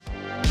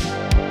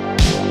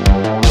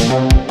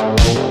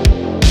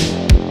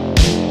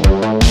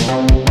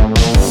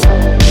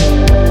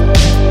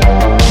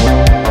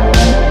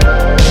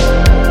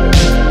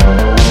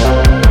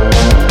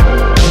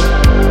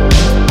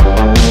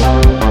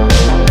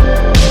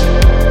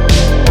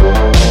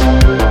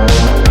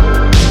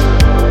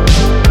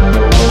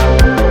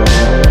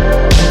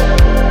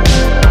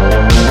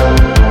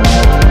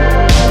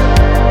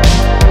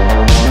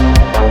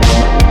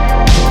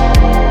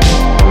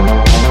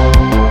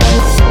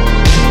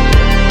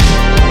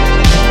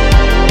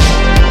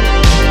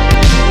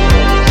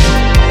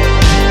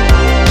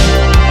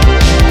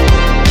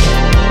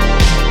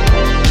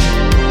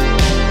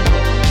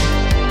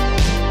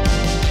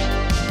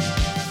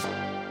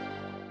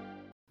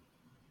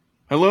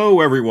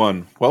Hello,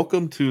 everyone.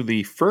 Welcome to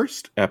the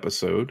first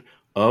episode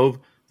of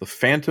the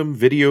Phantom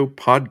Video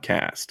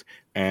Podcast.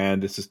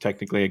 And this is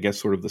technically, I guess,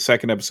 sort of the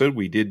second episode.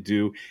 We did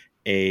do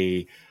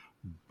a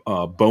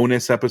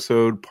bonus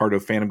episode, part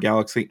of Phantom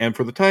Galaxy. And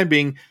for the time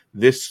being,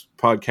 this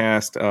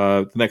podcast,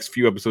 the next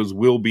few episodes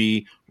will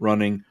be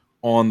running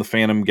on the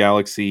Phantom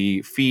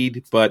Galaxy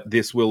feed, but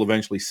this will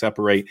eventually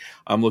separate.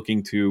 I'm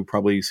looking to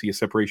probably see a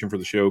separation for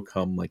the show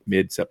come like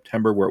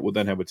mid-September, where it will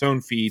then have its own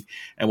feed,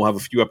 and we'll have a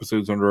few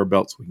episodes under our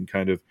belt so we can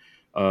kind of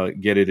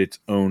get it its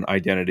own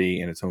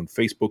identity and its own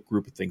Facebook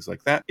group and things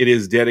like that. It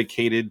is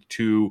dedicated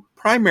to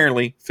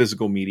primarily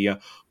physical media,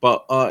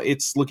 but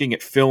it's looking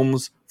at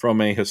films from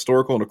a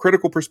historical and a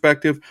critical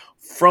perspective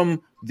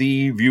from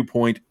the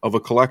viewpoint of a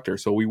collector.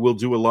 So we will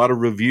do a lot of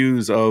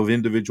reviews of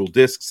individual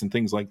discs and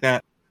things like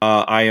that.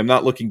 I am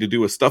not looking to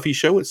do a stuffy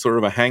show. It's sort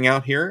of a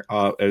hangout here.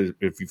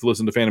 If you've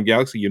listened to Phantom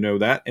Galaxy, you know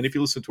that. And if you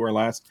listen to our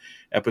last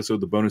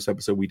episode, the bonus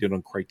episode we did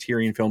on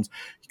Criterion films,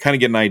 you kind of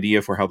get an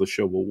idea for how the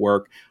show will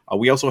work.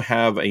 We also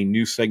have a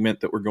new segment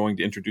that we're going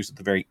to introduce at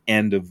the very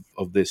end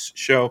of this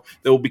show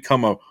that will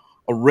become a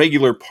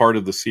regular part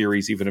of the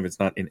series, even if it's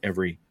not in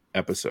every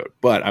episode.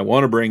 But I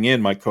want to bring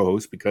in my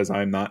co-host because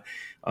I'm not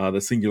the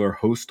singular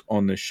host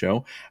on this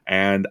show.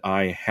 And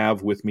I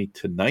have with me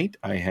tonight,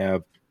 I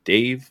have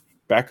Dave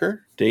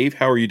Becker. Dave,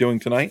 how are you doing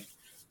tonight?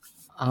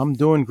 I'm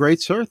doing great,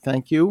 sir.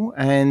 Thank you.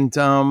 And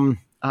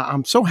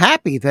I'm so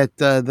happy that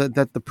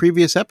that the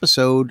previous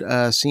episode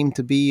seemed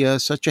to be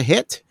such a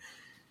hit.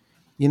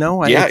 You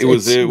know, it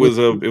was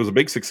a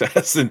big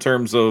success in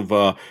terms of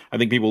I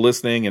think people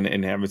listening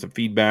and having some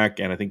feedback,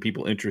 and I think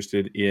people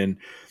interested in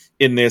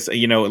this.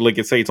 You know, like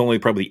I say, it's only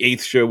probably the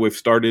 8th show we've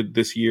started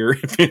this year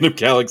in Phantom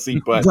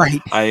Galaxy, but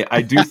right.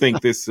 I do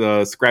think this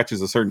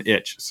scratches a certain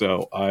itch,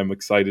 so I'm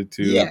excited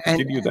to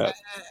continue that.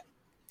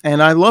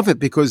 And I love it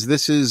because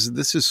this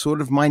is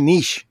sort of my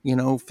niche, you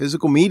know,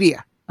 physical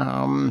media,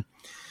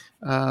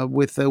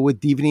 with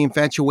DVD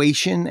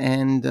infatuation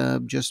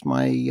and just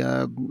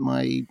my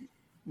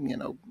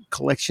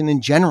collection in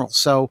general.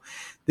 So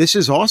this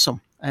is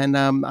awesome, and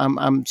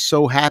I'm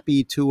so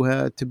happy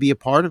to be a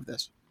part of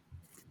this.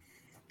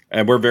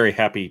 And we're very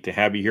happy to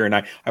have you here. And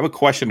I have a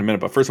question in a minute,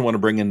 but first I want to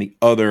bring in the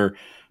other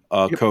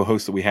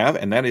co-host that we have,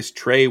 and that is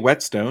Trey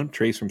Whetstone.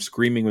 Trey's from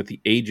Screaming with the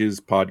Ages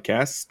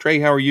podcast.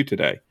 Trey, how are you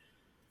today?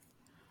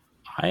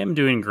 I am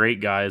doing great,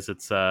 guys.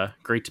 It's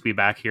great to be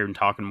back here and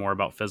talking more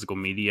about physical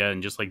media.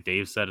 And just like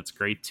Dave said, it's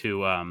great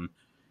to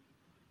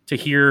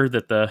hear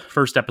that the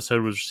first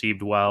episode was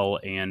received well.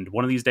 And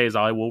one of these days,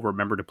 I will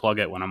remember to plug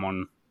it when I'm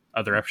on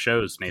other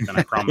shows, Nathan.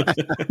 I promise.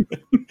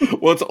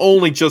 Well, it's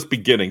only just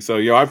beginning, so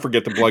I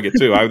forget to plug it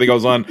too. I think I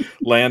was on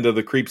Land of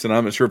the Creeps, and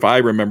I'm not sure if I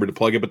remember to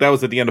plug it, but that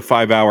was at the end of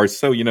 5 hours,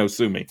 so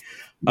sue me.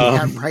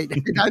 Yeah, right.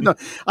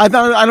 I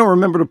don't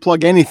remember to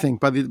plug anything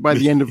by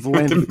the end of the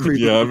Land of the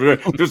Creeps. Yeah,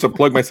 just to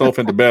plug myself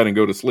into bed and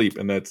go to sleep,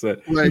 and that's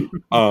it. Right.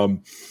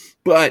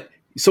 But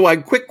so a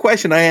quick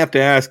question I have to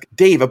ask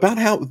Dave about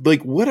how,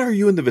 like, what are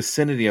you in the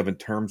vicinity of in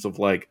terms of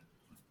like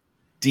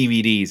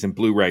DVDs and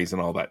Blu-rays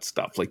and all that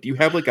stuff? Like, do you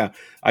have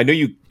I know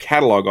you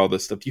catalog all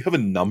this stuff. Do you have a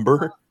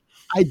number?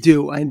 I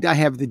do. And I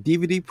have the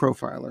DVD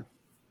profiler.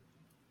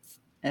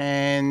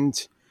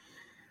 And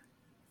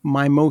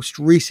my most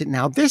recent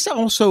now, this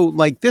also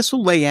this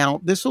will lay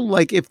out,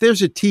 if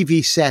there's a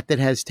TV set that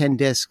has 10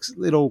 discs,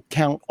 it'll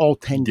count all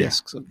 10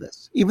 discs of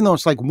this. Even though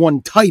it's like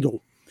one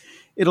title,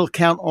 it'll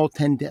count all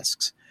 10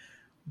 discs.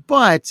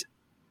 But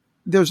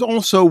there's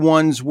also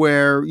ones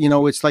where,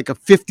 it's like a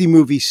 50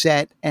 movie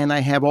set and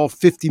I have all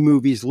 50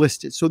 movies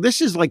listed. So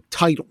this is like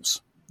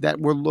titles that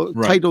we're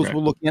titles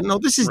we're looking at. No,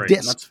 this is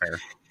discs. That's fair.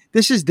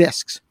 This is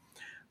discs.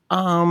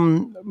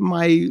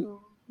 My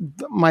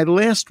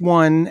last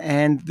one,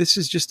 and this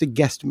is just a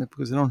guesstimate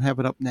because I don't have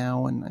it up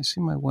now, and I see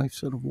my wife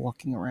sort of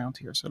walking around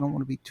here, so I don't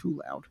want to be too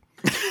loud.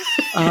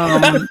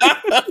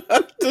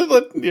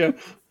 Yeah.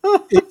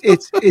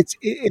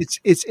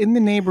 It's in the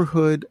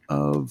neighborhood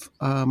of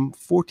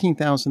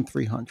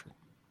 14,300.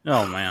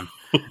 Oh man.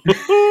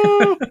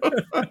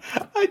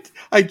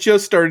 I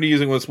just started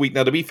using one this week.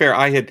 Now, to be fair,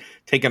 I had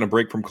taken a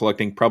break from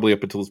collecting probably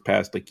up until this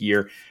past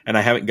year, and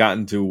I haven't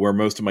gotten to where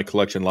most of my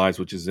collection lies,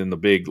 which is in the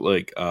big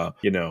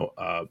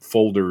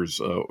folders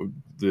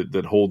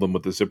that hold them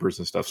with the zippers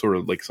and stuff, sort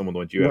of like some of the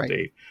ones you have,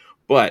 Dave.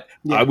 But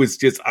I was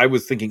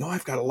thinking, I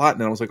got a lot.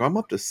 And I was like, I'm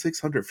up to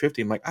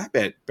 650. I'm like, I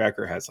bet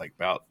Becker has like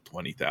about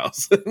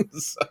 20,000.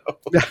 So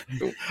maybe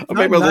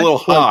I was a little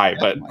high,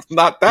 but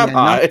not that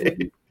high.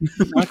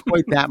 Not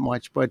quite that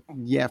much, but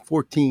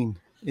 14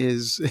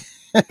 is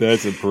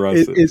that's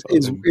impressive.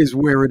 is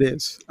where it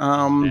is.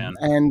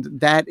 And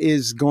that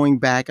is going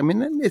back. I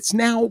mean, it's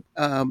now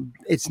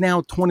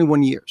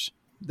 21 years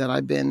that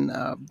I've been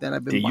you've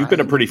buying. Been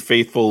a pretty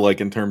faithful,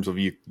 like, in terms of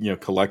you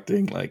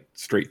collecting, like,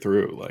 straight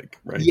through, like,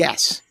 right?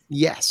 Yes,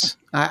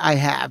 I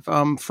have.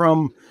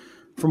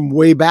 From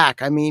way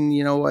back. I mean,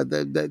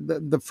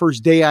 the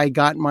first day I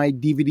got my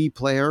DVD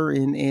player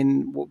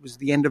in what was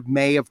the end of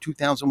May of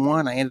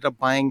 2001, I ended up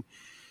buying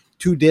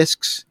 2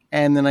 discs,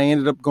 and then I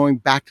ended up going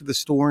back to the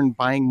store and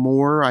buying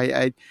more.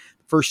 The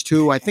First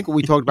two, I think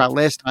we talked about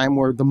last time,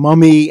 were The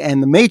Mummy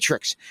and The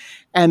Matrix.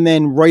 And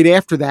then right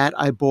after that,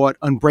 I bought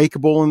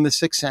Unbreakable and The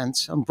Sixth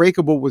Sense.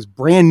 Unbreakable was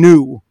brand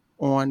new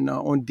on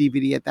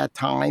DVD at that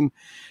time.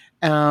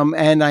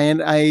 And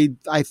I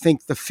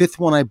think the fifth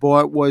one I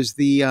bought was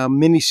the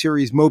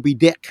miniseries Moby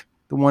Dick,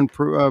 the one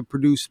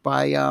produced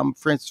by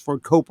Francis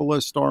Ford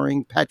Coppola,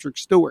 starring Patrick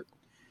Stewart.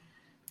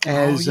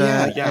 I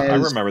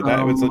remember that.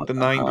 It was like the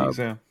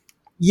 90s.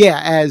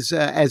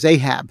 As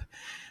Ahab,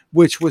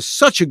 which was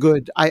such a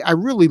good. I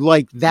really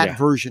liked that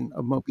version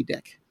of Moby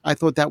Dick. I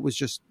thought that was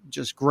just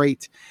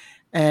great.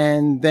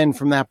 And then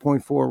from that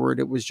point forward,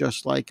 it was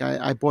just like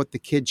I bought the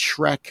kid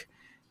Shrek,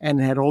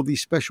 and it had all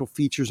these special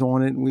features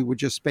on it, and we would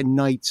just spend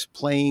nights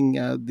playing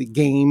the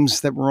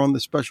games that were on the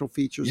special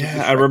features.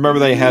 Yeah, I remember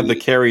they had the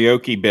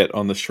karaoke bit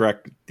on the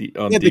Shrek.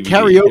 On DVD. The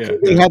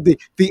karaoke. They had the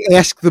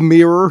Ask the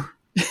Mirror.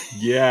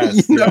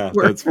 Yes,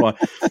 that's fun.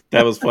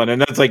 That was fun, and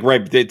that's like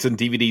it's in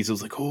DVDs. It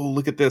was like, oh,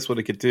 look at this, what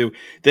it could do.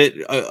 That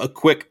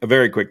a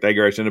very quick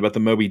digression about the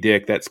Moby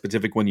Dick. That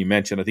specific one you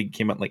mentioned, I think it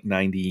came out in like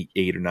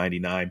 98 or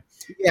 99.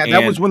 Yeah,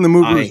 that was when the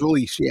movie was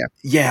released.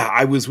 Yeah,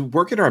 I was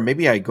working, or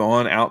maybe I had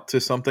gone out to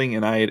something,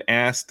 and I had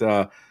asked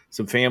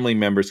some family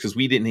members because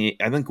we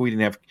didn't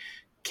have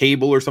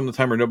cable or something at the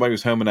time, or nobody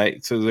was home,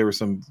 and so there were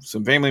some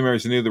family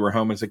members who knew they were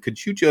home, and said,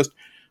 could you just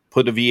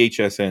put a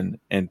VHS in,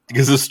 and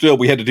because it's still,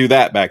 we had to do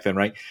that back then,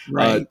 right?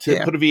 Put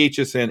a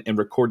VHS in and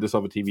record this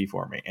off a TV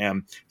for me.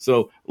 And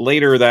so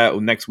later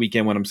that next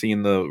weekend when I'm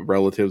seeing the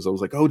relatives, I was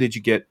like, oh, did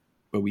you get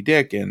Moby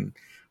Dick? And,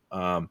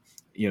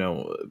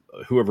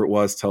 whoever it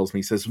was tells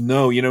me, says,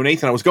 no,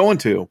 Nathan, I was going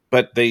to,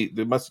 but they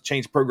must have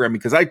changed the program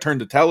because I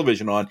turned the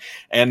television on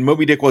and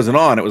Moby Dick wasn't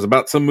on. It was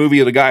about some movie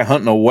of the guy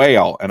hunting a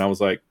whale. And I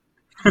was like,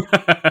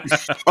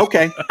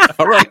 okay,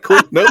 all right,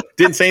 cool. Nope,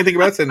 didn't say anything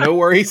about it. Said no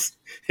worries.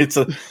 It's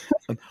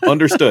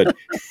understood.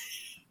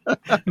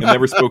 And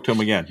never spoke to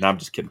him again. No, I'm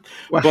just kidding.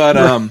 But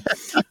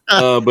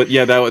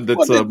yeah,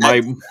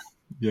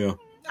 yeah.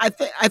 I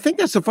think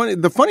that's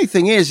the funny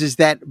thing is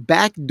that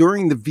back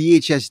during the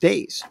VHS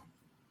days,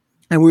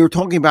 and we were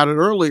talking about it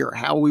earlier,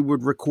 how we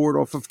would record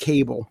off of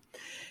cable,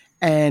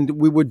 and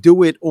we would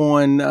do it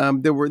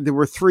on. There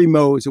were three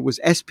modes. It was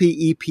SP,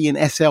 EP, and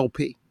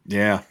SLP.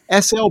 Yeah.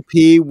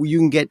 SLP, where you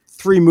can get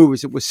 3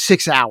 movies. It was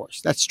 6 hours.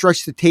 That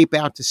stretched the tape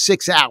out to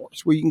 6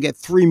 hours, where you can get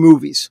 3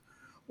 movies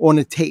on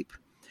a tape.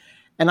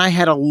 And I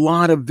had a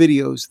lot of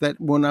videos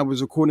that when I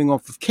was recording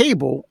off of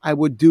cable, I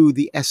would do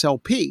the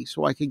SLP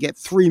so I could get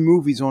 3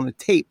 movies on a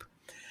tape.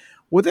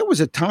 Well, there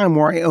was a time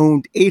where I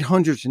owned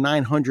 800 to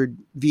 900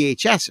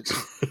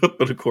 VHSs.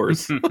 But of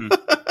course. And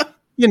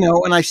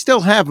I still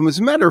have them. As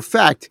a matter of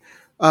fact,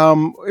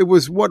 it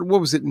was, what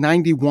was it,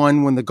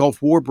 91 when the Gulf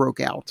War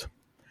broke out.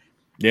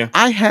 Yeah,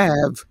 I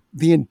have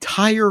the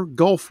entire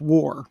Gulf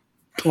War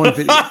on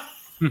video.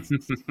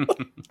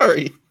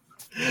 Sorry,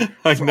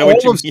 I know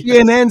all of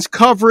CNN's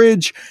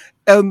coverage.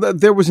 And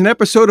there was an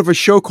episode of a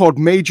show called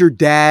Major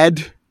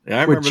Dad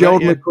with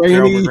Gerald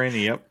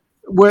McRaney,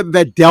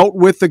 that dealt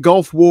with the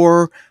Gulf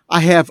War. I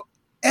have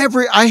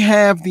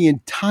the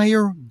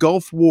entire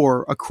Gulf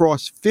War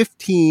across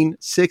 15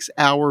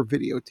 6-hour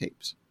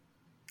videotapes.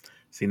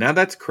 See, now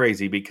that's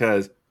crazy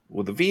because.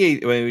 Well, the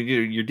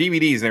your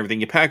DVDs and everything,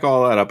 you pack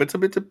all that up. It's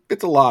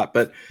a lot,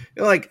 but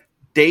like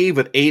Dave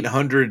with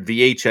 800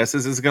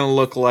 VHSs is going to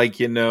look like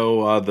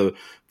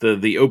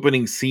the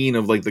opening scene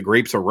of like the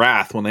Grapes of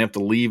Wrath when they have to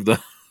leave when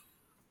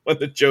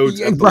the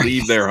Jodes have to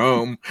leave their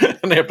home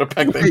and they have to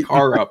pack their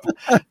car up.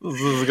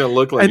 This is going to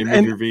look like you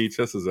move your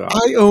VHSs out.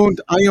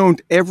 I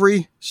owned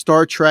every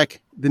Star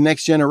Trek: The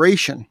Next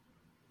Generation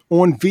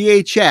on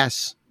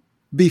VHS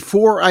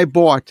before I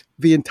bought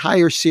the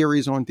entire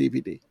series on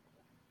DVD.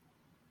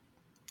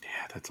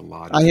 That's a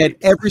lot. I had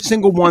every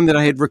single one that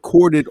I had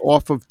recorded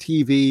off of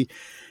TV,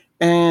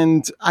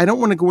 and I don't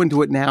want to go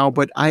into it now,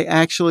 but I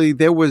actually,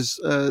 there's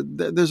a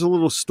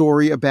little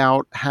story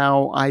about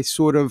how I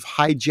sort of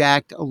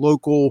hijacked a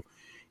local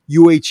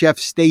UHF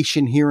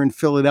station here in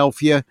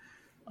Philadelphia,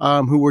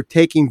 who were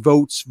taking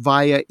votes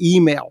via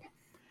email,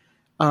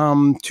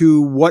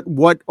 to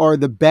what are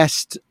the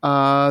best,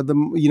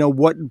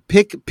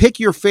 pick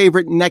your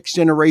favorite Next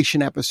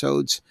Generation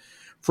episodes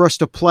for us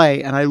to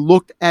play. And I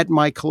looked at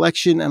my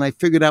collection and I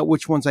figured out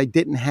which ones I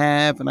didn't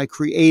have. And I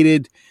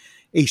created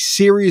a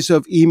series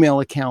of email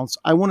accounts.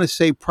 I want to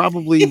say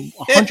probably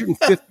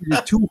 150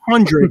 to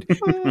 200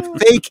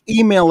 fake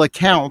email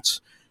accounts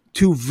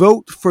to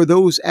vote for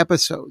those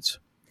episodes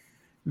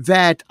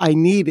that I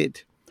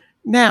needed.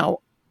 Now,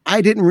 I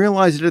didn't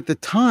realize it at the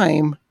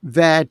time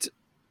that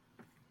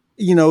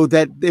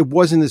that it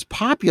wasn't as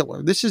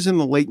popular. This is in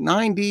the late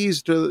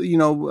 90s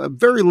to,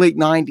 very late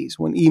 90s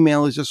when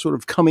email is just sort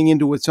of coming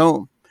into its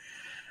own.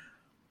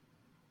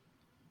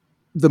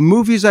 The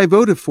movies I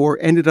voted for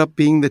ended up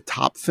being the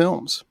top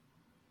films.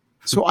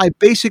 So I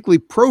basically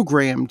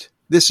programmed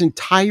this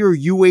entire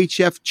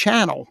UHF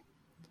channel.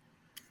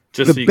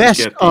 Just so you could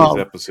get those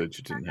episodes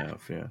you didn't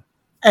have, yeah.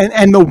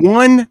 And the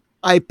one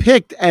I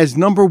picked as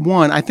number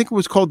 1, I think it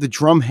was called The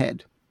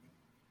Drumhead,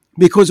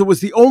 because it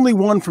was the only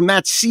one from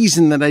that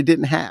season that I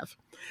didn't have.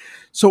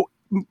 So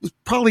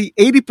probably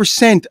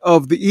 80%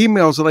 of the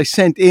emails that I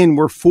sent in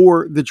were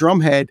for the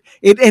Drumhead.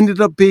 It ended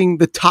up being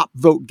the top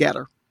vote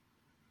getter.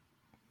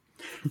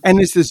 And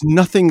it's this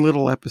nothing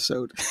little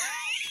episode.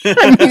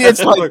 I mean,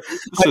 it's like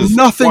a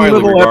nothing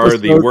little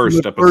episode. The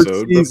worst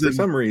episode, but for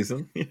some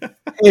reason,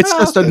 it's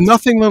just a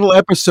nothing little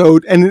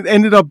episode, and it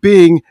ended up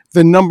being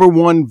the number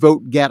one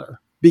vote getter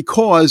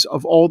because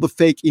of all the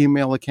fake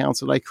email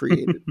accounts that I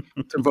created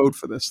to vote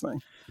for this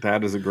thing.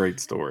 That is a great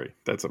story.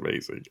 That's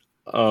amazing.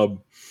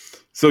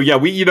 So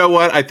yeah, you know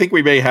what? I think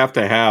we may have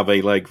to have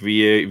a like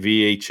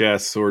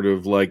VHS sort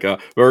of like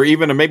or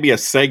even maybe a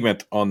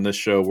segment on this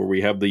show where we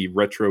have the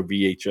retro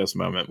VHS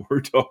moment where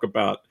we talk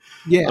about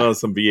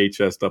some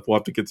VHS stuff. We'll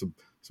have to get some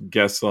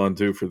guests on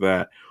too for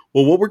that.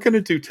 Well, what we're going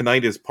to do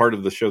tonight is part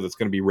of the show that's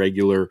going to be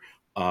regular,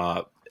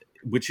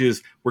 which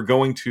is we're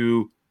going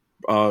to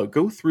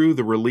go through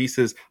the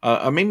releases.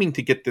 I'm aiming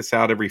to get this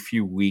out every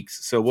few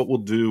weeks. So what we'll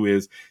do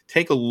is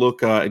take a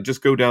look,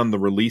 just go down the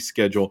release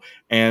schedule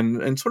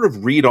and sort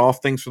of read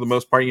off things for the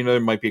most part. You know, there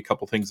might be a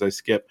couple things I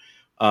skip,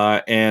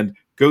 and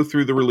go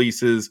through the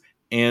releases.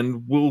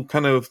 And we'll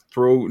kind of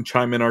throw and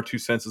chime in our 2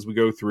 cents as we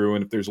go through.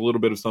 And if there's a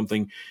little bit of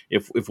something,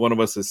 if one of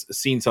us has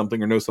seen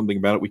something or knows something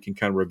about it, we can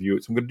kind of review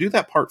it. So I'm going to do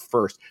that part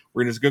first.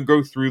 We're just going to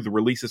go through the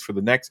releases for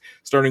the next,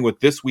 starting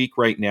with this week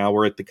right now.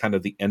 We're at the kind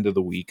of the end of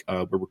the week.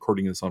 We're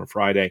recording this on a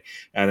Friday,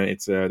 and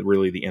it's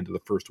really the end of the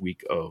first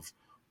week of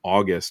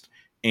August.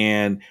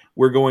 And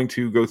we're going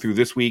to go through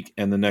this week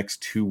and the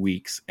next 2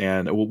 weeks,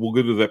 and we'll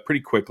go through that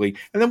pretty quickly.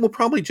 And then we'll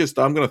probably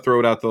I'm going to throw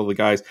it out to all the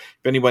guys.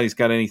 If anybody's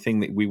got anything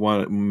that we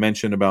want to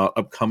mention about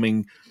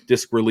upcoming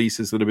disc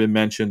releases that have been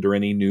mentioned or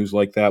any news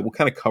like that, we'll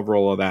kind of cover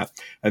all of that.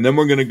 And then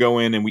we're going to go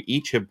in, and we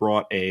each have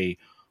brought a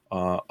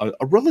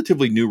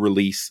relatively new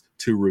release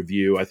to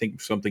review. I think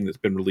something that's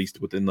been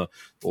released within the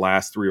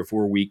last 3 or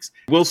 4 weeks.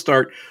 We'll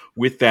start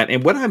with that.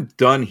 And what I've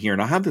done here,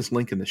 and I'll have this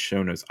link in the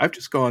show notes, I've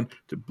just gone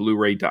to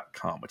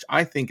Blu-ray.com, which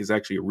I think is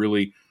actually a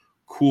really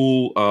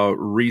cool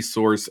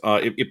resource.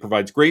 It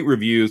provides great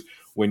reviews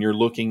when you're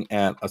looking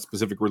at a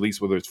specific release,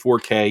 whether it's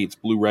 4K, it's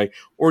Blu-ray,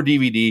 or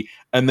DVD.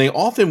 And they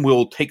often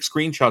will take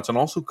screenshots and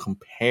also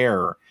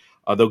compare.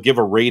 They'll give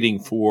a rating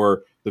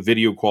for the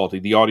video quality,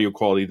 the audio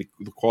quality,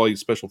 the quality of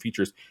special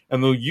features,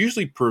 and they'll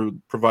usually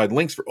provide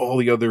links for all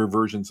the other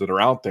versions that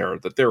are out there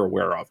that they're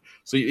aware of.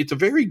 So it's a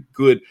very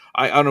good,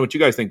 I don't know what you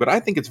guys think, but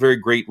I think it's a very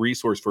great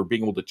resource for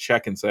being able to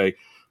check and say,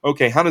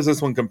 okay, how does this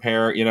one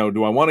compare? You know,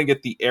 do I want to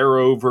get the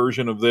Arrow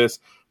version of this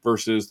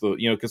versus the,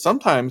 because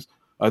sometimes,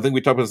 I think we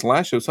talked about this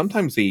last show,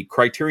 sometimes the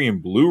Criterion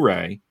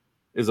Blu-ray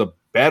is a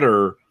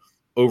better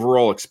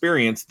overall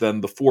experience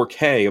than the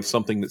 4K of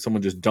something that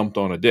someone just dumped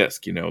on a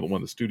disc, the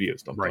one the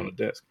studios dumped on a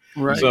disc.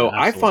 Right. So Absolutely.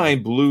 I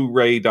find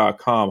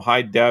Blu-ray.com,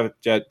 High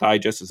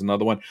Digest is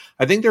another one.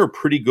 I think they're a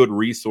pretty good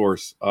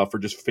resource for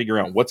just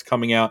figuring out what's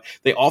coming out.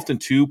 They often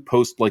too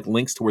post like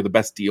links to where the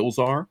best deals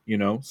are,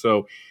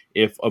 so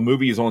if a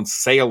movie is on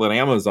sale at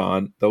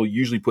Amazon, they'll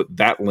usually put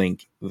that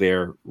link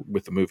there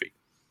with the movie.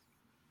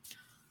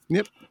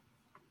 Yep.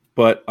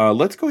 But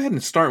let's go ahead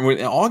and start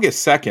with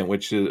August 2nd,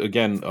 which is,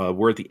 again,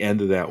 we're at the end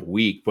of that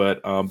week.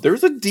 But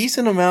there's a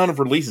decent amount of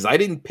releases. I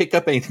didn't pick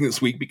up anything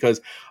this week because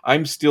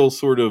I'm still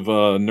sort of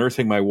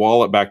nursing my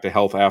wallet back to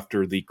health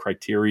after the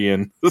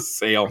Criterion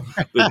sale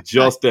that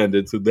just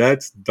ended. So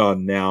that's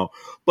done now.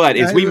 But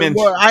as we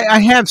mentioned, I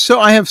have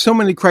so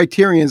many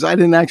Criterions. I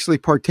didn't actually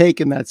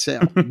partake in that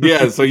sale.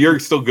 Yeah, so you're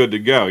still good to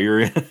go.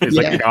 It's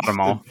like I got them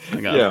all.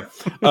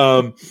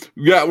 I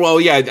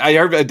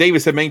heard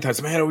David said many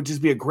times, man, it would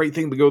just be a great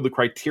thing to go to the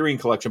Criterion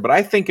collection. But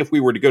I think if we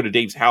were to go to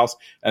Dave's house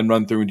and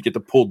run through and get the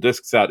pull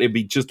discs out, it'd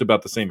be just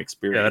about the same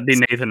experience. Yeah, that'd be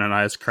Nathan and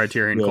I's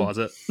Criterion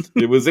closet.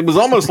 It was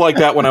almost like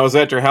that when I was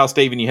at your house,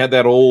 Dave, and you had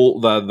that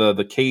old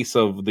the case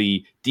of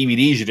the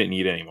DVDs you didn't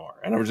need anymore,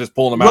 and I was just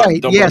pulling them out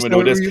and dumping them into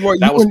a disc.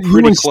 That was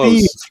pretty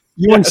close.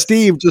 You and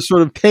Steve just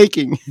sort of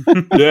taking.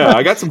 Yeah,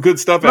 I got some good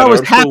stuff. I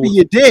was happy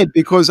you did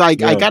because I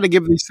got to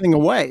give these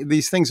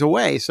things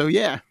away. So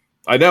yeah.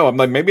 I know. I'm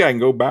like, maybe I can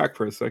go back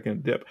for a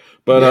second dip.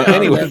 But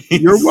anyway.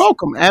 You're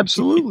welcome.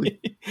 Absolutely.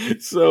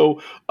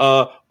 So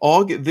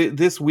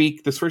this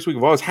first week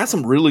of August, has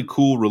some really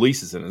cool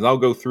releases in it. And I'll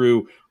go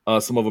through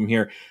some of them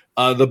here.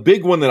 The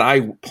big one that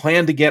I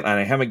plan to get, and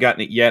I haven't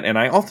gotten it yet, and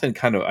I often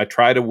I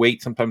try to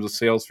wait sometimes with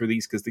sales for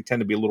these because they tend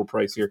to be a little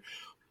pricier.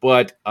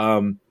 But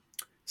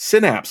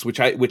Synapse,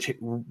 which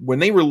when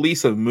they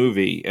release a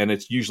movie, and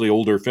it's usually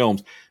older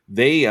films,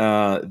 they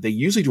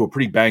usually do a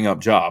pretty bang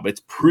up job.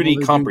 It's pretty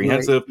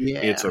comprehensive. Yeah.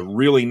 It's a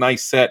really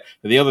nice set.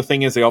 And the other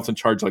thing is they often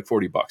charge like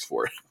 $40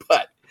 for it.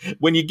 But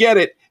when you get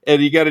it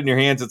and you get it in your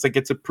hands, it's like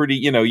it's a pretty,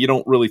 you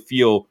don't really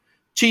feel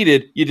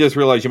cheated. You just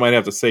realize you might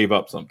have to save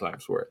up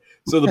sometimes for it.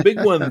 So the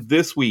big one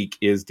this week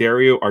is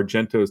Dario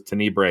Argento's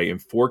Tenebrae in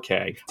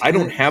 4K. I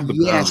don't have the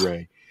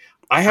Blu-ray.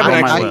 I haven't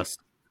actually. List.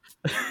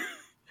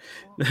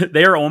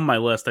 They are on my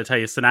list. I tell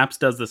you, Synapse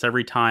does this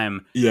every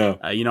time. Yeah.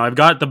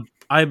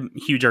 I'm a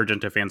huge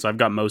Argento fan, so I've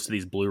got most of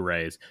these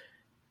Blu-rays,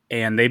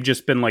 and they've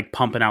just been like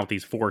pumping out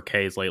these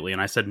 4Ks lately.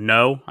 And I said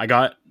no. I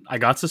got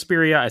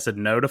Suspiria. I said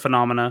no to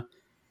Phenomena.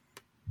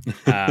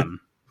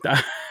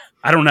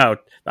 I don't know.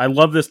 I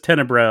love this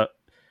Tenebra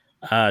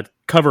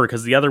cover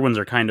because the other ones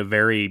are kind of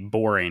very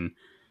boring.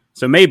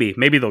 So maybe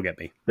they'll get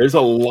me. There's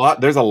a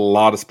lot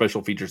of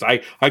special features.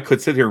 I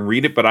could sit here and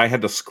read it, but I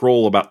had to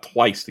scroll about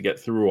twice to get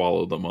through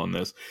all of them on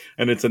this.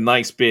 And it's a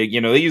nice big,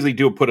 they usually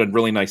do put a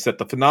really nice set.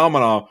 The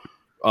Phenomena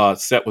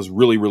set was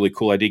really, really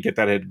cool. I did get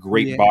that. It had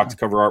great box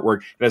cover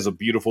artwork. It has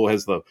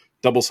the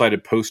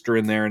double-sided poster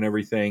in there and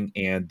everything.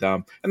 And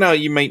now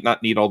you might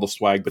not need all the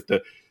swag, but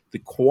the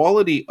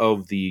quality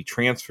of the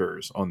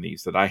transfers on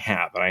these that I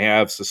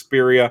have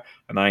Suspiria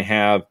and I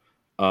have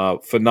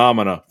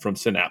Phenomena from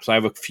Synapse. I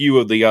have a few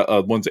of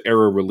the ones that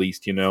Arrow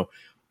released,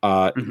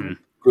 Bird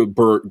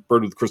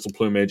with Crystal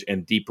Plumage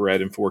and Deep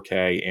Red in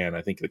 4K, and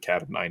I think the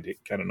Cat of Nine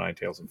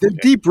Tails in 4K. The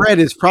Deep Red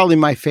is probably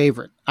my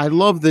favorite. I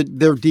love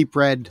their Deep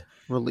Red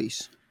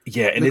release.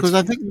 Yeah, and because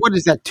I think, what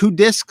is that, 2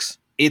 discs?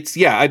 It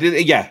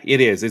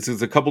is. It's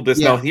a couple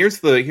discs. Now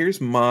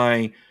here's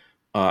my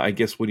I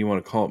guess what do you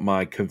want to call it?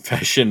 My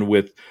confession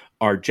with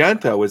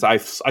Argento is I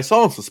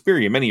saw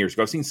Suspiria many years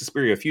ago. I've seen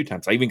Suspiria a few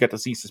times. I even got to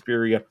see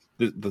Suspiria,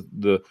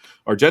 the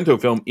Argento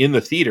film, in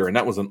the theater, and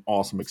that was an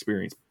awesome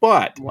experience.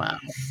 But wow,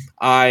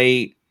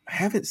 I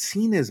haven't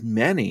seen as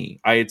many.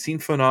 I had seen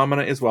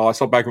Phenomena as well. I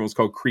saw back when it was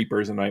called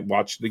Creepers, and I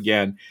watched it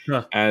again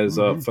as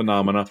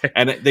Phenomena.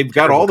 And they've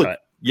got all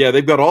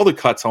the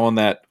cuts on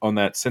that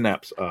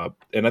Synapse.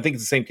 And I think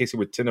it's the same case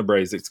with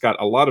Tenebrae. It's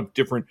got a lot of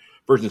different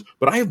versions,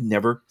 but I have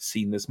never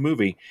seen this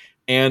movie.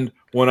 And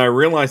when I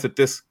realized that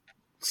this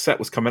set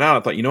was coming out, I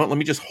thought, you know what, let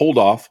me just hold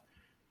off,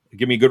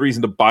 give me a good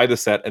reason to buy the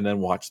set and then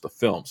watch the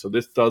film. So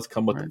this does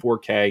come with the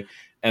 4K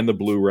and the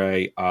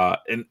Blu-ray,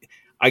 and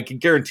I can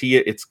guarantee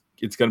it's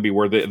going to be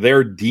worth it.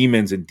 Their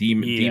Demons and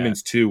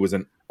Demons 2 was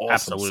an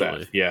awesome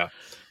set. Yeah,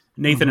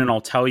 Nathan, and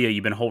I'll tell you,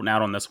 you've been holding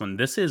out on this one.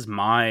 This is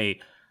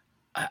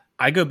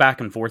I go back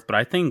and forth, but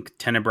I think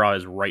Tenebra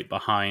is right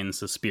behind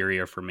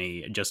Suspiria for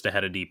me, just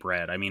ahead of Deep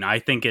Red. I mean, I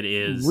think it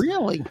is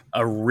really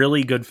a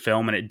really good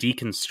film, and it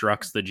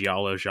deconstructs the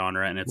giallo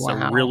genre, and it's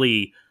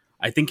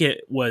I think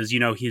it was, he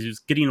was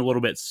getting a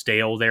little bit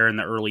stale there in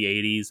the early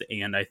 80s,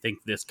 and I think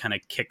this kind of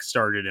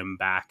kickstarted him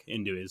back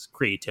into his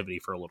creativity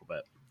for a little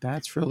bit.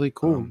 That's really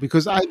cool,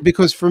 because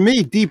for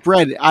me, Deep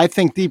Red, I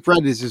think Deep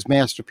Red is his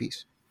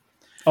masterpiece.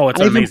 Oh,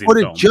 it's an amazing film. I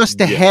even put it just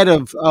ahead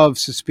of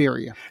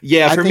Suspiria.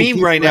 Yeah, for me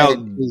right now,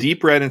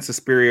 Deep Red and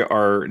Suspiria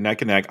are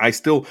neck and neck. I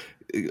still,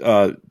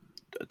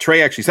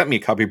 Trey actually sent me a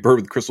copy of Bird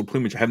with Crystal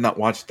Plumage. I have not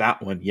watched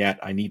that one yet.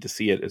 I need to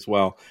see it as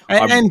well.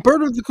 And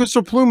Bird with the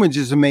Crystal Plumage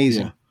is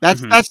amazing.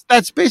 Yeah.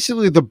 That's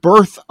basically the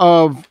birth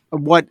of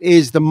what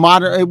is the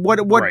modern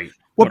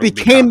what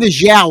became the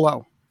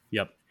giallo.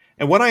 Yep.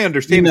 And what I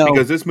understand is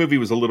because this movie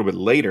was a little bit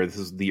later. This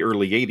is the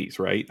early 80s,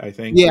 right? I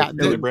think. Yeah.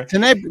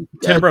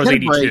 Tenebra was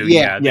 82.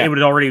 Yeah. It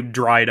had already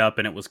dried up,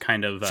 and it was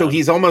kind of... so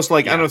he's almost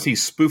like, I don't know if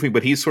he's spoofing,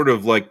 but he's sort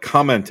of like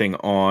commenting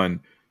on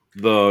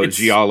the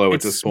giallo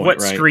at this point, what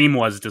right? Scream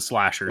was to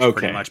slashers,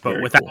 pretty much,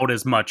 but without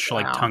as much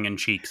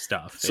tongue-in-cheek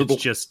stuff. So it's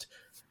just...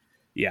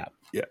 Yeah.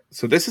 Yeah.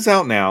 So this is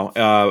out now.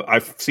 I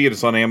see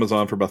it's on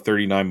Amazon for about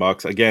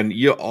 $39. Again,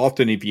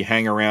 if you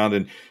hang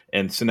around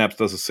and Synapse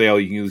does a sale,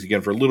 you can use it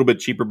again for a little bit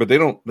cheaper, but they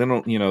don't,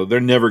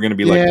 they're never going to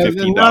be like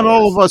 $15. Not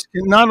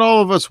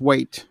all of us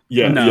wait.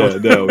 Yeah.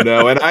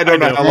 No. And I don't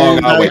know how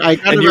long I'll wait.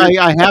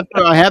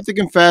 I have to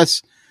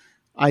confess,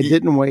 I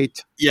didn't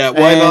wait. Yeah.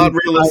 Why not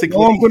realistically? I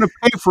know I'm going to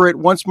pay for it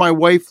once my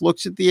wife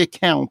looks at the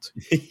account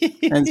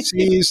and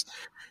sees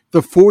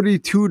the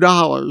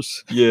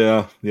 $42.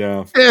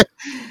 Yeah.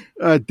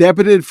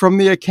 Debited from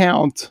the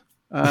account.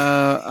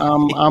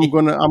 I'm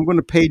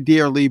gonna pay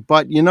dearly,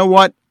 but you know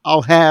what?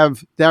 I'll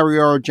have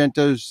Dario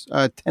Argento's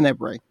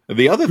Tenebrae.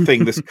 The other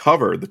thing, the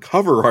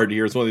cover art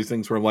here is one of these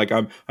things where I'm like,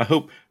 I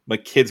hope my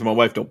kids and my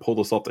wife don't pull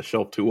this off the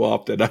shelf too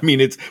often. I mean,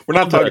 we're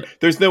not talking.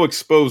 There's no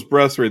exposed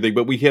breasts or anything,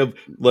 but we have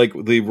like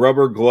the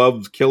rubber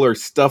gloves killer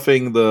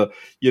stuffing the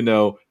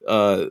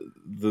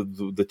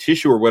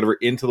tissue or whatever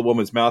into the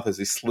woman's mouth as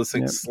he's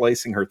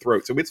slicing her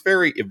throat. So it's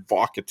very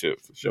evocative.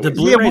 The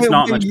Blu-ray's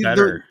not much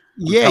better.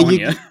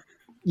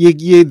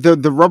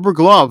 The rubber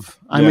glove.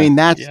 I mean,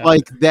 that's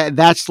like that.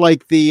 That's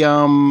like the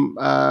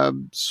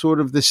sort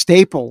of the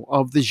staple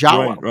of the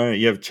genre. Right.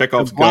 You have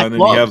Chekhov's gun,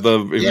 and you have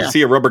if you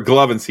see a rubber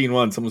glove in scene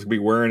 1, someone's gonna be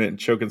wearing it and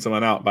choking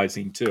someone out by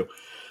scene 2.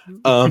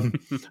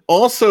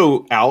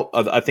 Also out,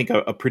 I think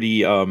a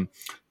pretty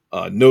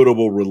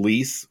notable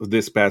release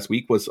this past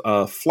week was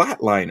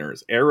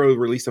Flatliners. Arrow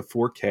released a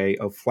 4K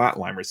of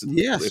Flatliners.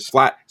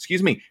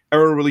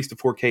 Arrow released a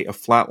 4K of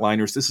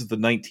Flatliners. This is the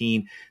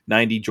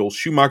 1990 Joel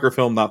Schumacher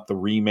film, not the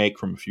remake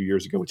from a few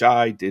years ago, which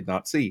I did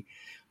not see.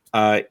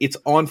 It's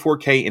on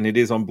 4K and it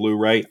is on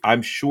Blu-ray.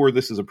 I'm sure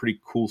this is a pretty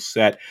cool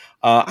set.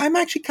 I'm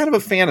actually kind of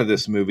a fan of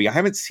this movie. I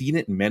haven't seen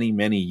it in many,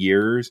 many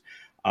years.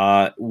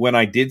 When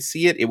I did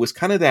see it, it was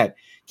kind of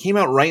came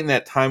out right in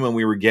that time when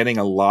we were getting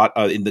a lot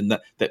in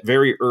that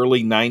very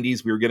early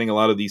 90s. We were getting a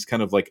lot of these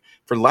kind of like,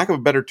 for lack of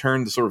a better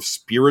term, the sort of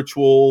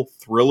spiritual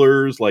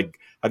thrillers. Like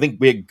I think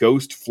we had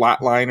Ghost,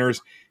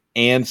 Flatliners,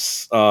 and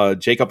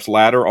Jacob's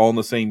Ladder all in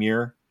the same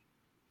year.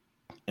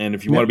 And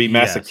if you want to be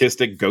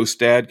masochistic, Ghost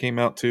Dad came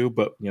out too,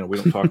 but we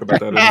don't talk about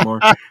that anymore.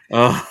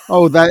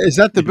 Is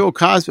that the Bill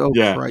Cosby? Oh,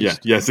 yeah, Christ.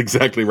 yes,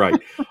 exactly right.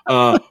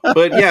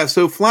 But yeah,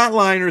 so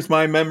Flatliners,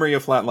 my memory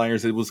of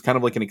Flatliners, it was kind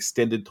of like an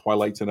extended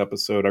Twilight Zone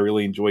episode. I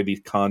really enjoyed the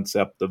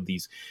concept of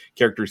these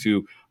characters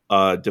who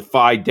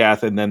defy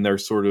death, and then they're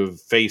sort of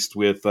faced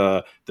with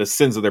the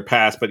sins of their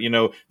past. But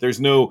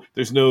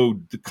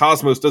the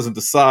cosmos doesn't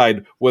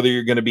decide whether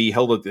you're going to be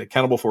held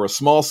accountable for a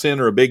small sin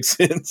or a big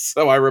sin.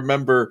 So I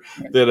remember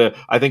that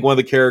I think one of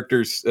the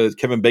characters,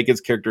 Kevin Bacon's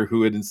character,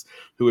 who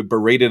had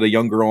berated a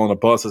young girl on a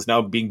bus, is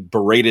now being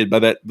berated by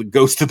the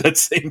ghost of that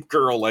same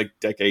girl like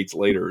decades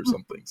later or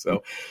something.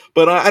 So,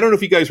 but I don't know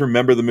if you guys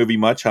remember the movie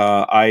much.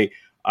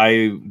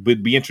 I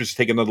would be interested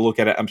to take another look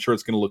at it. I'm sure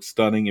it's going to look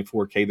stunning in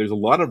 4K. There's a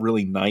lot of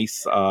really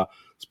nice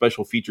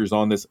special features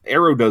on this.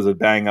 Arrow does a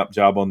bang up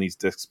job on these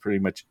discs pretty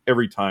much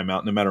every time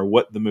out, no matter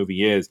what the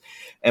movie is.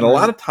 And a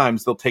lot of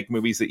times they'll take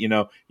movies that, you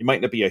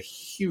might not be a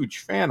huge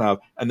fan of,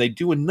 and they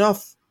do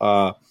enough,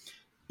 they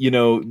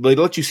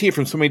let you see it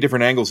from so many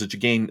different angles that you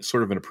gain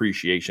sort of an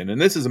appreciation. And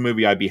this is a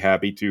movie I'd be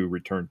happy to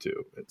return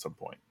to at some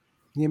point.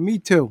 Yeah, me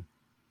too.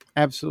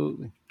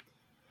 Absolutely.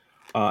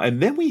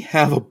 And then we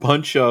have a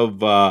bunch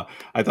of, I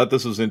thought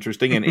this was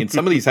interesting, and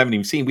some of these I haven't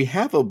even seen. We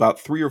have about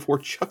 3 or 4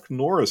 Chuck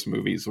Norris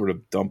movies sort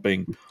of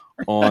dumping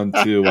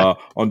onto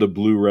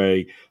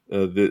Blu-ray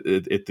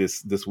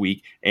this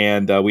week.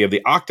 And we have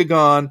The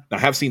Octagon. I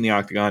have seen The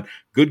Octagon,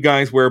 Good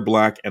Guys Wear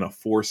Black, and A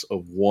Force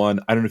of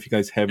One. I don't know if you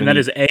guys have any. And that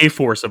is A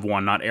Force of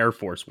One, not Air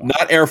Force One.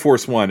 Not Air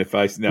Force One, if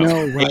I know.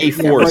 No, right. A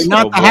Force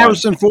not of the One.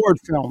 Harrison Ford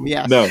film,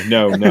 yes.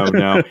 No.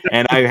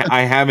 And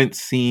I haven't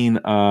seen...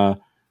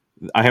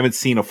 I haven't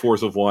seen A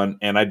Force of One,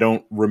 and I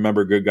don't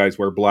remember Good Guys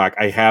Wear Black.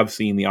 I have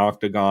seen The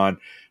Octagon.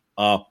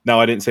 Now,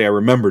 I didn't say I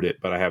remembered it,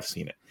 but I have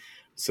seen it.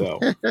 So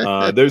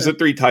there's the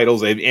 3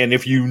 titles, and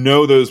if you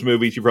know those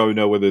movies, you probably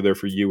know whether they're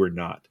for you or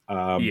not.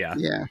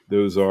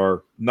 Those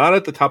are not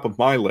at the top of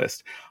my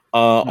list. No.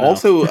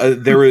 Also,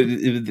 there were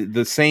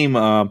the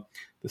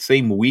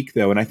same week,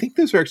 though, and I think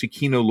those are actually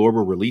Kino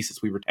Lorber releases.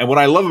 And what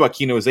I love about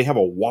Kino is they have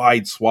a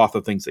wide swath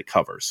of things they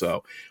cover.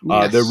 So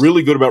they're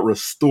really good about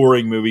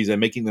restoring movies and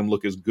making them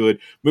look as good.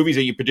 Movies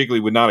that you particularly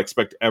would not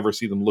expect to ever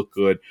see them look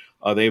good.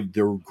 They have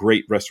their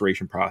great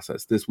restoration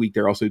process. This week,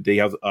 they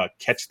have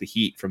Catch the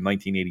Heat from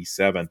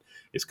 1987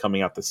 is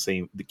coming out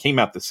it came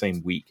out the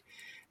same week.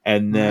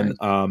 And then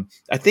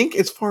I think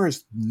as far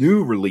as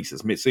new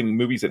releases,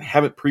 movies that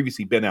haven't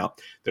previously been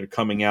out that are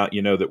coming out,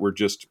 that were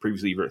just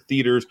previously either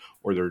theaters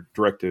or they're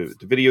direct to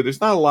video. There's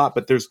not a lot,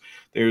 but there's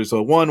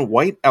one,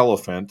 White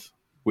Elephant,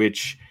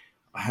 which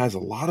has a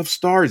lot of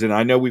stars. And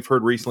I know we've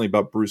heard recently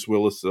about Bruce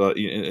Willis,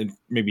 and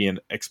maybe an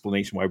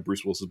explanation why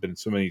Bruce Willis has been in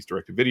so many of these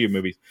direct-to-video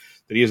movies,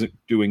 that he isn't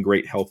doing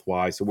great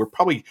health-wise. So we're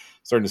probably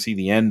starting to see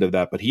the end of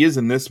that. But he is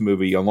in this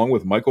movie, along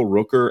with Michael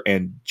Rooker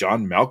and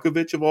John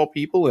Malkovich, of all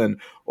people, and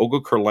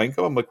Olga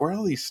Kurylenko. I'm like, where are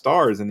all these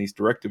stars in these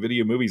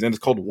direct-to-video movies? And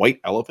it's called White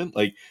Elephant.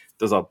 Like,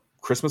 does a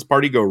Christmas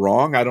party go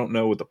wrong? I don't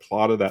know what the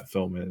plot of that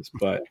film is,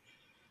 but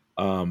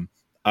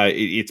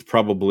it's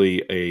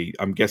probably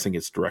I'm guessing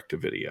it's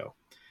direct-to-video.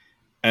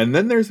 And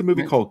then there's a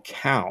movie called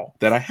Cow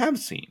that I have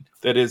seen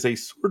that is a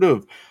sort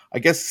of, I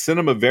guess,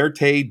 cinema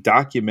verite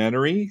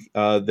documentary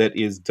that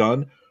is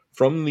done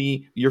from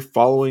you're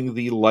following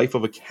the life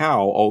of a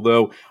cow.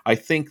 Although I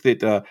think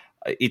that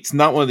it's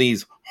not one of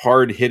these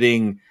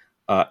hard-hitting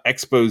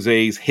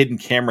exposés, hidden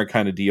camera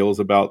kind of deals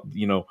about,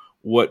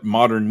 what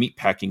modern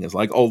meatpacking is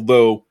like.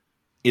 Although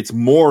it's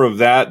more of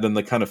that than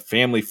the kind of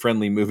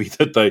family-friendly movie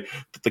that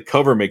the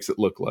cover makes it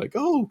look like.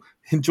 Oh,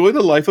 enjoy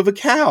the life of a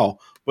cow.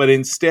 But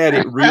instead,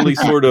 it really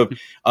sort of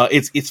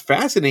it's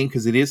fascinating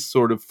because it is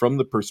sort of from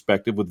the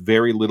perspective with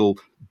very little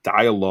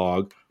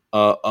dialogue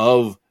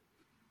of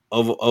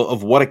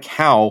what a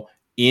cow,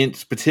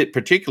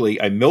 particularly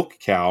a milk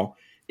cow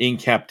in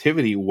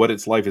captivity, what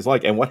its life is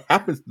like, and what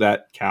happens to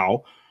that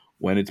cow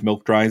when its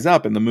milk dries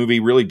up. And the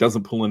movie really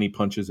doesn't pull any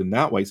punches in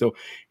that way. So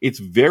it's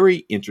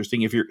very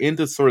interesting. If you're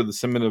into sort of the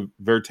cinema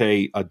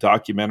verite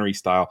documentary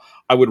style,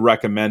 I would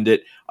recommend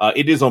it.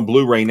 It is on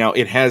Blu-ray now.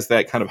 It has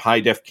that kind of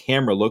high-def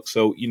camera look.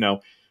 So,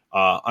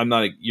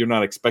 you're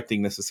not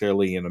expecting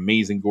necessarily an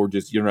amazing,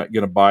 gorgeous, you're not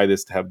going to buy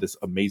this to have this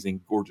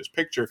amazing, gorgeous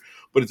picture,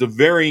 but it's a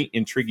very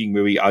intriguing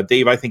movie.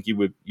 Dave, I think you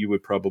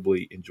would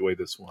probably enjoy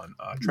this one.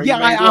 I'm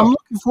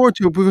looking forward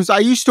to it because I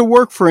used to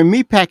work for a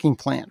meatpacking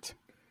plant.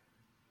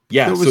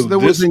 Yeah, there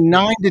was a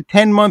 9 to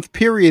 10 month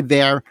period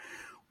there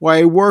where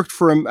I worked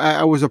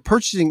I was a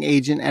purchasing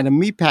agent at a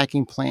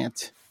meatpacking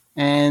plant.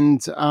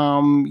 And,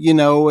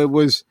 it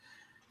was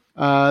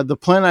the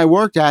plant I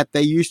worked at,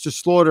 they used to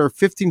slaughter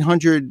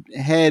 1,500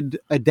 head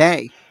a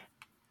day.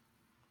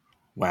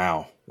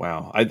 Wow.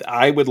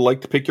 I would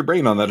like to pick your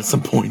brain on that at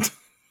some point.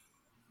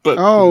 But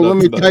let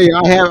me tell you,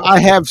 I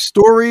have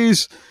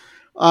stories.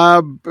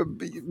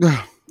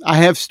 I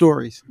have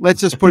stories.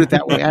 Let's just put it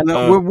that way. I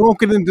know we won't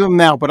get into them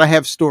now, but I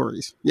have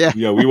stories. Yeah.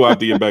 Yeah, we will have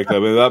to get back to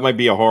that. That might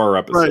be a horror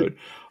episode.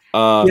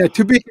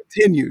 To be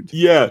continued.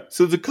 Yeah,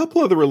 so there's a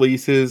couple other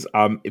releases.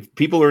 If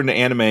people are into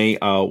anime,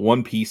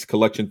 One Piece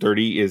Collection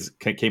 30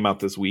 came out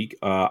this week.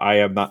 I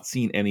have not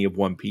seen any of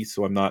One Piece,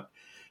 so I'm not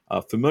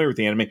familiar with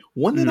the anime.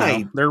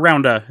 They're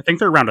around. I think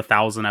they're around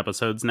 1,000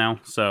 episodes now.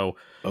 So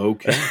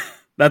okay,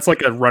 that's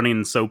like a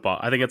running soap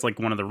opera. I think it's like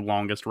one of the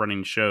longest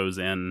running shows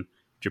in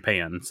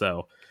Japan.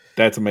 So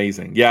that's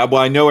amazing. Yeah,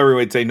 well, I know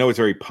I know it's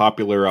very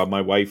popular.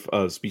 My wife,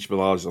 speech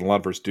pathologist, and a lot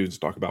of her students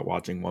talk about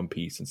watching One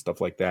Piece and stuff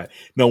like that.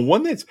 Now,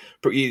 one that's,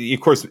 of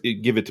course,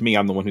 give it to me.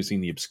 I'm the one who's seen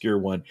the obscure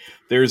one.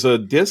 There's a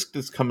disc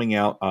that's coming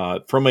out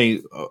from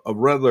a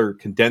rather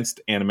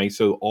condensed anime,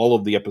 so all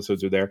of the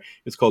episodes are there.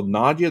 It's called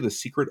Nadia: The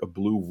Secret of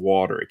Blue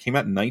Water. It came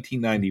out in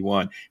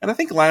 1991, and I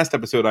think last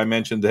episode I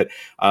mentioned that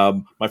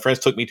my friends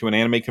took me to an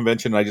anime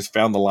convention, and I just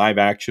found the live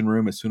action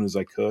room as soon as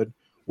I could.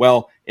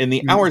 Well, in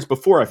the hours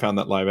before I found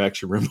that live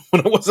action room,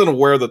 when I wasn't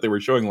aware that they were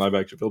showing live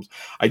action films,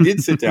 I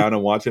did sit down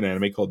and watch an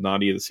anime called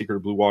Nadia: The Secret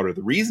of Blue Water.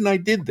 The reason I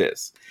did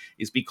this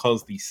is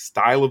because the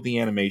style of the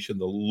animation,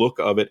 the look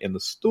of it, and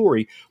the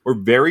story were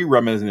very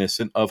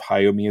reminiscent of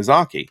Hayao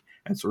Miyazaki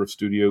and sort of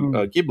Studio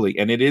Ghibli.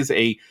 And it is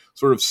a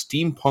sort of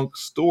steampunk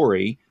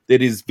story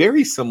that is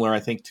very similar, I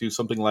think, to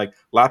something like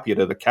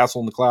Laputa, The Castle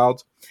in the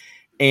Clouds.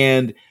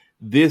 And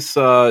this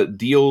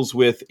deals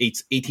with,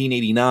 it's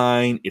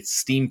 1889,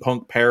 it's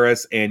steampunk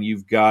Paris, and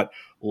you've got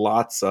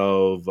lots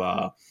of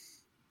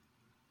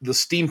the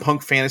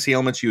steampunk fantasy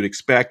elements you would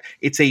expect.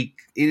 It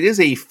is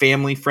a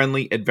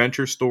family-friendly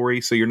adventure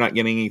story, so you're not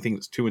getting anything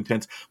that's too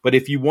intense. But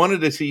if you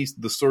wanted to see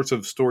the sorts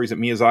of stories that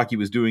Miyazaki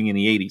was doing in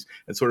the 80s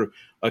and sort of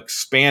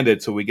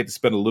expanded so we get to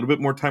spend a little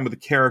bit more time with the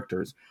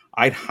characters,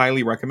 I'd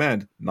highly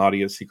recommend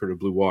Nadia: Secret of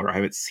Blue Water. I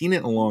haven't seen it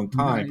in a long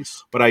time,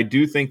 but I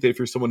do think that if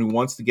you're someone who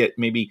wants to get,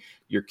 maybe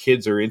your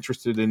kids are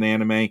interested in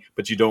anime,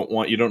 but you don't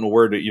know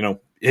where to,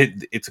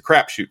 it's a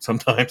crapshoot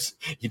sometimes.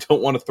 You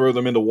don't want to throw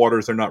them into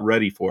waters they're not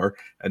ready for,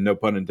 and no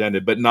pun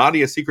intended. But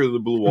Nadia: Secret of the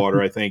Blue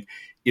Water, I think,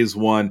 is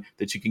one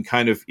that you can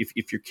kind of,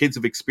 if your kids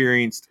have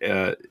experienced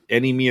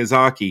any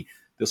Miyazaki,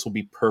 this will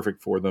be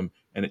perfect for them.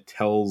 And it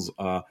tells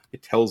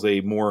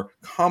a more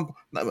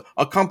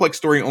complex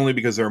story only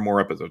because there are more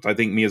episodes. I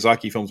think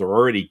Miyazaki films are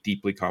already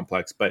deeply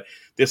complex, but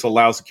this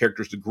allows the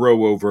characters to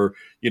grow over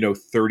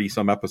 30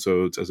 some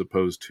episodes as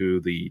opposed to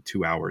the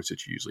 2 hours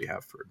that you usually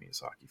have for a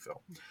Miyazaki film.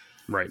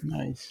 Right.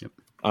 Nice. Yep.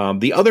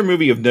 The other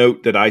movie of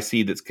note that I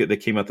see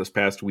that came out this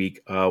past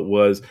week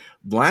was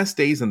Last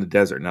Days in the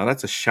Desert. Now,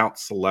 that's a Shout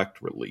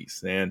Select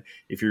release. And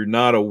if you're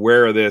not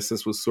aware of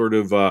this was sort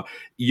of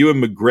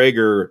Ewan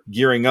McGregor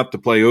gearing up to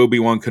play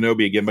Obi-Wan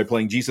Kenobi again by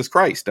playing Jesus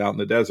Christ out in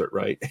the desert,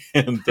 right?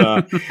 And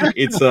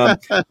it's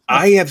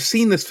I have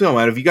seen this film.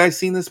 Have you guys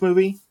seen this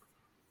movie?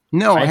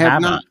 No, I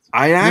have not.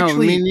 I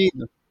actually... No, me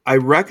neither. I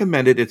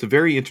recommend it. It's a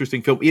very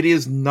interesting film. It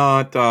is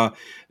not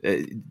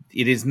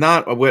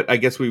what I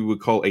guess we would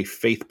call a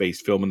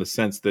faith-based film in the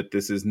sense that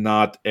this is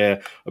not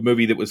a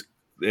movie that was.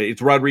 It's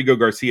Rodrigo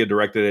Garcia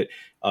directed it.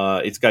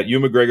 It's got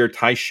Ewan McGregor,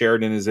 Ty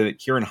Sheridan is in it,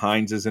 Kieran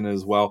Hines is in it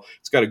as well.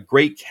 It's got a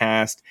great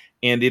cast,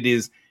 and it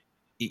is.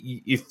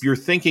 If you're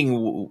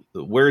thinking,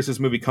 where is this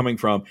movie coming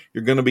from?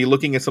 You're going to be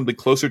looking at something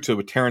closer to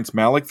a Terrence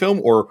Malick film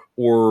or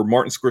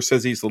Martin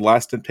Scorsese's The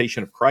Last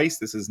Temptation of Christ.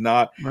 This is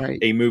not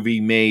a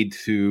movie made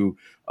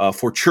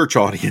for church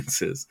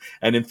audiences.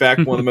 And in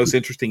fact, one of the most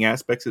interesting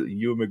aspects is that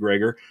Ewan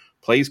McGregor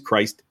plays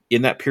Christ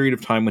in that period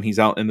of time when he's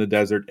out in the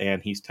desert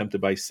and he's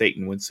tempted by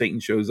Satan. When Satan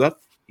shows up,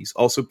 he's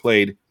also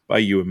played by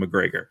Ewan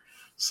McGregor.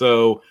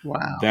 So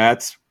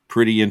that's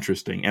pretty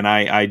interesting. And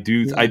I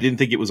didn't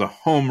think it was a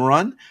home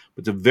run,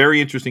 but it's a very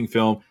interesting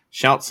film.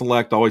 Shout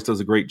Select always does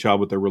a great job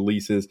with their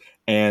releases.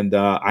 And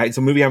it's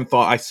a movie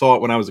I saw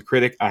it when I was a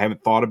critic. I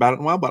haven't thought about it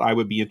in a while, but I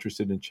would be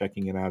interested in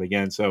checking it out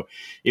again. So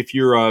if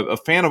you're a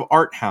fan of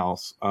art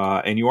house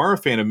and you are a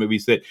fan of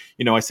movies that,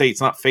 I say it's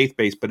not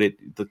faith-based, but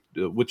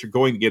what you're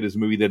going to get is a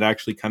movie that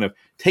actually kind of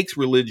takes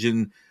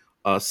religion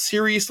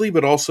seriously,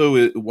 but also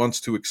it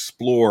wants to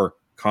explore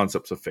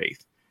concepts of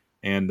faith.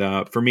 And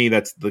for me,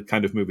 that's the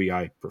kind of movie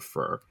I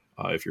prefer.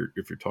 If you're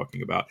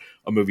talking about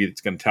a movie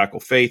that's going to tackle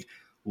faith,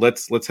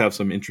 let's have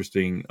some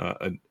interesting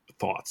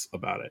thoughts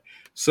about it.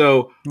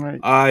 So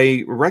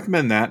I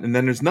recommend that. And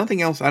then there's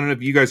nothing else. I don't know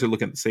if you guys are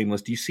looking at the same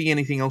list. Do you see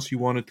anything else you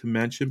wanted to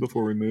mention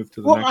before we move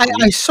to the next week?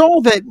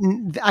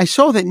 I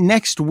saw that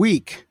next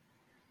week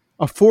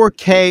a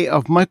 4K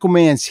of Michael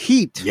Mann's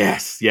Heat.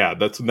 Yes, yeah,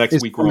 that's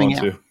next week we're on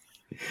to.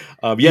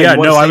 I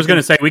was going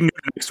to say we can go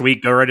next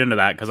week. Go right into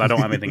that because I don't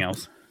have anything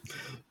else.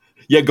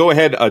 Yeah, go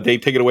ahead, Dave.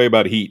 Take it away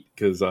about Heat,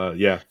 because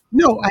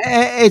No,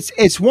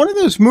 it's one of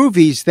those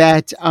movies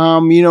that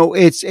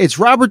it's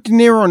Robert De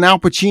Niro and Al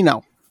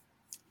Pacino,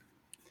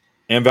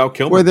 and Val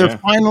Kilmer, where they're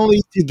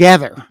finally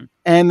together,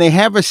 and they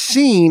have a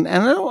scene,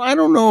 and I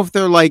don't know if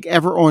they're like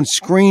ever on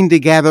screen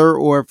together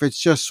or if it's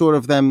just sort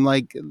of them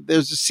like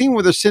there's a scene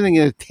where they're sitting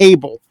at a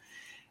table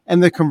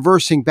and they're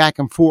conversing back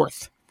and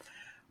forth.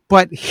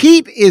 But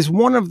Heat is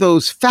one of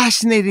those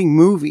fascinating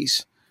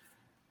movies.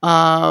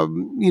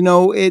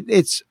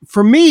 It's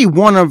for me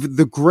one of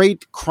the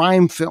great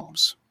crime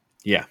films.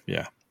 Yeah.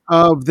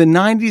 Of the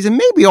 90s and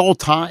maybe all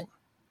time.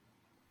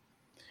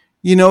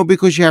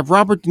 because you have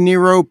Robert De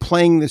Niro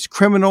playing this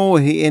criminal,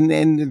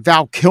 and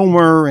Val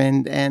Kilmer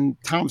and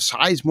Tom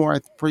Sizemore,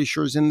 I'm pretty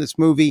sure, is in this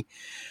movie.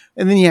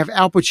 And then you have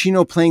Al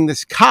Pacino playing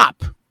this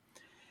cop.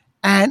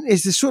 And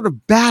it's this sort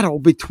of battle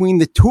between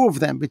the two of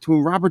them,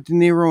 between Robert De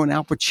Niro and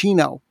Al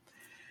Pacino,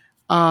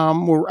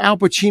 where Al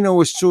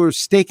Pacino is sort of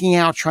staking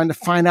out, trying to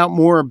find out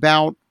more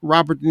about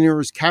Robert De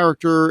Niro's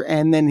character.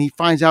 And then he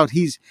finds out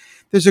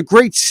there's a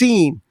great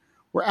scene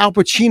where Al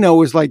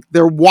Pacino is like,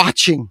 they're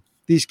watching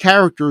these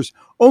characters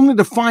only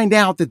to find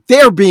out that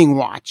they're being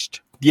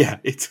watched. Yeah,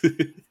 it's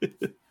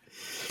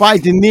by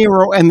De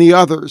Niro and the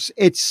others.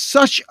 It's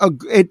such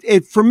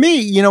for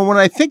me, when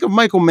I think of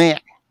Michael Mann,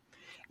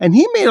 and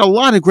he made a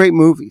lot of great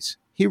movies.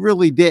 He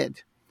really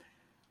did.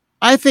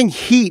 I think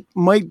Heat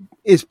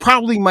is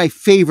probably my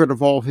favorite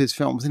of all of his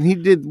films. And he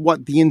did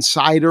The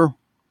Insider.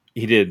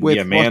 He did,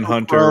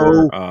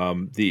 Manhunter.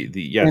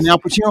 Yes. And Al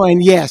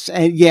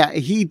Pacino,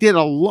 he did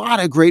a lot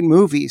of great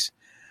movies.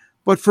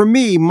 But for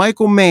me,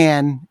 Michael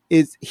Mann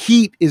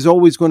Heat is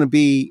always going to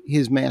be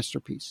his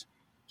masterpiece.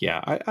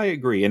 Yeah, I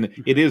agree, and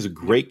it is a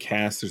great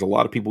cast. There's a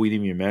lot of people we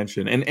didn't even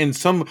mention, and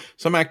some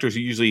actors who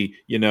usually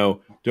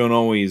don't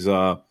always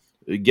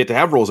get to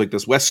have roles like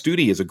this. Wes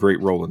Studi is a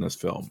great role in this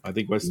film. I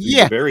think Wes Studi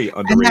is a very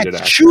underrated and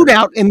that actor.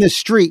 Shootout in the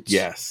streets.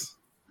 Yes,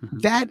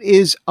 that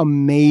is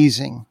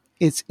amazing.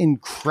 It's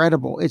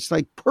incredible. It's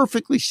like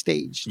perfectly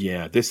staged.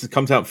 Yeah, this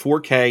comes out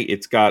 4K.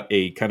 It's got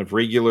a kind of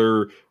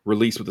regular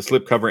release with a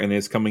slipcover, and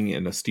it's coming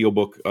in a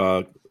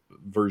steelbook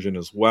version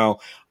as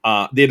well.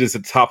 It is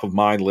at the top of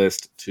my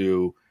list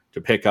to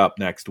pick up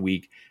next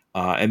week.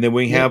 And then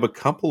we have a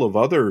couple of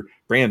other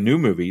brand new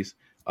movies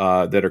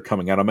that are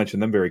coming out. I'll mention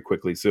them very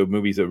quickly. So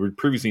movies that were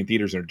previously in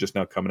theaters and are just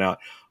now coming out.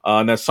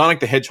 Now Sonic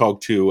the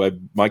Hedgehog 2,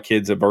 my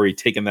kids have already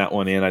taken that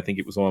one in. I think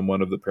it was on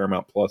one of the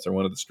Paramount Plus or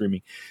one of the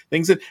streaming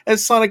things. And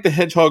as Sonic the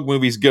Hedgehog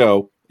movies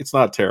go, it's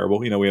not terrible.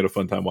 We had a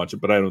fun time watching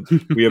it,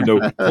 but we have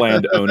no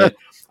plan to own it.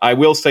 I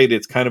will say that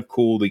it's kind of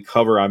cool. The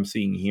cover I'm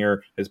seeing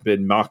here has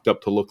been mocked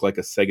up to look like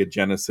a Sega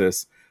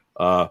Genesis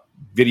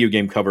video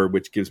game cover,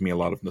 which gives me a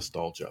lot of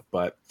nostalgia.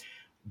 But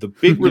the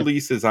big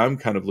releases I'm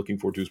kind of looking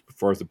forward to as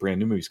far as the brand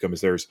new movies come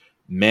is there's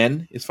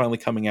Men is finally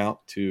coming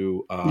out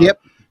to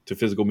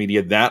physical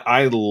media. That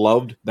I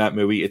loved that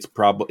movie.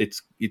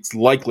 It's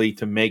likely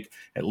to make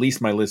at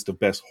least my list of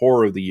best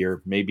horror of the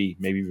year, maybe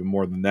even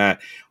more than that.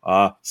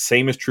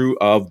 Same is true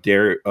of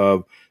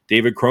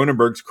David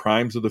Cronenberg's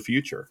Crimes of the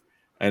Future.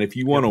 And if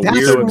you want to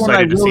weird, so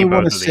excited to see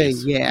both of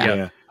these.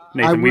 Yeah.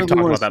 Nathan, we've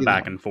talked about that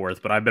back and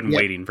forth, but I've been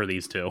waiting for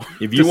these two.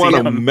 If you want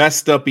a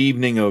messed up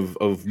evening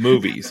of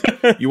movies,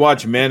 you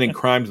watch Men and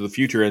Crimes of the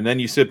Future, and then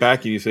you sit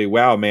back and you say,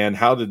 wow, man,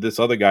 how did this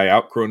other guy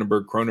out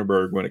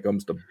Cronenberg when it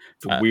comes to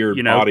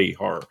weird body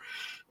horror?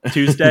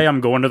 Tuesday,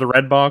 I'm going to the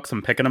Red Box.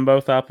 I'm picking them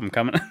both up. I'm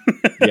coming.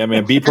 Yeah,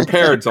 man, be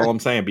prepared. That's all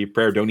I'm saying. Be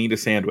prepared. Don't eat a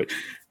sandwich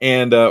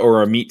and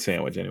or a meat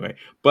sandwich anyway.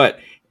 But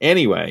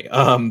anyway,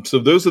 so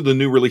those are the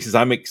new releases.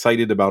 I'm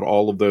excited about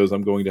all of those.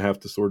 I'm going to have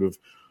to sort of,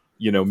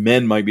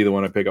 Men might be the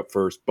one I pick up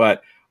first,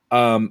 but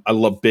I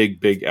love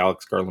big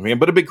Alex Garland fan,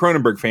 but a big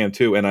Cronenberg fan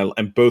too,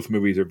 and both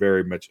movies are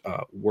very much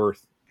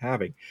worth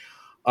having.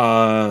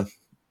 A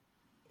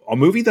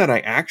movie that I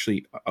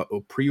actually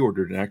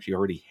pre-ordered and actually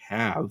already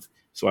have,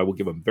 so I will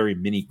give a very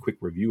quick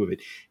review of it,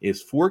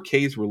 is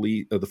 4K's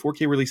release, the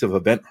 4K release of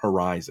Event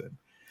Horizon.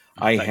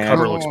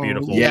 Cover looks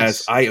beautiful.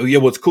 Yes,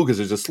 well, it's cool because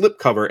there's a slip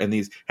cover and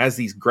has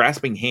these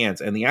grasping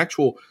hands, and the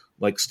actual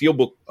like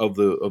steelbook of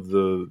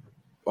the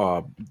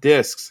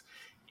discs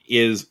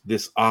is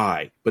this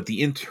eye, but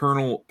the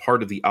internal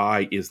part of the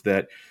eye is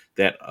that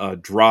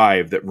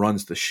drive that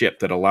runs the ship,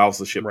 that allows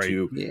the ship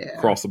to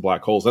cross the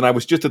black holes. And I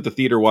was just at the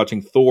theater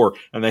watching Thor,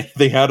 and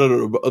they had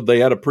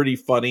a pretty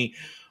funny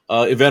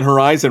Event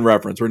Horizon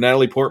reference where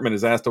Natalie Portman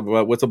is asked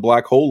about what's a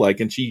black hole like,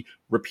 and she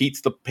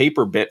repeats the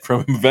paper bit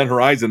from Event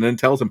Horizon and then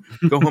tells him,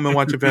 go home and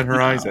watch Event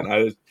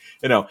Horizon.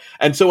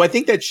 And so I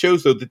think that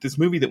shows though that this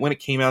movie, that when it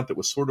came out, that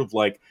was sort of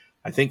like,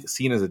 I think,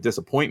 seen as a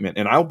disappointment.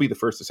 And I'll be the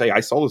first to say I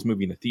saw this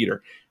movie in the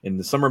theater in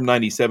the summer of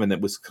 '97. That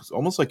was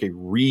almost like a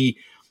rebirth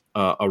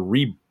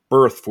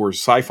for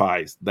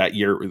sci-fi that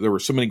year. There were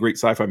so many great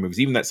sci-fi movies.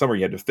 Even that summer,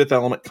 you had The Fifth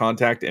Element,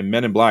 Contact, and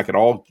Men in Black had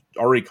all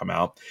already come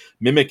out.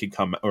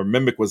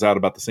 Mimic was out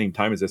about the same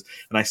time as this.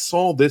 And I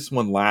saw this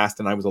one last,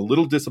 and I was a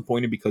little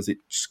disappointed because it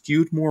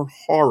skewed more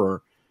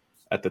horror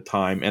at the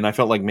time, and I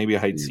felt like maybe I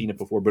had seen it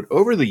before. But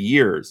over the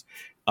years,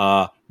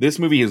 this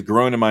movie has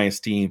grown in my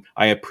esteem.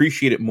 I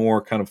appreciate it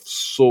more kind of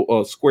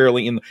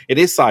squarely it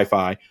is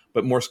sci-fi,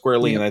 but more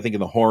squarely, and I think in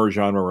the horror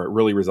genre where it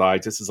really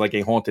resides. This is like a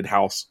haunted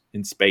house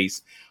in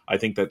space. I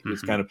think that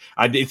is kind of,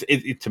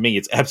 to me,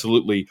 it's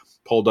absolutely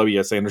Paul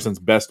W.S. Anderson's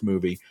best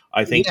movie.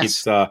 I think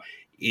it's the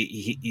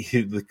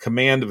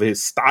command of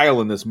his style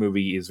in this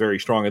movie is very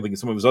strong. I think in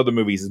some of his other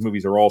movies, his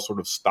movies are all sort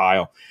of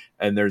style,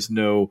 and there's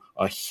no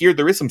here.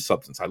 There is some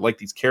substance. I like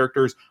these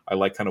characters. I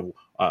like kind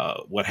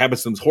of what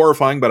happens to them is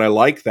horrifying, but I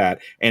like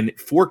that. And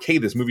 4K,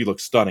 this movie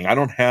looks stunning. I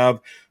don't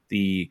have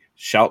the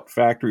Shout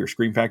Factory or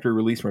Scream Factory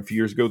release from a few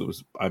years ago that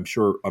was, I'm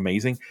sure,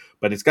 amazing.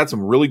 But it's got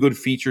some really good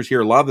features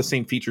here. A lot of the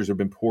same features have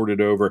been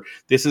ported over.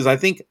 This is, I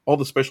think, all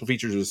the special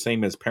features are the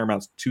same as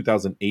Paramount's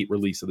 2008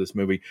 release of this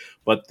movie.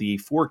 But the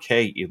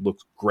 4K, it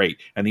looks great.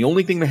 And the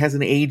only thing that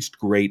hasn't aged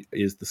great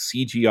is the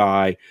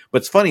CGI.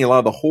 But it's funny, a lot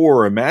of the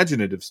horror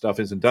imaginative stuff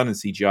isn't done in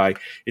CGI.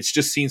 It's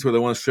just scenes where they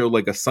want to show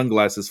like a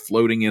sunglasses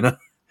floating in a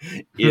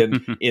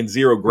in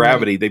zero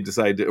gravity. They've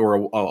decided to,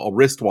 or a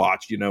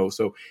wristwatch,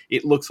 so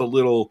it looks a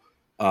little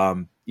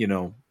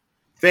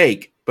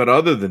fake. But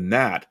other than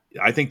that,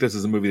 I think this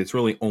is a movie that's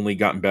really only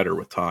gotten better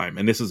with time,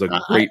 and this is a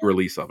great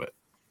release of it.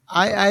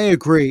 I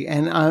agree,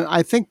 and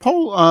I think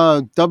Paul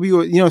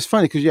it's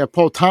funny because you have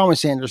Paul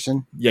Thomas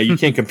Anderson. Yeah, you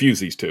can't confuse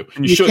these two.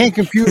 You can't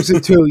confuse the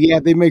two. Yeah,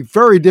 they make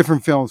very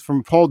different films,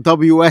 from Paul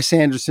W.S.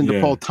 Anderson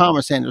to Paul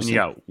Thomas Anderson.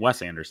 Yeah,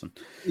 Wes Anderson.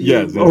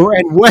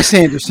 And Wes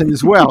Anderson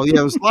as well. Yeah,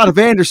 there's a lot of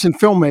Anderson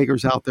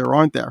filmmakers out there,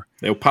 aren't there?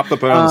 They'll pop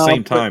up around the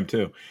same time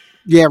too.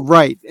 Yeah,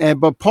 right.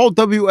 But Paul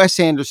W.S.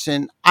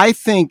 Anderson, I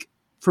think,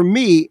 for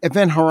me,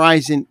 Event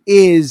Horizon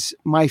is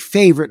my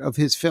favorite of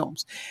his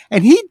films,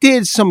 and he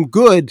did some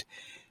good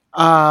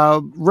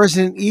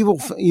Resident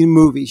Evil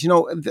movies.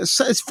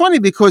 It's funny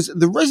because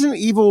the Resident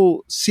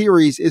Evil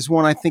series is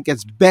one I think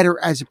gets better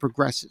as it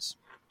progresses.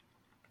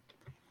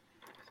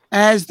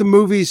 As the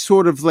movies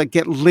sort of like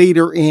get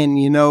later in,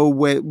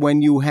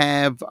 when you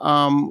have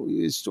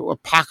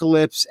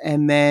Apocalypse,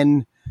 and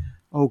then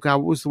oh god,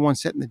 what was the one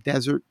set in the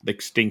desert?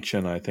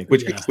 Extinction, I think.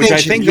 Which I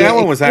think that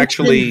one was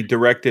actually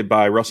directed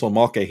by Russell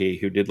Mulcahy,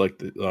 who did like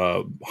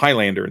the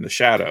Highlander and The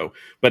Shadow.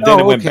 But then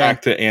it went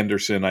back to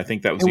Anderson. I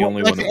think that was the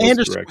only one that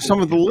was directed.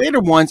 Some of the later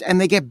ones, and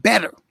they get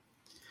better.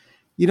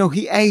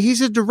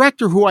 He's a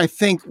director who I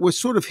think was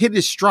sort of hit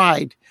his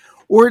stride,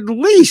 or at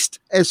least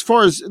as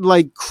far as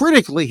like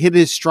critically hit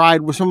his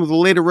stride with some of the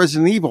later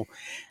Resident Evil.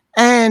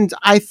 And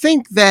I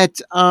think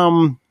that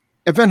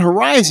Event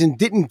Horizon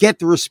didn't get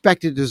the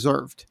respect it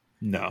deserved.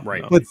 No,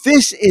 right. But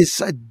this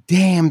is a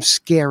damn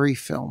scary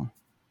film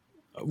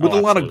with a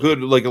lot of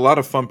good, like a lot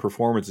of fun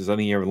performances. I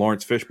think you have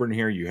Lawrence Fishburne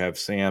here. You have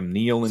Sam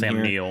Neill in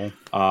here.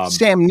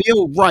 Sam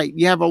Neill, right?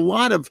 You have a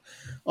lot of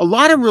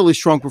really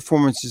strong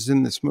performances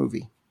in this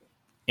movie.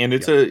 And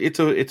it's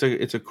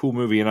a cool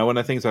movie. And one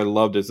of the things I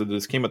loved is that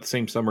this came out the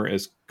same summer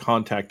as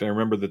Contact. I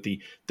remember that the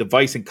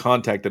device in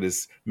Contact that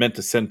is meant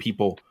to send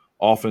people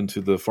off into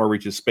the far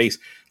reaches of space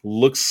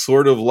looks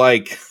sort of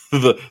like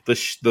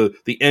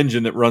the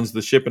engine that runs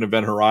the ship in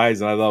Event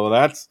Horizon. I thought, well,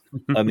 that's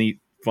a neat,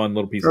 fun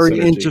little piece of synergy.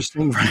 Very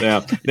interesting.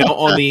 Yeah. Now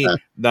on the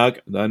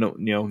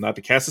not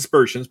to cast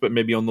aspersions, but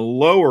maybe on the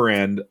lower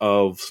end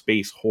of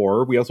space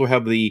horror, we also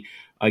have the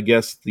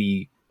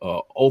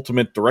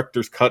ultimate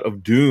director's cut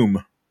of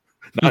Doom.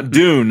 Not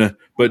Dune,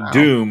 but wow.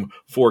 Doom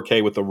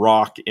 4K with The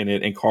Rock in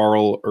it and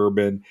Carl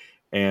Urban.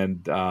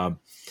 And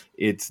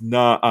it's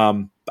not.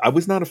 I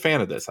was not a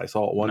fan of this. I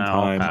saw it one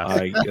time.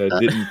 I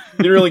didn't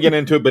really get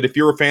into it. But if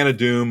you're a fan of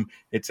Doom,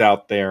 it's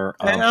out there.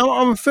 And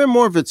I'm a fan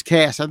more of its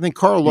cast. I think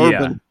Carl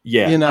Urban.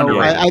 Yeah.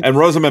 And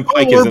Rosamund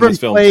Pike is in this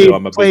film too.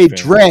 I'm a big fan.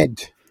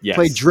 Dredd. Yes.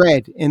 Played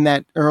Dredd in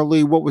that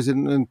early. What was it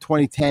in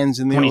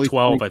 2010s? In the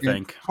 2012, I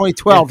think.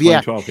 2012.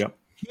 Yeah. 2012. Yeah.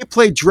 He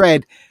played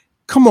Dredd.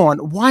 Come on,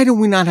 why do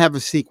we not have a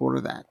sequel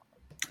to that?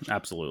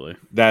 Absolutely.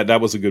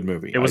 That was a good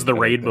movie. It was The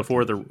Raid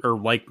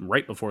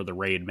right before The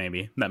Raid,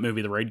 maybe. That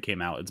movie, The Raid,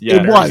 came out.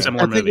 It was. I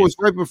think it was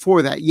right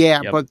before that. Yeah,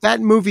 yep. But that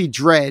movie,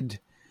 Dredd,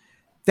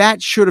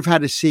 that should have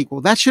had a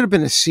sequel. That should have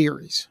been a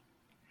series.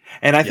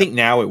 And I think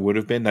now it would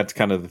have been. That's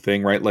kind of the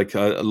thing, right? Like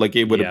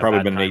it would have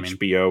probably been an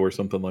HBO or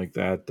something like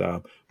that.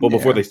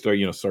 Before they start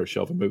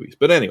shelving movies.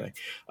 But anyway,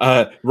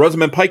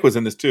 Rosamund Pike was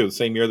in this too, the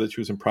same year that she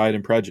was in Pride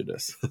and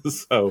Prejudice.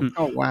 So,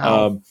 oh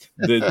wow,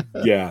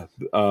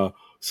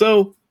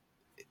 so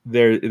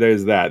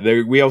there's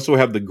that. We also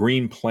have the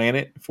Green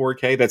Planet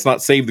 4K. That's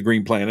not Save the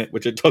Green Planet,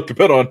 which I talked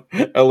about on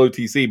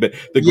LOTC, but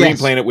the Green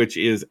Planet, which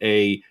is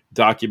a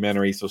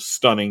documentary, so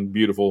stunning,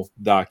 beautiful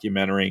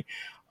documentary.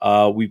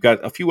 We've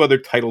got a few other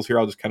titles here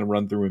I'll just kind of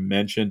run through and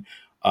mention.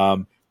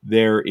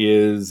 There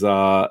is,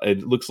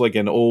 it looks like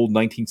an old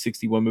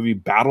 1961 movie,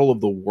 Battle of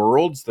the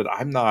Worlds, that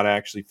I'm not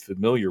actually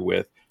familiar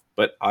with,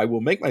 but I will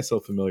make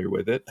myself familiar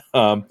with it.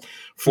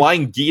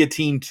 Flying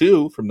Guillotine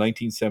 2 from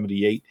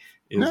 1978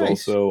 is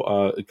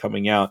also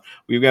coming out.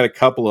 We've got a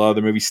couple of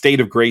other movies. State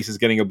of Grace is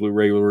getting a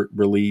Blu-ray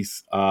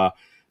release.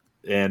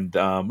 And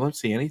let's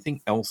see,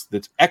 anything else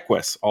that's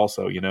Equus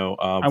also,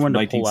 I wanted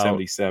to pull out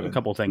a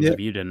couple things if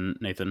you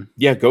didn't, Nathan.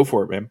 Yeah, go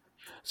for it, man.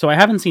 So I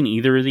haven't seen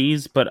either of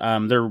these, but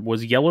there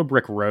was Yellow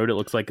Brick Road, it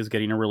looks like, is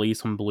getting a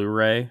release on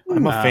Blu-ray.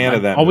 I'm a fan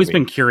of that I've always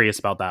been curious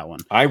about that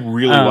one. I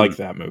really like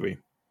that movie.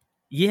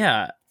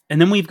 Yeah. And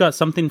then we've got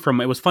something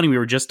from, it was funny, we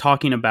were just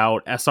talking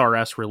about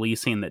SRS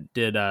releasing that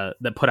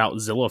put out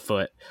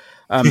Zillafoot.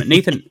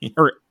 Nathan,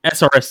 or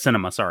SRS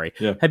Cinema, sorry.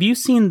 Yeah. Have you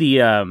seen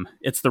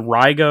it's the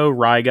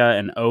Ryga,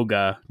 and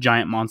Oga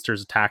Giant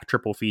Monsters Attack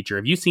triple feature?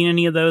 Have you seen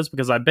any of those?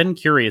 Because I've been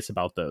curious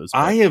about those.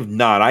 I have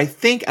not. I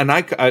think, and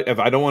I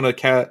don't want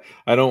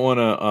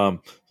to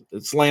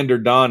slander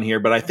Don here,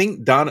 but I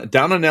think Don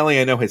Anelli,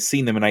 I know, has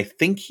seen them, and I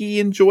think he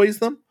enjoys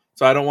them.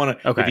 So I don't want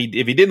to. Okay.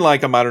 If he didn't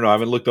like them, I don't know. I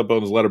haven't looked up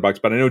on his letterbox,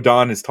 but I know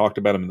Don has talked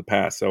about him in the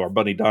past. So our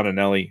buddy Don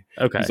Anelli,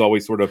 who's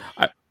always sort of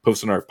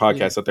posting our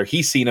podcast out there,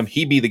 he's seen them.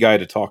 He'd be the guy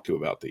to talk to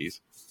about these.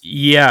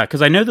 Yeah,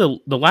 because I know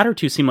the latter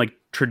two seem like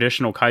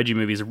traditional kaiju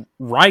movies.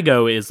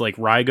 Raigo is like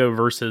Raigo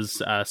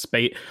versus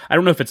space. I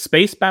don't know if it's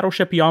Space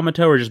Battleship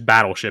Yamato or just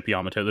Battleship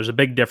Yamato. There's a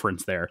big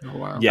difference there. Oh,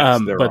 wow.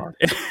 Yes, there are.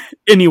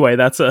 Anyway,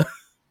 that's a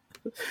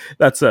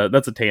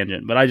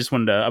tangent. But I just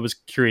wanted to. I was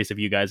curious if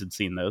you guys had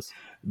seen those.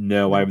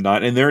 No, I have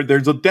not. And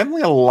there's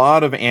definitely a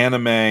lot of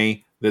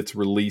anime that's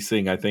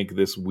releasing, I think,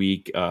 this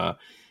week. Stuff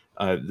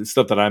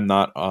that I'm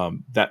not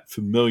that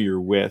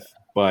familiar with,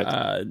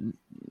 but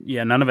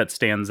yeah, none of it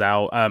stands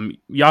out.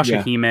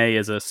 Yashahime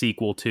is a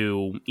sequel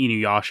to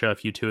Inuyasha.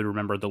 If you two would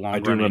remember the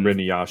long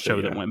running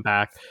show that went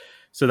back.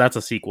 So that's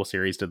a sequel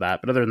series to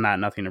that. But other than that,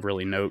 nothing of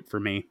really note for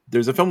me.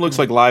 There's a film that looks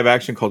like live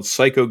action called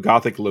Psycho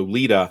Gothic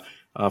Lolita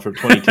from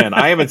 2010.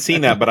 I haven't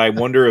seen that, but I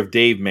wonder if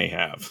Dave may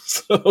have.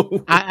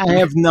 So I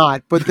have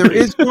not, but there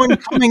is one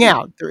coming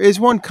out. There is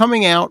one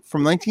coming out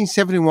from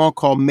 1971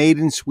 called Made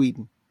in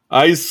Sweden.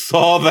 I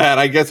saw that.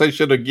 I guess I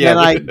should have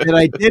guessed. That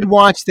I did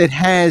watch, that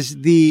has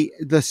the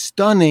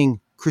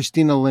stunning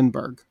Christina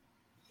Lindberg.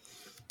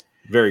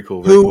 Very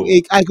cool.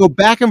 I go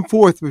back and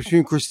forth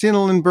between Christina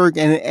Lindberg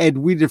and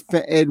Edwidja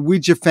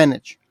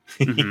Fenech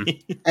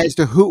as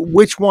to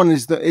which one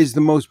is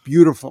the most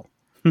beautiful.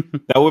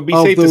 That would be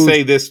safe to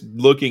say.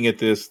 Looking at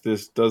this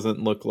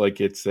doesn't look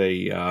like it's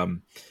a.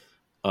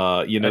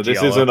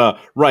 This isn't a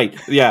right.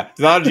 Yeah, it's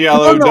not a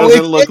giallo.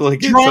 Doesn't look like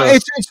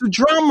it's a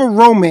drama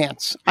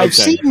romance. Okay. I've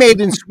seen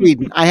Made in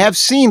Sweden. I have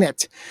seen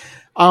it.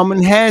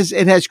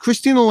 It has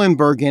Christina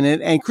Lindberg in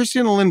it, and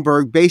Christina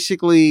Lindberg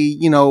basically,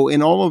 in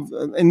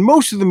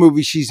most of the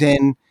movies she's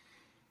in,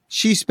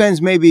 she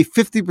spends maybe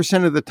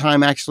 50% of the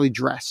time actually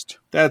dressed.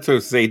 That's what I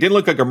was saying. It didn't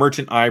look like a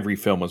Merchant Ivory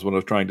film, is what I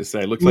was trying to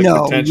say. It looks like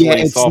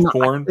potentially soft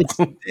porn.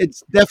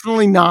 It's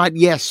definitely not.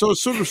 Yes, so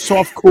sort of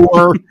soft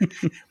core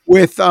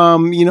with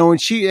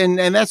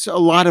and that's a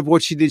lot of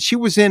what she did. She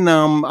was in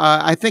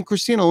I think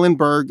Christina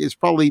Lindberg is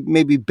probably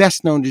maybe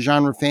best known to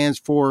genre fans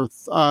for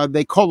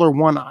They Call Her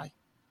One Eye.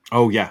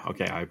 Oh yeah,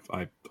 okay. I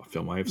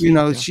film I have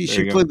seen.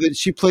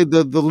 She played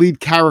the lead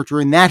character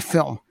in that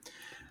film.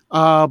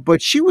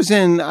 But she was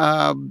in.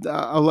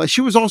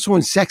 She was also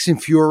in Sex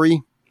and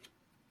Fury.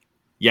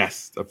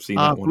 Yes, I've seen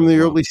that one from the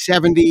early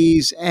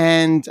 70s.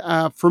 And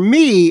for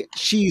me,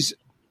 she is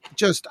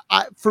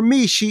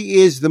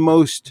the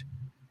most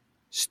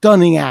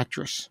stunning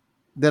actress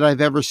that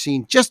I've ever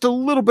seen. Just a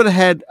little bit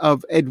ahead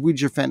of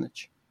Edwidja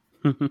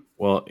Fenech.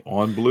 Well,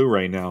 on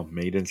Blu-ray now,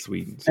 Made in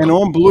Sweden, and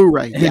on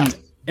Blu-ray, yeah.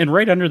 And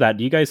right under that,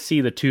 do you guys see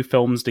the two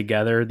films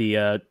together?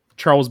 The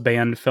Charles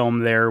Band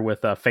film there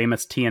with a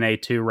famous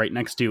TNA 2 right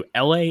next to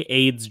LA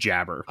AIDS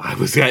Jabber.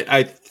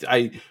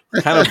 I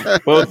kind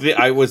of both.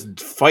 I was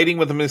fighting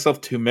with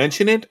myself to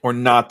mention it or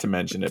not to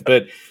mention it,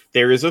 but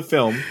there is a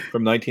film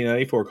from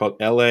 1994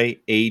 called LA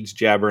AIDS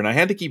Jabber, and I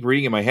had to keep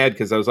reading in my head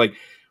because I was like,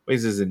 "Wait,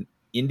 is this an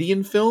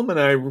Indian film?" And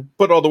I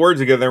put all the words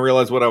together and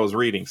realized what I was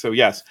reading. So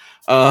yes,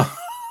 and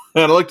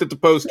I looked at the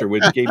poster,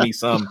 which gave me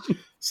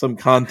some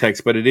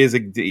context, but it is a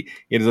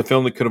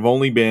film that could have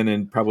only been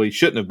and probably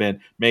shouldn't have been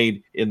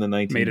made in the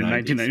 1990s. Made in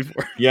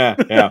 1994. Yeah.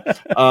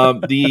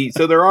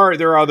 So there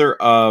are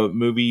other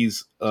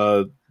movies.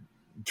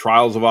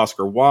 Trials of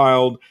Oscar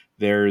Wilde.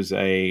 There's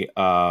a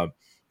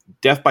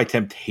Death by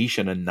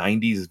Temptation, a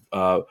 90s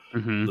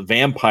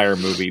vampire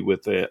movie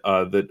with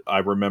that I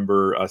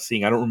remember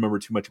seeing. I don't remember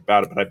too much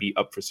about it, but I'd be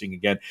up for seeing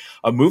again.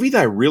 A movie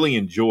that I really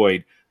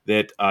enjoyed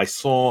that I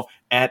saw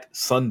at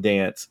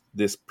Sundance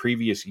this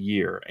previous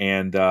year,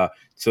 and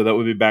so that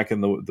would be back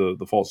in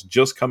the fall. It's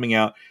just coming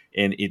out,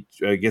 and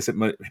I guess it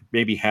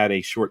maybe had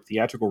a short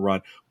theatrical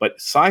run. But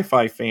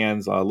sci-fi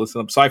fans,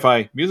 listen up,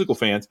 sci-fi musical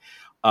fans,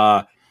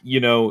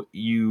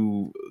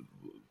 you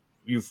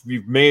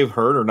may have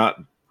heard or not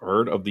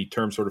heard of the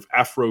term sort of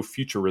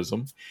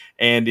Afrofuturism.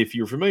 And if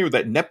you're familiar with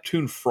that,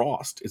 Neptune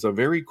Frost is a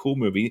very cool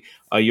movie.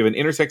 You have an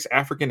intersex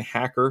African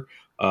hacker,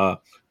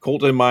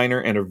 Colton Miner,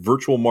 and a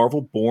virtual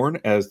Marvel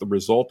born as the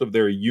result of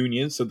their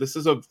union. So this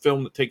is a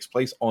film that takes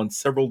place on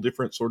several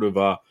different sort of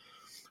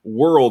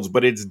worlds,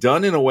 but it's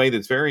done in a way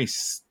that's very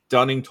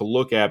stunning to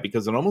look at,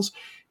 because it almost,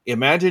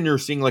 imagine you're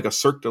seeing like a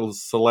Cirque du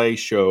Soleil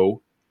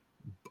show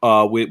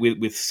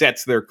with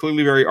sets that are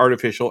clearly very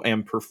artificial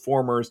and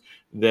performers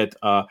that,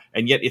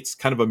 and yet it's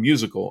kind of a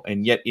musical,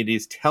 and yet it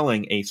is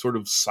telling a sort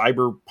of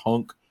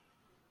cyberpunk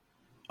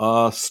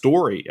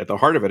story at the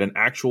heart of it, an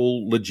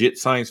actual legit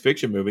science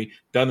fiction movie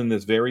done in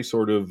this very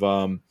sort of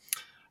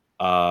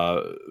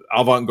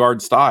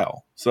avant-garde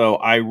style. So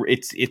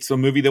it's a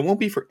movie that won't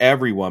be for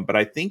everyone, but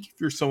I think if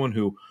you're someone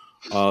who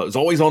is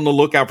always on the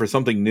lookout for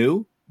something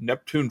new,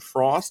 Neptune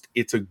Frost,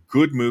 it's a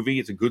good movie,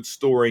 it's a good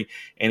story,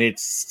 and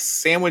it's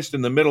sandwiched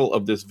in the middle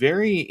of this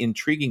very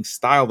intriguing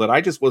style that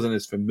I just wasn't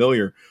as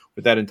familiar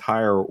with that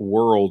entire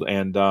world,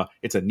 and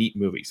it's a neat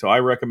movie. So I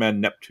recommend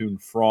Neptune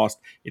Frost.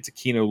 It's a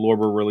Kino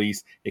Lorber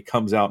release. It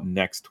comes out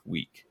next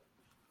week.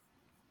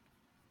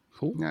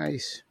 Cool.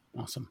 Nice.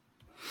 Awesome.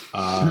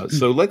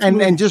 So let's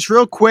and just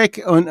real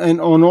quick on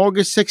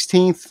August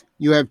 16th,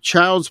 you have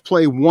Child's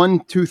Play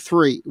 1,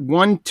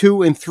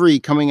 2, and 3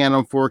 coming out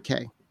on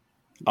 4K.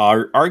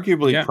 are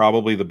arguably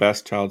probably the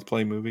best Child's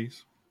Play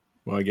movies.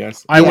 Well, I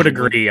guess I would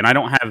agree, and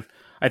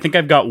I think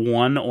I've got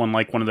one on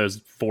like one of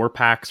those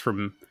 4-packs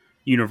from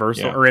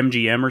Universal or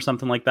MGM or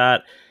something like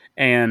that,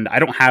 and I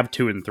don't have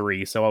 2 and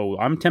 3, so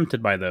I'm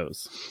tempted by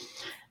those.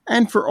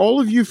 And for all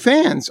of you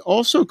fans,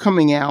 also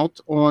coming out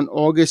on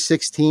August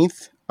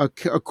 16th,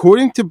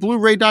 according to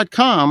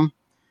Blu-ray.com,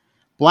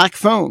 Black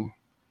Phone.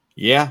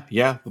 Yeah,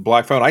 the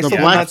Black Phone. I still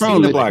have not Phone,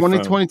 seen the Black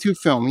 2022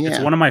 film. Yeah, it's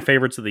one of my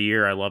favorites of the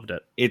year. I loved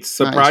it. It's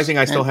surprising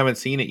I still haven't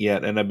seen it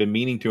yet, and I've been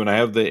meaning to. And I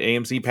have the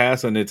AMC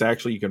pass, and it's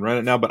actually you can rent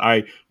it now.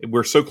 But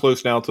we're so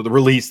close now to the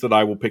release that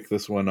I will pick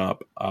this one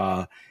up.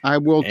 I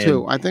will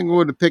too. I think we're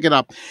going to pick it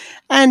up.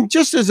 And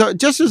just as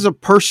a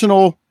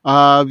personal,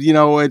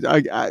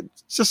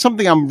 it's just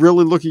something I'm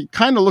really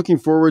looking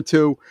forward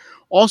to.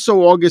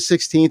 Also, August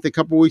 16th, a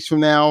couple weeks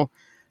from now,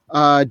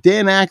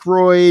 Dan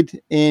Aykroyd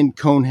in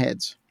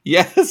Coneheads.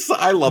 Yes,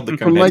 I love the Coneheads.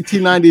 From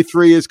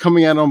 1993 is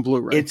coming out on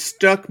Blu-ray. It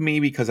stuck me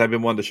because I've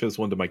been wanting to show this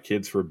one to my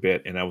kids for a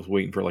bit, and I was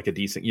waiting for like a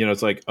decent,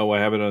 it's like, I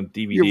have it on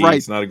DVD. You're right.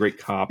 It's not a great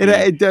copy.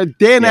 Dan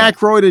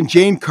Aykroyd and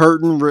Jane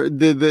Curtin,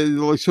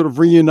 the sort of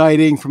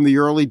reuniting from the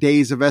early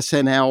days of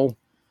SNL.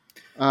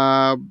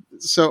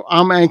 So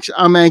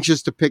I'm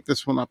anxious to pick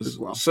this one up as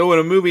well. So in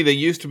a movie that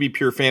used to be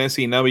pure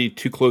fantasy and now be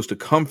too close to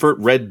comfort,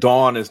 Red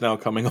Dawn is now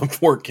coming on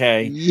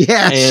 4K.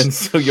 Yes, and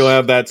so you'll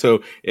have that.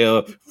 So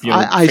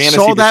I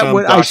saw that.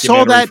 I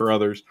saw that for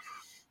others.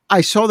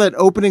 I saw that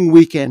opening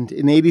weekend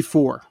in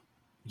 '84.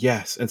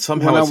 Yes, and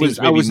somehow I was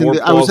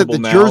at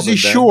the Jersey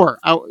Shore.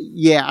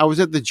 I was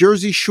at the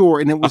Jersey Shore,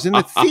 and it was in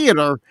a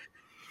theater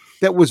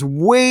that was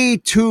way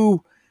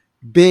too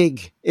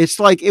big. It's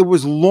like it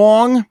was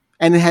long.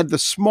 And it had the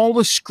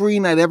smallest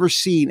screen I'd ever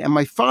seen. And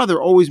my father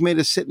always made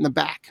us sit in the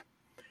back.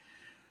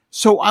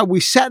 So we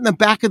sat in the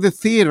back of the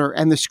theater,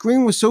 and the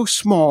screen was so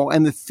small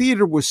and the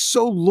theater was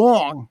so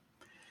long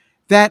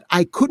that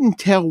I couldn't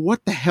tell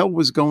what the hell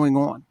was going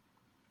on.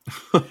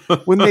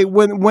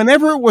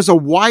 Whenever it was a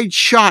wide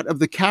shot of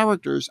the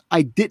characters,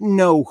 I didn't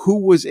know who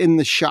was in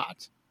the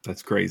shot.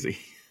 That's crazy.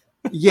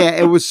 Yeah,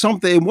 it was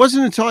something. It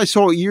wasn't until I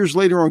saw it years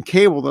later on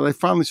cable that I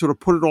finally sort of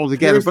put it all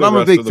together. But I'm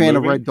a big fan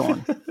of Red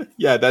Dawn.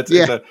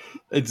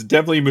 It's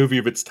definitely a movie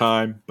of its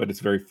time, but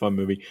it's a very fun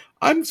movie.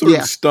 I'm sort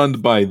of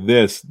stunned by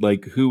this,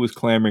 like who was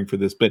clamoring for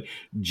this, but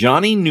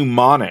Johnny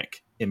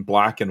Mnemonic in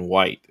black and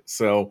white.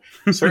 So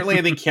certainly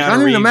I think Keanu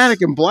Johnny Reeves,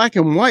 Mnemonic in black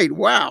and white.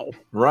 Wow.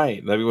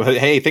 Right.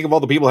 Hey, think of all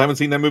the people who haven't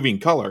seen that movie in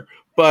color.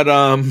 But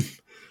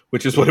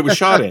which is what it was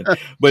shot in.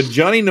 But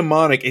Johnny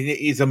Mnemonic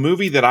is a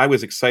movie that I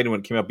was excited when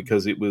it came out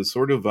because it was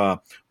sort of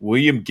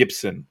William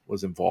Gibson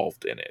was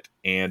involved in it.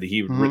 And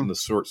he had written the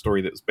short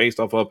story that was based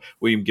off of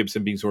William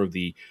Gibson being sort of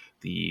the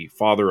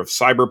father of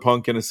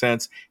cyberpunk in a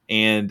sense.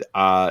 And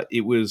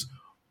it was,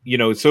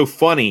 it's so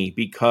funny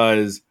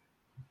because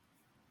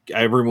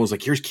everyone was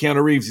like, here's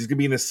Keanu Reeves. He's going to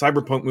be in this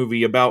cyberpunk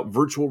movie about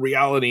virtual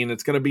reality and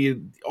it's going to be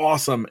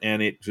awesome.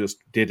 And it just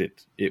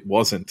didn't. It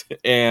wasn't.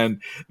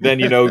 And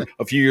then,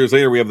 a few years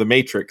later, we have The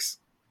Matrix.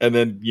 And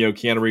then,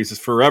 Keanu Reeves is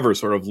forever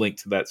sort of linked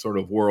to that sort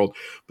of world.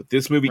 But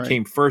this movie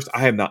came first. I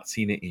have not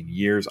seen it in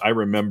years. I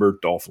remember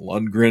Dolph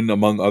Lundgren,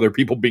 among other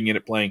people, being in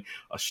it playing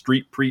a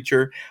street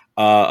preacher,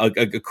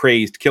 a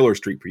crazed killer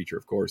street preacher,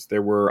 of course.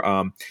 There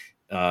were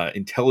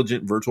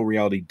intelligent virtual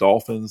reality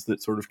dolphins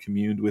that sort of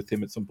communed with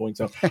him at some point.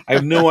 So I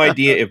have no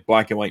idea if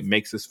black and white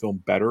makes this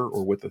film better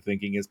or what the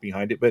thinking is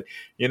behind it. But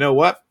you know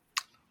what?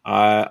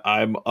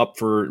 I'm up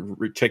for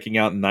checking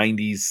out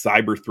 90s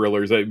cyber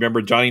thrillers. I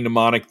remember Johnny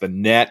Mnemonic, The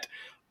Net,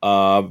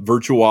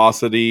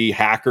 Virtuosity,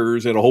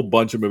 Hackers, and a whole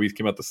bunch of movies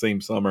came out the same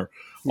summer,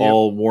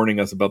 all warning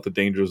us about the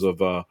dangers of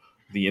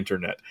the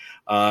internet.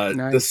 Nice.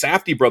 The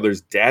Safdie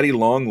brothers, Daddy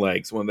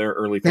Longlegs, one of their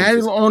early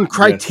films. On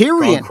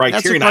Criterion. On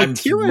Criterion. I'm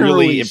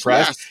really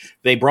impressed. Yes.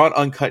 They brought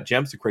Uncut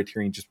Gems to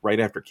Criterion just right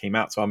after it came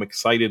out, so I'm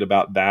excited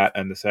about that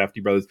and the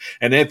Safdie brothers.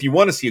 And if you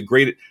want to see a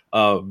great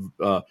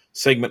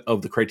segment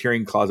of the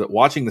Criterion Closet,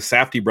 watching the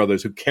Safdie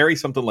brothers, who carry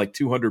something like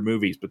 200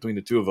 movies between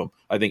the two of them,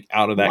 I think,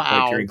 out of that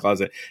Criterion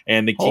Closet.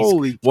 And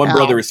one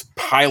brother is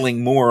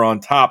piling more on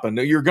top, and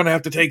you're going to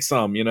have to take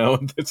some,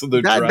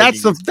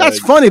 so that's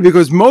funny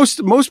because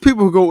most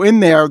people who go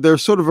in there, they're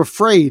sort of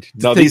afraid.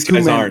 No, these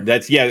guys aren't.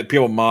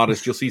 People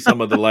modest. You'll see some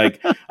of the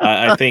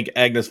I think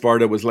Agnes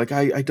Varda was like,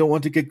 I don't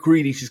want to get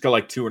greedy. She's got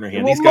like 2 in her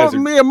hand. These guys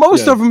are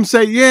most of them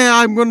say,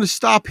 I'm going to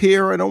stop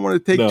here. I don't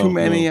want to take too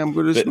many. I'm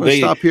going to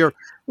stop here.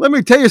 Let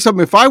me tell you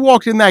something. If I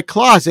walked in that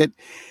closet,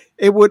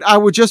 I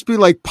would just be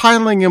like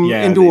piling them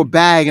into a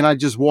bag, and I'd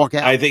just walk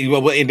out. I think.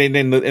 Well,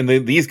 and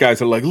these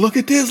guys are like, look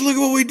at this, look at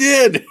what we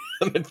did,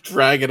 and then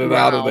dragging it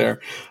out of there.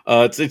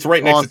 It's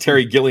right next to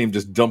Terry Gilliam,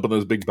 just dumping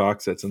those big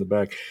box sets in the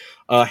back.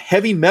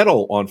 Heavy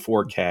Metal on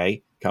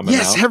 4K coming out.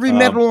 Yes, Heavy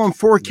Metal on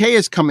 4K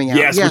is coming out.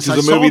 Yes, which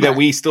is a movie that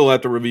we still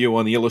have to review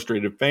on the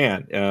Illustrated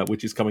Fan,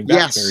 which is coming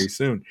back very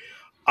soon.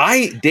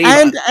 Dave,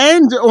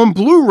 and on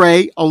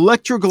Blu-ray,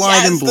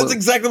 Electroglide in blue. That's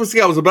exactly what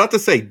I was about to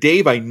say.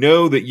 Dave, I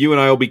know that you and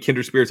I will be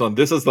kindred spirits on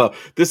this. Is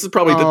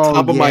probably the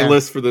top of my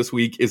list for this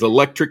week is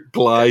Electric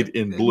Glide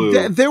in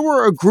blue. There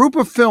were a group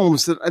of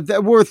films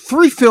that were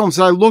 3 films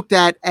that I looked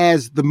at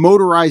as the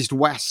motorized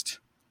West.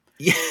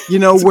 Yeah,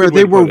 where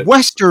they were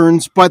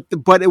Westerns, but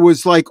it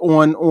was like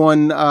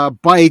on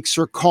bikes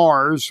or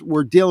cars.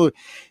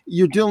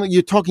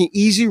 You're talking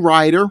Easy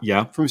Rider,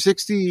 from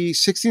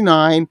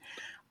 69.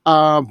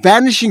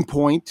 Vanishing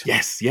Point.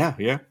 Yes,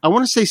 yeah. I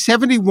want to say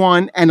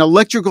 71 and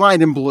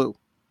Electroglide in blue.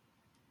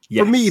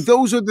 Yes. For me,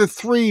 those are the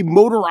 3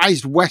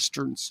 motorized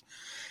Westerns.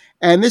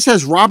 And this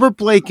has Robert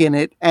Blake in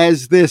it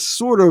as this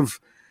sort of,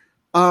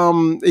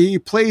 he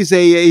plays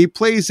a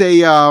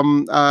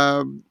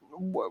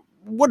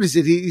what is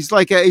it? He's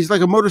like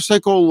a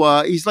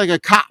motorcycle, he's like a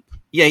cop.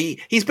 Yeah,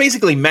 he's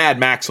basically Mad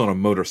Max on a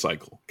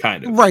motorcycle,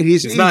 kind of. Right.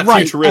 He's not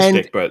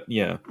futuristic, but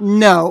yeah.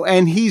 No,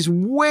 and he's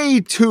way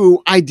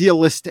too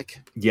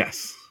idealistic.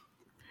 Yes.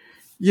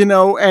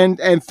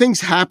 And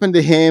things happen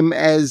to him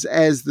as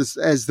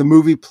the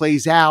movie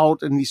plays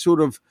out, and he sort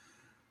of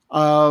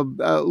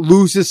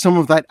loses some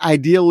of that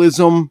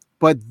idealism.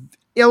 But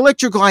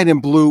Electroglide in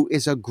Blue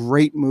is a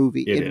great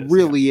movie. It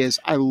really is.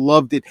 I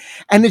loved it,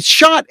 and it's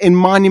shot in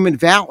Monument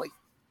Valley.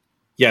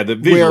 Yeah,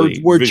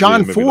 where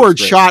John Ford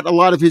shot a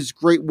lot of his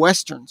great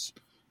westerns.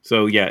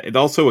 So yeah, it's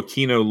also a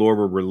Kino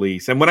Lorber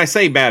release. And when I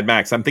say Mad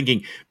Max, I'm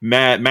thinking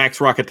Max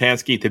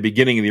Rockatansky at the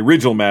beginning of the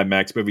original Mad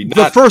Max movie.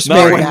 The first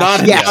Mad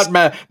Max, yes.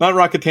 Not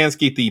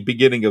Rockatansky at the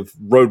beginning of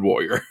Road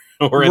Warrior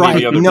or any of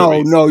the other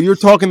movies. No, you're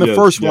talking the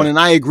first one, and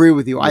I agree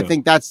with you. Yeah. I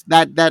think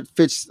that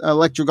fits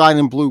Electroglide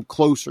in Blue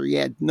closer.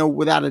 Yeah, no,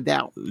 without a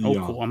doubt. Oh,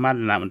 cool. I'm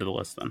adding that one to the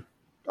list then.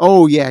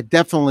 Oh yeah,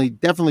 definitely,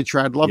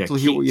 Trad. I'd love to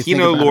hear what you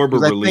think about Lorber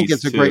it. I think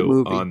it's a great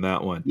movie on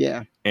that one.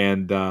 Yeah,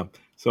 and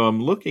so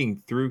I'm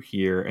looking through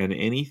here, and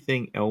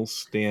anything else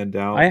stand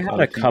out? I had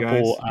a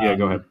couple. Yeah,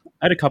 go ahead.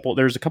 I had a couple.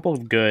 There's a couple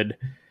of good,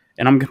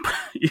 and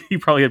you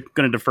probably are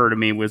going to defer to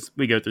me as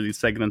we go through these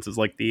segments as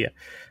like the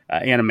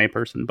anime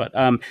person. But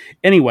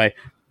anyway,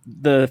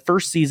 the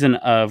first season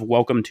of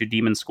Welcome to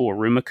Demon School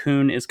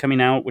Aruma-kun is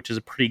coming out, which is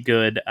a pretty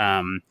good,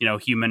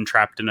 human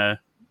trapped in a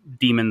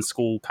demon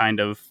school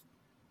kind of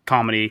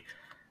comedy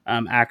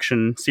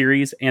action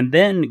series. And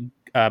then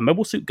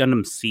Mobile Suit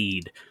Gundam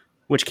Seed,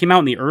 which came out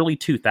in the early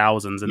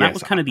 2000s, and that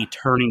was kind of the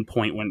turning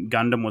point when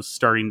Gundam was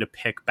starting to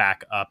pick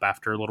back up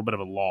after a little bit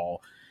of a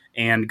lull.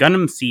 And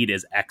Gundam Seed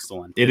is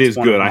excellent. It's is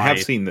good. I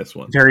have seen this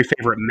one. Very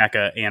favorite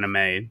mecha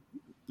anime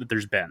that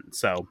there's been.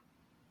 So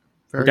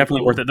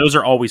definitely worth it. Those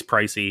are always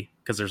pricey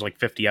because there's like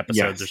 50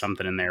 episodes or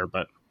something in there,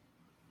 but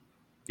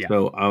yeah.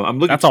 So I'm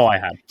looking. That's all I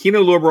had.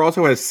 Kino Lorber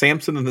also has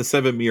Samson and the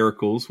Seven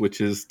Miracles, which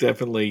is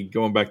definitely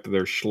going back to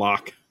their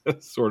schlock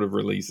sort of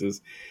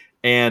releases.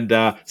 And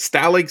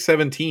Stalag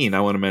 17,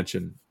 I want to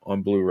mention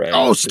on Blu-ray.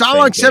 Oh,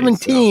 Stalag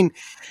 17.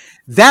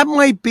 That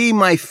might be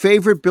my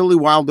favorite Billy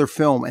Wilder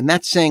film, and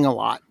that's saying a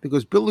lot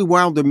because Billy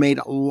Wilder made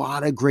a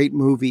lot of great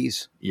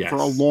movies for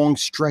a long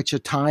stretch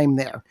of time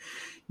there.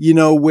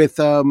 With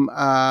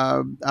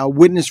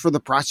Witness for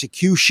the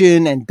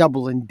Prosecution and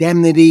Double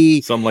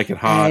Indemnity. Some Like It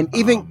Hot. And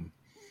even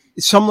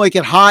Some Like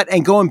It Hot,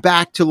 and going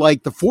back to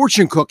like The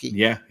Fortune Cookie.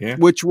 Yeah.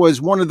 Which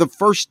was one of the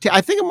first,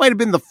 I think it might have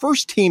been the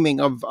first teaming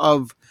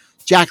of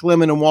Jack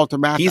Lemmon and Walter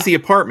Matthau. He's The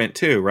Apartment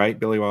too, right?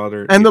 Billy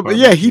Wilder. And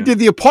he did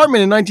The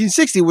Apartment in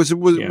 1960,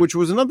 which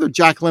was another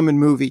Jack Lemmon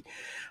movie.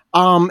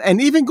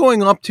 And even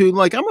going up to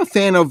like, I'm a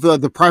fan of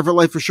The Private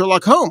Life of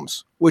Sherlock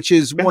Holmes, which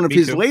is one of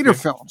his later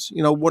films.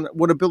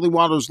 One of Billy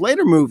Wilder's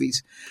later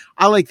movies.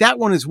 I like that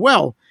one as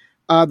well.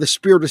 The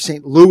Spirit of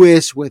St.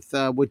 Louis with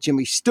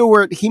Jimmy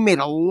Stewart. He made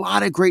a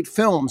lot of great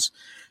films.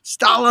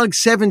 Stalag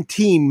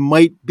 17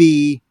 might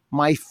be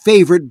my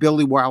favorite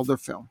Billy Wilder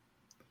film.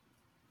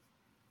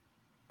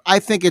 I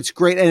think it's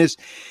great, and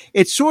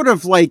it's sort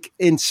of like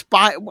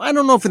inspired. I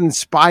don't know if it's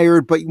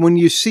inspired, but when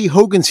you see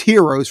Hogan's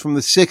Heroes from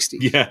the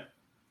 60s,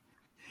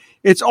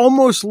 it's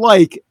almost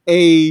like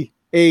a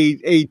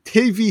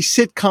TV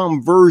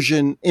sitcom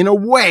version in a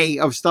way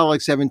of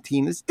Stalag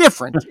 17. It's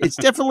different. It's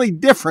definitely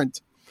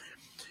different,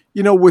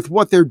 with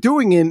what they're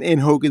doing in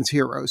Hogan's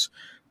Heroes.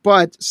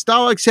 But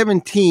Stalag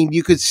 17,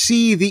 you could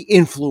see the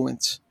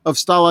influence of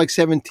Stalag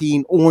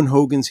 17 on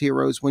Hogan's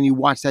Heroes when you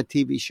watch that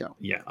TV show.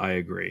 Yeah, I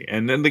agree.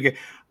 And then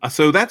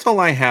so that's all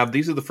I have.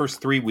 These are the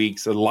first 3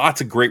 weeks. Lots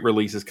of great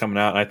releases coming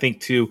out. And I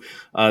think too,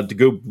 to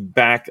go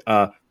back,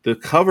 the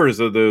covers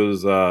of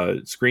those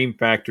Scream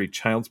Factory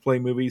Child's Play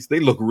movies, they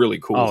look really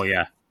cool. Oh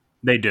yeah,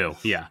 they do.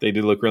 Yeah, they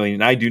do look really.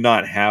 And I do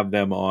not have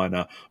them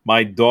on.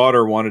 My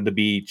daughter wanted to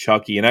be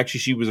Chucky, and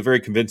actually, she was a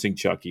very convincing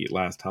Chucky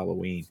last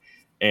Halloween.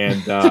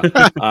 And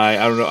I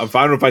don't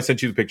know if I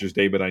sent you the pictures,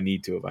 Dave, but I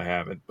need to if I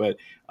haven't. But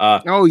I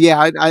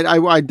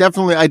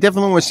definitely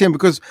want to see him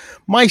because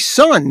my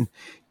son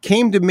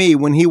came to me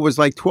when he was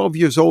like 12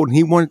 years old and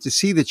he wanted to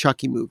see the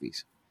Chucky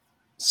movies.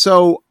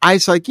 So I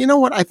was like, you know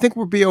what? I think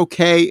we'll be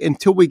okay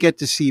until we get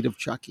to Seed of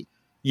Chucky.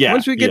 Yeah.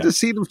 Once we get yeah. to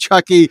Seed of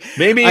Chucky,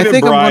 Maybe I even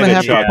think I'm Bride going to of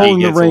have to Chucky pull in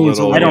the gets a reins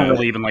a little- I don't yeah.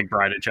 really even like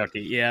Bride of Chucky.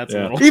 Yeah, it's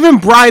Yeah. a little. Even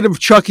Bride of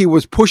Chucky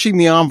was pushing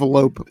the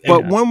envelope,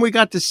 but Yeah. when we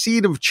got to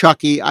Seed of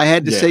Chucky, I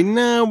had to Yeah. say,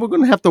 no, we're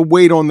going to have to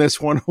wait on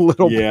this one a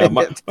little Yeah,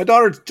 bit. my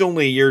daughter's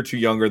only a year or two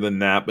younger than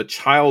that, but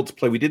Child's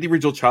Play, we did the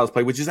original Child's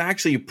Play, which is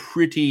actually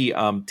pretty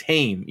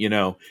tame, you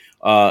know.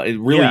 It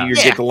really, Yeah. you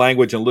Yeah. get the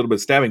language and a little bit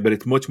of stabbing, but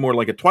it's much more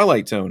like a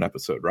Twilight Zone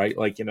episode, right?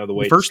 Like, you know, the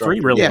way The it's first three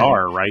structured. really Yeah.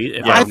 are, right?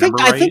 If Yeah. I I remember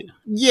think, right.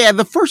 yeah,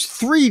 the first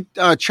three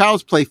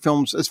Child's Play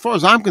films, as far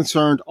as I'm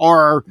concerned,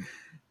 are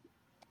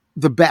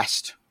the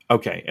best.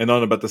 Okay, and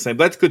on about the same.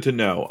 That's good to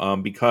know,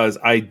 because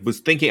I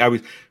was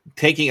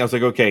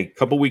like, okay, a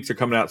couple weeks are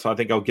coming out, so I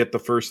think I'll get the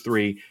first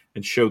three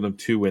and show them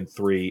 2 and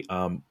 3,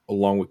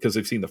 along with, because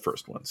they've seen the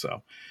first one.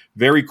 So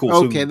very cool.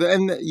 Okay,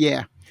 So,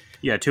 yeah.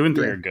 Yeah, 2 and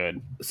 3 Yeah. are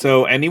good.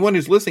 so anyone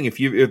who's listening,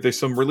 if there's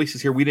some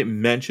releases here we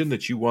didn't mention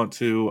that you want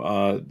to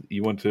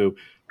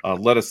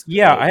let us.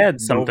 Yeah, I had know.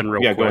 something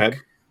real Yeah, quick. go ahead.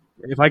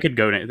 If I could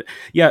go to,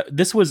 yeah,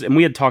 this was, and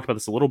we had talked about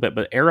this a little bit,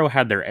 but Arrow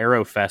had their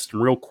Arrow Fest,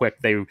 and real quick,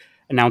 they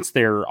announced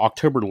their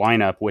October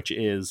lineup, which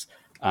is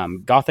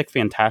Gothic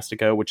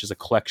Fantastico, which is a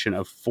collection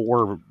of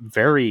 4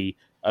 very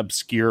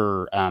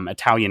obscure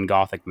Italian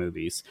Gothic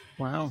movies.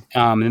 Wow.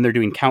 And then they're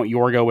doing Count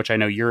Yorgo, which I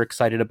know you're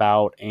excited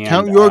about. And,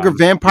 Count Yorga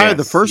Vampire, yes,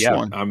 the first yeah.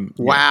 one. Yeah.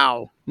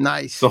 Wow.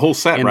 Nice. It's the whole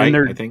set, And then right?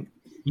 they're- I think.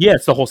 Yeah,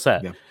 it's the whole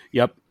set. Yeah.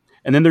 Yep.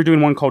 And then they're doing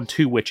one called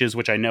Two Witches,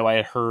 which I know I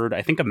had heard.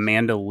 I think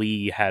Amanda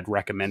Lee had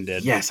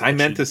recommended. Yes, I that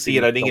meant she to see see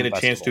it. I at didn't get a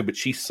film chance to, festival. but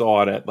she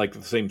saw it at like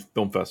the same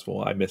film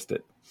festival. I missed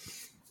it.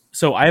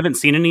 So I haven't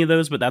seen any of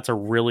those, but that's a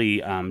really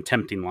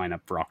tempting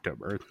lineup for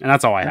October. And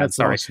that's all I had. That's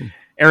Sorry. awesome.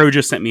 Arrow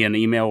just sent me an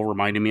email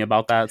reminding me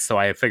about that, so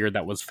I figured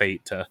that was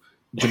fate to.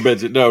 No,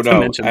 mention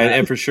that.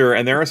 and for sure.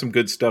 And there are some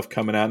good stuff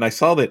coming out. And I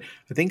saw that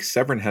I think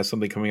Severin has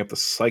something coming up, the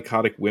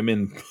Psychotic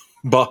Women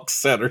box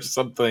set or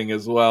something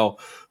as well.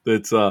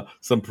 That's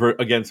some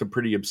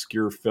pretty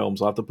obscure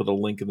films. I'll have to put a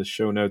link in the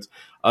show notes.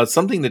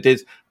 Something that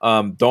is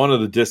Dawn of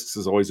the Discs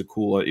is always a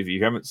cool. If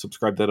you haven't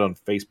subscribed to that on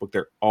Facebook,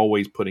 they're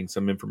always putting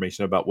some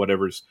information about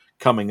whatever's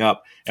coming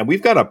up. And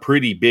we've got a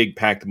pretty big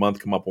packed month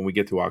come up when we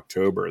get to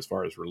October as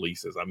far as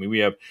releases. I mean, we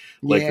have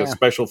like a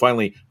special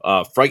finally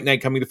Fright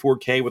Night coming to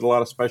 4K with a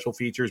lot of special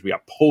features. We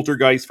got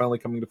Poltergeist finally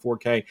coming to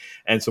 4K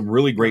and some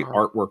really great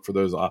artwork for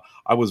those.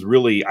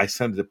 I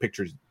sent the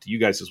pictures to you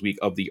guys this week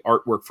of the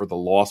artwork for the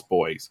Lost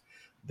Boys.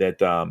 That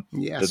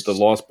the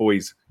Lost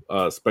Boys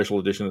special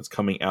edition that's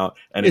coming out,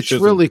 and it's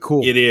really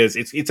cool. It is.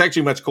 It's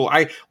actually much cool.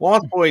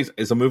 Lost Boys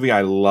is a movie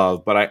I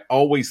love, but I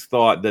always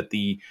thought that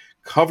the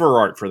cover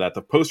art for that,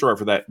 the poster art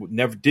for that,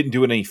 didn't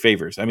do it any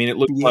favors. I mean, it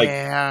looks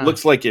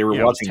like you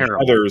were watching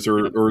Heathers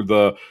or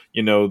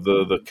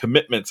the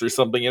Commitments or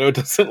something. You know, it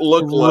doesn't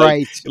look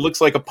like it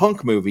looks like a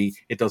punk movie.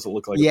 It doesn't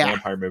look like a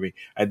vampire movie.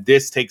 And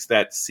this takes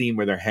that scene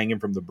where they're hanging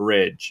from the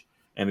bridge.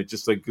 And it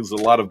just like gives a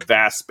lot of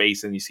vast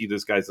space, and you see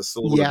this guy's the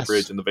silhouette of the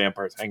bridge, and the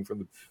vampires hanging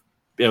from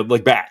the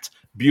like bats.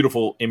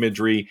 Beautiful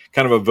imagery,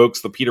 kind of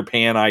evokes the Peter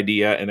Pan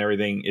idea and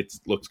everything. It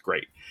looks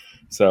great.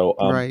 So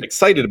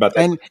excited about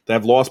that. And to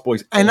have Lost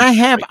Boys, and I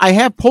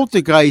have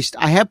Poltergeist.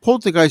 I have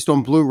Poltergeist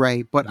on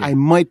Blu-ray, but I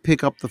might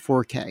pick up the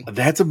 4K.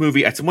 That's a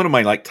movie. It's one of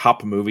my like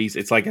top movies.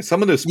 It's like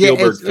some of the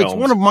Spielberg films. It's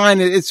one of mine.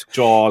 It's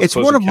Jaws. It's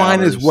one of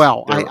mine as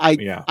well.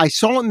 I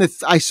saw it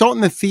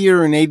in the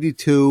theater in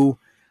 '82.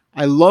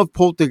 I love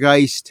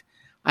Poltergeist.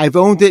 I've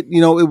owned it. You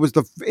know,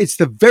 it's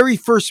the very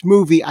first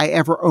movie I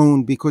ever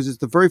owned because it's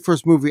the very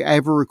first movie I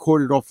ever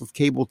recorded off of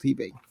cable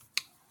TV.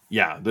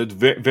 Yeah, that's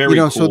very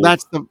cool. So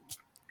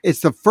it's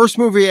the first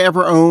movie I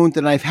ever owned,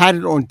 and I've had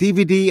it on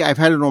DVD. I've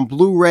had it on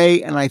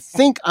Blu-ray, and I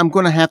think I'm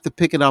going to have to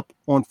pick it up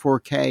on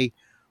 4K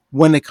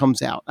when it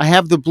comes out. I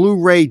have the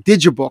Blu-ray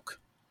Digibook.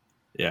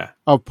 Yeah.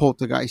 Of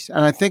Poltergeist,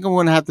 and I think I'm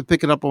going to have to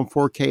pick it up on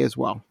 4K as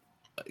well.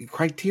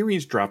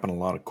 Criterion's dropping a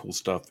lot of cool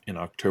stuff in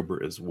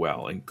October as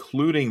well,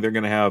 including they're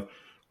going to have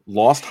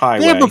Lost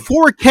Highway. They have the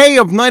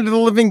 4K of Night of the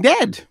Living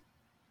Dead.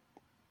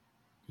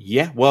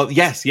 Yeah, well,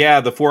 yes,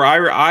 yeah. The 4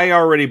 I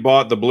already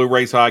bought the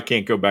Blu-ray, so I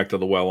can't go back to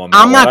the well on that.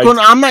 I'm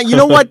not. You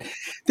know what?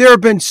 There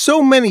have been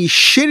so many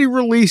shitty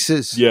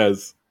releases.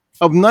 Yes.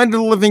 Of Night of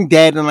the Living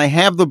Dead, and I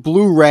have the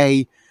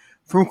Blu-ray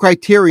from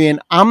Criterion.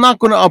 I'm not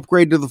going to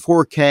upgrade to the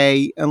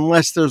 4K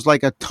unless there's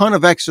like a ton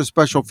of extra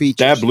special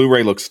features. That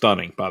Blu-ray looks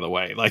stunning, by the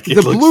way. Like the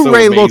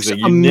Blu-ray looks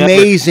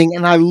amazing,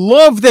 and I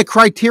love that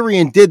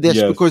Criterion did this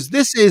because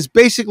this is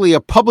basically a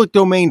public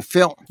domain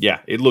film. Yeah,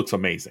 it looks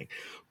amazing.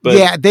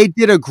 But, they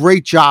did a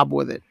great job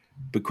with it.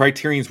 But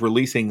Criterion's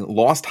releasing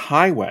Lost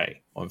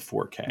Highway on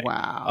 4K.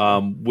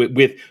 Wow.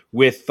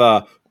 With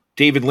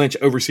David Lynch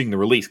overseeing the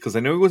release, because I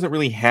know he wasn't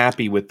really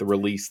happy with the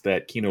release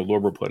that Kino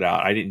Lorber put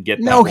out. I didn't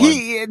get that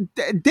one.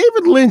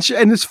 David Lynch,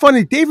 and it's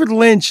funny, David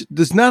Lynch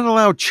does not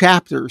allow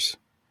chapters.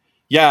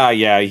 Yeah.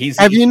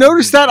 Have you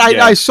noticed that?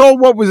 I saw,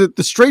 what was it,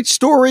 The Straight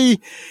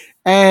Story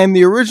and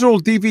the original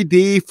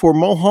DVD for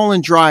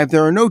Mulholland Drive.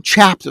 There are no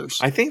chapters.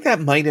 I think that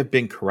might have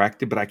been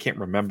corrected, but I can't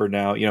remember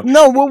now. You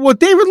know, no.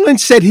 What David Lynch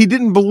said, he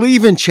didn't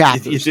believe in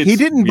chapters. He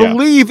didn't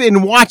believe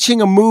in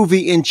watching a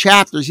movie in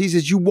chapters. He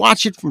says you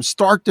watch it from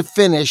start to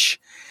finish.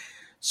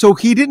 So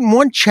he didn't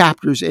want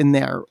chapters in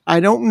there.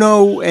 I don't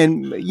know,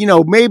 and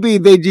maybe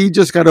he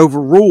just got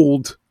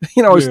overruled.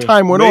 As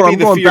time went on. I'm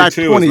going back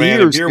 20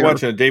 years. If you're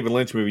watching a David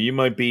Lynch movie, you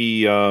might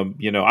be,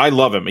 I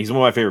love him. He's one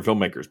of my favorite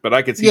filmmakers, but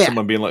I could see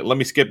someone being like, "Let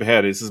me skip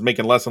ahead. This is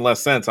making less and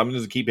less sense. I'm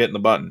just gonna keep hitting the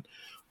button."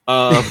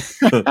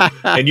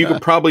 And you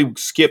could probably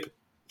skip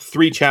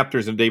 3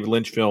 chapters of David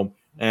Lynch film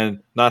and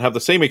not have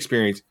the same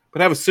experience,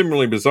 but have a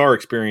similarly bizarre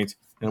experience,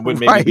 and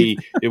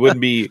it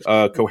wouldn't be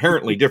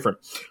coherently different.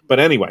 But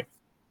anyway.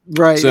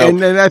 Right, so,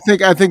 and I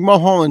think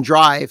Mulholland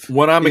Drive.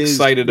 What I'm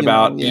excited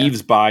about,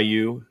 Eve's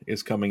Bayou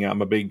is coming out.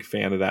 I'm a big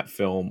fan of that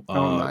film.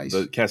 Nice.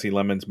 The Kasi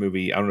Lemmons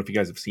movie. I don't know if you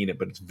guys have seen it,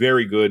 but it's a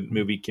very good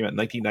movie. Came out in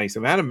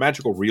 1997. It had a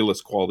magical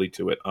realist quality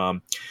to it.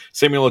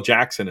 Samuel L.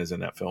 Jackson is in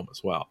that film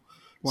as well.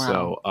 Wow.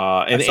 So,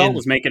 I saw it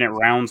was making it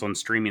rounds on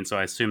streaming, so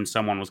I assumed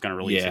someone was going to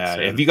release it. Yeah,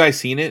 soon. have you guys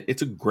seen it?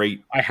 It's a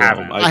great. I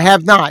haven't. I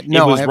have not.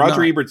 No, it was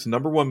Roger Ebert's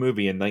 #1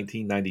 movie in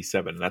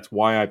 1997. And that's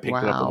why I picked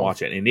it up and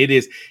watched it. And it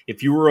is,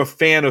 if you were a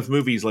fan of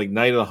movies like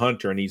Night of the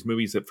Hunter and these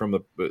movies that from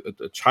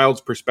a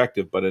child's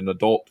perspective, but an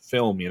adult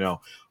film,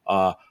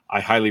 I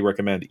highly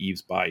recommend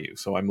Eve's Bayou.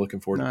 So I'm looking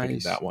forward to picking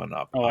that one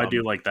up. Oh, I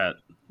do like that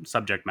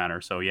subject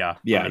matter. So yeah.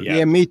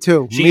 Me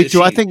too.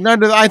 I think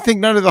None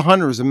of the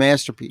Hunter is a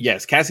masterpiece.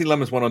 Yes, Kasi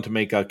Lemmons went on to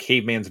make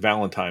Caveman's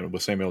Valentine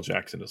with Samuel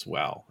Jackson as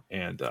well,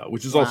 and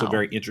which is also a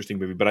very interesting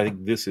movie. But I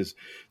think this is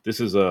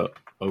a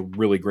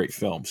really great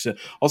film. So,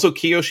 also,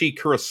 Kiyoshi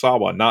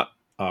Kurosawa, not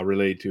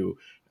related to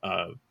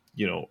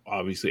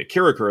obviously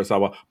Akira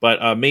Kurosawa,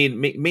 but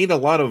made a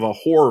lot of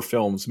horror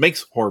films,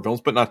 makes horror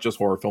films, but not just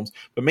horror films,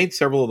 but made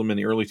several of them in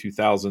the early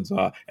 2000s,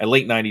 and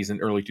late 90s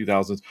and early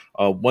 2000s.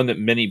 One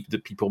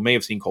that people may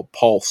have seen called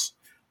Pulse.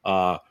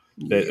 A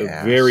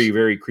very,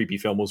 very creepy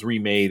film was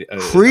remade.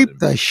 Creeped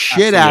the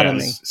shit out of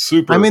me.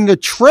 Super. I mean, the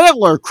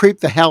trailer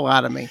creeped the hell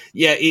out of me.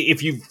 Yeah,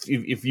 if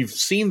you've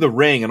seen The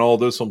Ring and all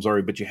those films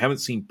already, but you haven't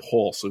seen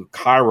Pulse, so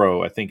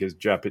Cairo, I think, is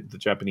the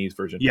Japanese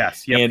version.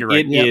 Yes, and you're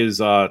right. It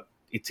is.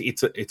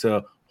 It's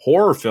a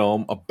horror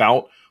film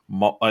about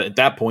at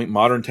that point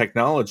modern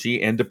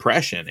technology and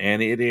depression,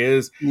 and it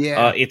is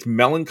it's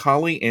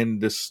melancholy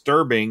and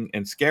disturbing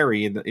and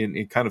scary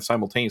in kind of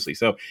simultaneously.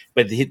 So,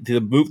 but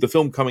the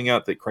film coming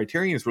out that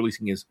Criterion is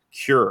releasing is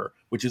Cure,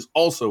 which is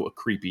also a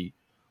creepy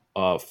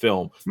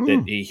film.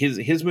 That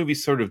his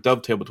movies sort of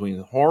dovetail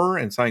between horror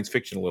and science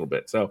fiction a little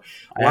bit. So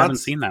I haven't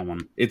seen that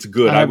one. It's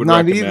good. I would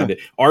recommend it.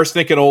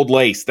 Arsenic and Old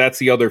Lace. That's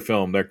the other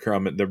film they're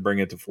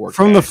bringing to 4K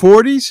from the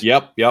 40s.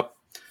 Yep.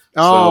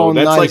 Oh, so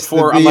that's nice. like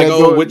 4. I'm like,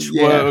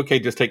 okay,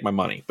 just take my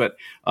money. But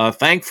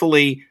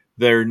thankfully,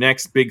 their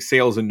next big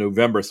sale is in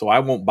November, so I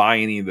won't buy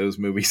any of those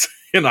movies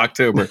in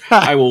October.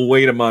 I will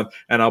wait a month,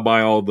 and I'll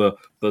buy all the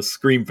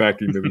Scream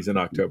Factory movies in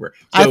October.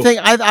 So, I think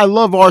I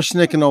love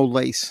Arsenic and Old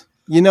Lace.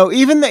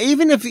 Even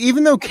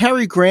though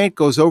Cary Grant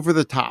goes over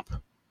the top.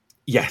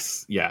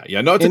 Yes, yeah.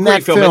 No, it's a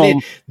great film.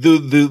 And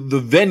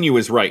the venue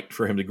is right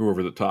for him to go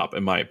over the top,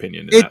 in my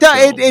opinion.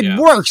 It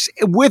works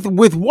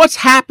with what's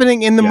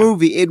happening in the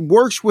movie. It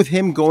works with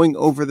him going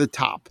over the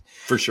top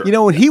for sure.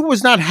 And he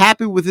was not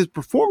happy with his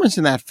performance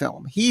in that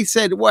film. He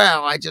said,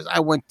 "Well, I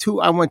went too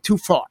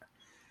far.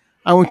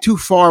 I went too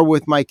far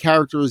with my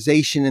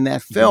characterization in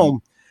that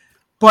film."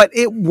 But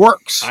it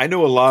works. I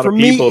know a lot of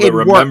people that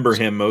remember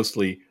him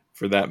mostly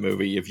for that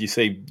movie. If you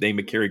say name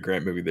a Cary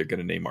Grant movie, they're going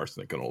to name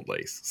Arsenic and Old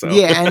Lace. So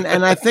yeah,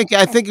 and I think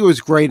it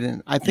was great in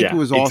it. I think it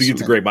was awesome.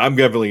 It's great. But I'm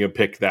definitely going to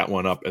pick that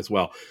one up as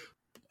well.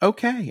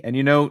 Okay, and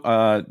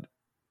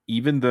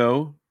even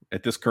though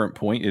at this current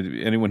point,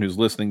 anyone who's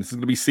listening, this is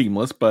going to be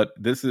seamless, but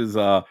this is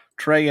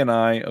Trey and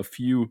I a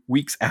few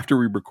weeks after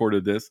we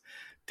recorded this.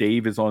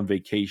 Dave is on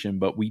vacation,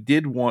 but we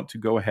did want to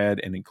go ahead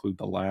and include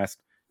the last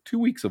 2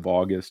 weeks of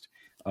August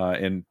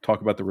and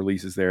talk about the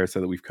releases there so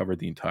that we've covered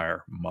the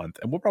entire month.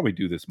 And we'll probably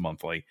do this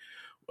monthly,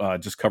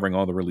 just covering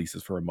all the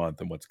releases for a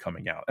month and what's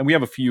coming out. And we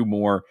have a few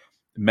more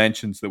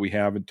mentions that we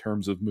have in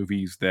terms of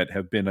movies that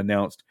have been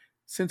announced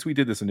since we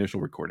did this initial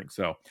recording.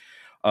 So,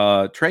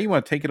 Trey, you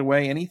want to take it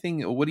away?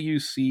 What do you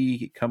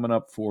see coming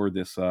up for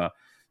this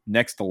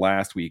next to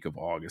last week of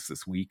August,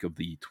 this week of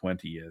the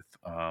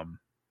 20th?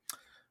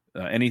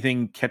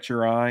 Anything catch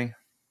your eye?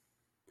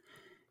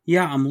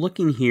 Yeah, I'm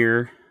looking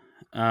here.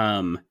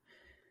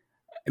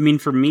 I mean,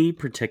 for me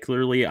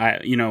particularly,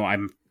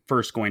 I'm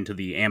first going to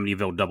the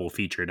Amityville double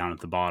feature down at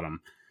the bottom.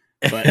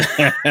 But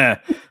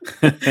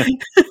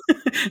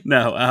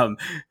no,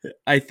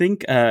 I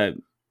think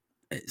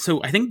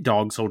so. I think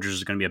Dog Soldiers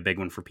is going to be a big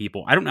one for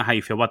people. I don't know how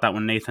you feel about that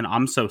one, Nathan.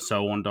 I'm so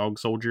on Dog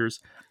Soldiers.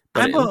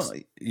 But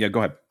yeah, go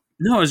ahead.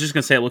 No, I was just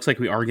going to say it looks like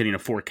we are getting a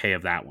 4K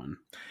of that one.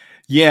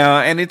 Yeah,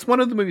 and it's one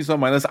of the movies on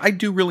my list. I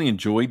do really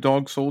enjoy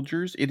Dog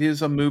Soldiers. It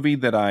is a movie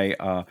that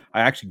I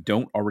actually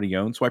don't already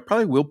own, so I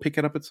probably will pick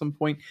it up at some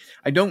point.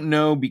 I don't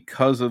know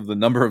because of the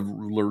number of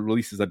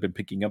releases I've been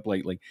picking up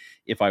lately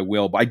if I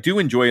will, but I do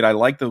enjoy it. I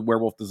like the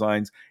werewolf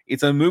designs.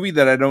 It's a movie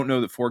that I don't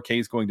know that 4K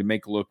is going to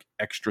make look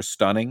extra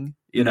stunning.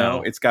 You know,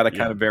 No. it's got a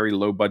kind Yeah. of very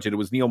low budget. It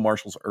was Neil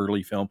Marshall's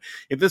early film.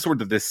 If this were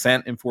The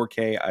Descent in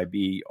 4K, I'd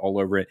be all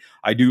over it.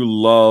 I do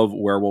love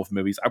werewolf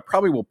movies. I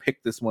probably will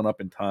pick this one up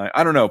in time.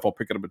 I don't know if I'll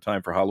pick it up in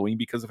time for Halloween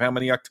because of how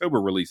many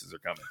October releases are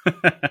coming.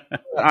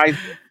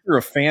 If you're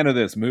a fan of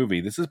this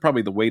movie, this is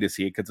probably the way to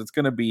see it because it's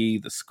going to be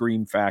the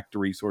Scream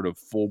Factory sort of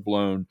full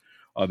blown.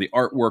 The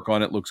artwork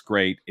on it looks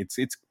great. It's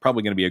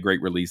probably going to be a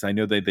great release. I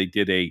know that they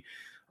did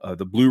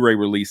the Blu-ray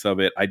release of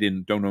it. I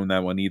don't own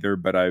that one either,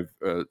 but I've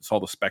saw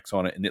the specs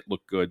on it and it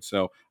looked good.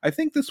 So I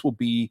think this will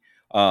be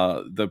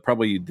the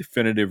probably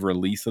definitive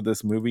release of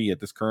this movie at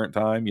this current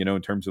time. You know,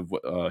 in terms of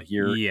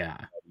here in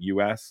the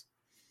U.S.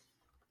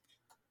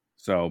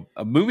 So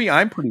a movie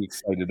I'm pretty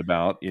excited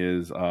about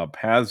is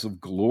Paths of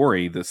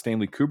Glory. The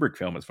Stanley Kubrick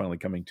film is finally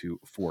coming to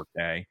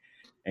 4K,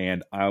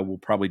 and I will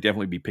probably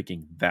definitely be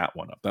picking that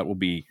one up. That will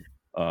be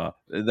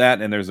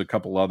that, and there's a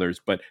couple others,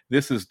 but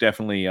this is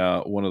definitely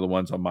one of the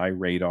ones on my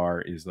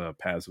radar is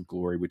Paths of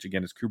Glory, which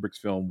again is Kubrick's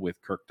film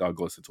with Kirk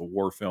Douglas. It's a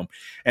war film,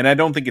 and I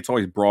don't think it's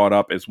always brought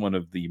up as one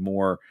of the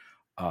more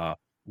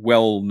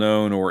well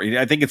known, or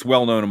I think it's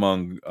well known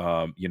among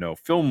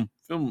film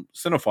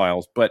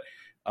cinephiles, but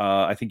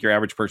I think your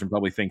average person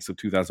probably thinks of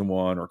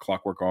 2001 or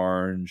Clockwork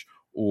Orange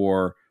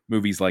or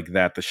movies like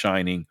that, The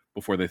Shining,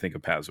 before they think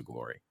of Paths of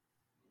Glory.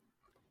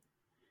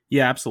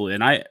 Yeah, absolutely.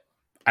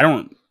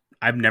 And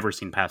I've never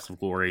seen Paths of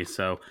Glory,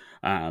 so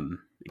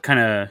it kind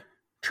of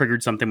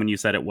triggered something when you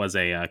said it was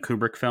a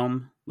Kubrick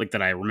film, like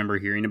that I remember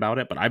hearing about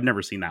it, but I've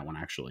never seen that one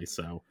actually.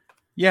 So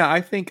yeah, I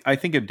think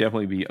it'd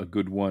definitely be a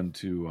good one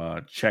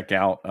to check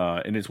out,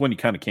 and it's one you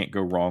kind of can't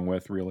go wrong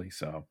with, really.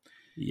 So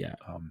yeah.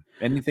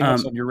 Anything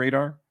else on your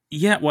radar?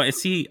 Yeah, well, I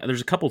see.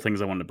 There's a couple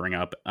things I wanted to bring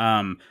up.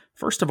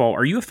 First of all,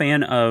 are you a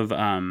fan of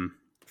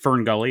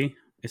Fern Gully?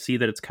 I see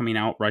that it's coming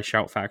out.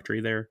 Shout Factory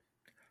there.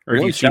 Or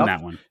have you seen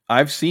that one?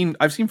 I've seen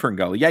Fern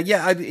Gully.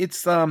 Yeah.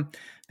 It's the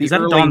is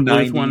that early a Don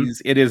Bluth 90s. one?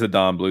 It is a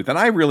Don Bluth, and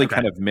I really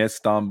kind of miss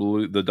Don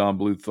Bluth, the Don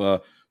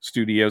Bluth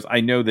studios. I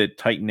know that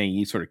Titan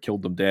AE sort of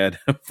killed them dead.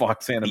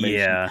 Fox Animation.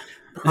 Yeah.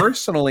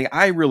 Personally,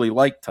 I really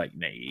liked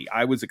Titan AE.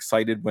 I was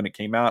excited when it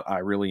came out. I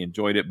really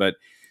enjoyed it, but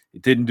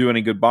it didn't do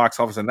any good box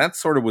office, and that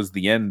sort of was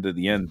the end of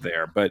the end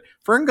there. But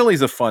Fern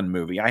Gully's a fun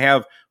movie. I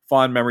have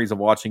fond memories of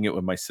watching it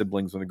with my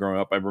siblings when they were growing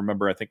up. I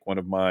remember, I think one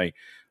of my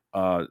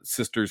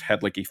sisters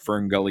had like a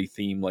Fern Gully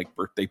theme, like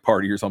birthday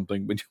party or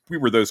something. But we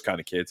were those kind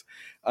of kids.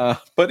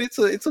 But it's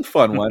a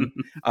fun one.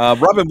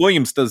 Robin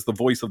Williams does the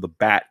voice of the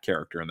Bat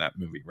character in that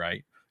movie,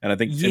 right? And I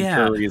think Tim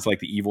Curry is like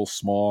the evil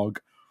Smog.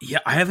 Yeah,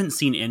 I haven't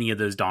seen any of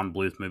those Don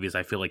Bluth movies.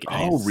 I feel like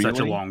really? Such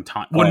a long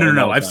time. Well,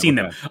 no. I've seen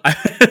them.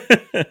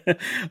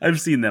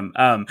 I've seen them.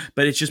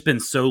 But it's just been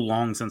so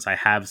long since I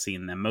have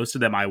seen them. Most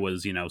of them I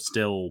was,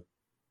 still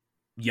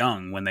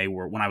young when I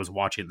was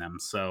watching them.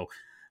 So,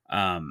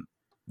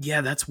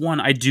 yeah, that's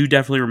one. I do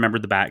definitely remember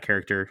the Bat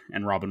character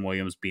and Robin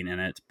Williams being in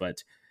it,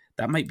 but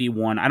that might be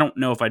one. I don't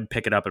know if I'd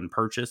pick it up and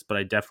purchase, but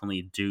I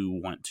definitely do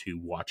want to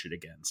watch it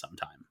again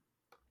sometime.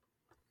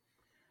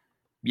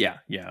 Yeah.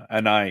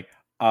 And I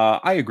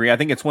agree. I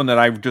think it's one that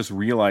I've just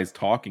realized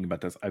talking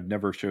about this. I've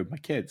never showed my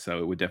kids, so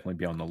it would definitely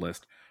be on the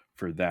list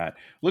for that.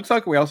 Looks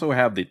like we also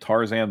have the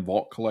Tarzan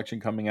Vault collection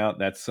coming out.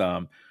 That's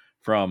from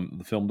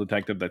the Film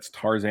Detective. That's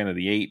Tarzan of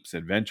the Apes,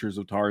 Adventures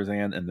of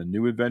Tarzan, and the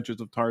New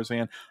Adventures of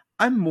Tarzan.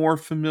 I'm more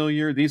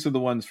familiar. These are the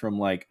ones from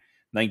like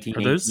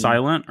 1918. Are those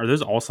silent? Are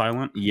those all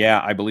silent? Yeah,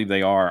 I believe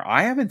they are.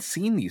 I haven't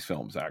seen these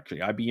films,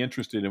 actually. I'd be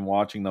interested in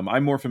watching them.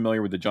 I'm more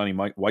familiar with the Johnny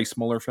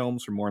Weissmuller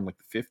films from more in like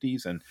the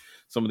 50s and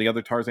some of the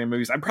other Tarzan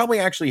movies. I probably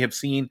actually have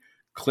seen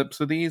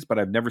clips of these, but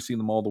I've never seen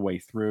them all the way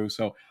through.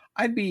 So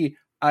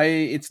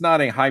it's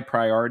not a high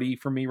priority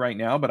for me right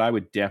now, but I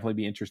would definitely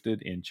be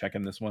interested in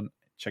checking this one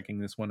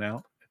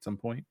out at some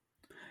point.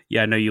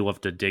 Yeah, I know you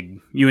love to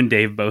dig. You and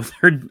Dave both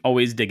are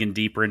always digging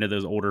deeper into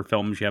those older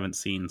films you haven't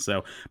seen.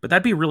 So, but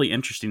that'd be really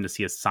interesting to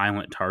see a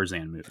silent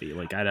Tarzan movie.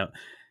 Like,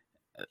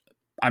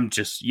 I'm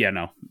just,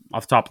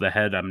 off the top of the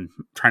head, I'm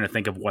trying to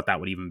think of what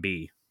that would even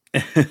be.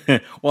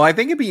 Well, I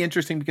think it'd be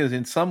interesting because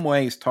in some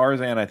ways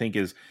Tarzan, I think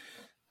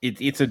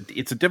it's a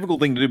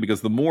difficult thing to do because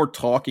the more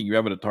talking you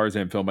have in a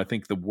Tarzan film, I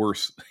think the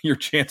worse your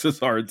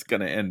chances are it's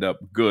going to end up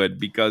good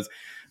because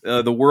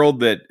the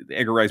world that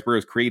Edgar Rice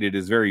Burroughs created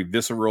is very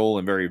visceral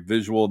and very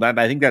visual.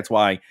 I think that's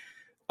why,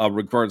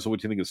 regardless of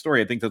what you think of the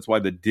story, I think that's why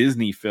the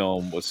Disney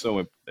film was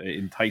so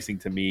enticing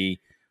to me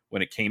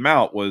when it came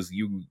out. Was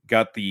you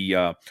got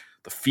the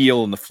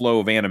feel and the flow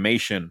of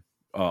animation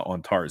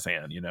on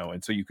Tarzan,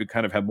 and so you could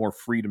kind of have more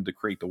freedom to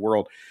create the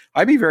world.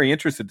 I'd be very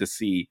interested to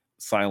see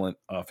silent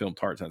film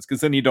Tarzans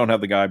because then you don't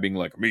have the guy being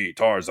like me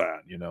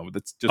Tarzan,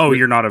 that's just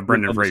you're not a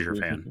Brendan Fraser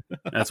fan.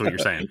 That's what you're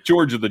saying.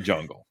 George of the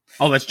Jungle.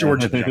 Oh, that's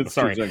George of the Jungle.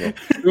 Sorry.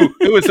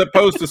 Who was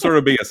supposed to sort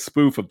of be a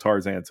spoof of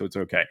Tarzan, so it's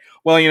okay.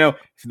 Well,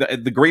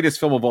 the greatest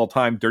film of all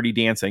time, Dirty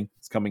Dancing,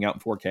 is coming out in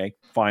 4K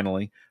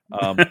finally.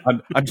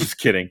 I'm just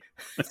kidding.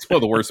 It's one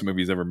of the worst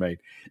movies ever made,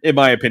 in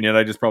my opinion.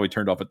 I just probably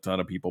turned off a ton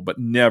of people, but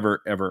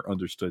never ever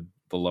understood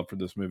the love for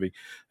this movie.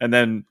 And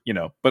then,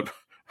 but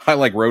I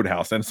like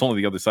Roadhouse, and it's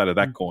only the other side of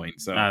that coin.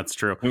 So that's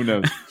true. Who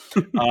knows?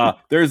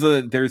 There's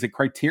a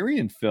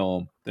Criterion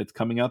film that's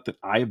coming out that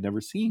I have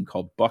never seen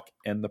called Buck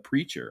and the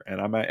Preacher,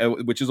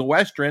 and which is a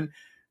Western,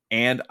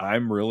 and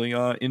I'm really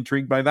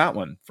intrigued by that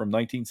one from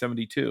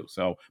 1972.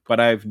 So, but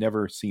I've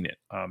never seen it.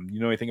 You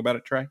know anything about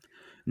it, Trey?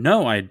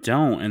 No, I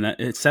don't. And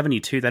it's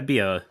 72. That'd be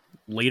a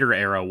later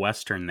era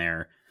Western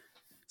there.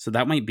 So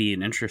that might be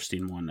an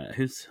interesting one. Let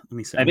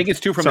me see. I think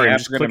it's too from the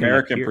African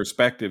American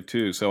perspective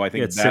too. So I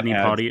think it's Sidney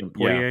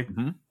Poitier.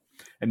 Mm-hmm.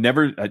 And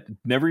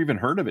never even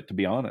heard of it, to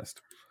be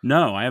honest.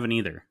 No, I haven't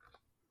either.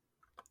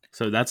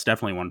 So that's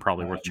definitely one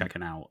probably worth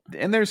checking out.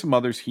 And there's some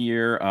others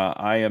here.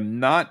 I am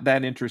not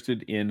that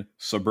interested in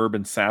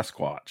Suburban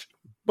Sasquatch,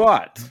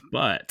 but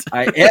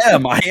I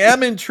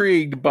am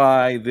intrigued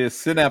by this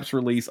Synapse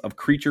release of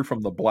Creature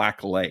from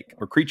Black Lake,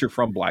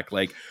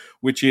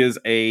 which is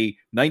a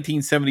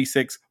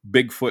 1976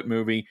 Bigfoot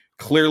movie,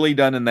 clearly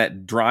done in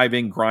that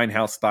driving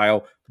grindhouse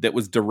style that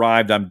was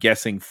derived, I'm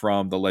guessing,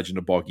 from The Legend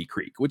of Boggy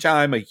Creek, which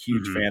I'm a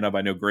huge fan of.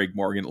 I know Greg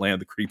Morgan, Land of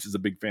the Creeps, is a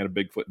big fan of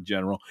Bigfoot in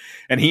general,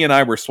 and he and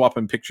I were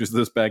swapping pictures of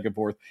this back and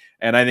forth,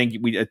 and I think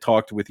we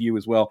talked with you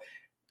as well.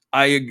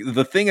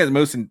 The thing that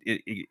most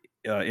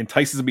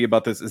entices me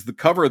about this is the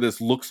cover of this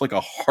looks like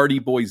a Hardy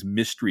Boys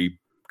mystery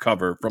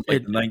cover from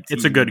like 19.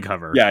 It's a good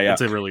cover. Yeah,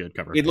 it's a really good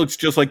cover. It looks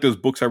just like those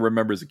books I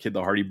remember as a kid,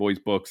 the Hardy Boys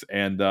books,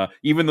 and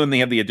even when they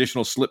have the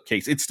additional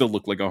slipcase, it still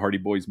looked like a Hardy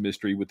Boys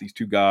mystery with these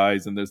two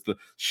guys, and there's the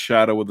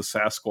shadow of the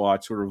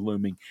Sasquatch sort of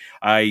looming.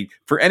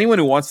 For anyone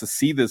who wants to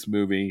see this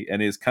movie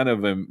and is kind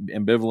of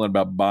ambivalent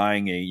about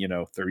buying a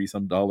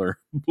 $30-some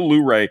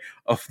Blu-ray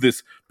of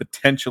this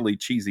potentially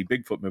cheesy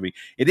Bigfoot movie,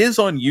 it is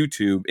on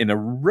YouTube in a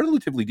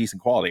relatively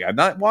decent quality. I've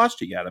not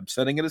watched it yet. I'm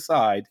setting it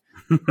aside.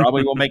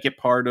 Probably will make it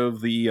part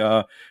of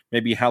the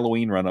maybe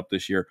Halloween run up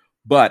this year.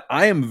 But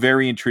I am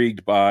very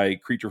intrigued by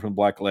Creature from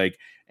Black Lake,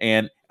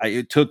 and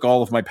it took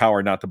all of my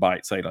power not to buy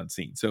it sight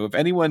unseen. So if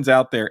anyone's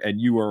out there and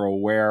you are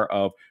aware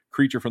of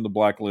Creature from the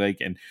Black Lake,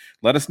 and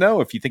let us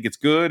know if you think it's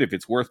good, if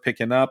it's worth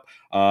picking up.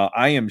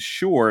 I am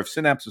sure if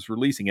Synapse is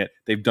releasing it,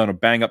 they've done a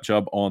bang up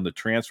job on the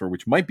transfer,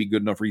 which might be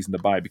good enough reason to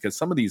buy, because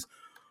some of these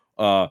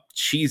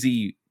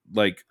cheesy,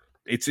 like,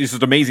 it's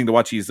just amazing to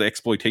watch these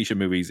exploitation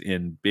movies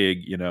in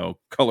big,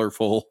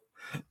 colorful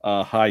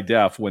high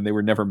def when they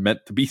were never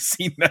meant to be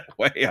seen that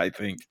way, I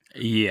think.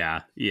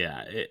 Yeah.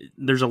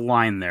 There's a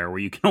line there where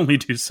you can only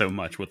do so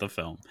much with a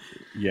film.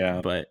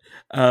 Yeah. But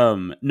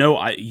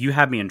no, you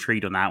had me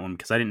intrigued on that one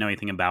because I didn't know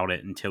anything about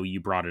it until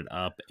you brought it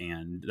up,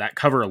 and that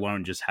cover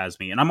alone just has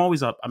me. And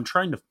I'm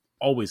trying to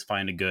always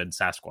find a good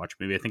Sasquatch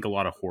movie. I think a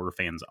lot of horror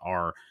fans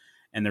are,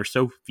 and there's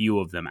so few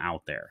of them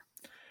out there.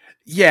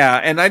 Yeah,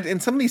 and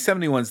some of these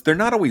 71s, they're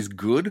not always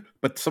good,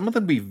 but some of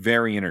them be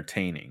very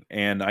entertaining.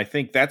 And I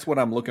think that's what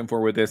I'm looking for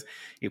with this.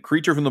 If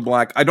Creature from the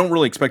Black, I don't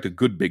really expect a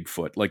good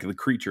Bigfoot, like the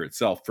creature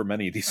itself, for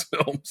many of these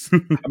films.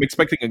 I'm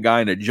expecting a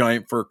guy in a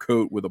giant fur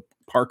coat with a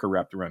parka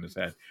wrapped around his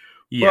head.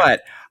 Yeah.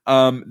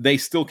 But they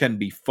still can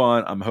be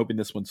fun. I'm hoping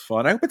this one's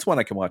fun. I hope it's one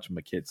I can watch with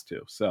my kids,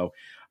 too. So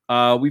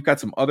we've got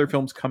some other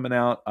films coming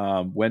out.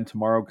 When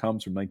Tomorrow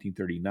Comes from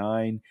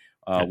 1939.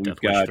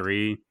 We've got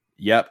 3.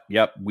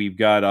 Yep. We've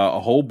got a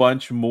whole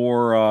bunch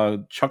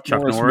more Chuck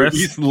Norris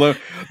movies.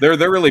 They're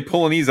really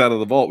pulling these out of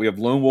the vault. We have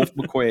Lone Wolf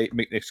McQuade.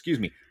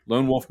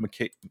 Lone Wolf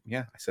McQuade.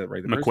 Yeah, I said it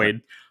right.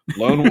 McQuade.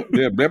 Lone Wolf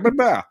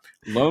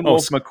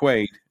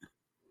McQuade.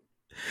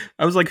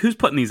 I was like, who's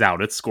putting these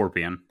out? It's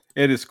Scorpion.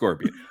 It is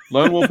Scorpion.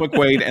 Lone Wolf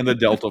McQuade and the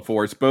Delta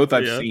Force. Both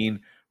I've seen.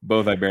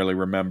 Both I barely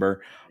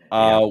remember.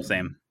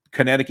 Same.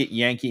 Connecticut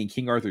Yankee and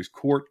King Arthur's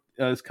Court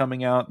is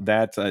coming out.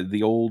 That's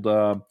the old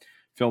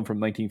film from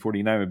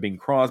 1949 with Bing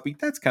Crosby.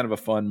 That's kind of a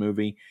fun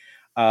movie.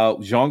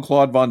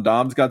 Jean-Claude Van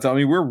Damme's got some. I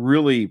mean, we're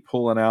really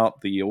pulling out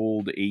the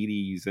old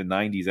 80s and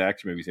 90s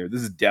action movies here.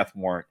 This is Death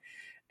Warrant.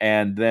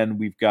 And then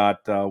we've got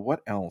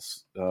what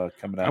else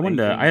coming out?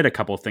 I had a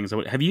couple of things.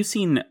 Have you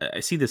seen?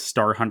 I see this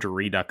Star Hunter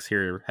Redux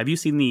here. Have you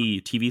seen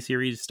the TV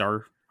series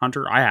Star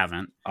Hunter? I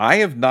haven't. I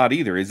have not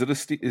either. Is it a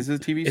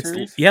TV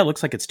series? Yeah, it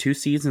looks like it's 2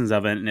 seasons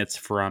of it, and it's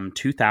from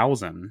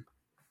 2000.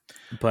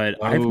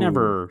 But I've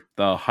never...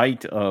 The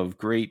height of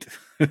great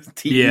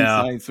TV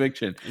science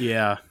fiction.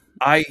 Yeah.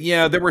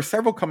 There were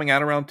several coming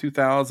out around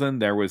 2000.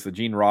 There was the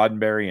Gene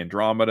Roddenberry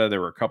Andromeda.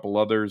 There were a couple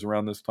others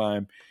around this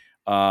time.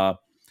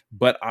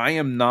 But I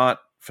am not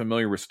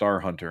familiar with Star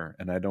Hunter,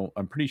 and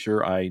I'm pretty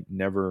sure I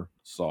never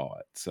saw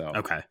it. So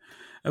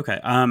Okay.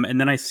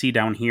 And then I see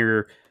down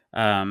here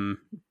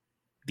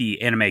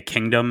the Anime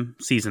Kingdom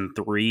Season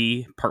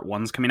 3 Part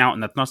 1's coming out,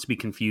 and that's not to be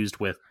confused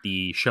with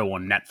the show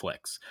on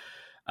Netflix.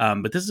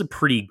 But this is a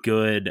pretty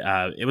good,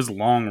 it was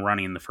long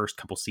running the first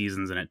couple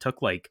seasons, and it took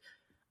 8-9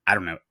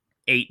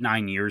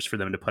 years for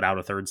them to put out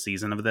a third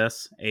season of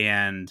this.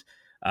 And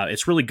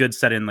it's really good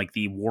set in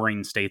the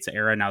Warring States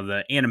era. Now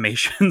the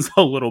animation's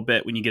a little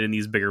bit, when you get in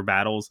these bigger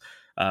battles,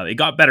 it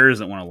got better as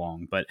it went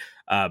along, but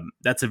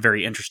that's a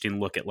very interesting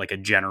look at a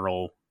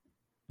general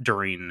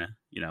during,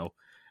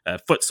 a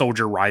foot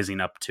soldier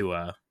rising up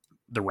to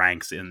the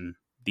ranks in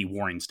the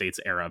Warring States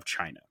era of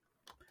China.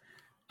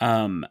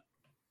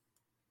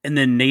 And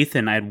then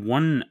Nathan, I had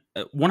one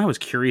I was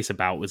curious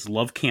about was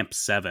Love Camp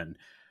 7.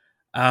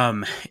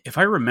 If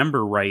I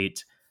remember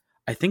right,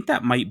 I think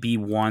that might be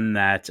one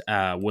that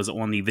was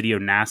on the Video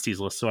Nasties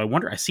list. So I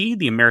wonder, I see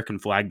the American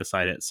flag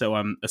beside it. So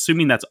I'm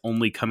assuming that's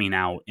only coming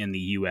out in the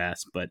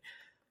US, but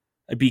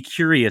I'd be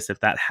curious if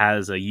that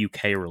has a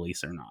UK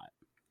release or not.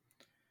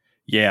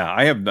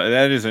 Yeah,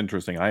 that is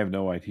interesting. I have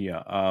no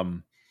idea.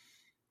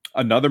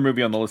 Another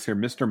movie on the list here,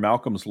 Mr.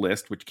 Malcolm's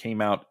List, which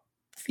came out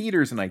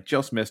theaters and I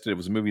just missed it. It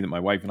was a movie that my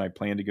wife and I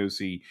planned to go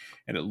see,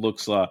 and it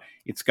looks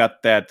it's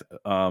got that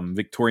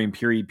Victorian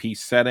period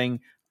piece setting.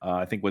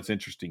 I think what's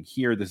interesting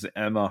here, this is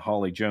Emma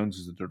Hawley Jones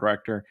as the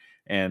director,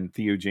 and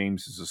Theo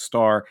James is a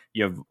star.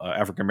 You have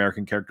African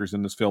American characters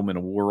in this film in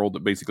a world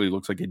that basically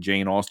looks like a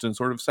Jane Austen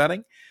sort of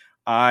setting.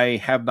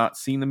 I have not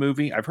seen the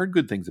movie. I've heard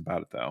good things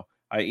about it though.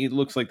 It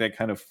looks like that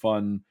kind of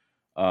fun.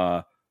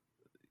 A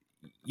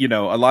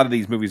lot of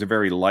these movies are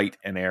very light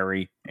and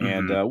airy,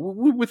 and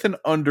with an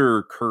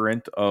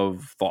undercurrent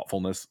of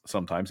thoughtfulness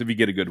sometimes, if you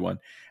get a good one.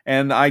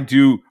 And I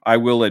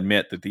will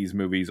admit that these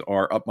movies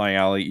are up my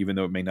alley, even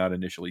though it may not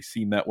initially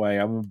seem that way.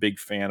 I'm a big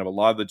fan of a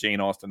lot of the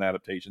Jane Austen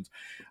adaptations.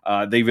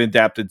 They've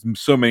adapted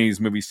so many of these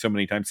movies so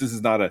many times. This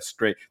is not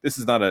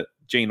a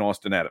Jane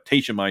Austen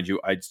adaptation, mind you.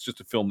 It's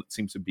just a film that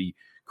seems to be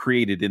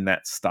created in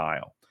that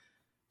style.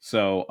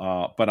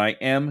 So, but I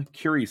am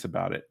curious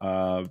about it.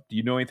 Do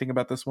you know anything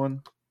about this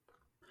one?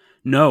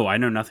 No, I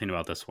know nothing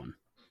about this one.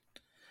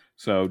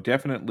 So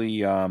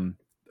definitely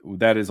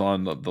that is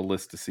on the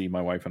list to see.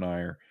 My wife and I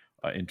are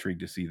intrigued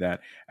to see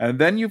that. And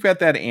then you've got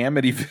that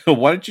Amityville.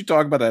 Why don't you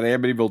talk about that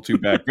Amityville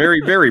 2-pack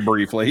very, very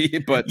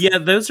briefly? But yeah,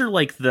 those are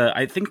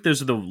I think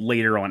those are the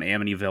later on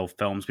Amityville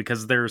films,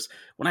 because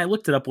when I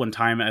looked it up one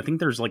time, I think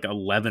there's like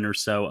 11 or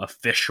so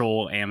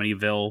official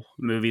Amityville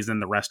movies,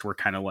 and the rest were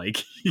kind of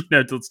like,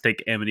 let's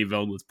take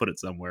Amityville and let's put it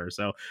somewhere.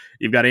 So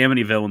you've got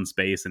Amityville in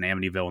space and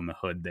Amityville in the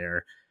hood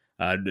there.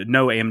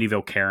 No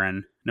Amityville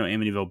Karen, no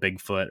Amityville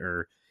Bigfoot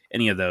or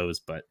any of those,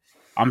 but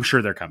I'm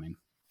sure they're coming.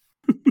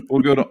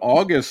 We'll go to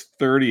August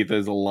 30th.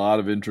 There's a lot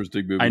of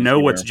interesting movies. I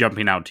know what's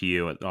jumping out to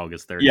you at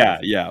August 30th.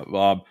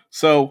 Yeah.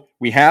 So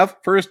we have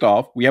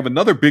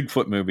another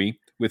Bigfoot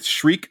movie with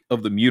Shriek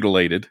of the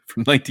Mutilated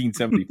from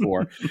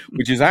 1974,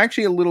 which is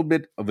actually a little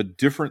bit of a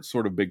different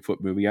sort of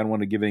Bigfoot movie. I don't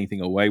want to give anything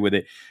away with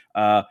it.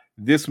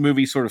 This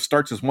movie sort of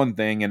starts as one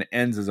thing and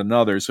ends as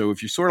another. So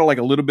if you're sort of like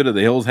a little bit of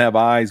The Hills Have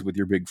Eyes with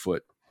your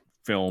Bigfoot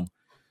film,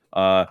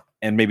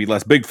 and maybe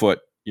less Bigfoot,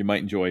 you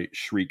might enjoy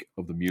Shriek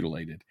of the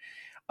Mutilated.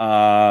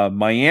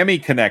 Miami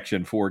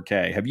Connection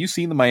 4K. Have you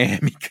seen the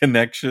Miami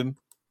Connection?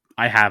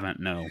 I haven't,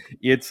 no.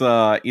 It's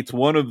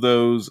one of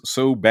those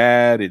so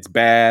bad it's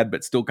bad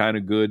but still kind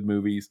of good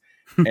movies,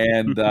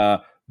 and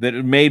that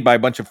are made by a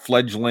bunch of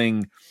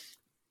fledgling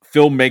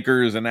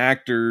filmmakers and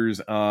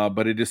actors,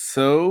 but it is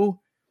so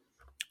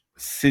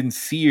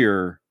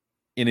sincere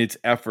in its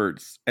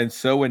efforts and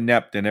so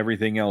inept in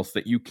everything else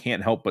that you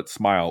can't help but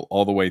smile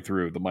all the way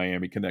through the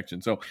Miami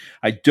Connection. So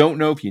I don't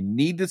know if you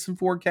need this in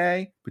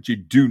 4K, but you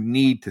do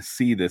need to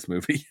see this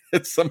movie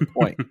at some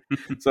point.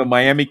 So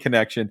Miami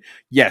Connection.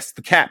 Yes,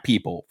 The Cat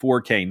People,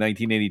 4K,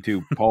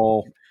 1982,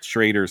 Paul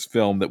Schrader's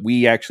film that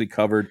we actually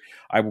covered.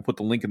 I will put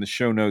the link in the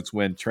show notes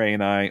when Trey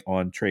and I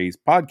on Trey's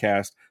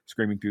podcast,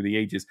 Screaming Through the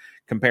Ages,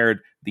 compared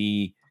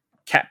the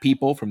Cat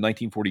People from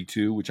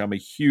 1942, which I'm a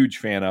huge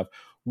fan of,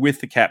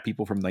 with The Cat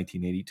People from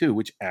 1982,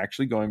 which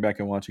actually, going back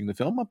and watching the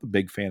film, I'm a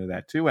big fan of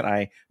that too. And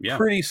I'm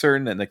pretty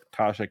certain that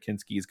Natasha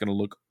Kinski is going to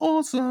look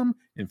awesome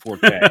in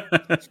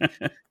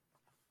 4K.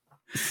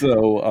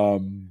 So,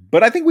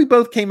 but I think we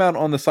both came out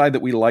on the side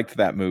that we liked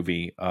that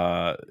movie.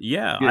 I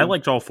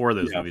liked all four of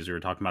those movies we were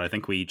talking about. I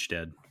think we each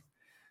did.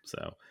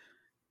 So,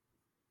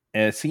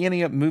 see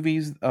any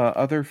movies,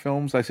 other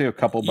films? I say a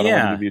couple, but I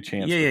want to give you a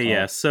chance.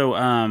 Yeah.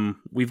 So,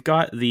 we've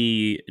got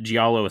the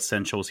Giallo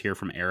Essentials here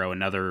from Arrow,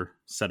 another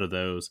set of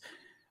those.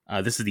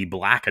 This is the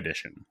Black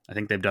edition. I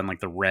think they've done like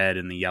the red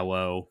and the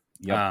yellow.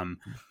 Yep.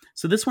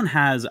 So this one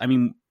has,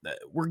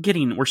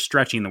 we're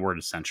stretching the word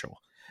essential.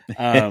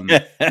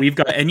 We've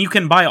got, and you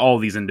can buy all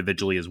these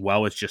individually as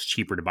well. It's just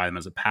cheaper to buy them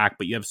as a pack,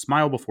 but you have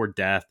Smile Before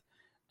Death,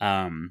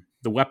 The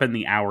Weapon,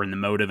 The Hour, and The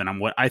Motive. And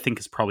what I think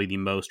is probably the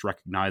most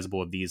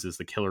recognizable of these is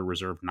The Killer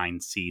Reserved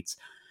 9 Seats.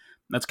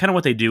 That's kind of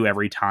what they do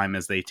every time,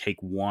 is they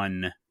take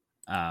one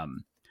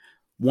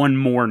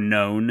more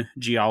known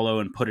Giallo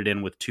and put it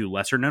in with two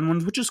lesser known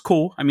ones, which is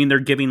cool. I mean, they're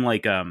giving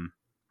like,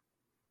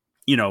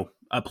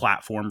 a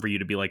platform for you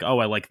to be like, oh,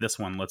 I like this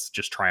one. Let's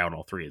just try out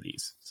all three of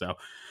these. So,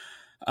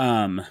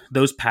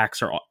 those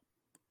packs are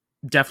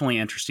definitely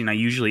interesting. I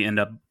usually end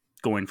up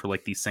going for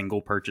like these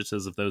single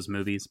purchases of those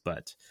movies,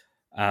 but,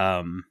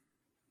 I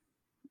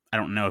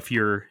don't know if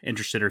you're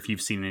interested or if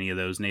you've seen any of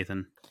those,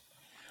 Nathan.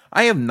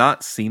 I have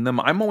not seen them.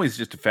 I'm always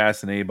just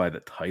fascinated by the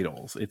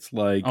titles. It's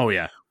like, oh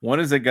yeah, when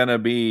is it gonna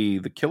be?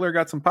 The killer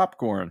got some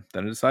popcorn,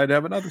 then he decided to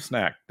have another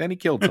snack, then he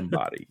killed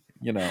somebody.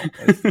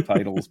 That's the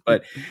titles.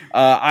 But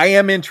I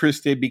am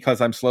interested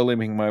because I'm slowly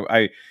making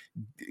I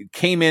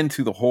came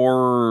into the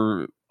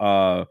horror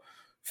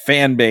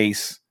fan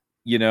base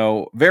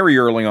very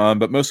early on,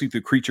 but mostly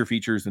through creature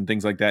features and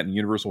things like that in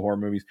Universal horror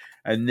movies.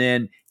 And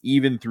then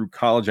even through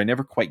college, I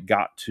never quite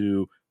got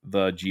to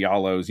the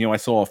giallos. I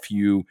saw a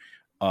few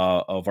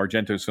of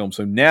Argento's films.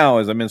 So now,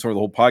 as I'm in sort of the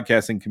whole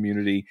podcasting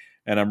community,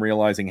 and I'm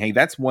realizing, hey,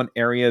 that's one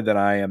area that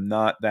I am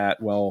not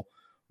that well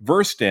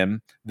versed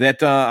in,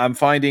 that I'm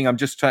finding I'm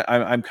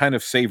kind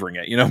of savoring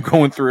it,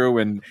 going through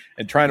and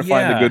trying to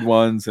find the good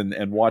ones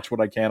and watch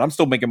what I can. I'm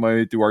still making my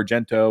way through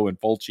Argento and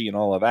Fulci and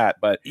all of that,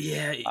 but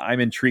I'm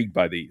intrigued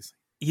by these.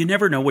 You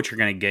never know what you're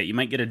going to get. You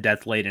might get a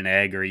Death Laid an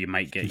Egg, or you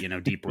might get,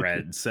 Deep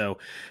Red. So,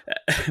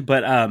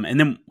 but, and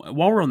then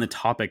while we're on the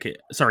topic,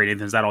 sorry,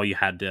 Nathan, is that all you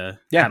had to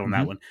add on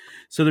that one?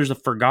 So there's a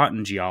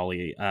Forgotten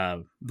Gialli,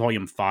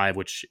 Volume 5,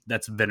 which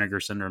that's Vinegar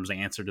Syndrome's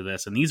answer to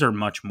this. And these are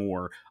much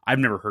more. I've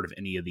never heard of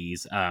any of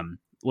these.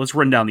 Let's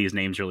run down these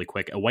names really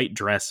quick. A White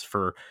Dress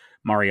for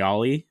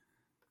Mariali,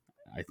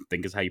 I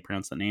think is how you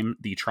pronounce the name.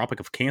 The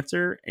Tropic of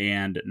Cancer,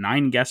 and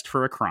 9 Guests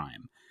for a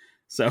Crime.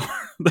 So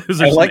those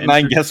are, I like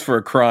 9 Guests for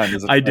a Crime.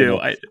 I do.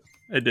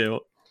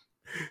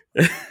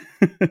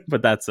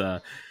 But that's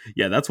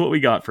that's what we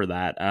got for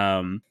that.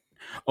 I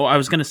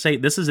was going to say,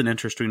 this is an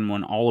interesting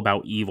one, All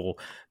About Evil,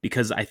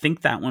 because I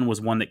think that one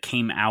was one that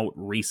came out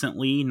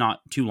recently,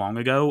 not too long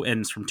ago,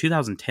 and it's from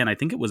 2010. I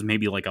think it was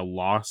maybe like a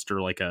lost or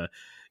like a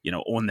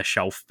on the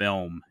shelf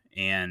film,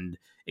 and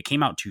it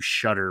came out to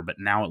Shudder, but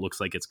now it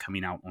looks like it's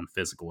coming out on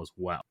physical as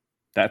well.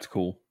 That's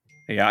cool.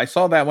 Yeah, I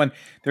saw that one.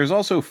 There's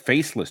also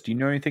Faceless. Do you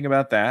know anything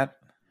about that?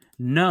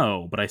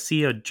 No, but I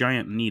see a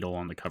giant needle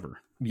on the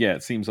cover. Yeah,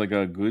 it seems like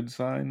a good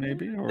sign,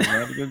 maybe, or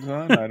not a good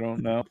sign. I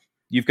don't know.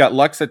 You've got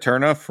Lux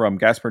Eterna from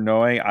Gaspar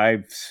Noé.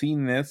 I've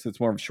seen this.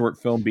 It's more of a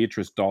short film.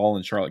 Beatrice Dahl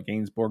and Charlotte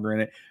Gainsbourg are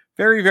in it.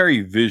 Very,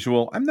 very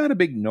visual. I'm not a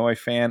big Noé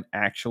fan,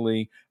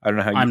 actually. I don't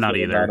know how you I'm feel not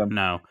either. about him,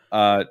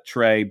 no,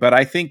 Trey. But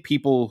I think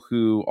people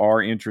who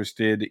are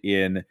interested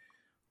in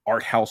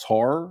art house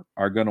horror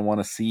are going to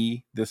want to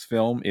see this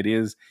film. It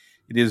is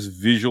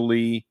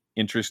visually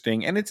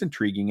interesting and it's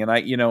intriguing. And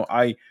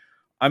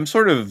I'm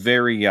sort of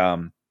very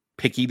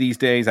picky these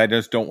days. I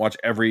just don't watch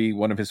every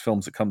one of his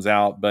films that comes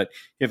out. But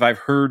if I've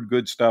heard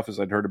good stuff, as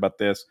I'd heard about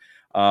this,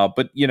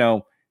 but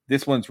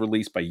this one's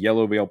released by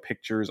Yellow Veil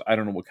Pictures. I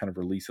don't know what kind of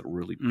release it'll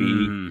really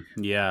be.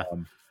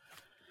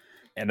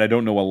 And I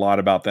don't know a lot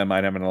about them.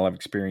 I haven't a lot of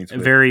experience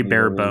with very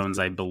bare bones,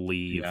 I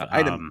believe.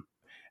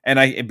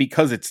 And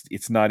because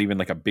it's not even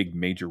like a big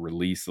major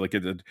release, like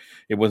it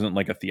wasn't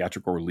like a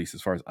theatrical release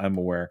as far as I'm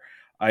aware.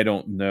 I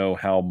don't know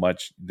how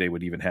much they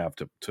would even have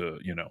to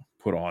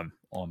put on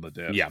the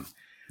disc. Yeah.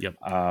 Yep.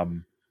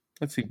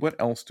 Let's see, what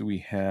else do we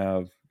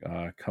have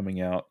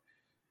coming out?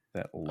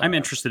 I'm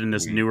interested in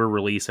this newer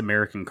release,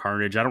 American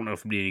Carnage. I don't know if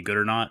it'll be any good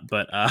or not,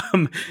 but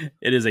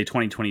it is a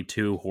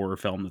 2022 horror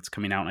film that's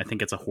coming out, and I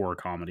think it's a horror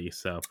comedy.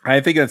 So I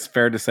think that's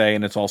fair to say,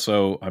 and it's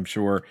also, I'm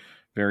sure,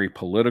 very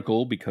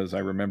political, because I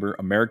remember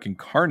American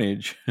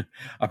Carnage.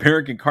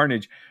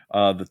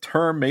 The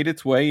term made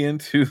its way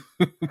into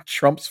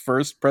Trump's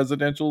first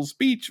presidential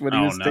speech when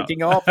he was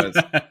taking office.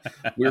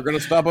 We're going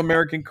to stop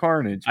American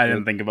Carnage. I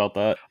didn't think about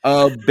that.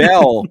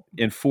 Belle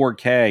in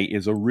 4K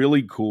is a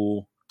really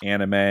cool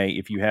anime.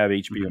 If you have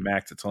HBO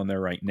Max, it's on there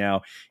right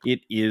now. It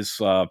is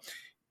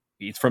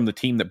it's from the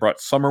team that brought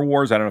Summer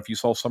Wars. I don't know if you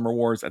saw Summer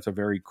Wars. That's a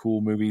very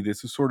cool movie.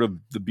 This is sort of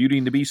the Beauty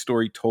and the Beast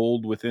story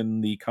told within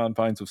the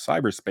confines of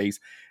cyberspace,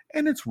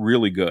 and it's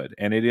really good.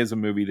 And it is a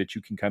movie that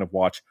you can kind of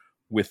watch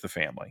with the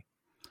family.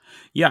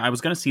 Yeah, I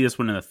was going to see this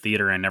one in the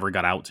theater and I never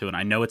got out to it.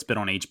 I know it's been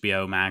on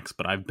HBO Max,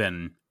 but I've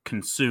been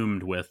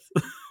consumed with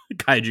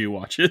kaiju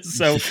watches.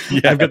 So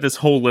I've got this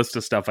whole list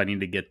of stuff I need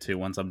to get to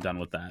once I'm done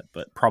with that,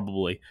 but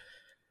probably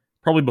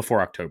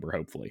before October,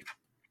 hopefully.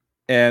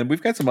 And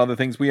we've got some other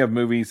things. We have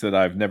movies that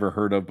I've never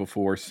heard of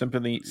before.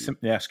 Symphony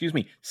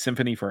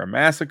for a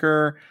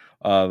Massacre.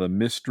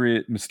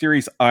 The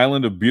Mysterious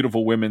Island of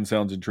Beautiful Women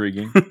sounds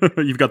intriguing.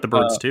 You've got The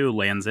Birds 2,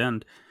 Land's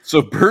End.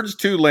 So Birds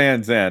 2,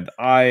 Land's End.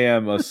 I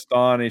am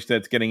astonished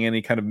that's getting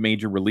any kind of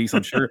major release.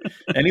 I'm sure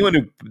anyone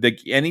who's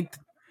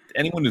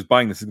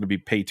buying this is going to be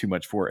paid too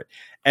much for it.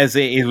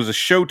 It was a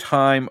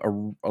Showtime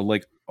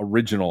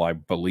original, I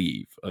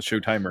believe, a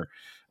Showtimer.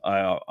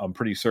 I'm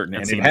pretty certain,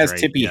 and it has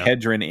Tippi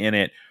Hedren in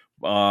it.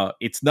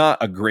 It's not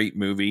a great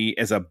movie.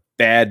 As a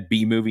bad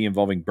B movie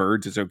involving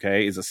birds, it's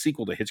okay. As a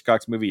sequel to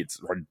Hitchcock's movie,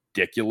 it's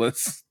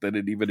ridiculous that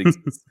it even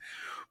exists.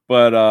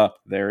 But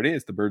there it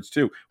is, The Birds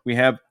 2. We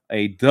have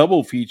a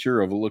double feature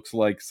of, it looks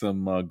like,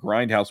 some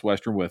grindhouse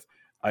western with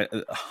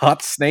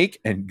Hot Snake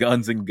and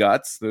Guns and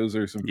Guts. Those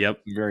are some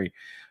very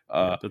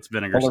that's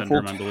Vinegar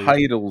Syndrome, I believe.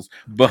 Titles.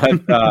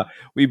 But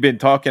we've been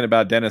talking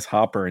about Dennis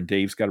Hopper, and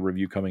Dave's got a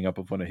review coming up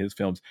of one of his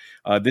films.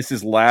 This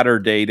is latter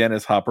day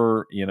Dennis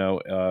Hopper,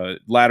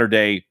 latter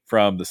day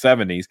from the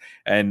 70s,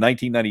 and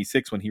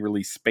 1996 when he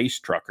released Space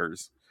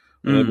Truckers,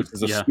 which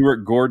is a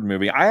Stuart Gordon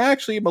movie. I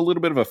actually am a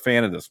little bit of a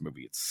fan of this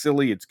movie. It's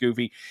silly, it's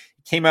goofy.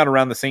 It came out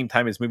around the same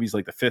time as movies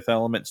like The Fifth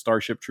Element,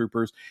 Starship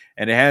Troopers,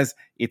 and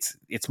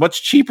it's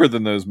much cheaper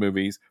than those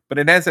movies, but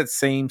it has that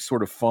same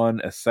sort of fun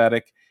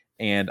aesthetic.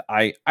 And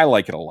I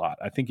like it a lot.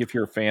 I think if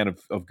you're a fan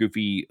of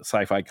goofy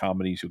sci-fi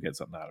comedies, you'll get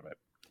something out of it.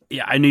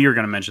 Yeah, I knew you were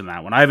going to mention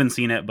that one. I haven't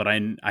seen it, but I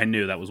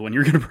knew that was one you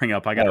were going to bring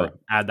up. I got to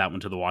add that one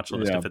to the watch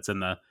list if it's in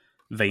the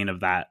vein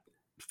of that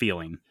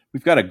feeling.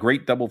 We've got a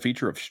great double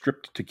feature of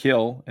Stripped to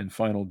Kill and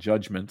Final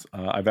Judgment.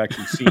 I've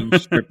actually seen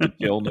Stripped to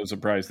Kill, no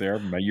surprise there,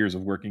 from my years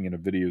of working in a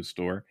video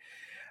store.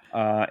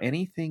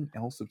 Anything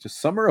else? Just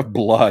Summer of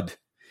Blood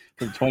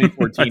from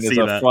 2014 is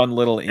a fun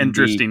little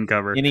interesting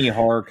cover. Indie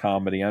horror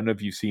comedy. I don't know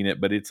if you've seen it,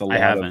 but it's a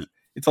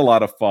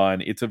lot of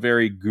fun. It's a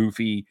very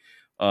goofy,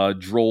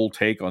 droll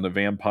take on the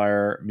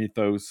vampire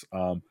mythos,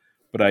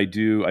 but I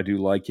do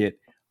like it.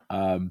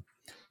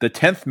 The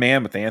 10th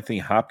Man with Anthony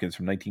Hopkins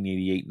from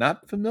 1988.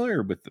 Not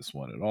familiar with this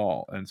one at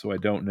all, and so I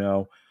don't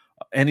know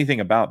anything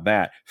about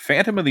that.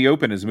 Phantom of the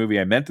Open is a movie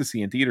I meant to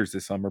see in theaters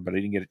this summer, but I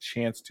didn't get a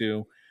chance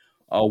to.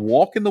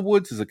 Walk in the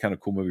Woods is a kind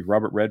of cool movie.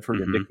 Robert Redford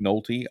and Nick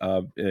Nolte.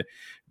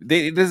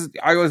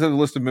 I always have a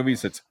list of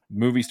movies that's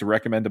movies to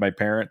recommend to my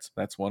parents.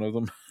 That's one of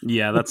them.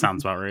 Yeah, that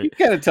sounds about right. You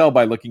kind of tell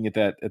by looking at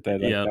that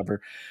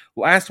cover.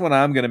 Last one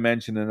I'm going to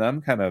mention, and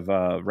I'm kind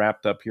of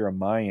wrapped up here on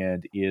my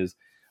end, is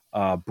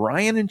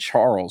Brian and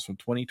Charles from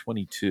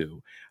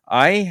 2022.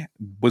 I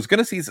was going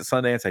to see this at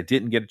Sundance. I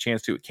didn't get a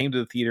chance to. It came to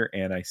the theater,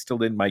 and I still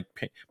didn't. My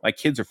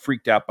kids are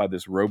freaked out by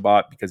this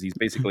robot because he's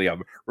basically a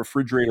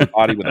refrigerator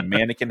body with a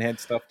mannequin head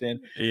stuffed in.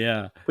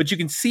 Yeah. But you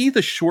can see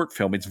the short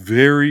film. It's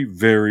very,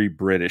 very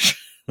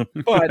British.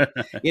 But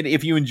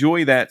if you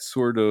enjoy that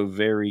sort of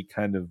very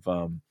kind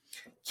of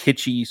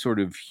kitschy sort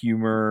of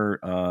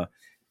humor,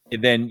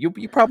 then you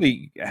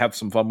probably have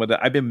some fun with it.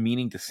 I've been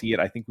meaning to see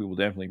it. I think we will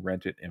definitely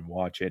rent it and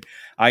watch it.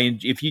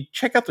 If you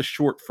check out the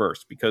short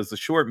first, because the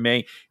short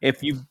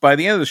by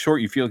the end of the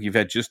short, you feel like you've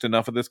had just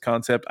enough of this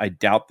concept. I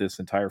doubt this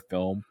entire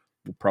film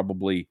will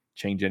probably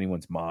change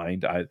anyone's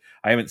mind. I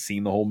haven't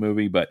seen the whole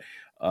movie, but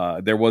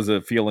there was a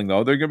feeling,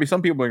 though, there are going to be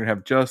some people who are going to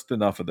have just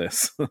enough of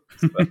this.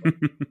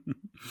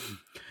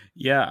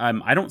 Yeah,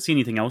 I don't see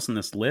anything else in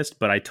this list,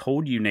 but I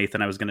told you,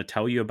 Nathan, I was going to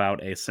tell you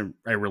about a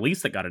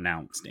release that got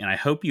announced, and I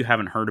hope you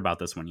haven't heard about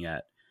this one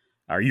yet.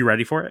 Are you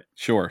ready for it?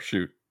 Sure,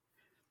 shoot.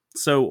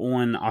 So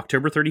on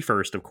October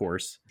 31st, of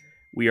course,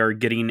 we are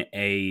getting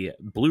a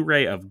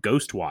Blu-ray of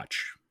Ghostwatch.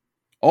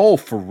 Oh,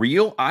 for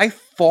real? I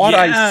thought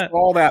I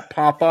saw that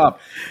pop up,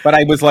 but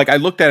I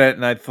looked at it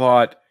and I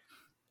thought,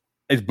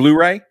 it's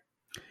Blu-ray?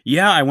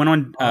 Yeah, I went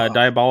on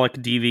Diabolic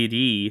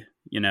DVD,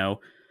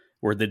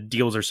 where the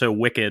deals are so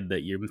wicked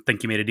that you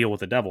think you made a deal with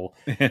the devil.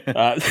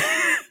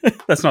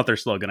 That's not their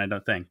slogan, I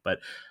don't think. But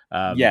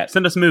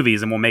send us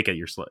movies and we'll make it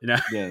your slogan.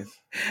 Yes.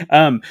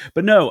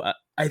 But no,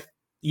 I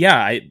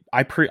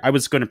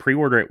was going to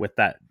pre-order it with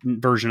that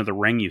version of The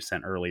Ring you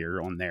sent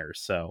earlier on there.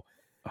 So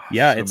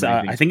it's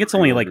I think it's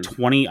only like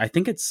 20. I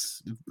think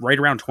it's right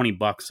around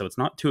 $20, so it's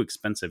not too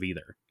expensive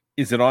either.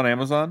 Is it on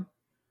Amazon?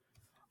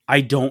 I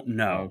don't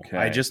know. Okay.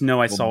 I just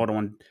know I saw it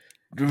on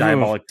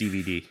Diabolic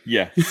DVD.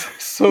 Yeah,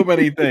 so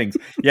many things.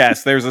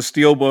 Yes, there's a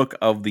steelbook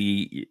of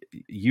the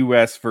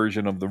U.S.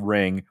 version of The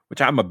Ring, which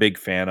I'm a big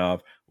fan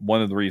of.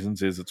 One of the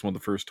reasons is it's one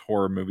of the first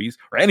horror movies,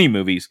 or any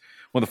movies,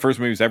 one of the first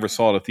movies I ever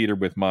saw at a theater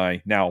with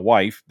my now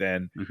wife.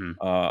 Then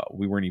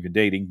we weren't even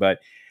dating, but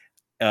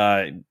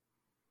I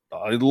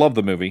love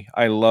the movie.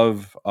 I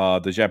love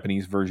the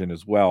Japanese version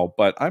as well,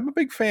 but I'm a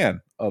big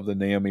fan of the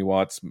Naomi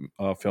Watts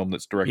film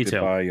that's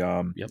directed by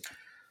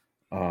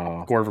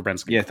Gore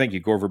Verbinski. Yeah, thank you,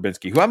 Gore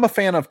Verbinski, who I'm a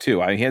fan of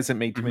too. He hasn't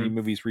made too many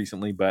movies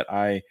recently, but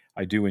I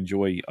do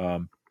enjoy.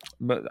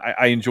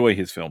 I enjoy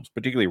his films,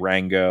 particularly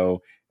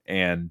Rango,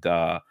 and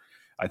I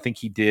think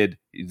he did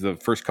the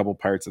first couple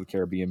Pirates of the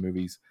Caribbean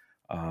movies.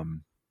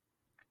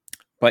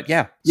 But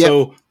yeah,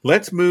 so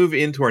let's move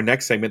into our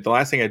next segment. The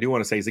last thing I do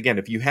want to say is, again,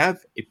 if you're a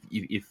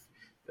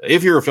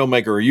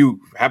filmmaker or you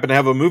happen to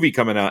have a movie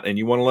coming out and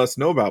you want to let us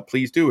know about,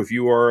 please do. If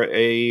you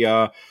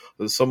are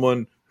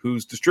someone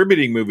who's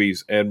distributing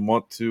movies and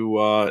want to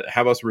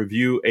have us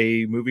review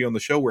a movie on the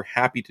show, we're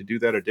happy to do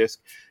that. A disc,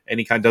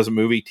 any kind, does a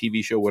movie,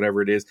 TV show,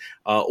 whatever it is.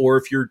 Or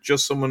if you're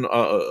just someone,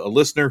 a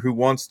listener who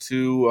wants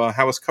to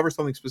have us cover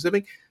something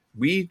specific,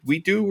 we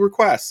do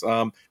requests.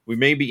 We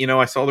may be,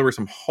 I saw there were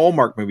some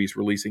Hallmark movies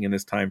releasing in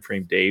this time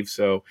frame, Dave.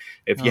 So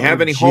if you have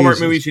any Hallmark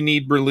movies you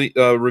need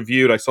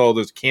reviewed, I saw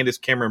there's Candace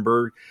Cameron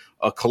Bure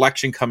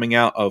collection coming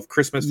out of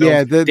Christmas films.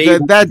 Yeah, those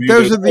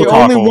are the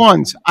only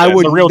ones I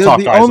would.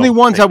 The only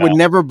ones I would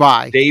never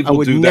buy. Dave I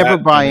would never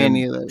buy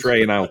any of those.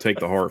 Trey and I will take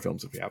the horror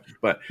films if you have them.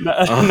 But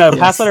no,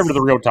 pass that over to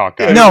the Real Talk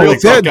guys. No,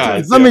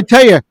 let me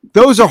tell you,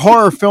 those are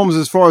horror films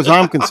as far as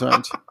I'm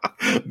concerned.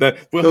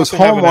 Those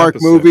Hallmark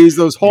movies,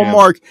 those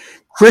Hallmark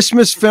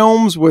Christmas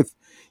films with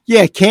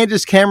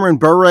Candace Cameron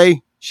Bure.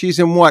 She's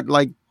in what,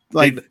 like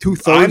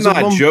 2/3 I'm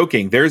not of them?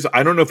 Joking.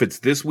 I don't know if it's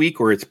this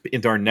week or it's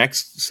into our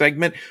next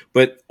segment,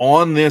 but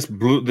on this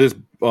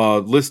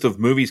list of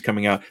movies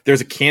coming out,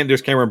 there's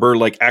Cameron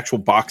Bure actual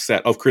box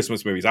set of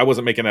Christmas movies. I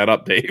wasn't making that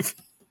up, Dave.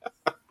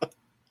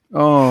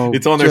 Oh,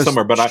 it's on there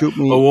somewhere, but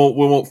we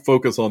won't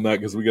focus on that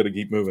because we got to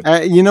keep moving.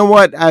 You know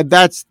what?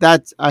 That's.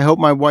 I hope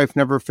my wife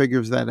never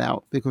figures that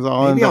out because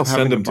I'll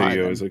send them to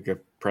you as a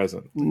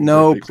present.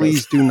 No,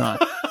 please do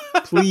not.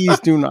 Please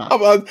do not.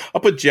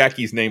 I'll put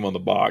Jackie's name on the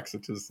box.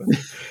 It's just,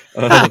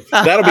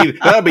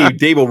 that'll be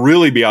Dave will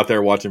really be out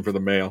there watching for the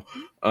mail.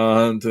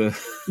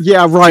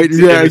 Yeah, right.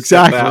 Yeah,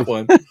 exactly. That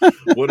one.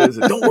 What is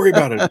it? Don't worry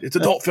about it. It's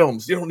adult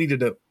films. You don't need to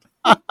know.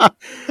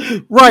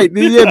 Right.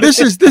 Yeah, this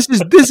is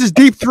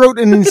Deep Throat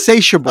and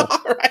Insatiable. All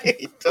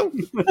right.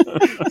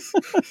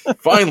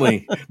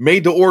 Finally,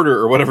 Made to Order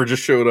or whatever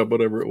just showed up,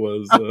 whatever it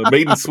was.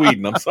 Made in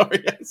Sweden. I'm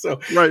sorry. So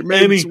right,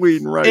 Made in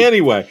Sweden, right.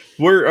 Anyway,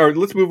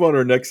 let's move on to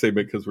our next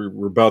segment because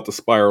we're about to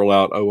spiral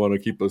out. I want to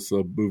keep us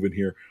moving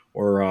here.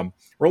 We're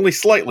only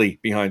slightly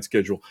behind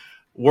schedule.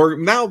 We're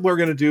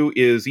going to do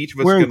is each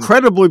of us. We're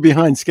incredibly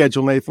behind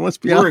schedule, Nathan. Let's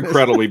be honest. We're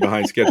incredibly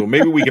behind schedule.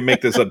 Maybe we can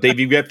make this up, Dave.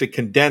 You have to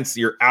condense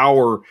your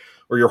hour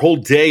or your whole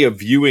day of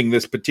viewing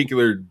this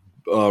particular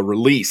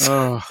release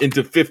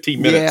into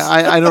 15 minutes. Yeah,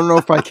 I don't know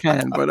if I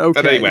can, but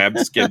okay. But anyway, I'm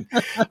just kidding.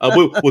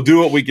 We'll do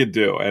what we can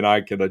do, and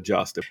I can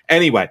adjust it.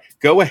 Anyway,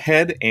 go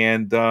ahead,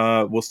 and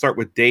we'll start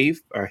with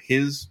Dave,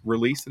 his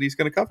release that he's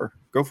going to cover.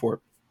 Go for it.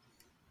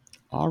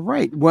 All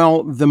right.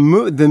 Well, the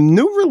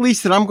new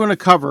release that I'm going to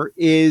cover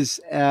is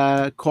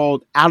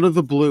called Out of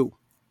the Blue,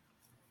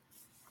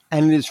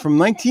 and it is from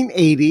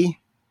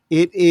 1980.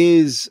 It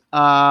is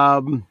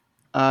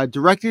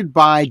directed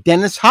by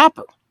Dennis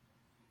Hopper.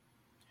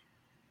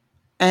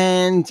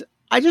 And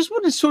I just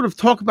want to sort of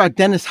talk about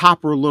Dennis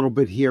Hopper a little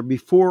bit here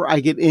before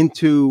I get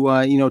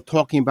into,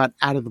 talking about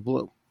Out of the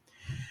Blue.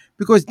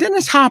 Because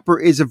Dennis Hopper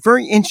is a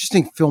very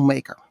interesting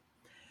filmmaker.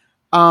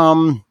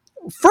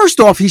 First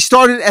off, he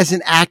started as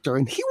an actor,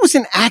 and he was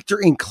an actor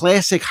in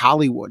classic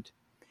Hollywood.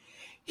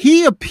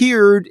 He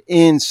appeared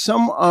in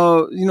some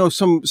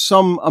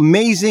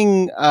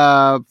amazing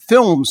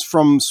films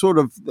from sort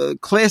of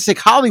classic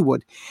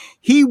Hollywood.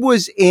 He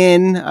was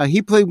in.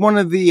 He played one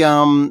of the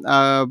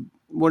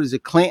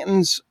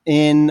Clantons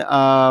in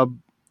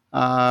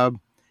Gunfight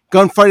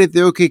at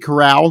the OK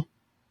Corral,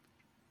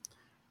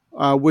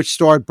 which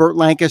starred Burt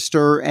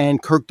Lancaster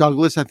and Kirk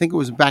Douglas. I think it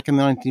was back in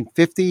the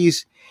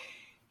 1950s.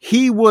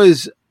 He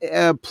was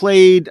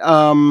played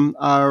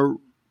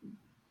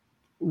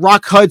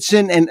Rock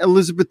Hudson and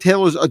Elizabeth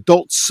Taylor's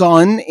adult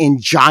son in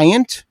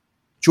Giant,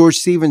 George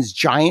Stevens'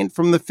 Giant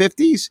from the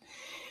 50s.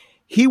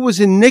 He was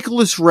in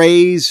Nicholas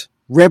Ray's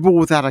Rebel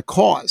Without a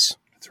Cause.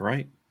 That's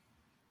right.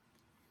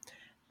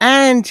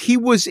 And he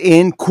was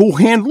in Cool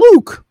Hand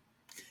Luke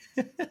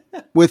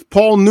with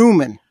Paul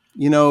Newman.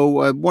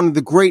 One of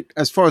the great,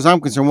 as far as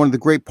I'm concerned, one of the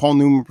great Paul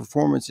Newman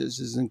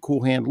performances is in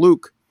Cool Hand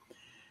Luke.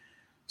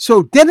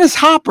 So Dennis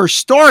Hopper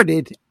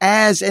started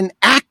as an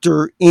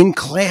actor in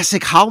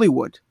classic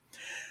Hollywood.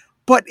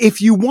 But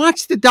if you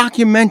watch the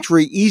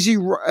documentary Easy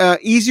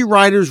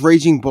Riders,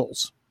 Raging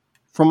Bulls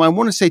from, I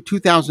want to say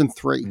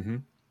 2003, mm-hmm.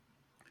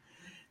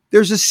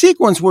 There's a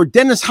sequence where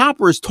Dennis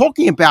Hopper is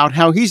talking about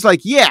how he's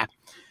like, yeah,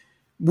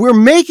 we're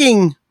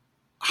making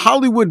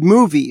Hollywood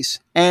movies,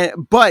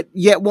 but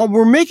yet while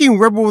we're making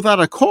Rebel Without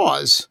a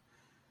Cause,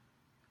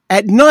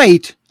 at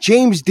night,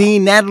 James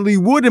Dean, Natalie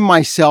Wood, and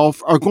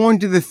myself are going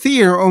to the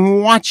theater and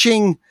we're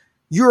watching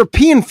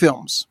European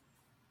films.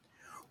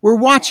 We're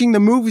watching the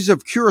movies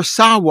of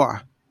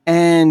Kurosawa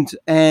and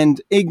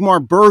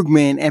Ingmar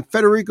Bergman and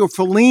Federico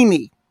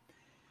Fellini.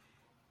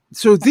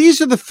 So these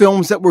are the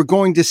films that we're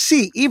going to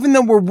see. Even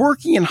though we're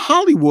working in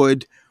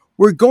Hollywood,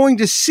 we're going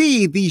to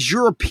see these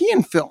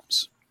European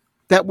films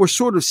that were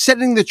sort of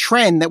setting the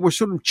trend, that were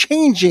sort of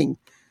changing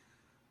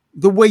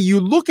the way you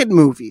look at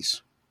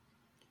movies.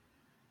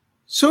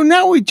 So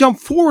now we jump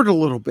forward a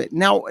little bit.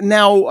 Now,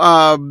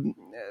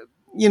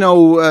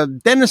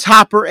 Dennis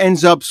Hopper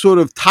ends up sort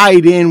of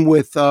tied in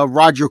with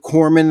Roger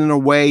Corman in a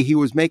way. He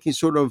was making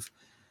sort of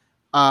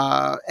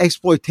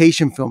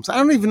exploitation films. I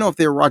don't even know if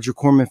they were Roger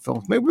Corman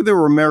films. Maybe they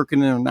were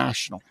American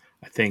International.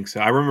 I think so.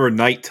 I remember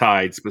Night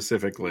Tide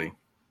specifically.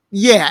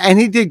 Yeah, and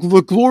he did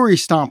The Glory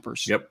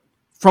Stompers. Yep.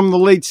 From the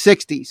late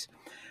 60s,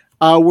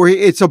 where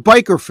it's a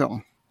biker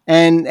film.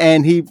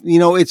 And he,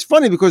 it's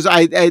funny because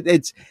I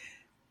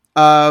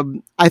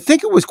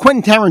think it was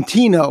Quentin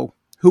Tarantino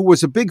who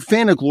was a big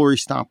fan of Glory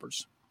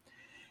Stompers.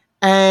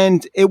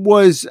 And it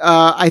was,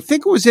 I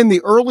think it was in the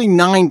early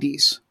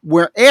 90s,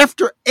 where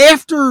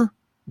after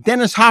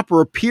Dennis Hopper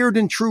appeared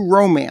in True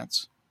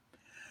Romance,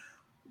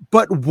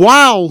 but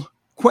while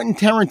Quentin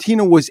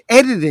Tarantino was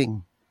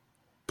editing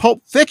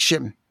Pulp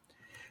Fiction,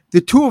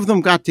 the two of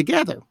them got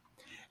together.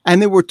 And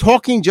they were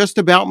talking just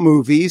about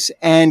movies,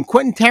 and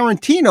Quentin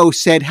Tarantino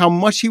said how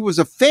much he was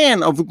a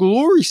fan of the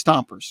Glory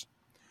Stompers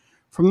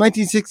from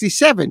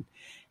 1967.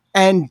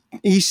 And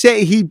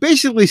he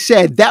basically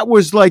said that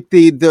was like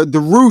the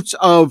roots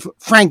of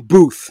Frank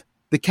Booth,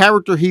 the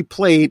character he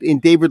played in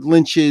David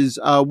Lynch's,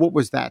 what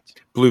was that?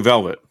 Blue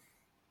Velvet.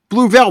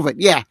 Blue Velvet,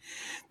 yeah.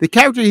 The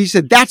character, he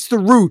said, that's the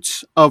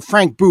roots of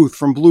Frank Booth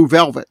from Blue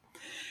Velvet.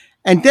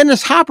 And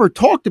Dennis Hopper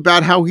talked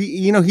about how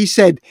he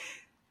said,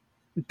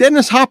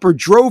 Dennis Hopper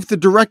drove the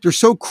director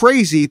so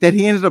crazy that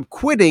he ended up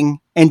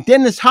quitting, and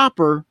Dennis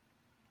Hopper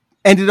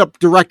ended up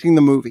directing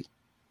the movie.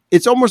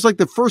 It's almost like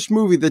the first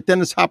movie that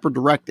Dennis Hopper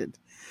directed.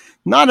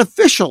 Not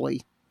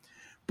officially,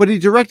 but he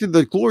directed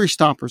The Glory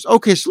Stompers.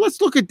 Okay, so let's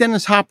look at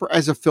Dennis Hopper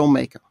as a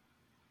filmmaker.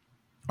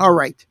 All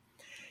right.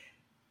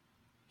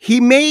 He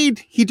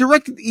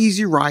directed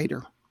Easy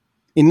Rider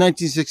in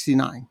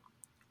 1969.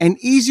 And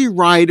Easy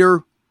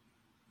Rider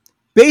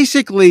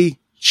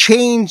basically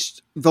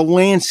changed the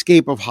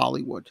landscape of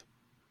Hollywood.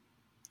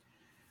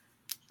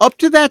 Up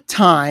to that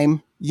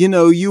time,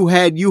 you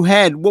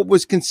had what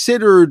was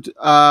considered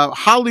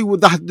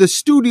Hollywood, the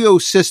studio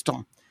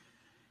system,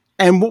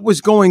 and what was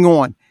going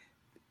on.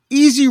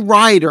 Easy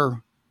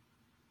Rider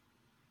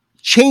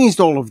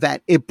changed all of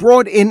that. It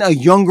brought in a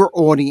younger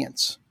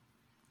audience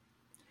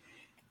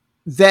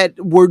that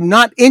were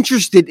not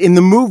interested in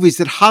the movies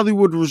that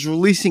Hollywood was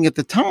releasing at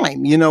the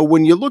time.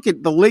 When you look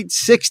at the late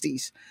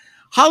 60s,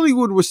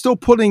 Hollywood was still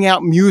putting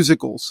out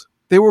musicals.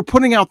 They were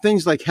putting out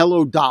things like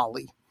Hello,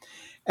 Dolly.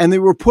 And they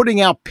were putting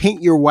out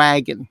Paint Your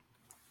Wagon,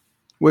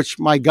 which,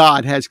 my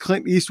God, has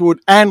Clint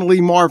Eastwood and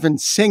Lee Marvin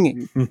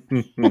singing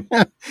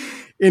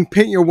in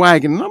Paint Your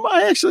Wagon. And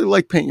I actually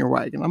like Paint Your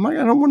Wagon. I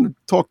don't want to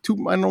talk too.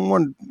 I don't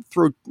want to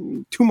throw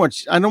too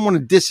much. I don't want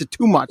to diss it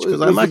too much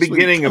because it was the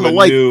beginning of a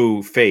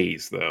new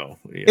phase, though.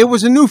 Yeah. It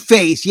was a new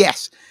phase.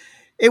 Yes,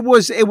 it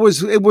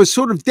was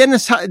sort of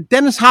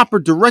Dennis Hopper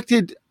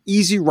directed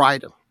Easy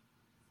Rider,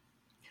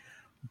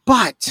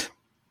 but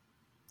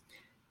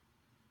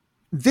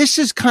this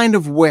is kind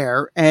of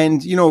where,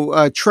 and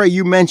Trey,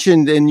 you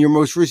mentioned in your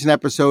most recent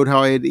episode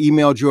how I had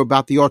emailed you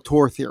about the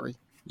auteur theory.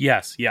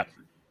 Yes, yep.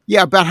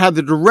 Yeah, about how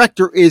the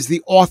director is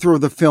the author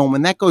of the film,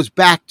 and that goes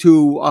back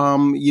to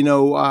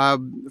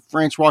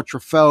Francois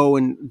Truffaut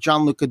and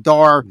Jean-Luc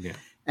Godard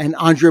and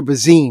Andre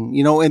Bazin.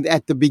 And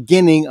at the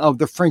beginning of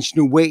the French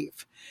New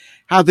Wave,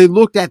 how they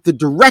looked at the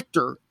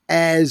director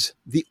as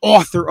the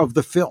author of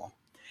the film.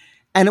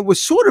 And it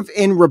was sort of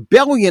in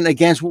rebellion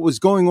against what was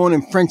going on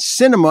in French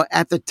cinema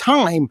at the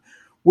time,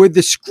 where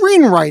the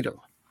screenwriter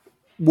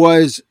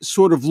was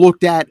sort of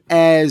looked at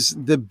as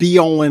the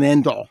be-all and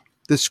end-all.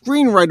 The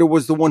screenwriter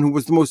was the one who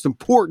was the most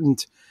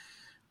important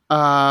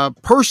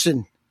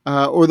person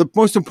or the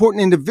most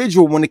important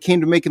individual when it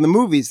came to making the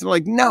movies. They're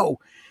like, no,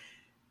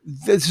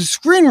 the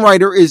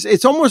screenwriter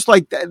it's almost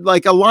like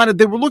a lot of,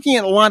 they were looking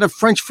at a lot of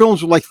French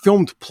films were like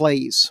filmed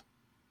plays.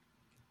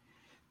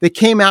 They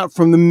came out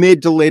from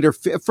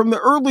the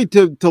early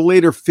to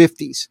later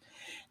 50s.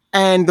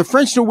 And the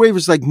French New Wave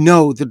was like,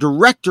 no, the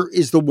director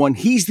is the one.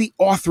 He's the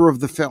author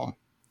of the film.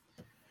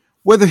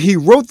 Whether he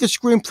wrote the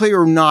screenplay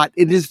or not,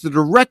 it is the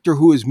director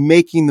who is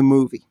making the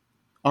movie.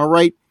 All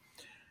right.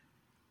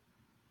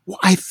 Well,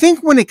 I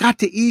think when it got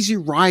to Easy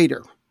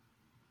Rider,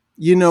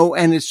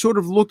 and it sort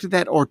of looked at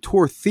that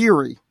auteur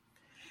theory,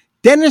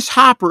 Dennis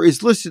Hopper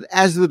is listed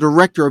as the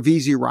director of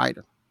Easy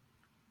Rider.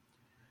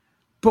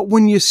 But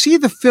when you see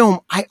the film,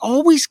 I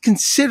always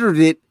considered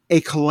it a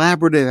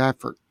collaborative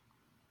effort.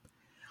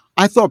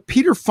 I thought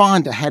Peter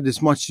Fonda had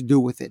as much to do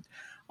with it.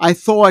 I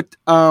thought,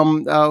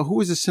 who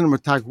was the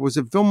cinematographer? Was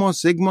it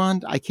Vilmos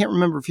Zsigmond? I can't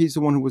remember if he's the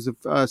one who was a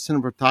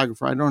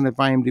cinematographer. I don't have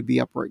IMDb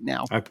up right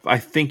now. I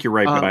think you're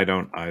right, but I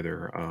don't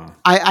either.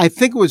 I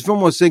think it was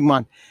Vilmos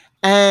Zsigmond.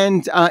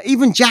 And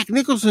even Jack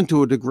Nicholson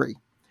to a degree.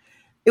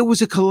 It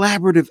was a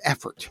collaborative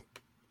effort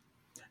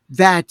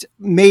that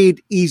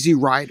made Easy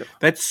Rider.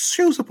 That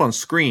shows up on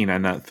screen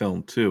on that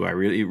film too.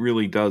 It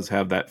really does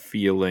have that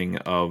feeling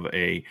of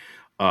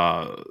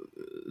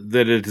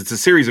that it's a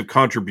series of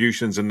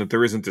contributions and that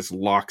there isn't this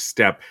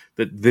lockstep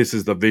that this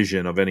is the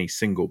vision of any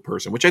single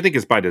person, which I think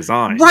is by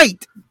design.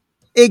 Right.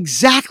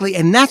 Exactly.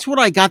 And that's what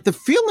I got the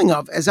feeling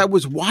of as I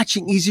was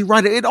watching Easy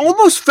Rider. It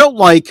almost felt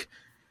like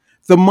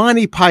the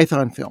Monty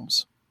Python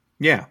films.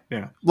 Yeah.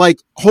 Like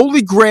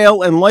Holy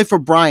Grail and Life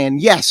of Brian.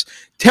 Yes,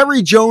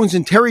 Terry Jones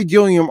and Terry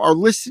Gilliam are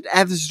listed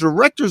as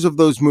directors of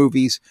those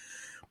movies.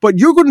 But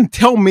you're going to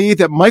tell me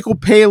that Michael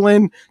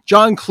Palin,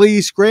 John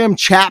Cleese, Graham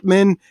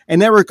Chapman,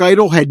 and Eric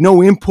Idle had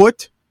no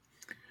input?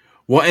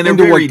 Well, and they're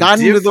very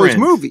different. Into those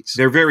movies.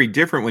 They're very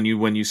different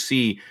when you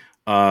see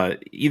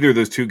either of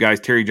those two guys,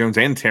 Terry Jones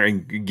and Terry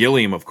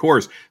Gilliam. Of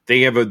course,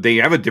 they have a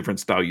different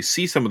style. You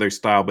see some of their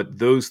style, but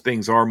those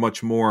things are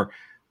much more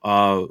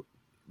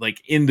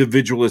like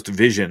individualist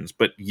visions.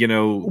 But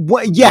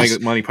yes,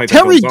 Monty Python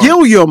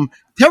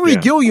Terry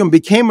Gilliam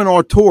became an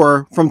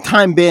auteur from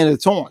Time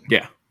Bandits on.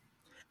 Yeah.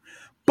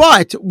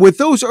 But with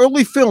those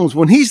early films,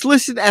 when he's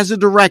listed as a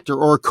director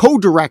or a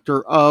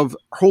co-director of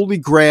Holy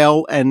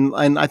Grail, and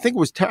I think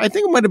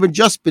it might have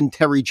just been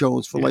Terry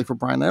Jones for Life of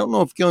Brian. I don't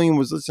know if Gilliam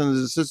was listed as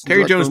assistant.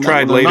 Terry Jones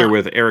tried later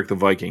with Eric the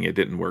Viking. It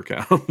didn't work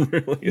out.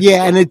 Really.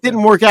 Yeah, and it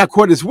didn't work out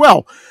quite as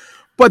well.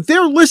 But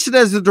they're listed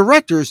as the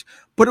directors,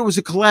 but it was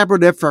a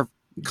collaborative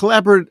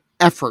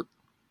effort.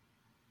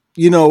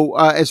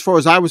 As far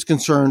as I was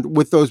concerned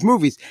with those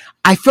movies,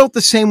 I felt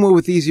the same way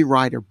with Easy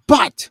Rider,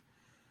 but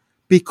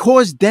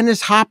because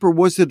Dennis Hopper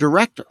was the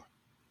director,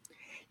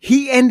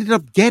 he ended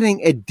up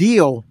getting a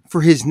deal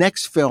for his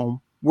next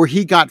film where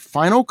he got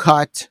Final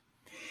Cut.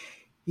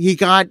 He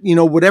got,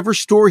 whatever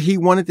story he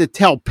wanted to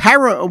tell.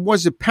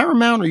 Was it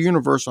Paramount or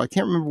Universal? I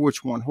can't remember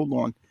which one. Hold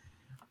on.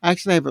 I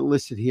actually have it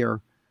listed here.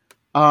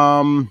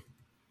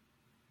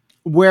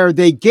 Where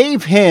they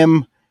gave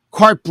him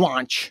carte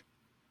blanche.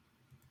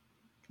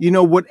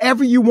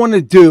 Whatever you want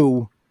to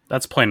do.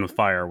 That's playing with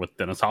fire with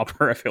Dennis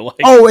Hopper, I feel like.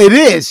 Oh, it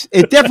is.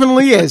 It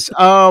definitely is.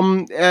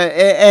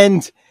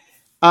 It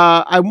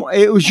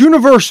was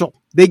Universal.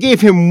 They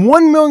gave him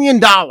 $1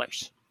 million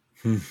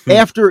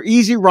after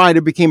Easy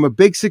Rider became a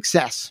big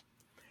success.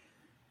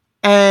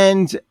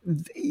 And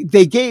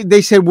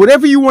they said,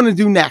 whatever you want to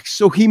do next.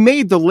 So he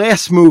made the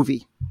last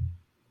movie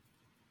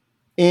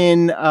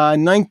in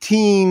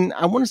 71.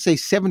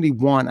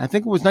 I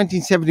think it was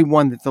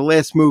 1971 that the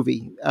last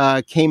movie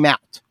came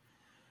out.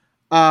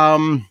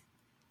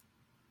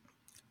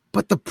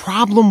 But the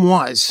problem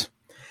was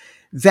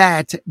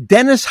that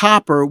Dennis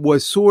Hopper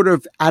was sort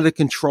of out of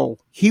control.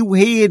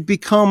 He had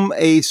become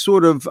a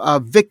sort of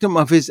victim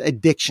of his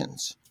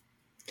addictions.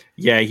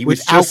 Yeah, he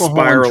was just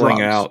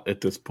spiraling out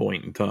at this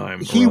point in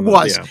time. He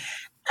was. Yeah.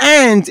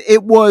 And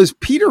it was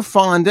Peter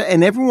Fonda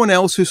and everyone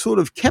else who sort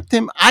of kept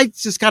him. I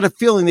just got a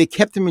feeling they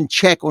kept him in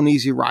check on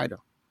Easy Rider.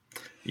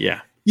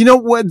 Yeah.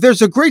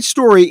 There's a great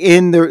story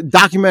in the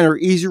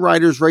documentary Easy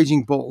Rider's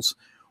Raging Bulls,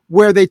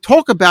 where they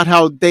talk about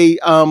how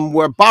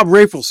where Bob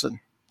Rafelson,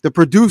 the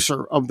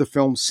producer of the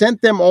film,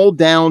 sent them all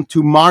down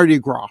to Mardi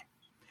Gras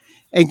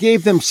and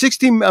gave them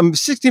 60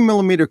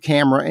 millimeter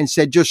camera and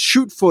said, just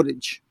shoot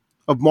footage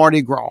of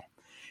Mardi Gras.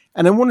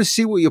 And I want to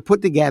see what you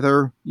put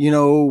together,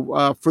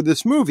 for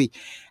this movie.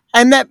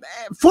 And that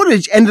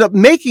footage ended up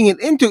making it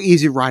into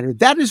Easy Rider.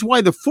 That is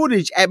why the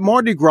footage at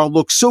Mardi Gras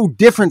looks so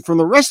different from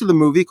the rest of the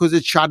movie, because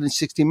it's shot in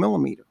 60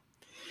 millimeter.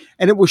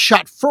 And it was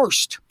shot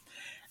first.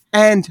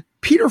 And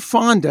Peter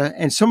Fonda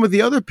and some of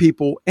the other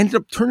people ended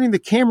up turning the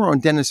camera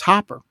on Dennis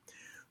Hopper,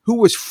 who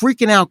was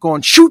freaking out,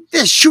 going, shoot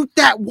this, shoot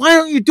that. Why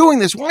aren't you doing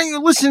this? Why aren't you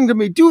listening to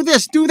me? Do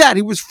this, do that.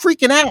 He was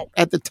freaking out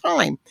at the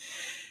time.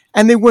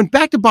 And they went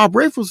back to Bob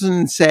Rafelson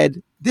and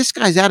said, this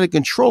guy's out of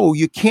control.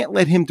 You can't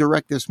let him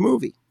direct this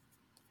movie.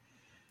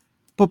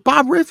 But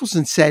Bob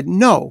Rafelson said,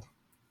 no,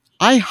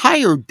 I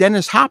hired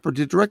Dennis Hopper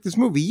to direct this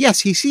movie. Yes,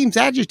 he seems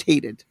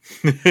agitated,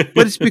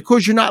 but it's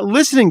because you're not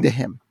listening to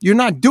him. You're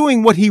not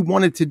doing what he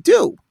wanted to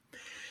do.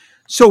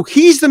 So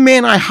he's the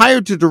man I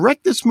hired to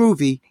direct this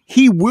movie.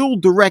 He will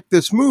direct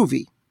this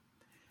movie.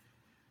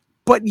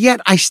 But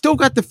yet I still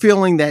got the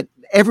feeling that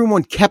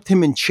everyone kept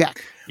him in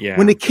check. Yeah.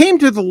 When it came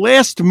to the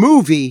last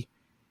movie,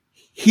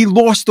 he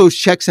lost those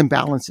checks and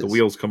balances. The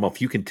wheels come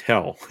off. You can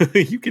tell.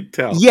 You can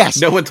tell. Yes.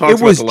 No one talks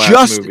about the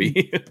last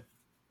movie.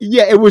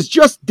 Yeah, it was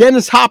just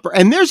Dennis Hopper.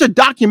 And there's a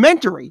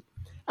documentary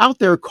out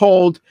there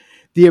called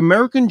The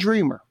American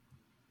Dreamer.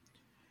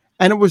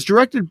 And it was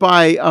directed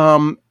by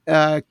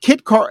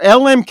Kit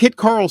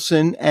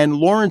Carlson and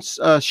Lawrence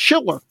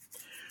Schiller,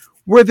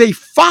 where they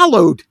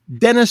followed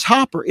Dennis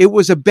Hopper. It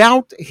was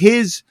about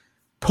his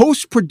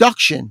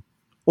post-production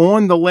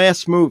on the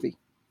last movie.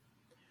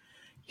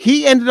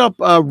 He ended up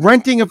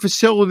renting a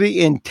facility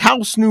in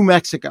Taos, New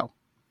Mexico.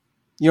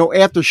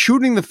 After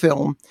shooting the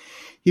film,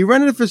 he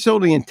rented a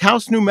facility in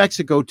Taos, New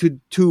Mexico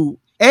to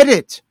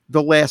edit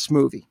the last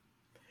movie.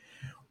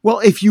 Well,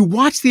 if you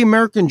watch The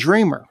American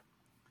Dreamer,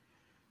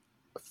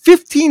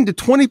 15 to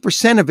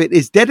 20% of it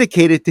is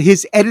dedicated to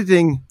his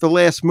editing the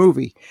last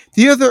movie.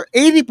 The other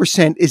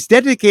 80% is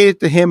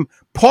dedicated to him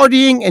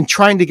partying and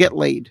trying to get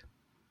laid.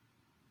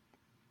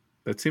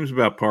 That seems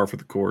about par for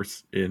the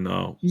course in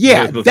the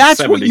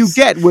that's 70s. What you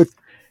get with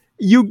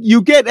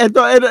you get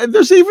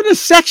there's even a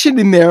section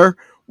in there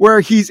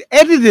where he's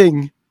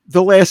editing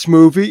the last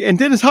movie, and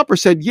Dennis Hopper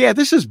said, "Yeah,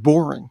 this is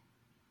boring."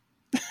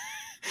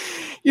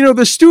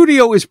 The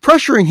studio is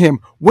pressuring him.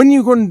 When are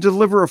you going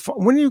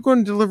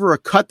to deliver a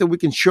cut that we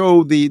can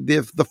show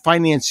the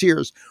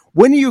financiers?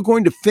 When are you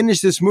going to finish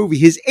this movie?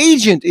 His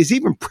agent is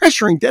even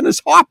pressuring Dennis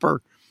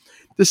Hopper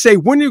to say,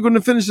 when are you going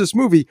to finish this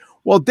movie?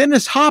 While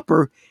Dennis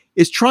Hopper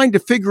is trying to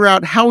figure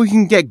out how he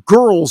can get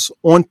girls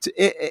onto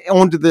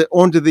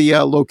the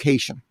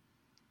location.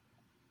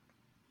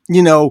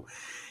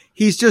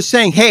 He's just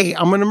saying, "Hey,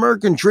 I'm an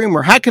American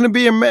dreamer. How can I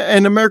be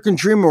an American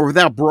dreamer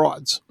without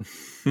broads?"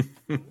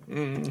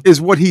 is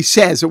what he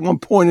says at one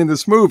point in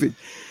this movie.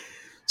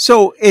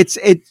 So it's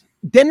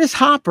Dennis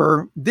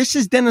Hopper. This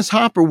is Dennis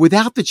Hopper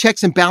without the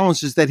checks and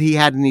balances that he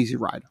had in Easy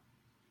Rider.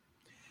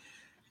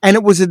 And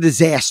it was a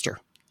disaster.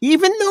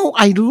 Even though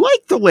I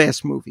like the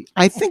last movie,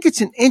 I think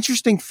it's an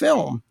interesting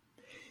film,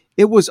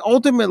 it was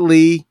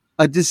ultimately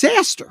a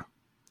disaster.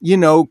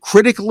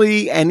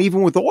 Critically and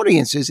even with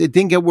audiences, it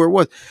didn't get where it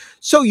was.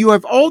 So you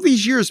have all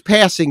these years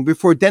passing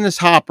before Dennis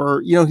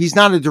Hopper, he's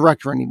not a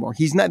director anymore.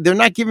 They're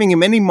not giving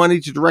him any money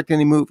to direct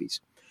any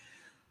movies.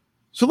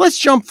 So let's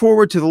jump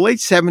forward to the late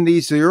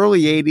 70s, the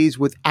early 80s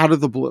with Out of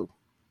the Blue.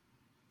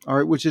 All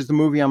right, which is the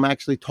movie I'm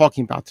actually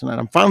talking about tonight.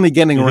 I'm finally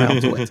getting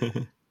around to it.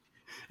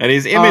 And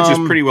his image is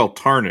pretty well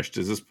tarnished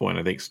at this point,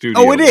 I think.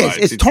 Oh, it is.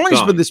 It's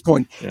tarnished at this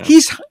point. Yeah.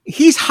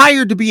 He's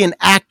hired to be an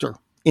actor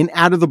in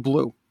Out of the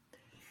Blue.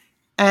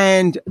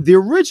 And the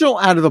original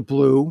Out of the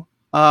Blue,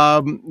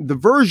 the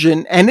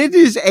version, and it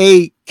is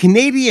a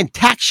Canadian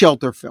tax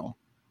shelter film,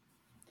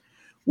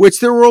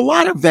 which there were a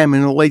lot of them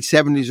in the late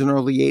 70s and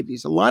early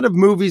 80s. A lot of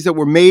movies that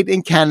were made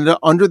in Canada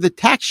under the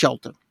tax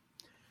shelter.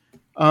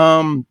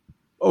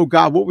 oh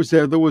God, what was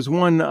there? There was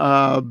one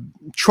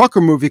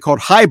trucker movie called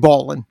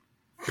Highballin'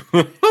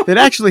 that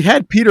actually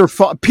had Peter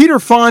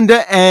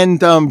Fonda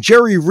and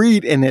Jerry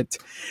Reed in it.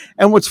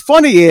 And what's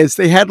funny is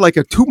they had like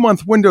a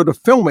 2-month window to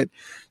film it.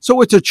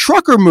 So it's a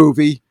trucker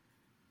movie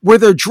where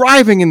they're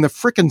driving in the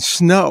frickin'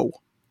 snow.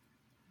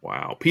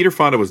 Wow. Peter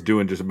Fonda was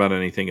doing just about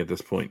anything at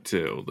this point,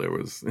 too. There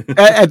was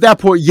at that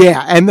point,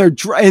 yeah. And they're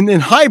and in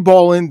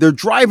Highballing, they're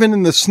driving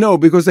in the snow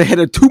because they had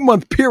a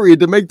 2-month period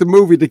to make the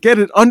movie to get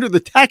it under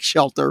the tax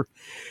shelter,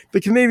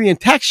 the Canadian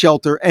tax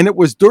shelter, and it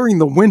was during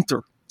the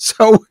winter.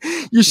 So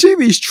you see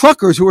these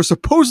truckers who are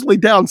supposedly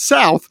down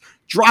south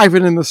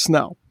driving in the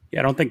snow. Yeah,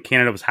 I don't think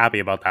Canada was happy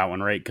about that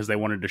one, right? Because they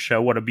wanted to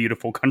show what a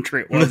beautiful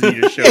country it was. And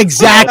you just showed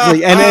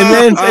exactly, and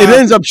then it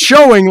ends up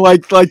showing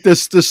like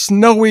this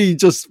snowy,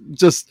 just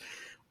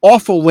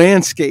awful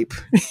landscape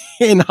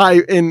in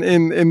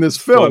this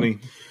film. Funny.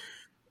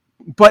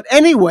 But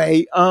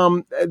anyway,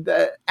 out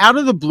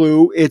of the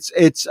blue, it's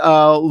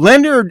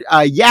Leonard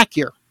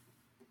Yakier,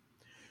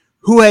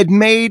 who had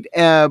made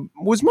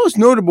was most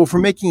notable for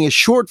making a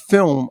short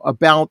film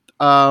about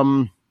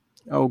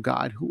oh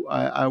God, who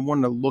I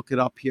want to look it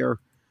up here.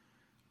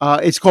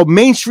 It's called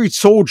Main Street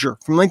Soldier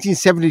from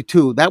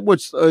 1972. That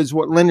is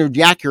what Leonard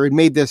Yakier had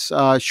made this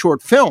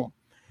short film.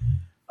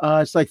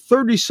 It's like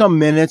 30 some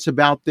minutes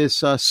about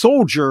this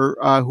soldier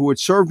who had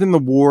served in the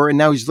war, and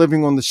now he's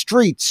living on the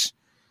streets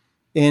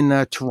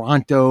in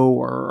Toronto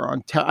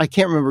or I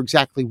can't remember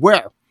exactly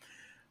where.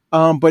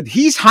 But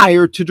he's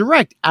hired to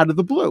direct out of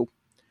the blue.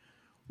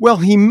 Well,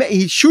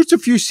 he shoots a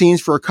few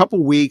scenes for a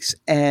couple weeks,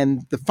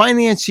 and the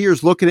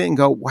financiers look at it and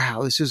go,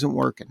 wow, this isn't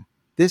working.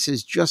 This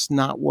is just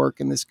not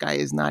working. This guy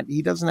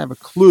he doesn't have a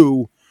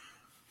clue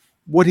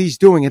what he's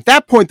doing. At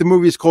that point, the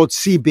movie is called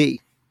CB,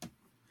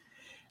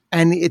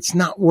 and it's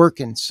not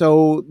working.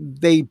 So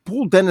they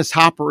pull Dennis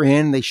Hopper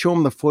in, they show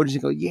him the footage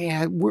and go,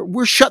 yeah,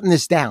 we're shutting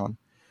this down.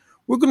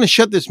 We're going to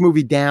shut this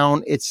movie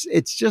down.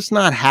 It's just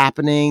not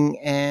happening.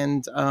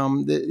 And,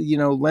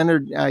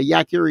 Leonard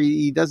Yakier,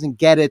 he doesn't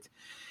get it.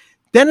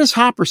 Dennis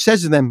Hopper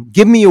says to them,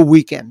 give me a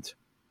weekend.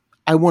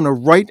 I want to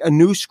write a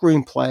new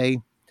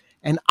screenplay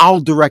and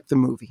I'll direct the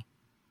movie.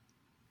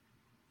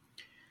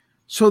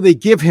 So they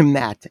give him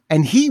that.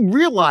 And he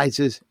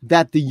realizes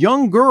that the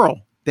young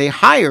girl they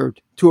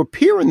hired to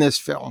appear in this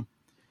film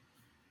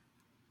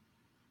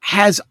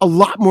has a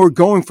lot more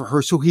going for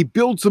her. So he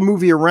builds the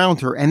movie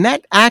around her. And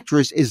that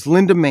actress is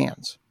Linda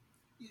Manz.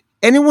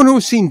 Anyone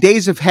who's seen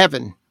Days of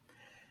Heaven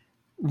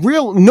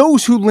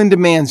knows who Linda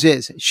Manz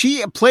is.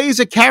 She plays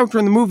a character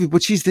in the movie,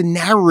 but she's the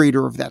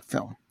narrator of that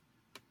film.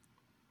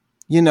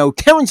 You know,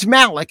 Terrence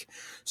Malick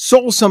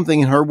saw something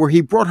in her where he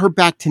brought her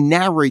back to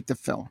narrate the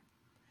film.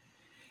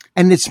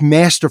 And it's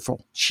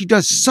masterful. She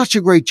does such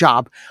a great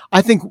job.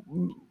 I think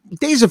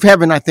Days of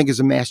Heaven, is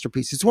a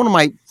masterpiece. It's one of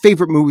my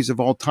favorite movies of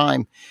all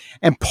time.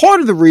 And part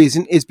of the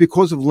reason is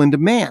because of Linda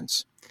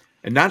Manz.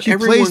 And not she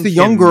everyone plays the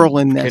young girl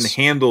in this.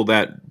 Can handle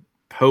that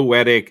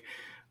poetic,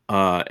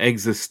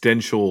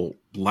 existential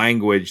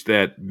language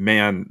that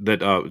Malick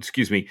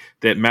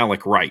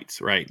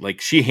writes, right?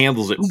 Like she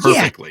handles it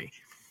perfectly. Yeah.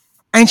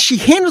 And she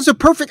handles it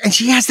perfect, and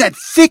she has that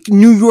thick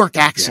New York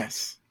accent.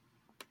 Yes.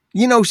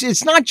 You know,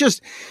 it's not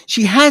just,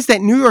 she has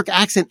that New York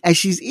accent as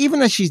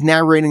she's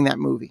narrating that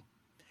movie.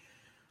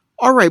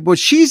 All right, but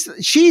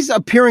she's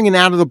appearing in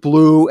Out of the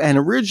Blue, and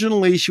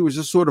originally she was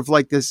just sort of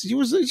like this. She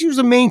was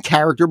a main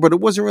character, but it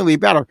wasn't really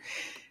about her.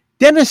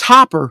 Dennis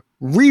Hopper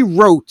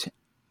rewrote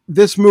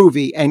this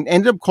movie and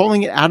ended up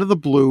calling it Out of the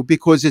Blue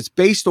because it's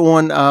based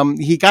on,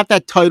 he got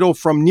that title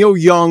from Neil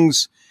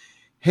Young's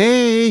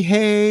Hey,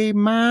 Hey,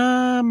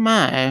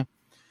 My.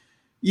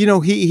 You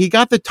know, he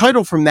got the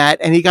title from that,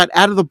 and he got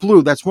Out of the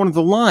Blue. That's one of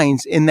the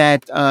lines in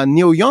that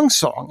Neil Young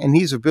song. And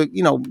he's a big,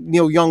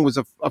 Neil Young was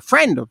a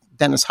friend of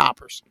Dennis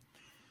Hopper's.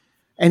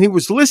 And he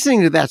was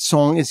listening to that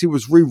song as he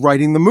was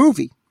rewriting the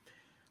movie.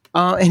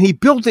 And he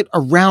built it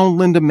around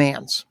Linda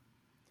Manz.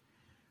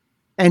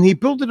 And he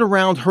built it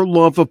around her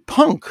love of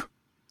punk,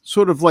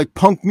 sort of like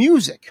punk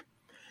music.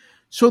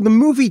 So the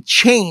movie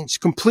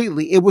changed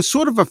completely. It was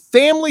sort of a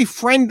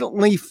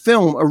family-friendly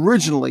film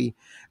originally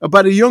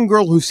about a young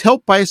girl who's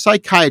helped by a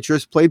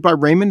psychiatrist played by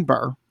Raymond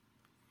Burr.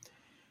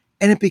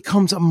 And it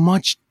becomes a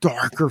much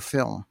darker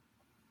film.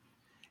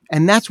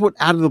 And that's what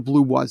Out of the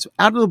Blue was.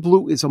 Out of the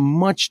Blue is a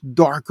much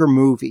darker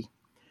movie.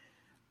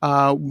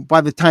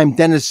 By the time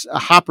Dennis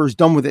Hopper's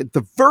done with it,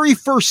 the very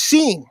first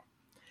scene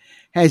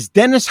has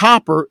Dennis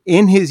Hopper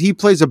he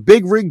plays a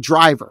big rig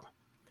driver.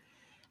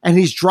 And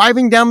he's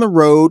driving down the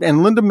road,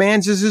 and Linda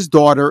Manz is his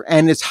daughter,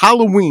 and it's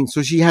Halloween,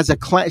 so she has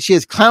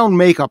clown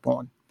makeup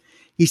on.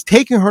 He's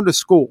taking her to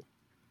school,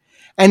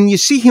 and you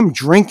see him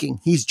drinking.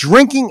 He's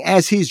drinking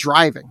as he's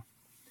driving.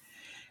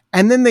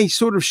 And then they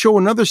sort of show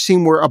another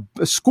scene where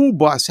a school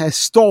bus has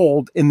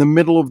stalled in the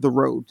middle of the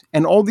road,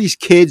 and all these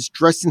kids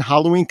dressed in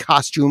Halloween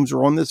costumes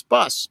are on this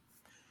bus.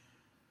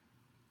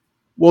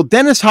 Well,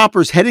 Dennis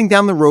Hopper's heading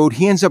down the road.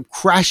 He ends up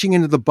crashing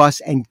into the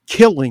bus and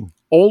killing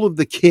all of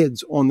the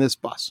kids on this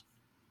bus.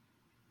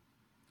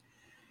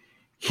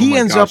 He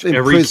ends up in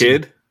every prison.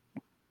 Kid?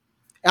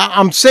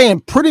 I'm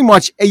saying pretty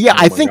much, yeah, Oh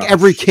I my think gosh.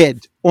 every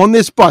kid on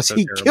this bus, So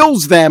he terrible.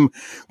 kills them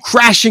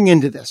crashing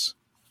into this.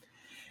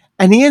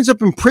 And he ends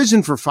up in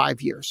prison for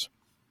 5 years.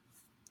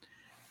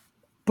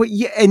 But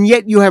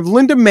yet you have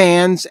Linda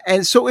Manns,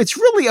 and so it's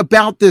really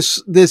about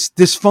this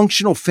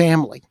dysfunctional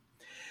family.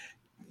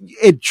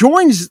 It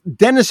joins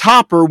Dennis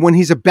Hopper when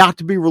he's about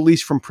to be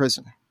released from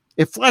prison.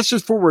 It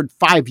flashes forward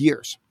 5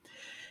 years.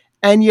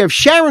 And you have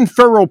Sharon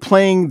Farrell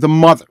playing the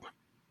mother.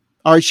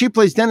 All right, she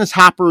plays Dennis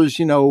Hopper's,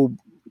 I don't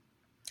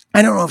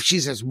know if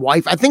she's his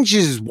wife. I think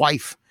she's his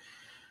wife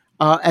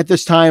at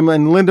this time.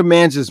 And Linda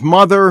Manns' his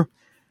mother.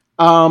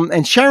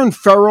 And Sharon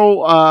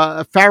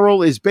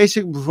Farrell is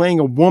basically playing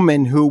a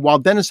woman who, while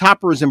Dennis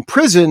Hopper is in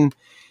prison,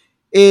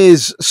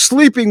 is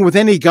sleeping with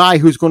any guy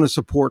who's going to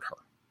support her.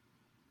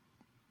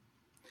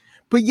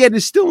 But yet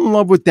is still in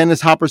love with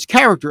Dennis Hopper's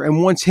character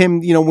and wants him,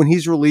 when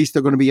he's released,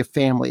 they're going to be a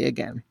family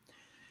again.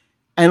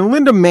 And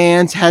Linda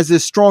Manns has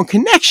this strong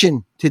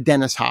connection to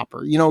Dennis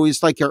Hopper.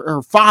 He's like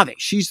her father.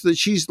 She's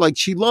like,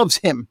 she loves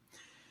him.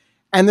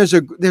 And there's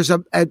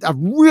a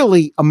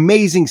really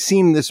amazing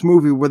scene in this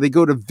movie where they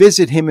go to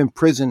visit him in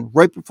prison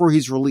right before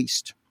he's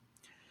released.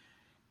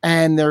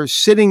 And they're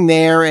sitting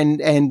there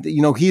and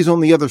he's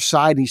on the other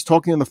side. He's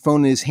talking on the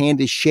phone and his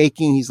hand is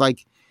shaking.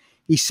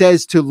 He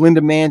says to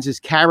Linda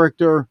Manns'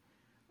 character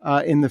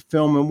in the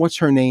film, and what's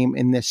her name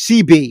in this?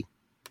 CB.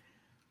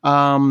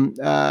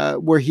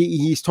 Where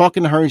he's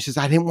talking to her and he says,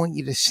 I didn't want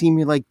you to see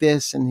me like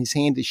this. And his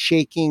hand is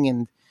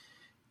shaking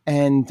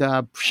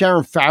and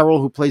Sharon Farrell,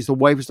 who plays the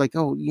wife, is like,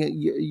 oh,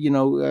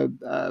 your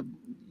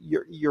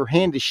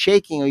hand is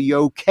shaking. Are you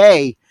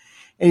okay?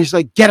 And he's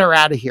like, get her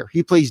out of here.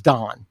 He plays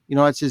Don.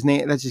 That's his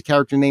name. That's his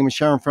character name. And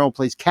Sharon Farrell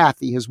plays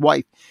Kathy, his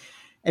wife.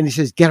 And he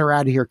says, get her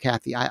out of here,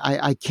 Kathy.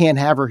 I can't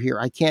have her here.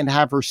 I can't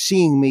have her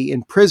seeing me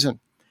in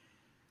prison.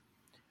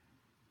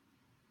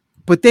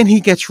 But then he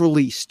gets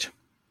released.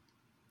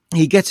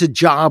 He gets a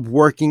job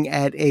working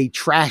at a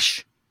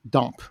trash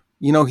dump.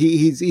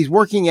 He's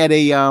working at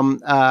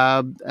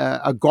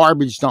a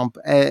garbage dump,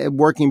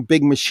 working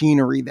big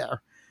machinery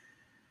there.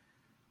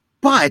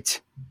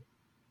 But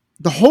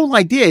the whole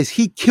idea is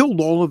he killed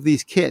all of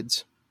these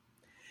kids.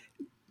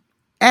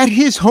 At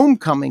his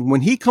homecoming, when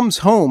he comes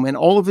home and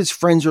all of his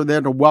friends are there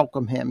to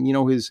welcome him,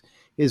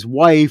 his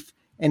wife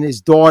and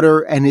his daughter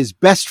and his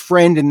best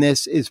friend in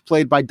this is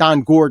played by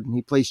Don Gordon.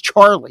 He plays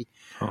Charlie.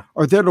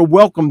 Are there to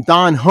welcome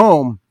Don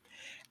home.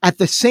 At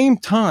the same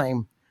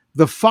time,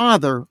 the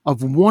father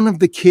of one of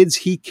the kids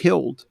he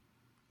killed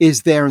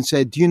is there and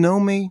said, do you know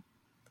me?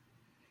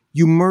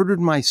 You murdered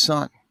my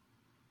son.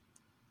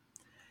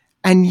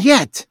 And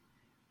yet,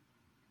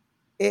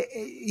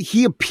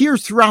 he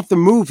appears throughout the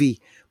movie,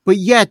 but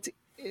yet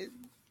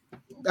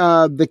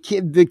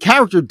the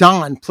character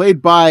Don,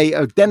 played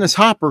by Dennis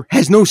Hopper,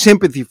 has no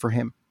sympathy for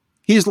him.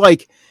 He's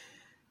like,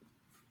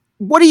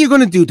 what are you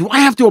going to do? Do I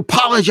have to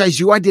apologize to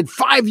you? I did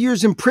 5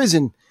 years in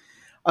prison.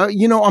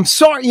 I'm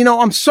sorry.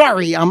 I'm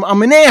sorry.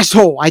 I'm an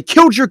asshole. I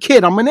killed your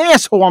kid. I'm an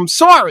asshole. I'm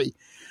sorry.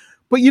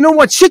 But you know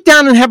what? Sit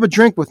down and have a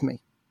drink with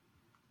me.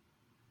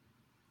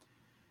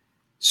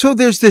 So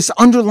there's this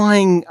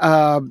underlying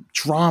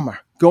drama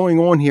going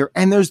on here.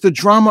 And there's the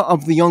drama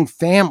of the young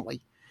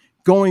family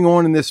going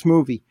on in this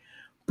movie.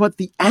 But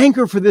the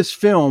anchor for this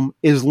film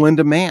is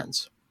Linda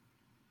Manns.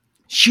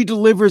 She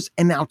delivers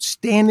an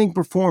outstanding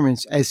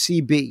performance as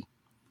CB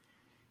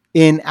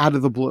in Out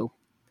of the Blue.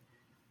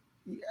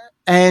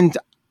 And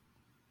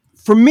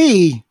for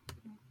me,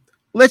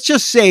 let's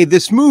just say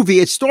this movie,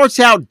 it starts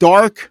out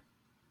dark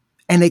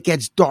and it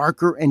gets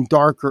darker and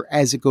darker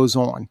as it goes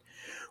on.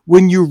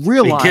 When you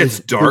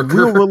realize the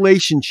real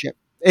relationship,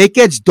 it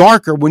gets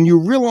darker when you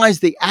realize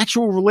the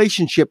actual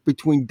relationship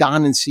between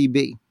Don and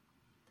CB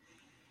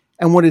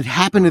and what had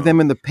happened to them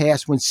in the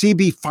past when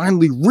CB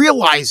finally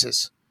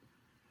realizes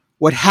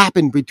what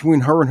happened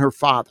between her and her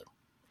father.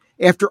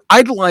 After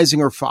idolizing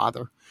her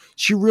father,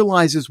 she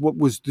realizes what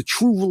was the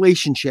true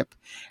relationship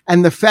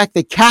and the fact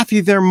that Kathy,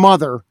 their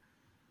mother,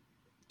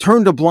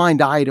 turned a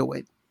blind eye to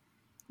it.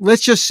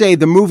 Let's just say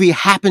the movie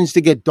happens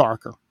to get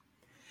darker.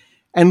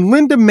 And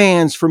Linda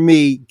Manns, for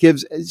me,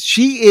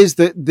 she is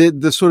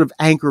the sort of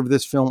anchor of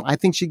this film. I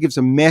think she gives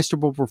a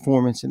masterful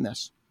performance in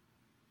this.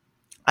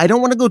 I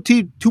don't want to go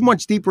too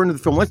much deeper into the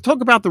film. Let's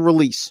talk about the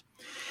release.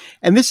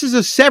 And this is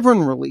a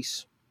Severin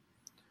release.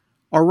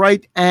 All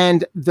right.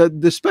 And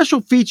the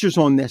special features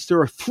on this, there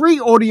are 3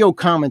 audio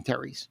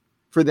commentaries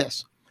for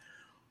this.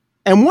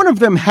 And one of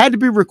them had to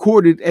be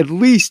recorded at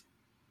least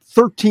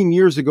 13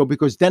 years ago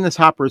because Dennis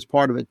Hopper is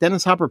part of it.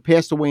 Dennis Hopper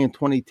passed away in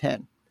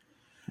 2010.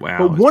 Wow.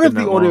 But one of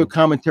the audio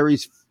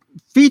commentaries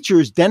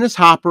features Dennis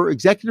Hopper,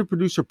 executive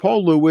producer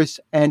Paul Lewis,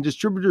 and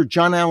distributor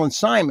John Allen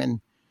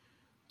Simon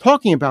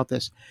talking about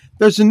this.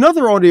 There's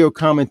another audio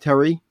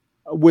commentary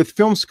with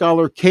film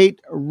scholar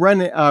Kate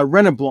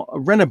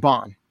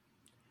Renebon.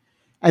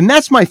 And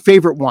that's my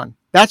favorite one.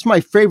 That's my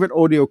favorite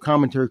audio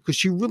commentary because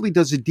she really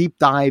does a deep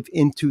dive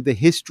into the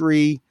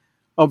history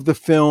of the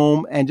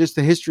film and just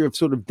the history of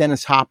sort of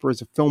Dennis Hopper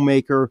as a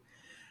filmmaker.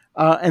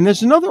 And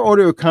there's another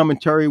audio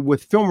commentary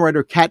with film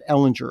writer Kat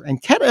Ellinger.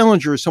 And Kat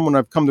Ellinger is someone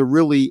I've come to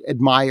really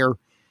admire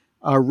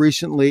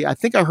recently. I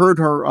think I heard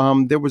her.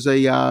 There was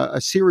a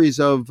series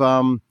of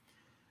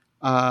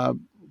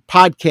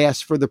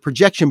podcasts for the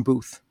Projection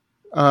Booth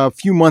a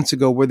few months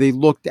ago where they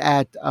looked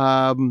at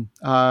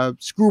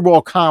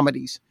screwball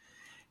comedies.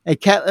 And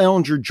Kat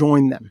Ellinger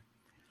joined them.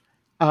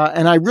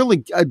 And I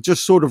really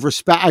just sort of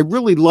I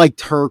really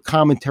liked her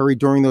commentary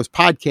during those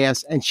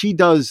podcasts. And she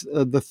does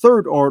the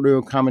third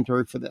audio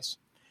commentary for this.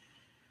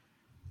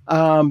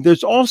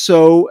 There's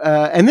also,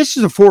 and this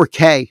is a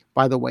 4K,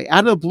 by the way.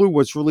 Out of the Blue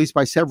was released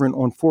by Severin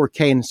on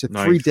 4K, and it's a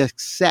 3-disc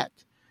set.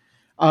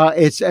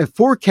 It's a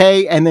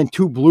 4K and then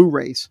 2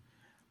 Blu-rays.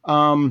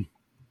 And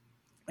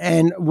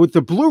with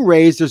the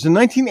Blu-rays, there's a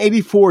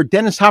 1984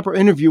 Dennis Hopper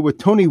interview with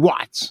Tony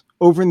Watts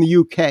over in the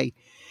UK.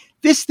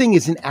 This thing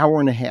is an hour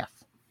and a half.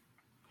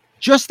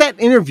 Just that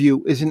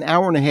interview is an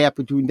hour and a half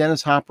between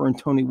Dennis Hopper and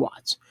Tony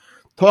Watts,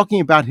 talking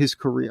about his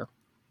career.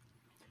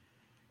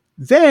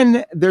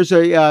 Then there's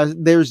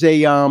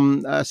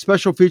a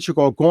special feature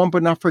called Gone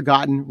But Not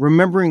Forgotten,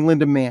 Remembering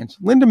Linda Manns.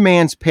 Linda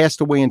Manns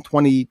passed away in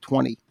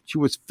 2020. She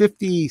was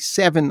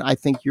 57, I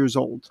think, years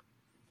old.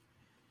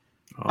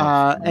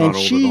 And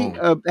she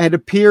had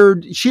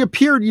appeared,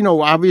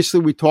 obviously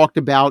we talked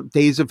about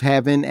Days of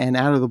Heaven and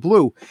Out of the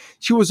Blue.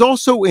 She was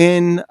also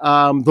in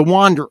The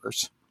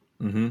Wanderers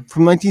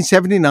from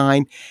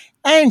 1979,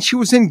 and she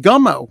was in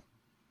Gummo.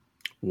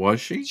 Was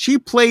she? She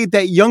played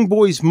that young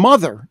boy's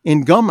mother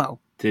in Gummo.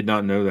 Did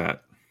not know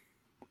that.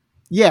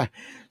 Yeah.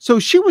 So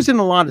she was in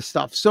a lot of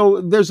stuff.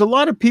 So there's a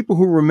lot of people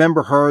who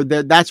remember her.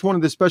 That's one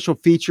of the special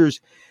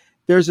features.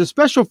 There's a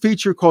special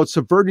feature called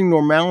Subverting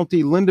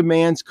Normality. Linda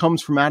Manns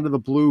Comes From Out of the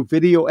Blue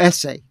video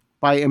essay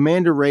by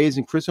Amanda Reyes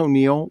and Chris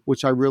O'Neill,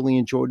 which I really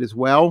enjoyed as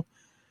well.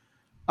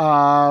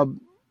 They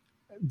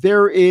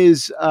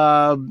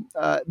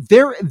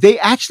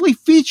actually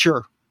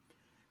feature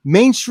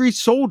Main Street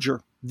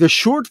Soldier, the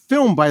short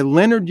film by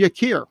Leonard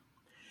Yakir.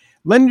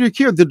 Leonard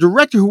Yakir, the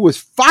director who was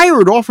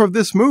fired off of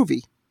this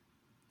movie.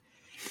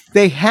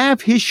 They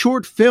have his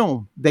short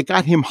film that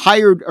got him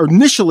hired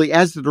initially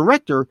as the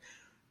director,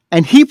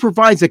 and he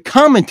provides a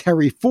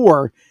commentary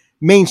for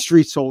Main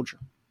Street Soldier.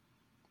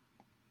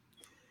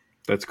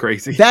 That's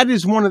crazy. That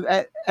is one of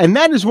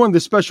the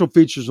special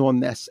features on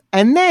this.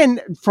 And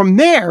then from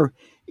there,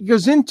 it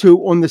goes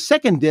into, on the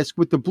second disc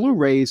with the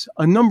Blu-rays,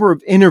 a number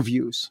of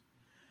interviews.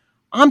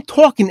 I'm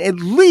talking at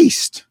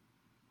least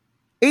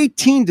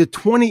 18 to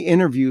 20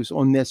 interviews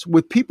on this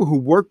with people who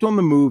worked on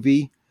the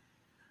movie,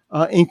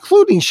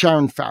 including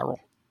Sharon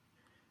Farrell,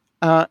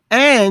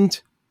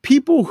 and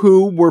people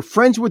who were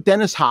friends with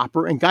Dennis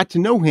Hopper and got to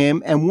know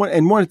him and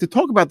wanted to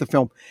talk about the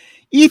film.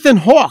 Ethan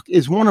Hawke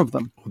is one of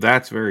them.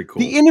 That's very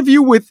cool. The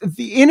interview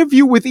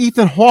with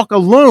Ethan Hawke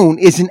alone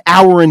is an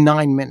hour and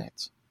 9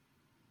 minutes.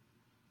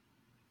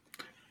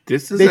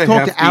 This is a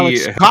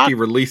hefty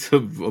release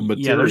of material.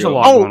 Yeah, there's a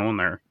lot going on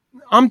there.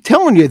 I'm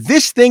telling you,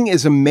 this thing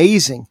is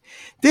amazing.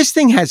 This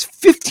thing has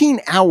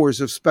 15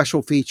 hours of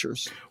special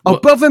features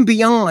above and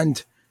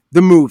beyond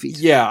the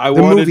movies. Yeah, I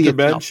wanted to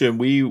mention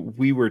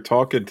we were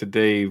talking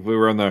today. We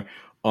were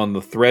on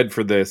the thread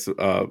for this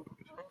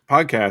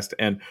podcast,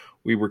 and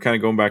we were kind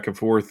of going back and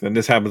forth. And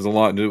this happens a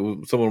lot.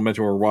 And someone will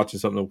mention we're watching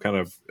something that kind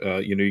of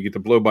you get the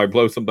blow by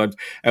blow sometimes.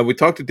 And we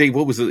talked to Dave.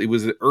 What was it? It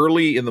was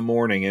early in the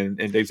morning, and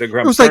Dave said,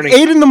 "It was like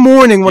 8 in the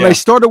morning when I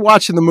started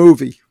watching the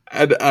movie."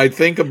 And I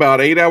think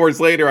about 8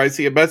 hours later, I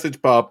see a message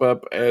pop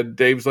up, and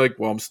Dave's like,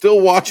 "Well, I'm still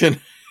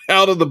watching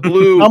Out of the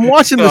Blue. I'm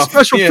watching the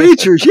special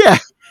features,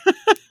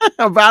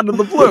 of Out of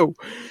the Blue."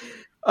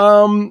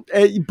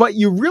 But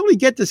you really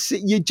get to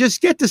see. You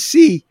just get to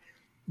see.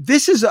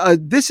 This is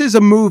a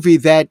movie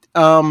that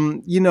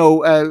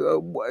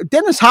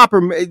Dennis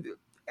Hopper.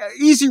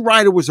 Easy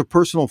Rider was a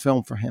personal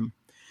film for him.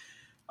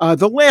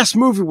 The last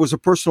movie was a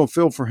personal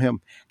film for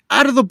him.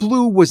 Out of the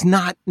Blue was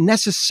not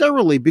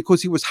necessarily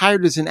because he was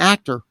hired as an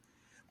actor,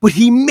 but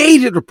he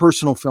made it a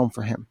personal film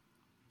for him.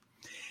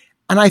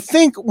 And I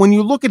think when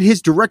you look at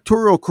his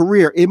directorial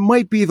career, it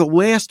might be the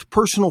last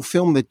personal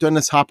film that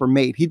Dennis Hopper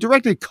made. He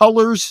directed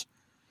Colors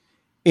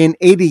in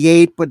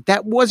 88, but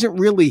that wasn't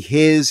really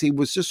his. He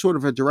was just sort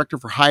of a director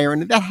for hire,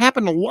 and that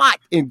happened a lot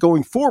in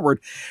going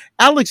forward.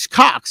 Alex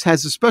Cox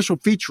has a special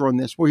feature on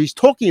this where he's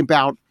talking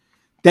about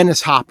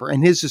Dennis Hopper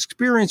and his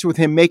experience with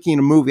him making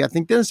a movie. I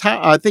think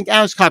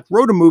Alex Cox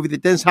wrote a movie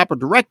that Dennis Hopper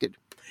directed.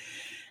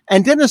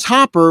 And Dennis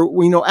Hopper,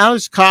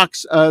 Alex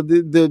Cox, who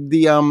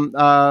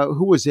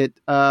was it?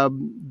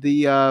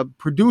 The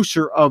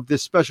producer of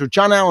this special,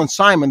 John Allen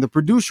Simon, the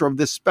producer of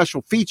this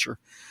special feature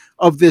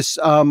of this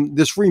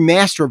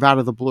remaster of Out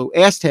of the Blue,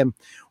 asked him,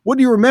 "What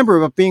do you remember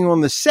about being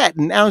on the set?"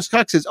 And Alex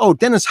Cox says, "Oh,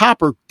 Dennis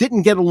Hopper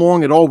didn't get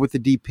along at all with the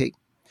DP.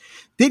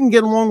 Didn't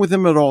get along with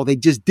him at all. They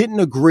just didn't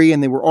agree,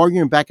 and they were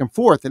arguing back and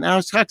forth." And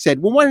Alex Cox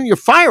said, "Well, why don't you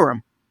fire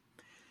him?"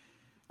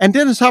 And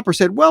Dennis Hopper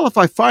said, "Well, if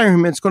I fire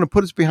him, it's going to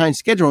put us behind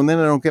schedule, and then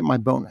I don't get my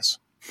bonus."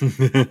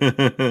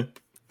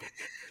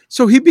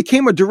 So he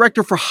became a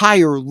director for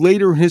hire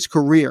later in his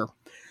career.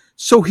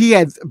 So he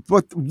had,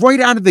 but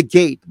right out of the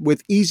gate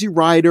with Easy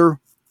Rider,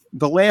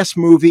 the last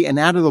movie, and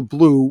Out of the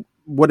Blue,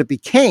 what it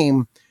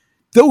became,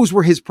 those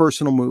were his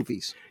personal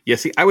movies. Yeah,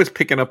 see, I was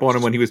picking up on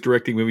him when he was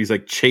directing movies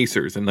like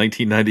Chasers in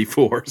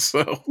 1994.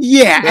 So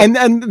yeah,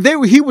 and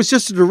he was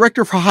just a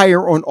director for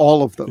hire on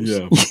all of those.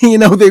 Yeah.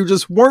 They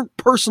just weren't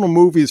personal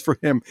movies for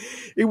him.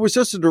 It was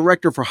just a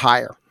director for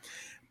hire.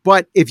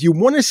 But if you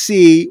want to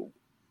see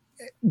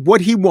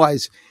what he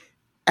was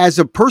as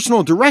a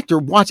personal director,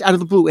 watch Out of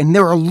the Blue. And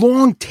there are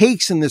long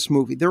takes in this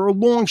movie. There are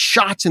long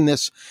shots in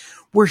this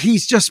where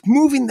he's just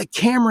moving the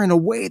camera in a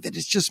way that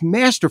is just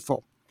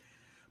masterful.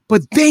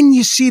 But then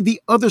you see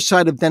the other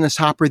side of Dennis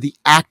Hopper, the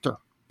actor.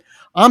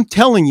 I'm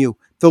telling you,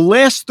 the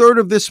last third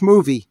of this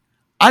movie,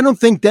 I don't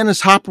think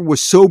Dennis Hopper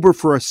was sober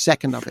for a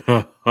second of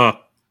it.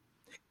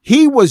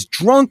 He was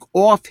drunk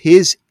off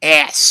his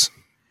ass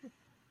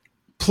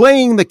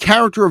playing the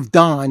character of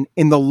Don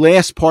in the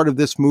last part of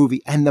this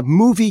movie. And the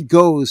movie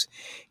goes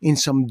in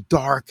some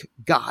dark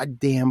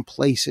goddamn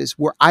places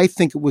where I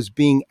think it was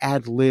being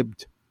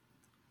ad-libbed.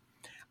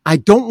 I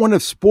don't want to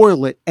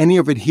spoil any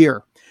of it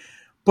here.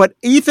 But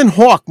Ethan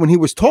Hawke, when he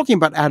was talking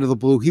about Out of the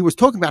Blue, he was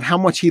talking about how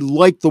much he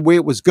liked the way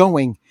it was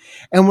going.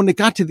 And when it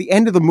got to the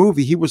end of the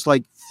movie, he was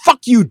like,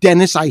 fuck you,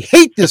 Dennis. I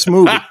hate this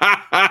movie.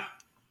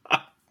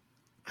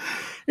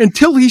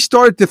 Until he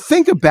started to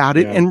think about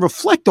it and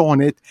reflect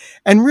on it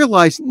and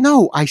realize,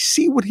 no, I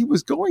see what he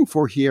was going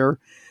for here.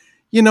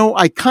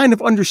 I kind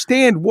of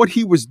understand what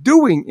he was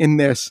doing in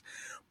this,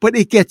 but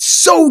it gets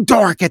so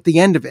dark at the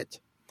end of it.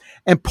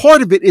 And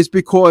part of it is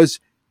because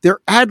they're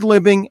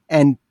ad-libbing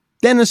and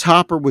Dennis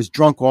Hopper was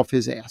drunk off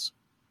his ass.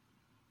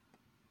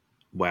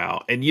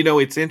 Wow. And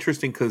it's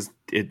interesting because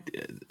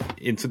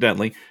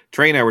incidentally,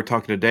 Trey and I were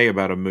talking today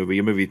about a movie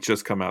that's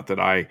just come out that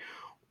I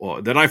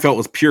felt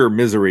was pure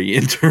misery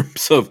in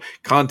terms of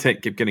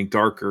content kept getting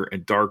darker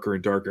and darker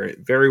and darker.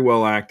 Very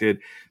well acted.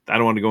 I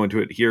don't want to go into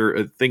it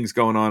here, things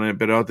going on in it,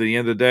 but at the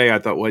end of the day, I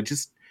thought, well, I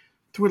just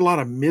threw a lot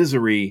of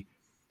misery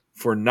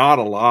for not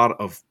a lot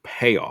of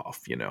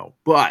payoff,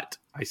 But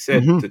I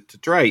said to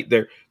Trey,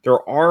 there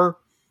are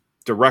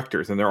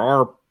directors and there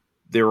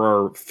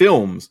are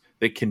films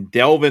that can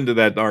delve into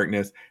that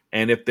darkness,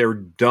 and if they're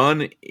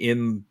done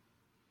in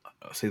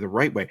say the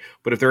right way,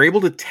 but if they're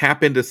able to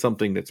tap into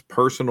something that's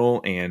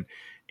personal and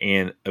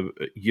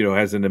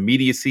has an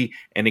immediacy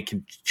and it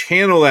can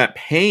channel that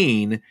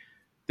pain,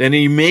 then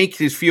it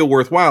makes it feel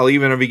worthwhile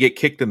even if you get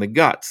kicked in the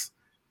guts.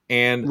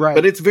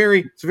 But it's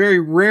very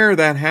rare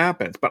that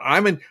happens. But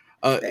I'm in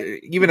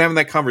even having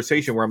that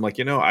conversation where I'm like,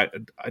 I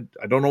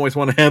don't always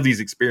want to have these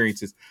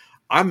experiences.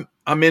 I'm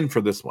in for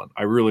this one.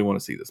 I really want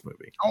to see this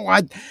movie.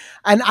 Oh,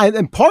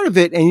 and part of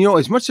it, and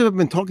as much as I've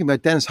been talking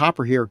about Dennis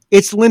Hopper here,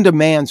 it's Linda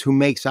Manns who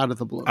makes Out of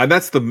the Blue. And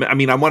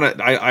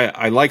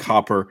I like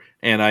Hopper,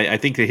 and I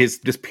think that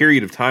this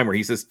period of time where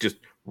he's just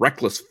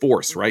reckless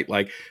force, right?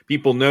 Like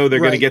people know they're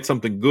going to get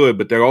something good,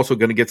 but they're also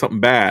going to get something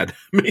bad,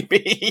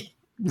 maybe.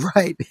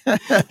 Right.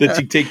 That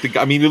you take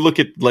you look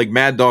at like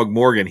Mad Dog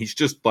Morgan. He's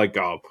just like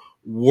a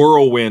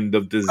whirlwind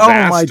of disaster.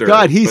 Oh my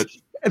God,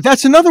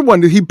 that's another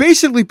one. He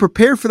basically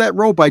prepared for that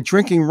role by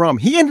drinking rum.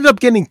 He ended up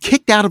getting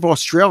kicked out of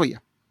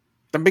Australia.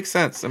 That makes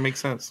sense.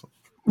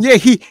 Yeah,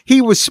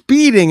 he was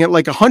speeding at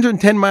like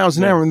 110 miles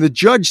an hour, and the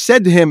judge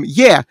said to him,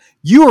 "Yeah,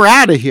 you are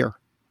out of here.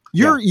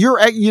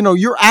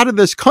 You're out of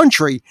this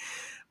country."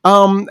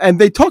 And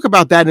they talk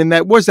about that, and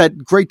that was that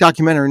great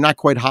documentary, Not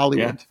Quite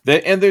Hollywood.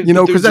 Yeah,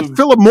 because that's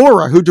Philip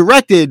Mora who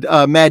directed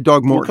Mad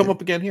Dog Morgan. He'll come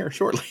up again here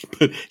shortly,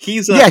 but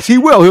he's yes, he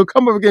will. He'll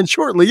come up again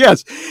shortly.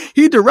 Yes,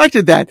 he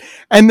directed that,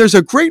 and there's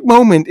a great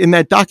moment in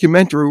that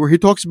documentary where he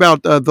talks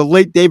about the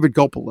late David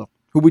Gopalo,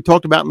 who we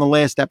talked about in the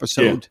last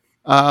episode.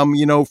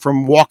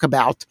 From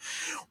Walkabout,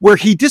 where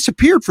he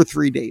disappeared for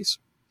 3 days.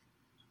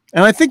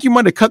 And I think you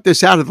might have cut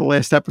this out of the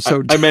last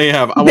episode. I may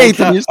have.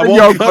 Nathan, you said, I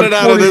won't cut it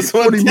out of this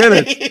 40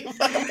 minutes.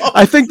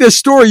 I think this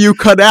story you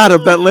cut out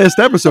of that last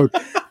episode.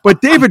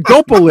 But David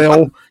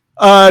Gopalil,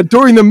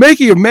 during the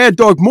making of Mad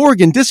Dog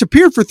Morgan,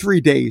 disappeared for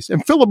 3 days.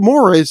 And Philip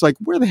Mora is like,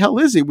 where the hell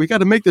is he? We got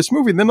to make this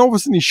movie. And then all of a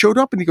sudden he showed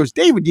up and he goes,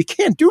 David, you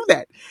can't do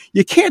that.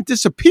 You can't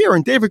disappear.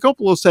 And David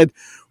Gopalil said,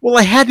 well,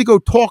 I had to go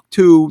talk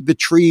to the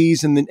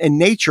trees and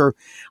nature.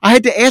 I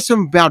had to ask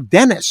them about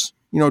Dennis,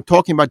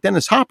 talking about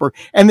Dennis Hopper.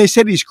 And they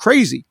said he's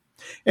crazy.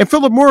 And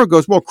Philip Mora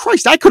goes, well,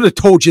 Christ, I could have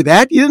told you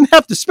that. You didn't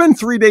have to spend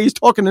 3 days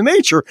talking to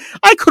nature.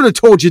 I could have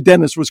told you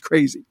Dennis was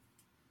crazy.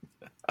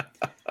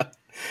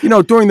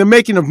 During the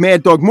making of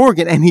Mad Dog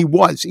Morgan, and he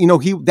was,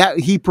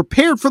 he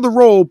prepared for the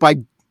role by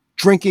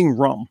drinking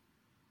rum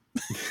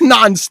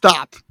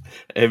nonstop.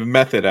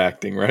 Method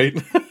acting, right?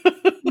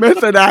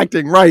 Method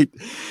acting, right.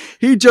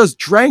 He just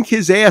drank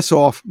his ass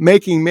off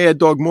making Mad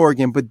Dog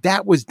Morgan, but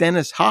that was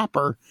Dennis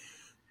Hopper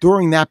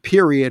during that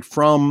period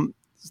from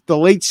the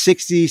late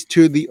 60s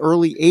to the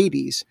early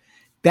 80s.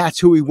 That's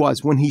who he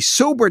was. When he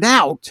sobered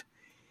out,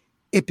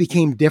 it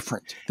became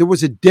different. There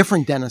was a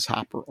different Dennis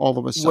Hopper all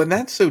of a sudden. When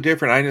that's so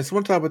different, I just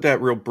want to talk about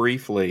that real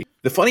briefly.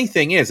 The funny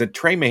thing is, and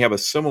Trey may have a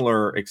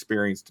similar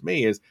experience to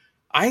me, is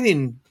I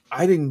didn't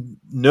I didn't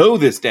know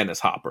this Dennis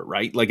Hopper,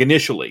 right? Like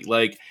initially,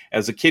 like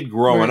as a kid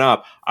growing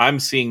up, I'm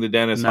seeing the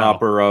Dennis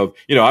Hopper of,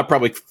 I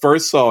probably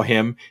first saw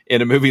him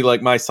in a movie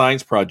like My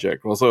Science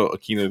Project, also a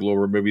Kino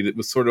Lorber movie that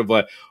was sort of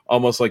like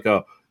almost like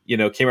a,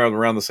 came out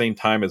around the same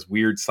time as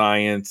Weird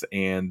Science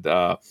and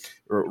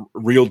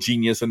Real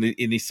Genius, and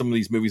some of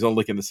these movies all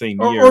like in the same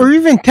year, or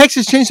even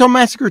Texas Chainsaw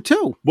Massacre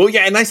 2. Well,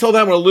 yeah, and I saw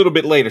that one a little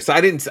bit later, so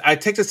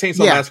Texas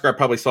Chainsaw Massacre I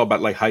probably saw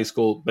about like high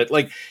school, but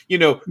like I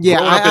saw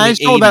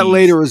 80s, that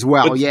later as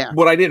well. Yeah,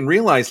 what I didn't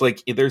realize,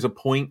 like, there's a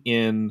point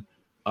in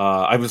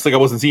I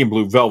wasn't seeing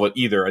Blue Velvet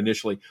either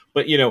initially,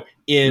 but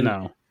in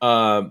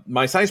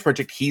My Science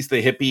Project, he's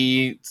the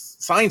hippie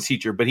science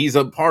teacher, but he's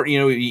a part,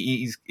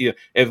 he's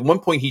at one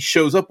point he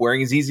shows up wearing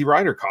his Easy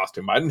Rider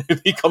costume. I don't know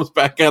if he comes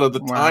back out of the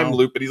time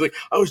loop, but he's like,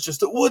 I was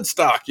just at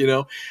Woodstock,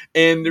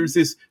 and there's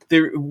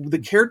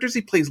the characters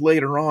he plays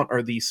later on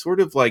are these sort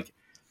of like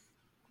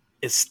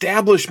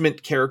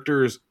establishment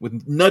characters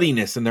with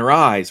nuttiness in their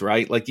eyes,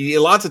 right? Like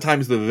lots of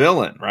times the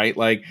villain, right?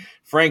 Like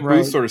Frank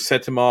Booth sort of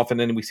sets him off, and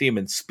then we see him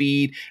in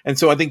Speed, and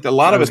so I think a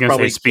lot of us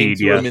probably came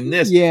to him in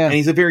this. Yeah, and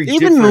he's a very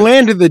even in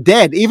Land of the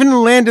Dead,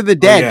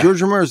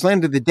 George Romero's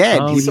Land of the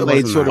Dead, he so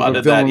played sort of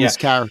a villainous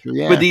character.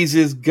 Yeah, but he's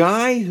this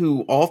guy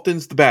who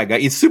often's the bad guy.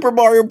 In Super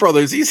Mario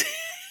Brothers, he's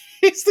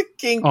the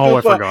King Koopa.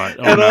 I forgot.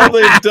 All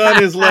they've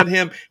done is let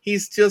him.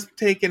 He's just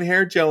taken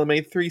hair gel and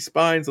made 3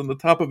 spines on the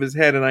top of his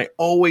head, and I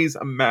always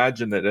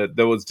imagine that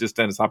was just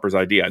Dennis Hopper's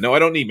idea. No, I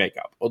don't need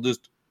makeup. We'll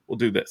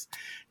do this.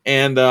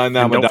 And now and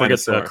don't forget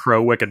the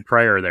Crow Wicked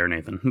Prayer there,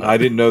 Nathan. I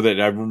didn't know that.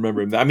 I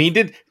remember him. I mean,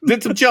 he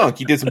did some junk.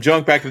 He did some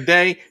junk back in the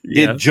day.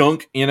 Did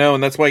junk,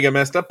 and that's why he got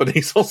messed up. But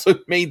he's also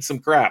made some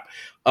crap.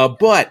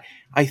 But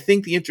I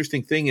think the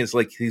interesting thing is,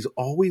 like, he's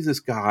always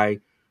this guy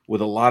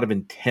with a lot of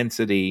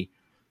intensity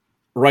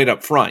right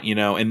up front,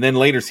 and then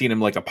later seeing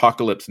him like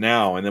Apocalypse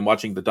Now, and then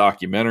watching the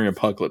documentary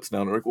Apocalypse Now,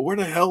 and they're like, well, where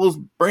the hell is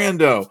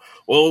Brando?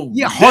 Well,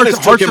 Dennis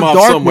took him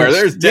off somewhere.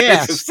 There's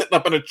Dennis sitting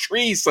up in a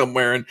tree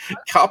somewhere, and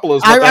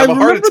Coppola's about to have a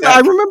heart attack. I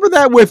remember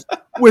that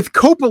with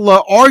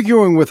Coppola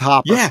arguing with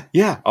Hopper.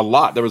 Yeah, a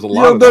lot. There was a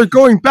lot. They're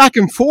going back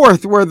and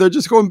forth, where they're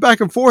just going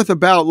back and forth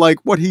about like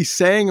what he's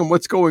saying and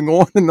what's going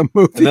on in the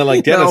movie. And they're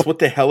like, Dennis, what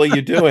the hell are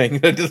you doing?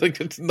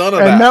 It's none of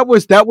that. And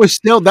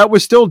that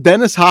was still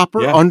Dennis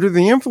Hopper under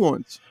the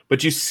influence.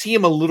 But you see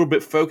him a little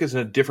bit focused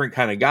on a different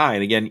kind of guy.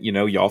 And again,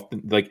 you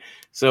often like,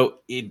 so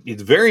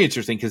it's very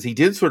interesting because he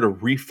did sort of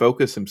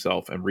refocus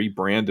himself and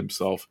rebrand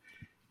himself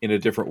in a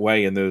different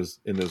way in those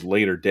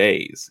later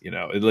days,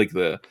 like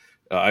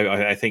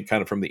I think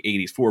kind of from the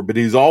 80s forward, but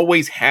he's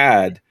always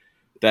had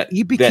that.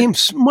 He became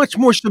much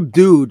more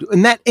subdued.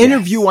 In that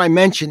interview I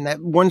mentioned,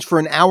 that one's for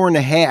an hour and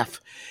a half,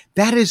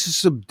 that is a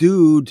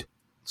subdued,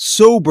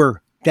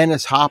 sober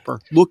Dennis Hopper,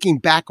 looking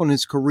back on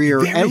his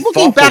career and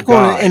looking back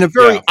on it in a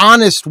very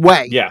honest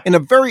way. Yeah. In a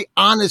very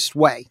honest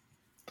way.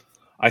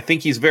 I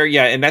think he's very,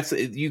 and that's,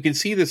 you can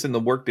see this in the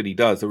work that he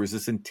does. There was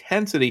this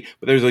intensity,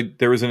 but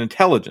there was an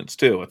intelligence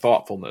too, a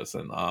thoughtfulness,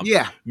 and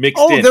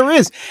mixed in. There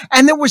is.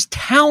 And there was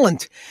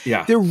talent.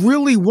 Yeah. There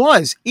really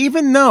was.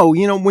 Even though,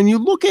 when you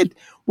look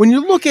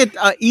at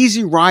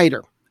Easy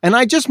Rider, and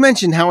I just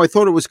mentioned how I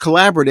thought it was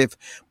collaborative,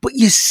 but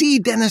you see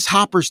Dennis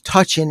Hopper's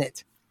touch in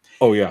it.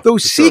 Oh yeah,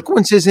 those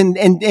sequences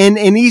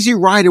in Easy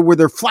Rider where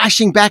they're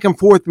flashing back and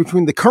forth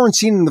between the current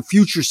scene and the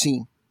future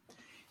scene.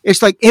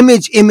 It's like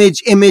image, and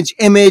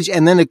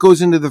then it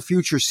goes into the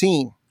future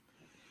scene.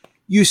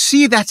 You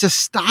see, that's a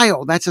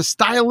style. That's a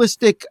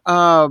stylistic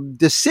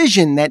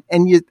decision that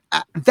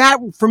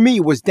for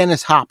me was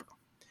Dennis Hopper.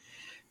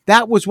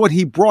 That was what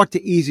he brought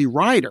to Easy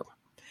Rider.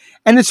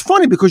 And it's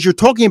funny because you're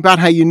talking about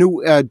how you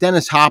knew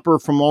Dennis Hopper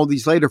from all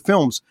these later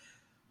films.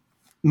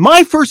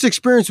 My first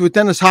experience with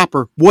Dennis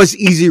Hopper was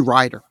Easy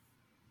Rider.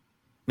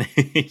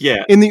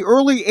 Yeah. In the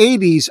early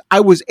 80s,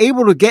 I was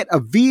able to get a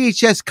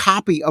VHS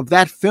copy of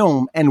that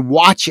film and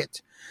watch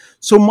it.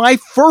 So my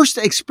first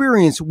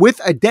experience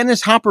with a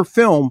Dennis Hopper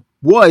film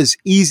was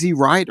Easy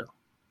Rider.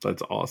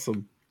 That's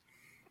awesome.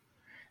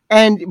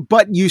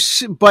 But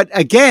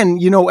again,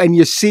 and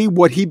you see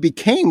what he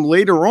became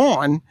later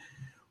on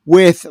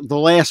with the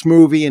last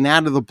movie and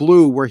Out of the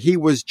Blue, where he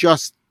was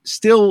just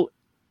still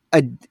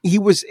he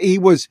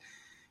was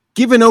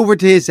given over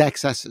to his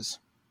excesses.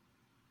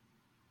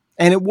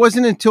 And it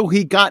wasn't until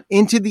he got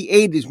into the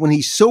 80s when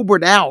he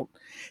sobered out,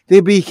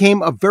 they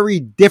became a very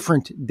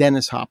different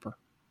Dennis Hopper.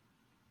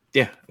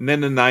 Yeah. And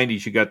then in the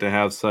 90s, you got to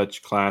have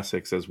such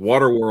classics as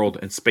Waterworld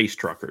and Space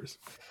Truckers.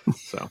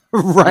 So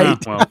right.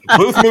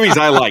 Both movies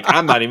I like.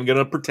 I'm not even going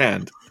to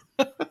pretend.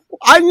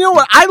 I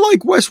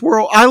like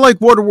Westworld. I like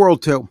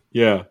Waterworld too.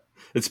 Yeah.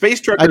 And Space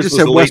Truckers was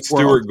the late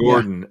Stuart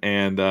Gordon,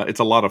 and it's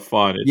a lot of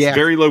fun. It's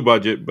very low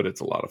budget, but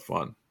it's a lot of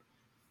fun.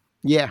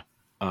 Yeah.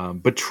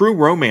 But True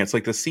Romance,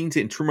 like the scenes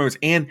in True Romance,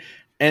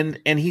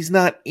 and he's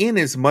not in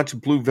as much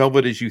Blue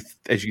Velvet as you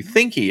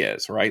think he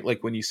is, right?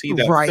 Like when you see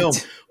that film,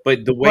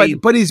 but the way,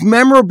 but he's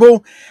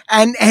memorable,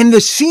 and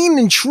the scene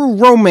in True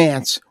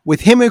Romance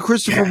with him and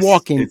Christopher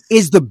Walken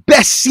is the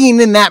best scene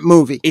in that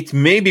movie. It's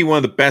maybe one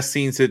of the best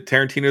scenes that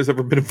Tarantino's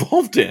ever been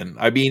involved in.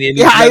 I mean,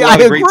 I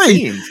agree. Great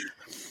scenes.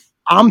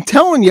 I'm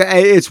telling you,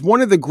 it's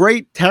one of the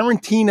great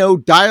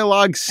Tarantino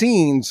dialogue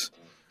scenes.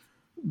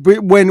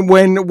 But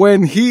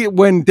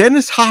when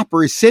Dennis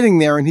Hopper is sitting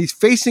there and he's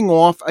facing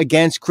off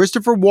against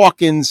Christopher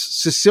Walken's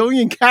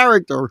Sicilian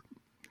character.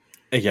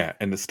 Yeah,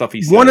 and the stuff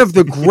he says. One of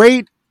the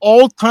great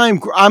all-time,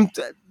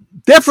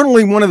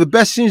 definitely one of the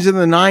best scenes in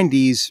the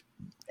 90s,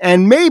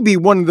 and maybe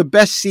one of the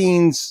best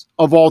scenes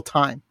of all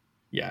time.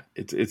 Yeah,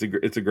 it's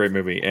a great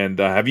movie. And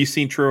have you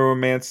seen True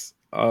Romance,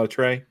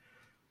 Trey?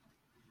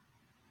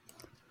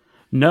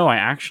 No, I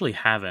actually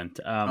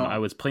haven't. I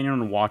was planning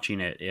on watching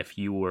it if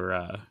we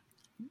were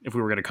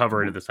going to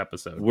cover it in this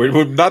episode.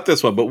 We're not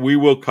this one, but we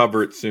will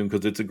cover it soon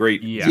because it's a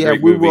great,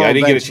 great we movie. will I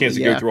didn't get a chance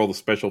to go through all the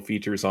special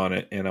features on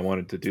it, and I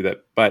wanted to do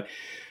that. But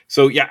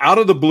so yeah, Out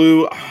of the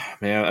Blue,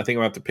 man, I think I'm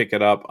gonna have to pick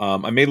it up.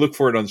 I may look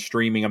for it on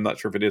streaming. I'm not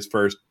sure if it is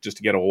first, just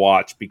to get a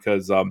watch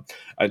because I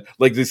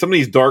like some of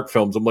these dark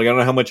films. I'm like, I don't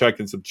know how much I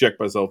can subject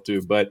myself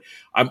to, but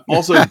I'm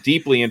also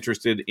deeply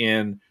interested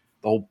in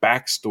the whole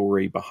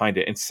backstory behind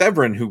it. And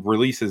Severin, who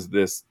releases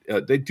this,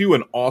 they do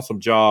an awesome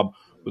job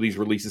with these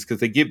releases because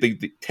they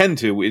tend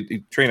to.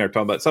 Trey and I are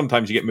talking about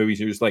sometimes you get movies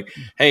and you're just like,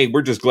 hey,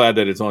 we're just glad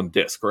that it's on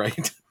disc,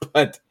 right?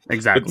 but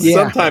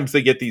sometimes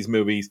they get these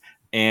movies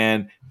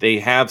and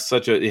it has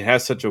such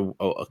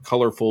a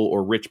colorful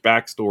or rich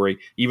backstory,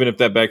 even if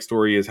that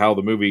backstory is how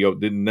the movie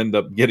didn't end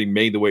up getting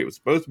made the way it was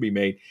supposed to be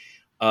made,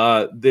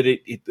 that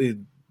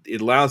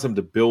it allows them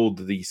to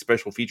build the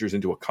special features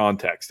into a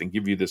context and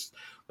give you this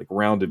like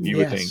rounded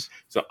view of things.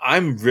 So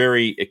I'm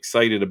very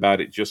excited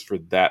about it just for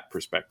that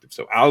perspective.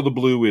 So Out of the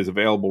Blue is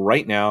available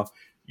right now.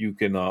 You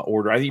can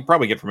order. I think you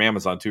probably get from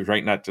Amazon too,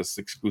 right? Not just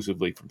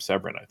exclusively from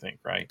Severin, I think,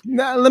 right?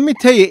 Now, let me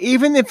tell you,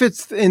 even if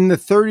it's in the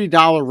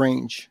 $30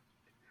 range,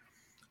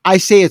 I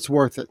say it's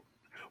worth it.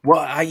 Well,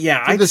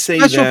 I'd say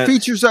special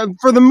features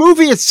for the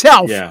movie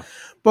itself,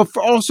 but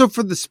also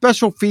for the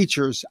special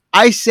features.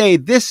 I say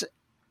this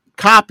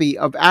copy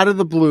of Out of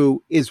the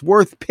Blue is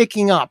worth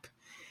picking up,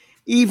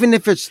 even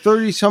if it's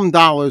 $30-some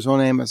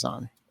on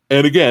Amazon.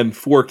 And again,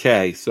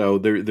 4K. So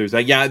there's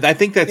that. Yeah, I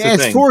think that's the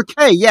thing. It's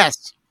 4K,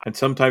 yes. And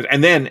sometimes,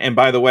 and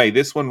by the way,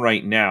 this one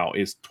right now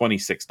is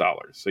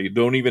 $26. So you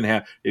don't even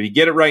have. If you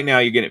get it right now,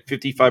 you get it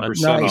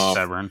 55% off.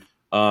 Severin.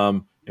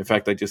 In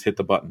fact, I just hit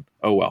the button.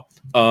 Oh well,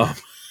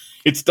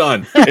 it's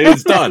done. It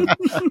is done.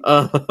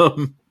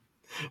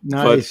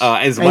 Nice.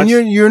 But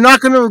you're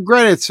not going to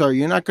regret it, sir.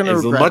 You're not going to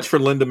regret as much it. for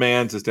Linda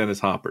Manns as Dennis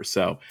Hopper.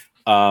 So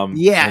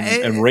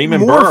and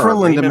Raymond more Burr for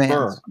Linda Raymond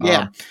Manns.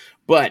 Burr.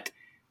 But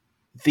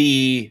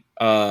the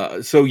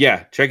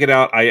check it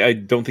out. I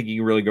don't think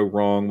you can really go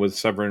wrong with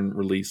Severin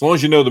release as long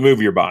as you know the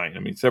movie you're buying. I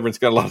mean, Severin's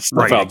got a lot of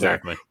stuff out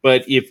there.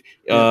 But if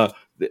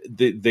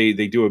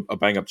they do a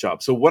bang up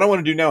job. So what I want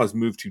to do now is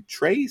move to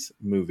Trey's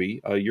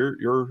movie.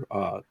 Your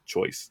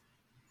choice.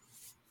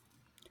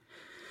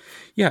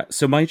 Yeah,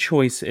 so my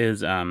choice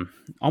is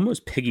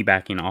almost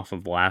piggybacking off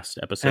of last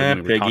episode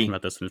when we were talking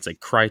about this, and it's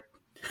like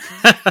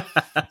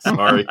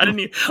Sorry, I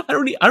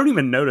don't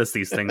even notice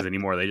these things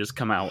anymore. They just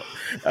come out.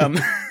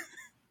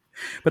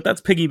 But that's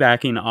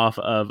piggybacking off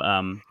of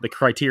the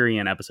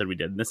Criterion episode we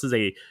did. And this is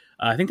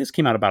I think this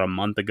came out about a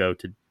month ago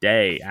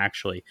today,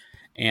 actually,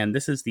 and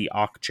this is the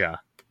Okja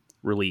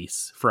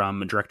release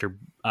from director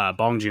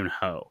Bong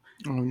Joon-ho.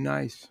 Oh,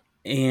 nice.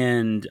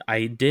 And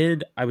I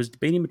was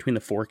debating between the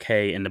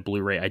 4K and the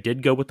Blu-ray. I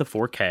did go with the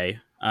 4K.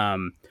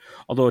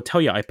 Although I'll tell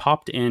you, I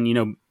popped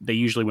in, they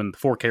usually, when the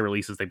 4K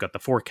releases, they've got the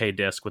 4K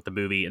disc with the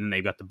movie, and then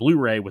they've got the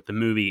Blu-ray with the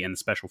movie and the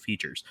special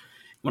features.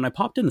 When I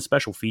popped in the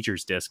special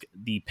features disc,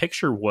 the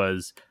picture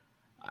was,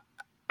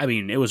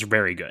 it was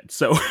very good.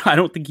 So I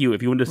don't think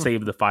if you wanted to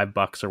save the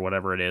 $5 or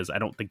whatever it is, I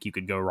don't think you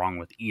could go wrong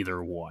with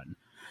either one.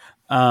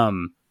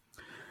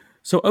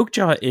 So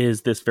Okja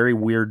is this very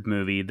weird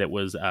movie that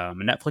was a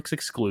Netflix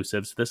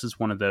exclusive. So this is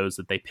one of those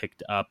that they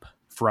picked up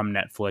from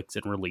Netflix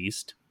and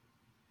released,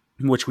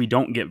 which we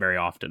don't get very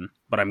often,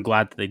 but I'm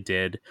glad that they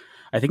did.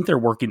 I think they're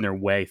working their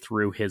way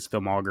through his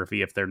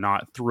filmography if they're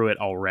not through it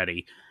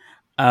already.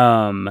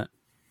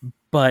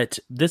 But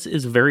this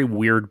is a very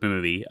weird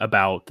movie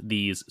about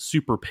these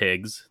super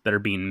pigs that are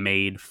being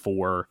made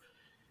for,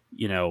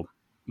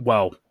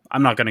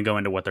 I'm not going to go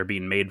into what they're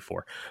being made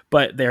for,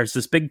 but there's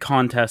this big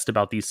contest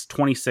about these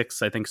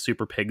 26, I think,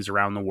 super pigs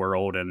around the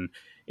world. And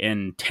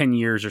in 10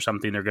 years or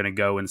something, they're going to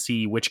go and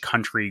see which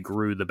country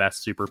grew the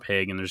best super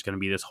pig. And there's going to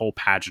be this whole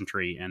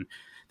pageantry. And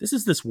this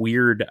is this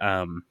weird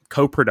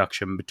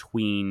co-production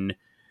between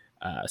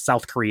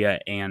South Korea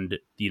and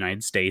the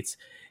United States.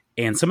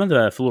 And some of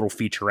the little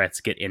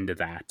featurettes get into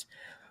that.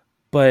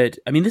 But,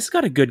 this has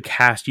got a good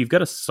cast. You've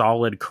got a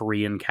solid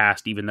Korean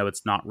cast, even though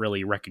it's not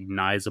really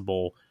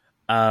recognizable.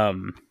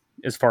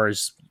 As far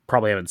as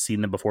probably haven't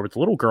seen them before, but the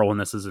little girl in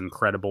this is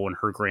incredible, and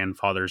her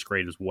grandfather's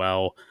great as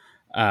well.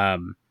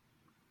 And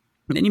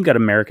then you've got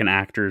American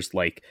actors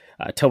like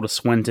Tilda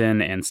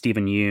Swinton and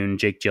Stephen Yeun,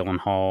 Jake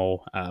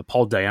Gyllenhaal.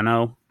 Paul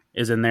Dano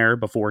is in there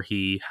before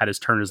he had his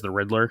turn as the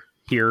Riddler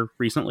here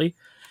recently.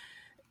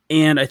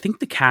 And I think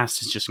the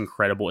cast is just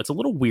incredible. It's a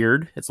little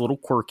weird. It's a little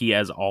quirky,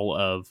 as all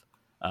of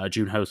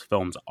Joon-ho's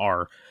films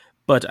are.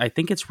 but I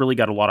think it's really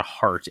got a lot of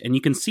heart. And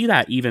you can see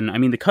that even, I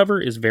mean, the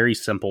cover is very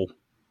simple.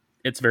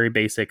 It's very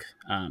basic.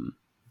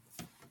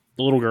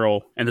 The little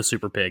girl and the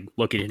super pig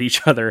looking at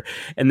each other.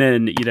 And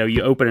then,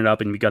 you open it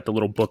up and you got the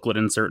little booklet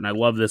insert. And I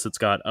love this. It's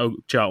got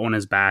Okja on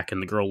his back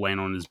and the girl laying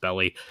on his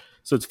belly.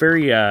 So it's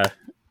very,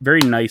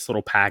 very nice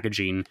little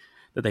packaging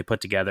that they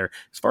put together.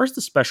 As far as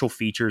the special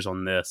features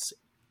on this,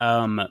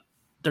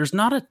 there's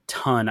not a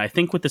ton. I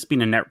think with this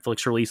being a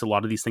Netflix release, a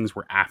lot of these things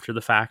were after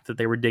the fact that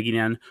they were digging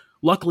in.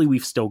 Luckily,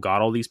 we've still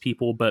got all these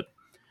people, but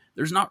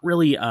there's not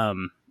really,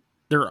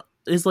 there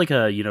is like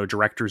a,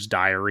 director's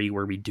diary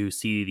where we do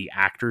see the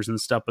actors and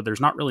stuff, but there's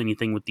not really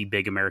anything with the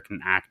big American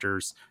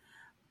actors.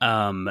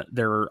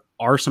 There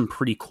are some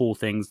pretty cool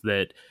things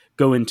that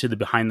go into the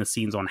behind the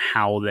scenes on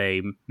how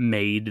they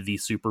made the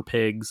super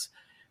pigs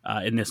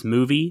in this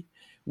movie,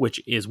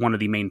 which is one of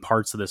the main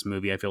parts of this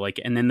movie, I feel like.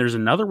 And then there's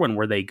another one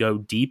where they go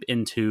deep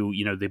into,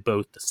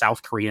 both the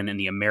South Korean and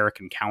the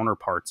American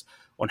counterparts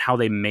on how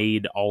they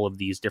made all of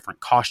these different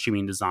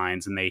costuming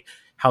designs and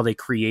how they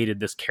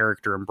created this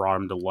character and brought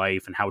him to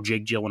life, and how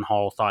Jake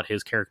Gyllenhaal thought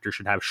his character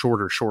should have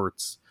shorter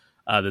shorts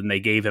than they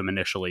gave him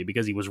initially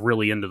because he was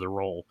really into the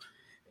role.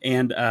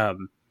 And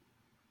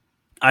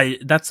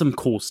that's some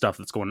cool stuff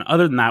that's going on.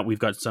 Other than that, we've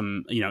got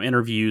some,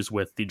 interviews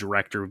with the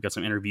director. We've got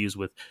some interviews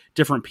with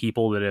different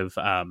people that have,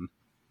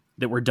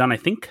 that were done, I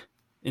think,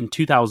 in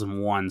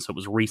 2001. So it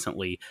was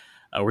recently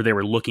where they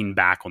were looking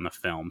back on the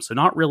film. So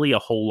not really a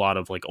whole lot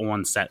of like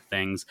on set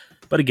things,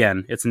 but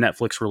again, it's a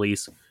Netflix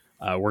release.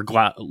 We're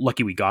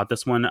lucky we got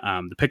this one.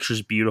 The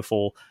picture's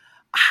beautiful.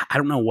 I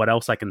don't know what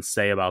else I can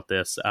say about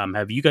this.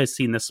 Have you guys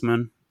seen this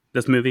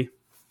movie?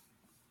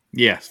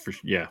 Yes,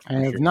 I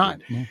have not.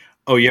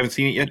 Oh, you haven't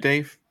seen it yet,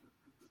 Dave?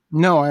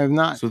 No, I have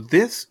not. So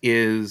this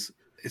is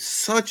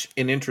such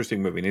an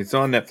interesting movie, and it's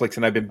on Netflix,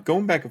 and I've been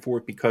going back and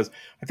forth because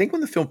I think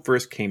when the film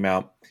first came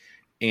out,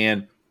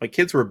 and my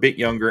kids were a bit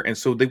younger, and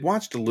so they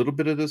watched a little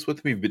bit of this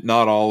with me, but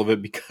not all of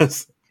it,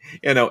 because,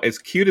 as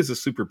cute as a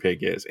super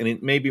pig is, and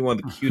it may be one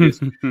of the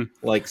cutest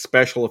like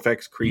special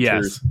effects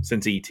creatures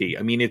since E.T.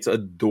 I mean, it's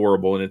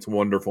adorable and it's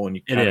wonderful, and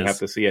you kind of have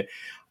to see it.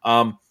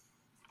 So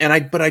I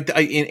think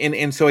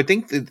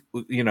that,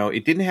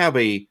 it didn't have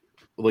a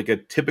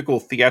typical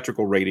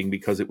theatrical rating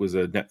because it was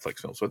a Netflix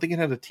film. So I think it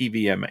had a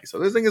TVMA. So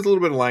this thing is a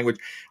little bit of language.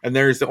 And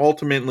there's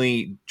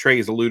ultimately, Trey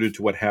has alluded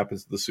to what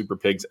happens to the super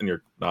pigs, and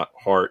you're not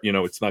hard,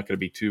 it's not going to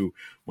be too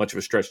much of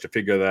a stretch to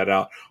figure that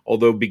out.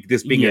 Although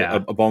this being a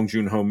Bong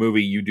Joon-ho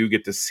movie, you do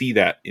get to see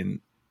that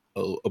in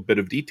a bit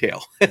of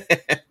detail.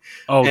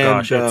 Oh,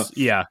 gosh.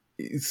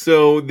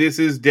 So this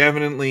is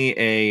definitely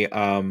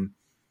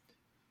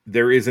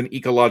there is an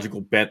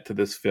ecological bent to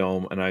this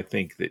film. And I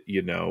think that,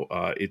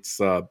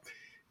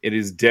 it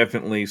is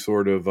definitely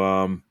sort of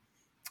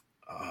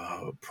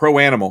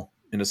pro-animal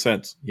in a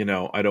sense.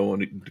 I don't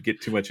want to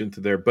get too much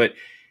into there, but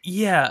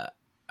yeah,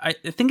 I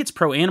think it's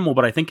pro-animal,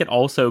 but I think it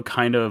also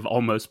kind of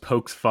almost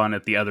pokes fun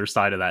at the other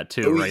side of that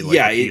too, right?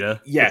 Like the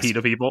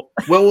PETA people.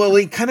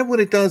 well, kind of what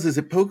it does is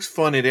it pokes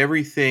fun at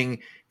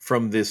everything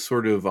from this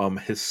sort of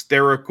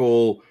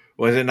hysterical.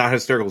 Was it not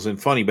hysterical as in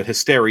funny, but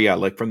hysteria,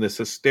 like from this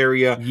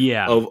hysteria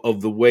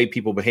of the way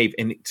people behave.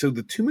 And so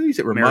the two movies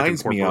it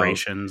reminds me of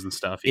corporations and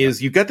stuff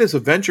is you've got this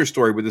adventure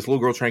story with this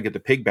little girl trying to get the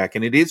pig back.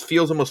 And it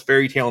feels almost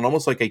fairy tale and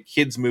almost like a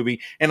kid's movie.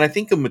 And I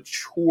think a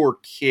mature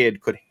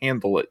kid could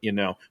handle it,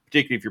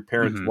 particularly if your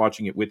parents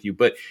watching it with you.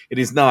 But it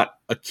is not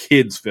a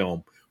kid's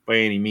film by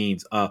any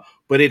means.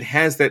 But it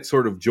has that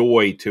sort of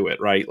joy to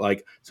it, right?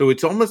 Like, so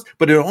it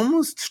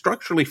almost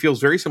structurally feels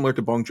very similar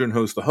to Bong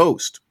Joon-ho's The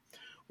Host,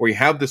 where you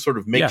have this sort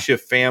of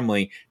makeshift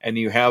family, and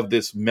you have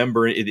this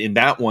member. In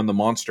that one, the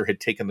monster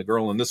had taken the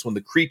girl. In this one, the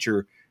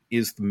creature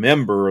is the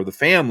member of the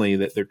family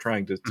that they're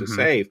trying to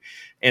save.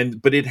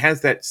 But it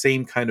has that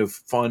same kind of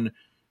fun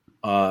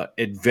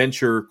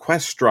adventure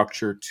quest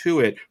structure to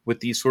it with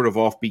these sort of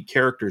offbeat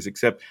characters,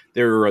 except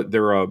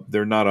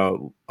they're not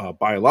a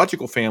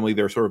biological family.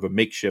 They're sort of a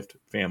makeshift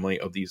family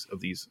of these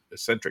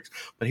eccentrics.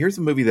 But here's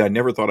a movie that I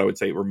never thought I would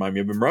say it reminded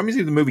me of. It reminds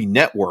me of the movie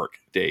Network,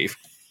 Dave.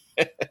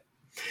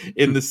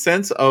 In the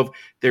sense of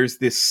there's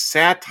this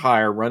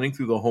satire running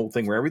through the whole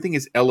thing where everything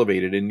is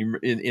elevated. And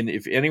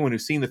if anyone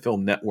who's seen the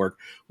film Network,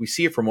 we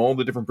see it from all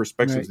the different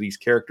perspectives of these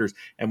characters,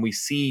 and we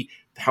see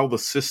how the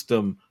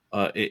system,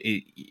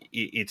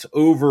 it's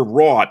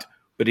overwrought,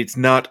 but it's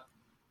not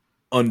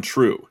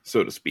untrue,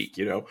 so to speak.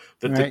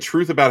 The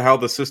truth about how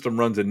the system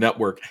runs a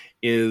network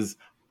is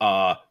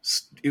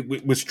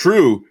it was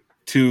true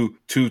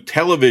to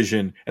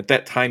television at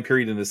that time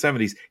period in the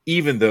 70s,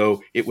 even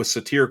though it was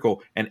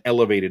satirical and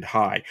elevated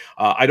high.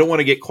 I don't want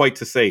to get quite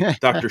to say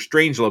Dr.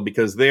 Strangelove,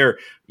 because there,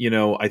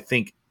 I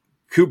think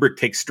Kubrick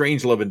takes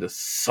Strangelove into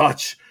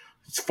such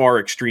far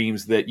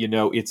extremes that,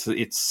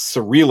 it's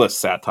surrealist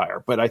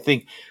satire. But I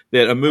think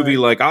that a movie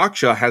like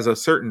Okja has a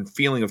certain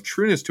feeling of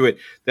trueness to it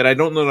that I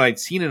don't know that I'd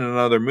seen in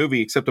another movie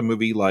except a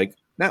movie like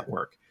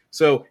Network.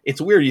 So it's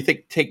weird. You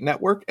take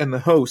Network and The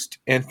Host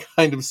and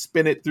kind of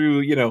spin it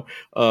through,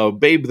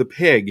 Babe the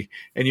Pig,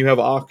 and you have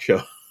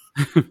Okja.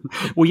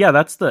 Well, yeah,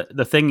 that's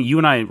the thing. You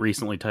and I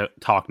recently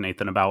talked,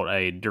 Nathan, about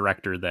a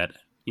director that,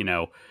 you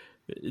know,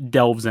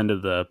 delves into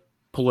the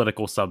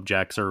political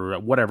subjects or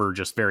whatever,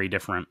 just very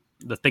different,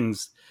 the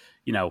things,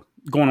 you know,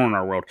 going on in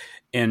our world.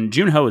 And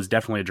Joon-ho is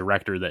definitely a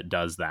director that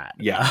does that.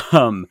 Yeah.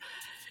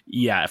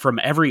 Yeah, from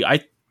every,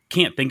 I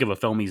can't think of a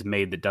film he's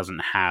made that doesn't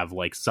have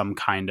like some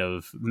kind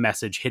of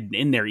message hidden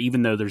in there,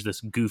 even though there's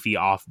this goofy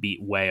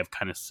offbeat way of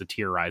kind of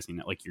satirizing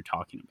it, like you're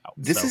talking about.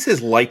 This is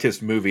his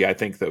lightest movie, I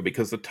think, though,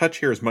 because the touch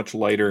here is much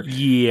lighter.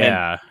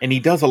 Yeah. And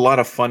he does a lot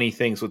of funny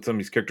things with some of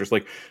these characters,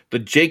 like the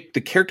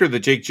character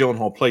that Jake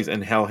Gyllenhaal plays,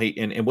 and how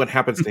and what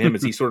happens to him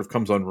is he sort of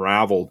comes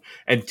unraveled.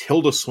 And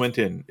Tilda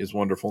Swinton is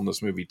wonderful in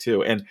this movie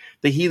too. And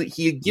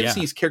he gives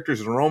these characters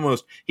that are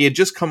almost, he had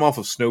just come off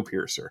of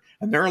Snowpiercer,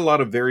 and there are a lot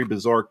of very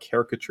bizarre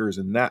caricatures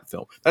in that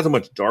film. That's a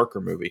much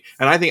darker movie,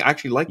 and I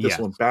actually like this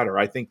one better.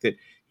 I think that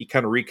he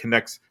kind of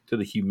reconnects to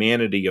the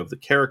humanity of the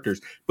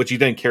characters, which he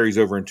then carries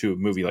over into a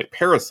movie like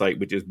Parasite,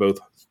 which is both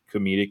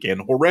comedic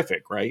and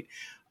horrific, right?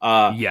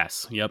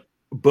 Yes. Yep.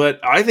 But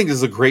I think this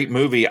is a great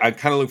movie. I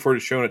kind of look forward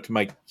to showing it to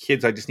my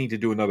kids. I just need to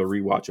do another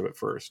rewatch of it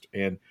first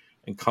and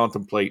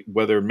contemplate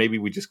whether maybe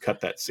we just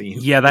cut that scene.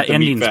 Yeah, that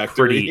ending's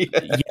pretty.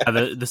 Yeah,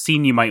 the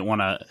scene you might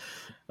want to.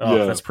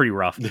 Oh, that's pretty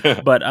rough.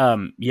 Yeah.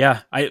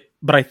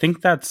 But I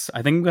think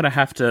I'm gonna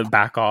have to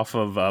back off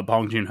of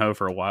Bong Joon-ho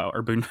for a while,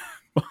 or Boon,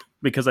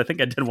 because I think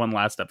I did one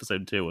last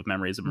episode too with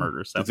Memories of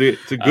Murder. So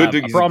it's a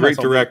great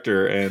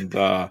director, and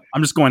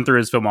I'm just going through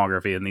his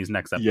filmography in these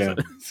next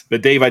episodes. Yeah.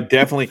 But Dave, I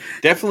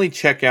definitely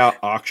check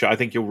out Aksha. I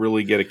think you'll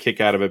really get a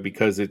kick out of it,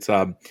 because it's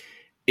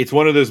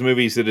one of those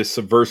movies that is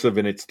subversive,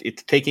 and it's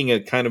taking a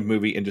kind of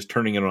movie and just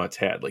turning it on its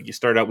head. Like, you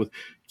start out with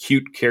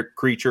cute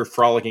creature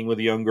frolicking with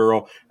a young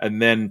girl,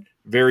 and then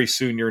very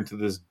soon you're into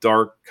this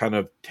dark kind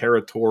of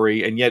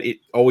territory, and yet it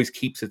always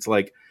keeps its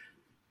like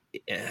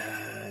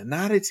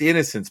not its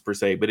innocence per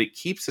se, but it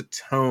keeps a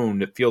tone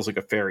that feels like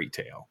a fairy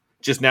tale.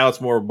 Just now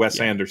it's more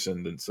Wes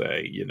Anderson than,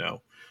 say,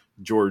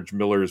 George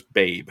Miller's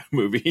Babe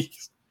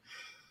movies.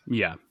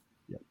 Yeah.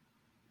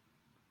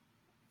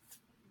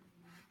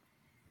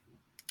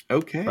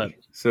 Okay,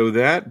 so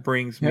that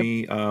brings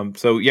me. Say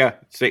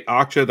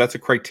Aksha. That's a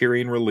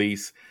Criterion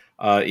release.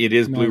 It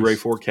is Blu-ray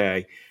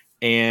 4K,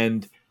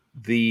 and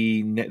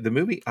the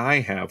movie I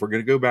have. We're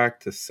going to go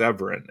back to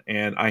Severin,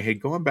 and I had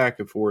gone back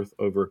and forth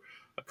over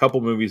a couple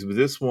movies, but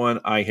this one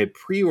I had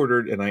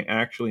pre-ordered, and I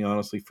actually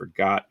honestly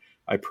forgot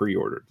I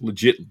pre-ordered.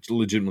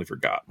 Legitimately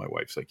forgot. My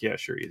wife's like, "Yeah,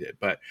 sure you did,"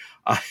 but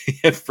I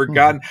had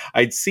forgotten.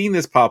 I'd seen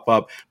this pop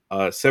up.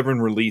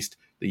 Severin released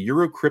the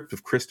Eurocrypt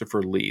of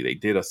Christopher Lee. They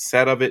did a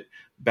set of it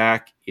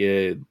back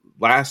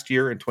last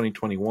year in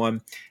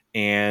 2021,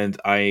 and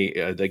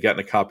they got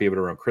a copy of it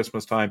around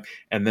Christmas time,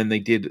 and then they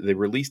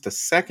released a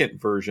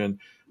second version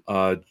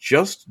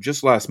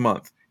just last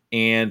month,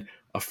 and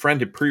a friend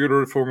had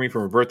pre-ordered it for me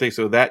for my birthday,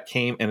 so that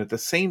came, and at the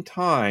same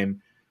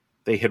time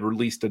they had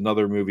released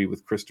another movie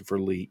with Christopher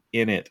Lee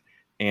in it,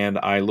 and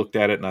I looked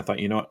at it and I thought,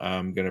 you know what,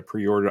 I'm going to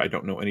pre-order. I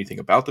don't know anything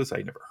about this.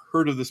 I never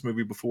heard of this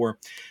movie before,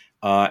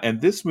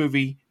 and this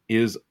movie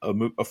is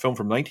a film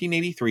from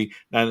 1983.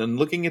 Now, and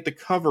looking at the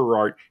cover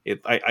art,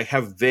 I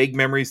have vague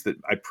memories that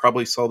I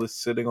probably saw this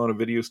sitting on a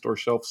video store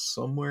shelf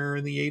somewhere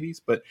in the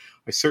 80s, but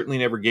I certainly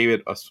never gave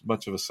it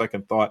much of a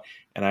second thought,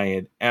 and I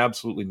had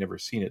absolutely never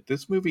seen it.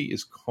 This movie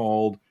is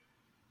called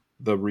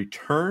The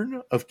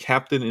Return of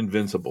Captain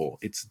Invincible.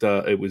 It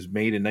was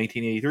made in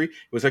 1983. It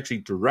was actually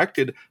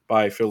directed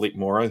by Philippe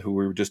Mora, who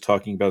we were just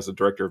talking about as the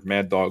director of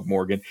Mad Dog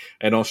Morgan,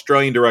 an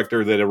Australian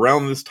director that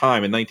around this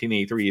time in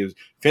 1983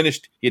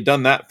 he had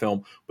done that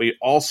film, but he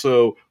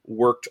also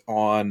worked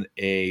on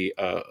a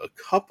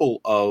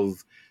couple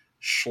of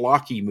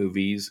schlocky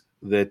movies,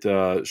 that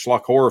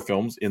schlock horror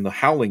films in the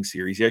Howling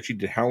series. He actually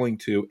did Howling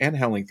 2 and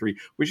Howling 3,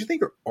 which I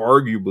think are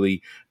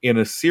arguably, in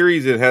a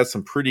series that has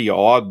some pretty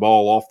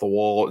oddball,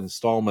 off-the-wall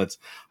installments,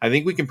 I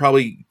think we can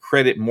probably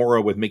credit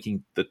Mora with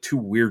making the two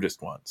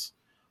weirdest ones.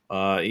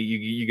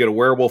 You get a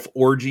werewolf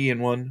orgy in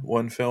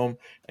one film,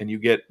 and you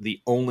get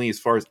the only, as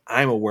far as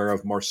I'm aware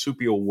of,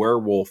 marsupial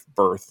werewolf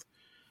birth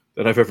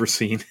that I've ever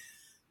seen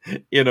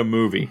in a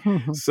movie.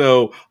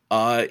 So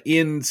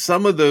in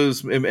some of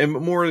those, and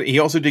more, he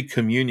also did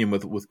Communion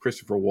with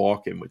Christopher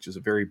Walken, which is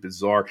a very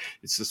bizarre.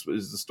 It's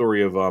the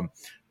story of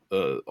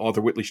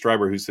author Whitley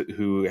Strieber,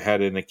 who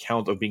had an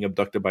account of being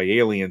abducted by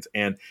aliens,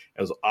 and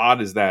as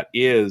odd as that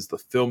is, the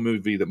film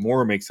movie that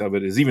Moore makes of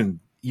it is even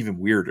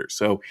weirder.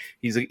 So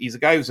he's a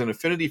guy who's an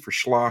affinity for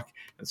schlock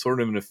and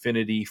sort of an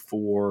affinity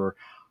for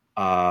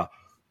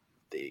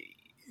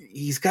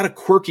he's got a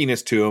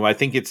quirkiness to him. I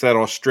think it's that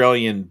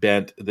Australian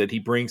bent that he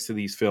brings to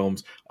these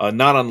films,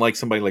 not unlike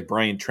somebody like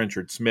Brian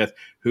Trenchard Smith,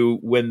 who,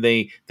 when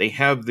they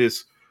have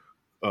this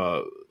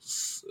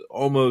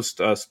almost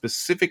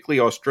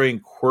specifically Australian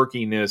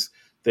quirkiness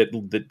that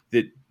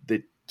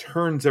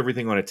turns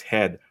everything on its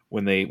head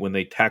when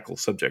they tackle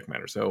subject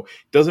matter. So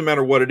it doesn't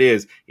matter what it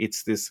is.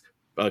 It's this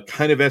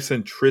kind of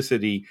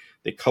eccentricity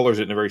that colors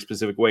it in a very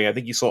specific way. I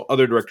think you saw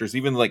other directors,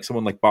 even like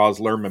someone like Baz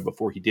Luhrmann,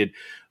 before he did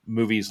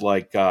movies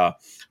like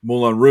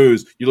Moulin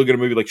Rouge. You look at a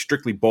movie like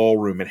Strictly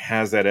Ballroom, it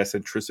has that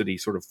eccentricity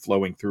sort of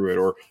flowing through it.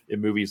 Or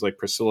in movies like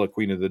Priscilla,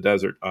 Queen of the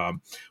Desert,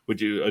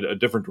 which is a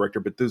different director.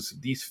 But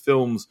these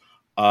films,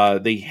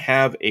 they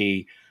have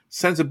a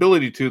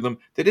sensibility to them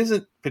that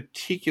isn't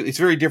particular. It's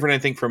very different, I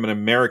think, from an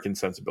American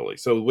sensibility.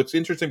 So what's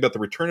interesting about The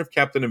Return of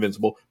Captain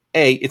Invincible,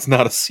 it's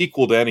not a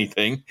sequel to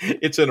anything.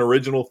 It's an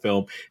original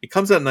film. It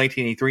comes out in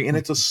 1983, and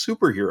it's a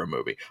superhero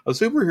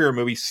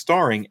movie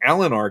starring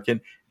Alan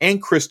Arkin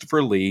and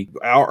Christopher Lee.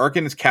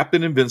 Arkin is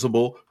Captain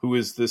Invincible, who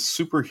is this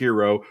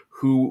superhero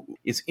who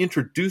is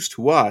introduced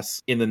to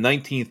us in the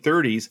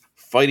 1930s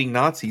fighting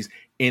Nazis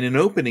in an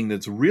opening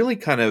that's really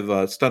kind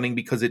of stunning,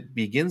 because it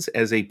begins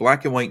as a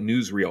black and white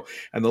newsreel.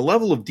 And the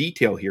level of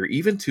detail here,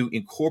 even to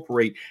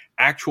incorporate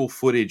actual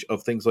footage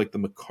of things like the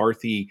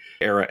McCarthy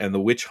era and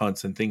the witch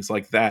hunts and things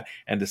like that,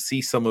 and to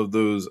see some of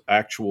those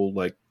actual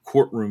like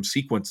courtroom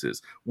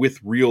sequences with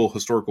real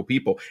historical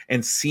people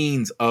and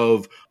scenes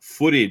of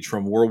footage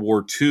from World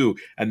War II,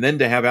 and then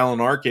to have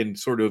Alan Arkin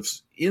sort of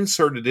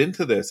inserted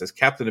into this as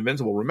Captain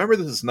Invincible. Remember,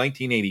 this is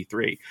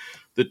 1983.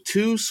 The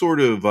two sort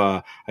of,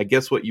 I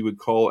guess what you would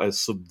call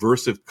as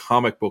subversive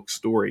comic book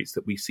stories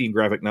that we see in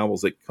graphic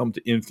novels that come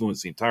to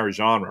influence the entire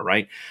genre,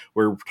 right?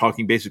 We're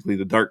talking basically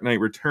The Dark Knight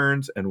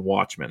Returns and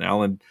Watchmen.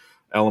 Alan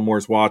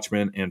Moore's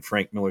Watchmen and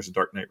Frank Miller's The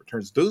Dark Knight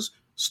Returns. Those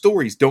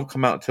stories don't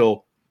come out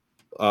until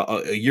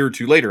a year or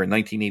two later in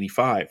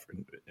 1985,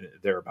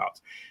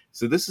 thereabouts.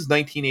 So this is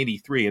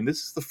 1983, and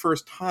this is the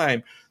first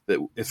time that,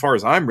 as far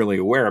as I'm really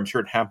aware, I'm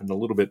sure it happened a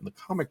little bit in the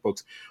comic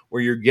books,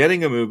 where you're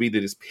getting a movie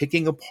that is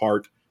picking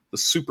apart the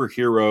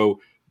superhero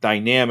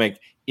dynamic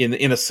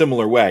in a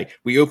similar way.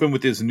 We open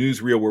with this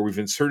newsreel where we've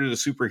inserted a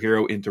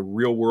superhero into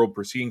real world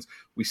proceedings.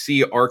 We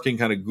see Arkin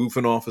kind of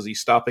goofing off as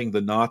he's stopping the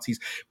Nazis,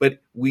 but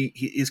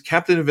his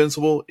Captain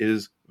Invincible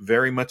is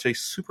very much a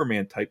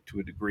Superman type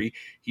to a degree.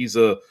 He's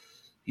a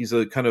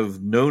kind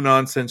of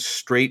no-nonsense,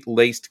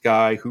 straight-laced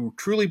guy who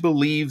truly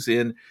believes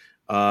in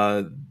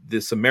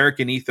this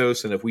American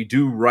ethos, and if we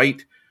do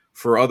right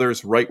for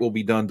others, right will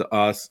be done to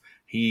us.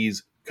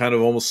 He's kind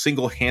of almost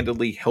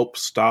single-handedly helped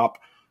stop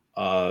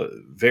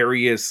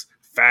various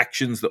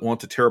factions that want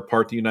to tear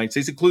apart the United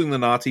States, including the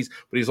Nazis,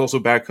 but he's also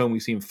back home.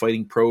 We see him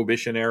fighting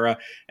Prohibition era,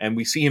 and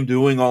we see him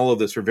doing all of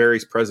this for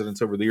various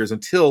presidents over the years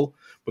until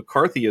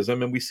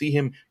McCarthyism, and we see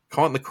him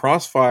caught in the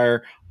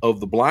crossfire of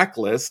the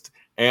blacklist,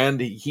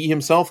 and he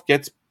himself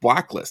gets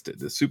blacklisted.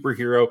 The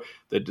superhero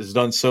that has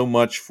done so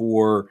much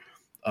for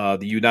the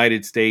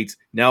United States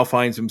now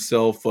finds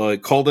himself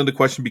called into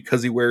question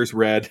because he wears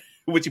red,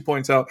 which he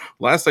points out,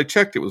 last I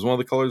checked, it was one of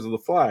the colors of the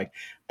flag.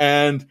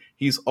 And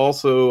he's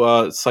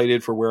also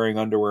cited for wearing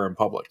underwear in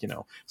public,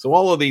 So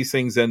all of these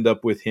things end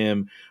up with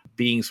him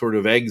being sort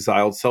of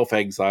exiled,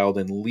 self-exiled,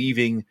 and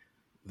leaving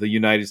the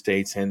United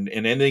States and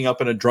ending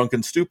up in a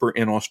drunken stupor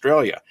in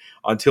Australia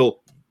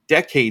until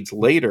decades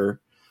later.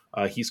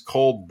 He's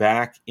called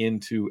back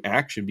into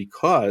action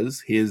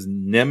because his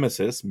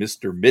nemesis,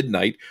 Mr.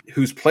 Midnight,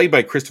 who's played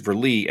by Christopher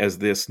Lee as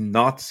this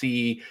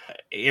Nazi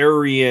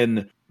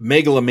Aryan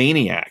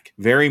megalomaniac,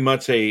 very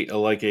much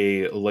like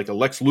a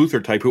Lex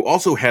Luthor type, who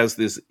also has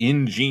this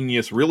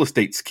ingenious real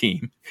estate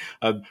scheme.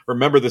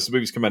 Remember, this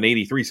movie's come out in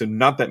 83, so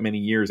not that many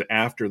years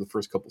after the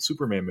first couple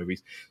Superman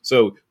movies.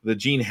 So the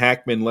Gene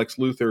Hackman Lex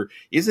Luthor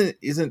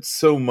isn't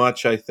so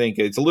much, I think.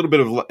 It's a little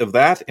bit of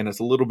that, and it's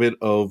a little bit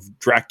of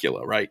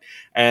Dracula, right?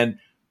 And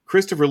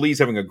Christopher Lee's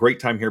having a great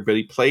time here, but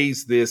he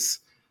plays this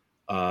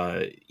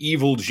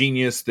evil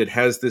genius that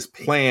has this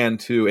plan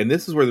to, and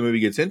this is where the movie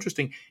gets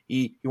interesting.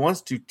 He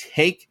wants to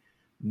take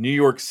New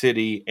York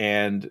City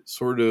and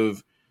sort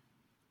of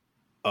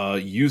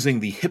using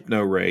the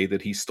hypno ray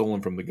that he's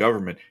stolen from the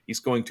government, he's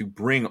going to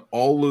bring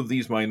all of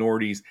these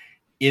minorities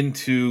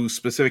into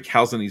specific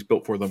housing he's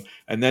built for them,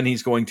 and then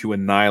he's going to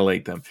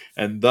annihilate them,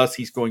 and thus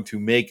he's going to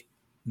make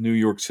New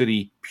York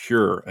City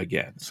pure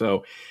again.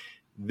 So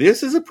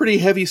this is a pretty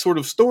heavy sort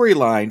of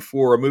storyline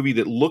for a movie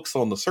that looks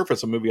on the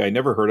surface, a movie I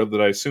never heard of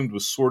that I assumed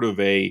was sort of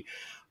a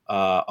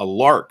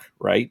lark,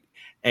 right?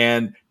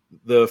 And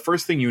the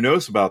first thing you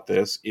notice about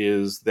this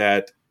is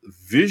that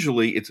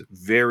visually it's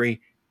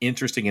very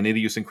interesting and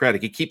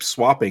idiosyncratic. It keeps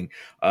swapping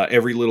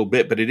every little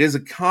bit, but it is a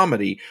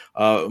comedy.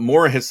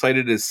 Mora has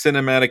cited it as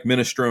cinematic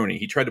minestrone.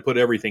 He tried to put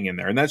everything in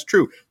there, and that's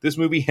true. This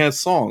movie has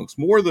songs,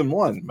 more than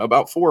one,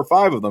 about 4 or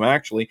 5 of them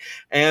actually,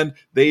 and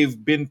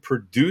they've been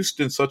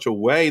produced in such a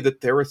way that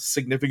they're a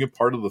significant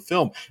part of the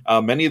film.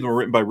 Many of them are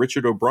written by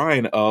Richard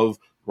O'Brien of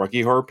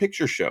Rocky Horror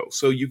Picture Show.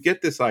 So you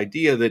get this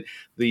idea that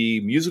the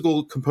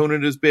musical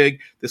component is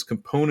big, this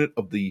component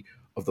of the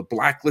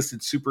blacklisted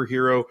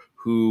superhero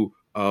who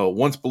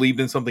once believed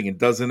in something and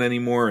doesn't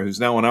anymore, who's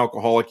now an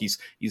alcoholic.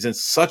 He's in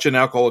such an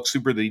alcoholic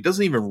stupor that he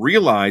doesn't even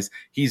realize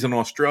he's in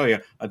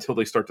Australia until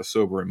they start to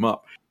sober him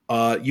up.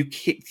 You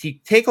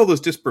take all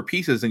those disparate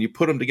pieces and you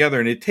put them together,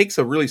 and it takes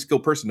a really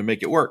skilled person to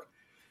make it work.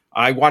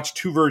 I watched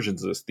two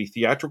versions of this, the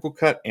theatrical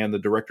cut and the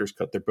director's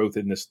cut. They're both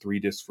in this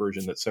 3-disc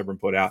version that Severin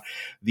put out.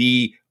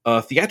 The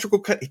theatrical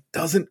cut, it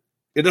doesn't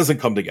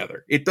come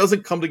together. It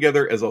doesn't come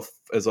together as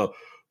a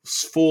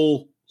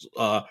full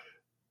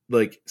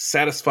like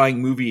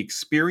satisfying movie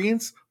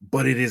experience,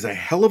 but it is a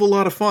hell of a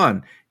lot of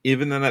fun,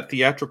 even in that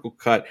theatrical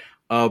cut,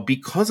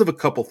 because of a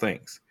couple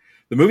things.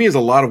 The movie has a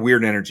lot of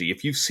weird energy.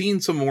 If you've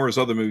seen some more of his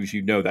other movies,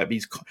 you know that.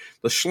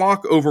 The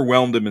schlock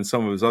overwhelmed him in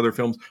some of his other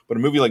films, but a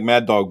movie like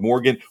Mad Dog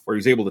Morgan, where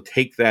he's able to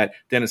take that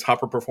Dennis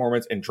Hopper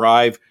performance and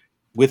drive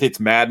with its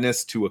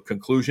madness to a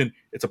conclusion,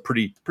 it's a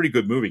pretty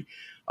good movie.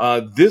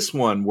 This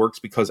one works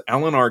because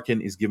Alan Arkin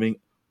is giving,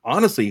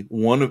 honestly,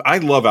 I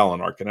love Alan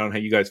Arkin. I don't know how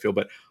you guys feel,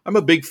 but I'm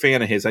a big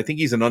fan of his. I think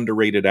he's an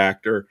underrated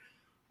actor.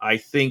 I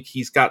think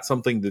he's got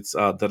something that's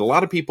that a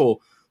lot of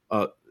people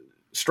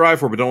strive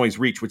for but don't always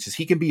reach, which is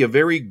he can be a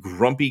very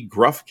grumpy,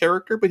 gruff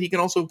character, but he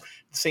can also at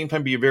the same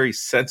time be a very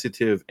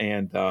sensitive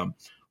and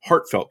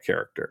heartfelt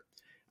character.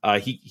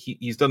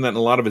 He's done that in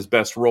a lot of his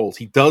best roles.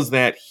 He does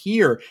that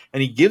here,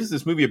 and he gives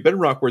this movie a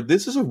bedrock where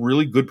this is a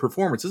really good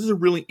performance. This is a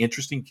really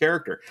interesting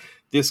character.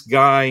 This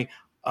guy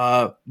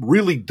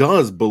really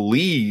does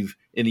believe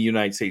in the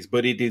United States,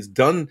 but it is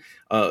done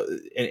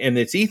and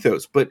its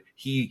ethos. But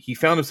he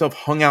found himself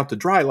hung out to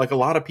dry, like a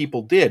lot of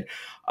people did.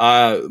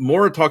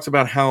 Maura talks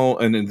about how,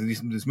 and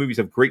these movies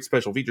have great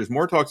special features.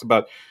 Maura talks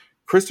about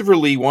Christopher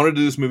Lee wanted to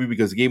do this movie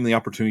because it gave him the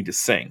opportunity to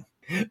sing.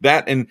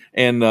 That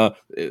and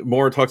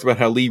Maura talks about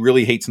how Lee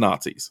really hates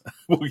Nazis,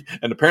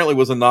 and apparently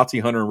was a Nazi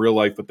hunter in real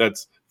life, but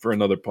that's for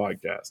another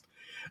podcast.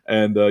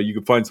 And you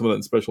can find some of that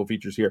in special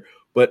features here.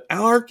 But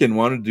Al Arkin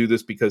wanted to do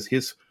this because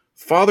his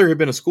father had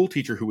been a school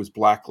teacher who was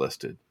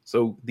blacklisted.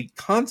 So the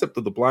concept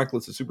of the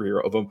blacklisted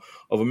superhero,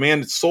 of a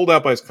man that's sold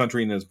out by his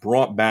country and is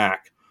brought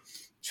back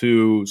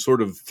to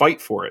sort of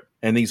fight for it.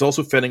 And he's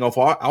also fending off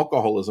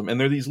alcoholism. And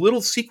there are these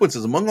little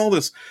sequences among all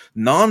this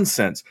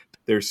nonsense.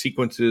 There's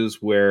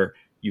sequences where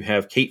you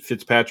have Kate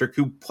Fitzpatrick,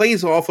 who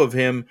plays off of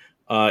him.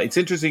 It's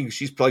interesting.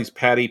 She plays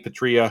Patty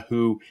Patria,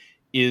 who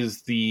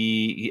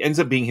he ends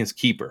up being his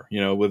keeper,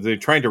 where they're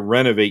trying to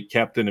renovate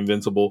Captain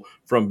Invincible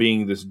from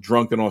being this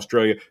drunk in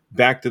Australia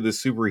back to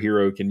this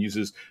superhero who can use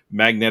his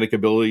magnetic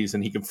abilities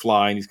and he can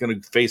fly, and he's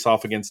going to face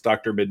off against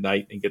Dr.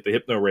 Midnight and get the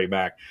Hypno Ray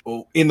back.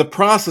 Well, in the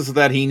process of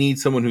that, he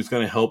needs someone who's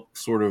going to help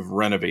sort of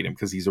renovate him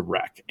because he's a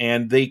wreck.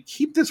 And they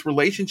keep this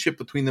relationship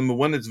between them,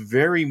 one that's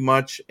very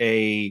much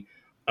a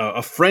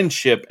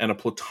friendship and a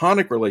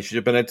platonic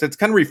relationship, and it's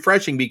kind of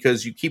refreshing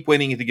because you keep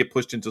waiting to get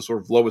pushed into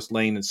sort of Lois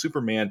Lane and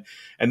Superman,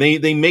 and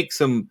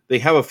they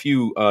have a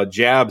few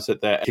jabs at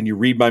that "can you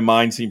read my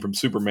mind" scene from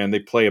Superman. They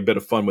play a bit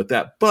of fun with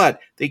that, but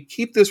they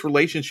keep this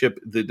relationship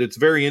that's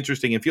very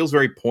interesting and feels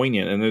very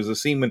poignant. And there's a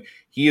scene when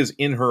he is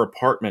in her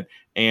apartment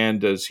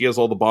and she has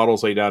all the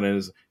bottles laid out, and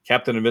his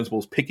Captain Invincible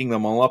is picking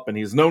them all up, and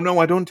he's, no,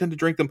 I don't intend to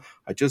drink them.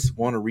 I just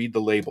want to read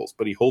the labels.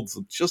 But he holds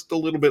them just a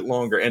little bit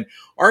longer. And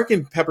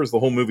Arkin peppers the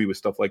whole movie with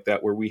stuff like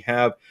that, where we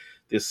have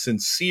this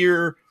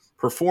sincere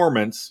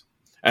performance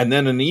and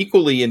then an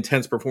equally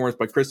intense performance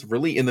by Christopher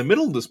Lee in the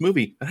middle of this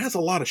movie that has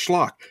a lot of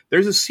schlock.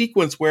 There's a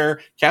sequence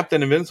where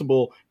Captain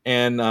Invincible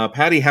and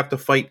Patty have to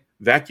fight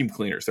vacuum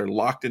cleaners. They're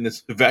locked in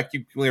this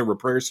vacuum cleaner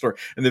repair store,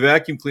 and the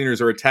vacuum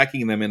cleaners are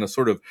attacking them in a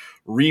sort of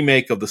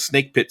remake of the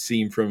snake pit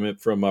scene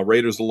from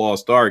Raiders of the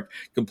Lost Ark,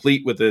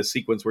 complete with a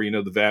sequence where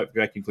the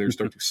vacuum cleaners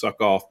start to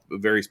suck off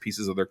various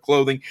pieces of their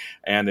clothing.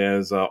 And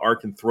as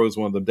Arkin throws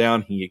one of them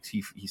down, he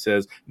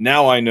says,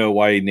 "Now I know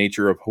why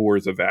nature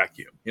abhors a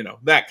vacuum."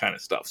 That kind of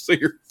stuff. So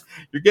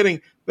you're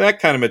getting that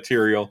kind of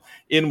material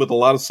in with a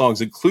lot of songs,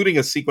 including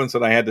a sequence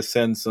that I had to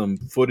send some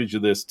footage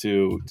of this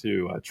to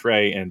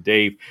Trey and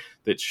Dave,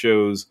 that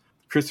shows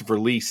Christopher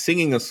Lee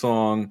singing a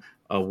song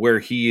where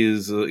he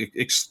is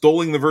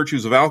extolling the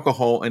virtues of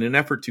alcohol in an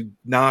effort to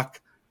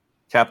knock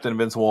Captain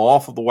Invincible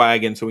off of the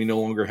wagon so he no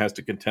longer has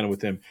to contend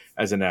with him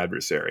as an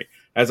adversary.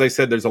 As I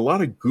said, there's a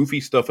lot of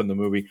goofy stuff in the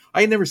movie.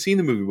 I had never seen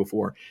the movie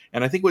before,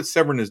 and I think what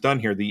Severin has done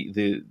here,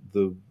 the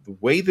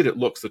way that it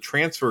looks, the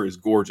transfer is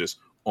gorgeous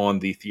on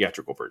the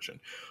theatrical version.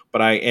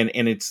 But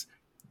and it's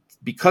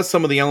because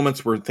some of the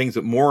elements were things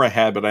that Maura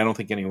had, but I don't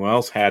think anyone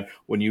else had.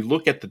 When you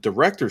look at the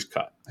director's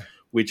cut,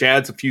 which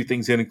adds a few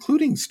things in,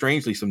 including,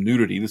 strangely, some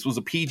nudity. This was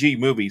a PG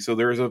movie, so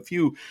there's a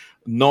few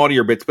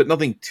naughtier bits, but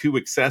nothing too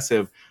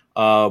excessive.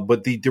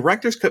 But the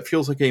director's cut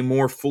feels like a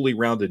more fully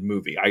rounded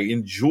movie. I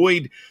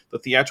enjoyed the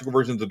theatrical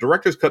version. The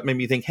director's cut made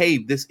me think, hey,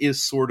 this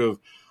is sort of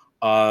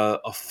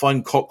a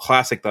fun cult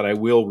classic that I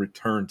will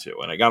return to.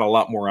 And I got a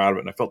lot more out of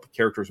it. And I felt the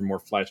characters were more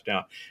fleshed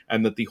out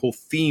and that the whole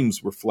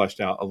themes were fleshed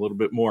out a little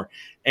bit more.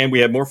 And we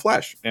had more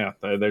flesh. Yeah,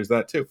 there's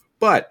that too.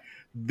 But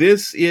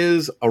this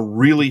is a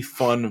really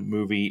fun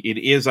movie. It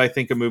is, I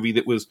think, a movie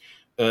that was,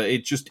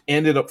 it just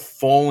ended up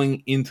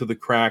falling into the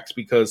cracks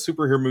because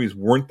superhero movies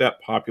weren't that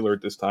popular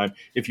at this time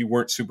if you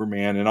weren't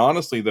Superman. And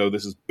honestly, though,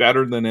 this is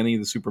better than any of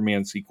the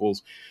Superman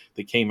sequels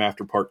that came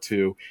after Part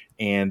 2.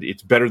 And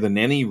it's better than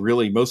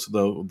most of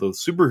the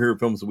superhero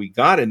films that we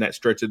got in that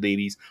stretch of the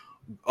 80s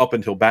up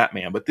until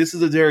Batman. But this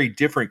is a very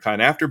different kind.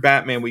 After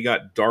Batman, we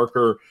got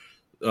darker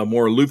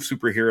more aloof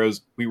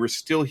superheroes, we were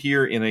still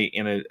here in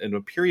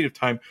a period of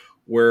time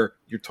where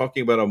you're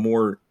talking about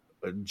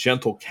a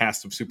gentle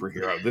cast of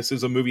superhero. This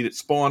is a movie that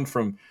spawned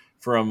from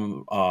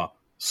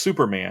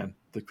Superman,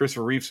 the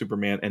Christopher Reeve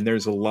Superman, and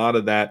there's a lot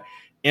of that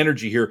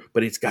energy here,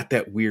 but it's got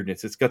that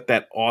weirdness. It's got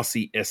that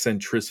Aussie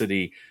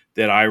eccentricity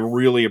that I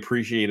really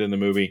appreciate in the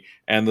movie.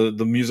 And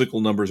the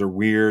musical numbers are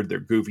weird. They're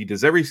goofy.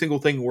 Does every single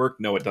thing work?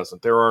 No, it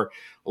doesn't. There are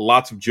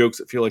lots of jokes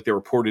that feel like they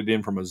were ported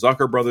in from a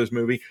Zucker Brothers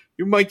movie.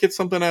 You might get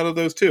something out of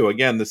those too.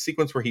 Again, the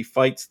sequence where he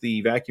fights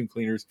the vacuum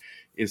cleaners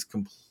is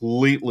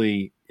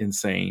completely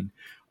insane.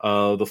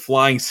 The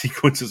flying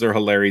sequences are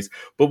hilarious.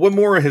 But what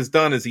Moore has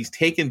done is he's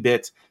taken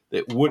bits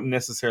that wouldn't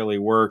necessarily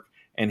work,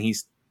 and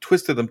he's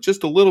twisted them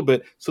just a little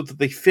bit so that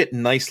they fit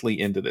nicely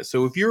into this.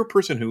 So if you're a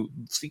person who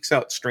seeks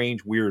out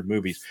strange, weird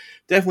movies,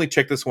 definitely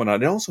check this one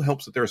out. It also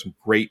helps that there are some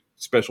great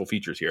special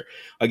features here.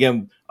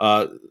 Again,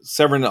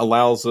 Severin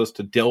allows us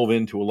to delve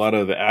into a lot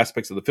of the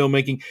aspects of the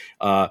filmmaking.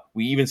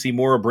 We even see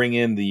Moore bring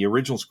in the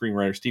original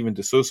screenwriter, Stephen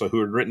DeSouza,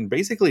 who had written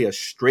basically a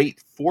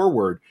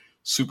straightforward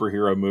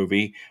superhero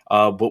movie,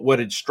 but what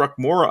had struck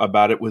Moore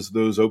about it was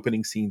those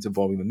opening scenes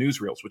involving the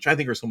newsreels, which I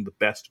think are some of the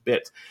best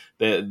bits.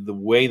 The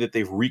way that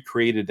they've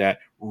recreated that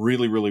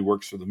really, really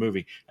works for the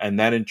movie, and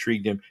that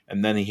intrigued him.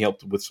 And then he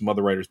helped with some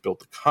other writers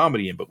build the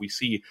comedy in. But we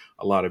see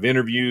a lot of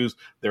interviews.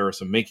 There are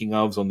some making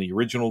ofs on the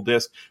original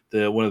disc.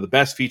 One of the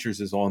best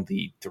features is on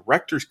the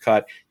director's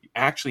cut. You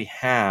actually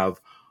have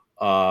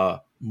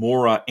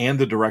Moore and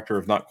the director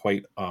of Not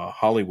Quite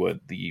Hollywood,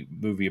 the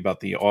movie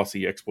about the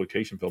Aussie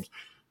exploitation films,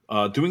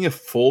 doing a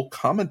full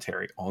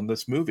commentary on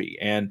this movie,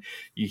 and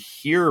you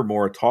hear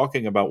Moore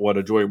talking about what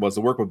a joy it was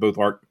to work with both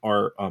work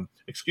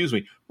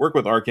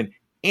with Arkin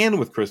and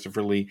with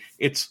Christopher Lee.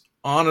 It's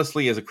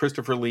honestly, as a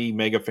Christopher Lee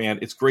mega fan,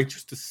 it's great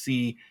just to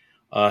see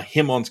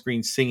him on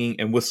screen singing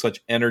and with such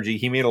energy.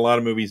 He made a lot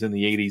of movies in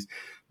the 80s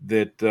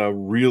that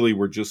really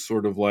were just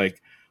sort of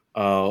like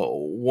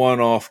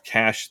one-off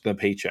cash the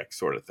paycheck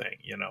sort of thing,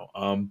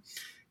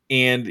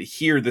 And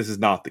here, this is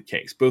not the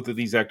case. Both of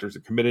these actors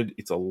are committed.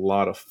 It's a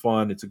lot of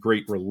fun. It's a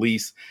great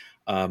release.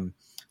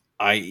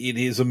 It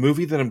is a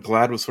movie that I'm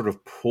glad was sort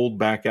of pulled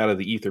back out of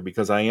the ether,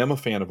 because I am a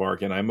fan of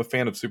Arkin. I'm a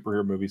fan of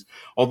superhero movies.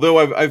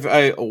 Although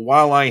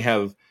while I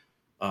have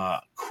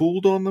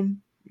cooled on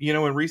them,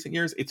 in recent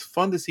years, it's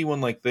fun to see one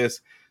like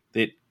this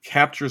that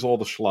captures all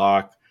the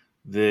schlock,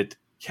 that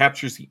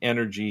captures the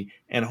energy,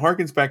 and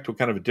harkens back to a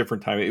kind of a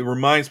different time. It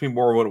reminds me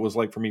more of what it was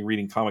like for me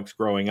reading comics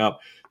growing up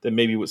than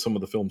maybe what some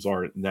of the films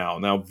are now.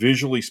 Now,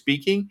 visually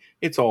speaking,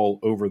 it's all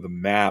over the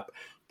map.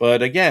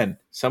 But again,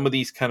 some of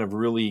these kind of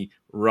really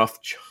rough,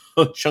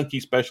 chunky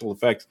special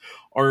effects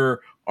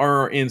are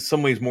in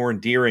some ways more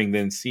endearing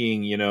than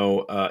seeing,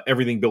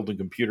 everything built in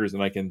computers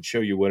and I can show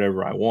you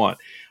whatever I want.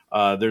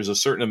 There's a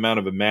certain amount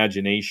of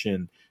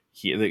imagination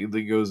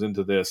that goes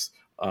into this.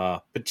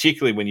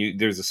 Particularly when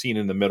there's a scene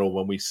in the middle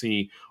when we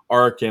see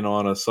Arkin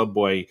on a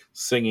subway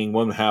singing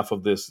one half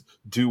of this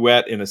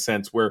duet, in a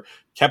sense, where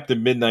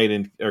Captain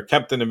Midnight or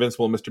Captain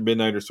Invincible and Mr.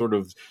 Midnight are sort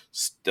of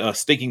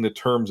staking the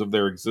terms of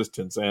their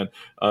existence, and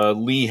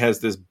Lee has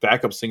this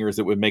backup singers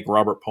that would make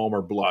Robert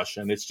Palmer blush,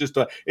 and it's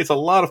a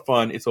lot of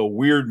fun. It's a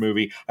weird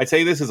movie. I'd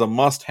say this is a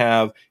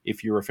must-have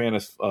if you're a fan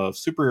of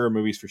superhero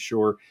movies, for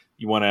sure.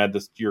 You want to add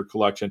this to your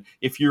collection.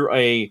 If you're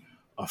a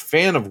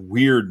fan of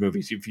weird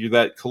movies, if you're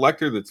that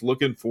collector that's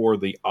looking for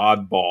the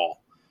oddball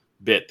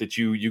bit, that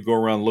you go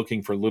around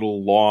looking for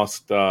little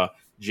lost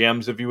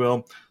gems, if you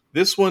will,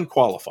 this one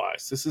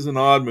qualifies. This is an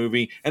odd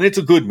movie, and it's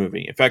a good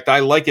movie. In fact, I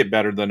like it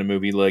better than a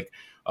movie like,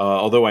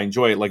 although I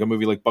enjoy it, like a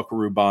movie like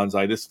Buckaroo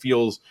Banzai. This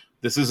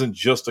isn't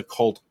just a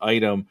cult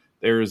item.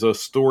 There's a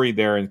story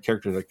there and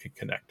characters I can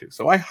connect to.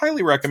 So I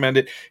highly recommend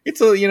it.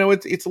 It's a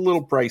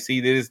little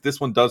pricey. This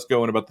one does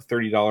go in about the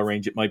 $30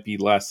 range. It might be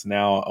less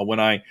now. When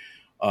I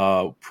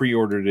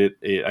pre-ordered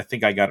it, I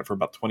think I got it for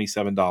about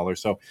 $27.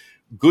 So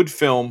good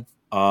film,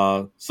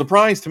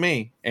 surprise to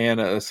me,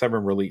 and a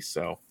Severin release.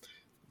 So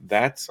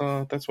that's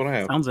what I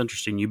have. Sounds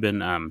interesting. You've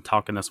been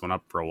talking this one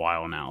up for a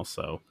while now,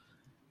 so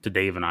to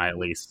Dave and I at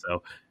least.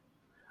 So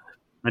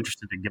I'm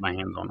interested to get my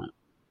hands on it.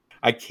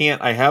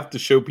 I have to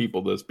show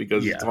people this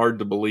because it's hard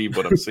to believe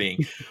what I'm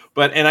seeing.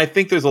 And I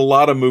think there's a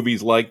lot of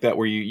movies like that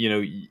where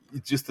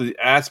just the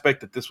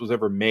aspect that this was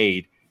ever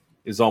made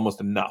is almost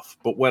enough.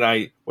 But what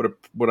I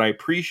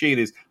appreciate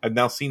is I've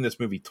now seen this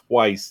movie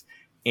twice,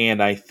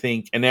 and I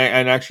think, and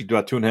actually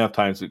about 2.5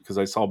 times because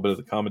I saw a bit of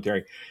the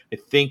commentary. I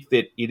think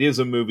that it is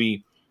a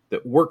movie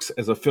that works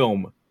as a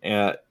film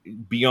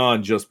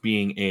beyond just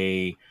being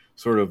a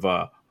sort of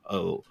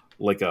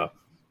like a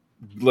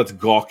let's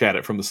gawk at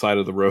it from the side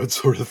of the road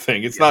sort of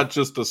thing. It's not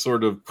just a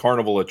sort of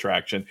carnival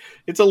attraction.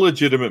 It's a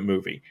legitimate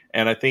movie.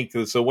 And I think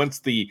so once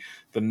the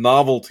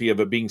novelty of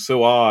it being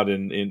so odd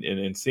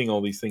and seeing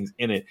all these things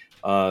in it,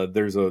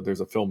 there's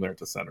a film there at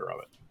the center of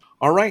it.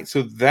 All right,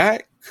 so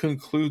that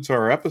concludes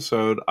our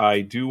episode.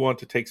 I do want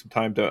to take some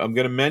time I'm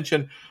going to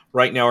mention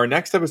right now, our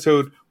next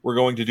episode, we're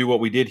going to do what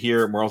we did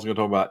here, and we're also going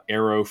to talk about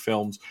Arrow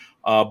films.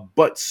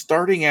 But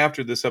starting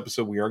after this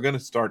episode, we are going to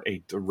start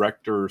a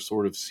director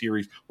sort of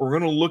series. We're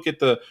going to look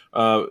at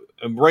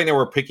right now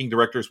we're picking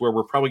directors where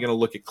we're probably going to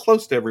look at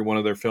close to every one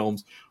of their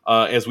films.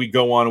 As we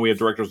go on, we have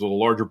directors with a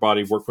larger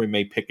body of work. We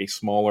may pick a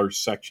smaller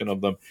section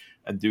of them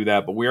and do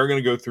that. But we are going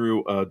to go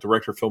through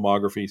director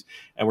filmographies,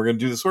 and we're going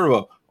to do this sort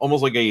of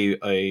almost like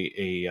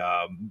a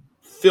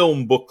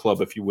film book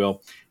club, if you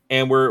will.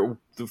 And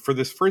for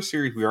this first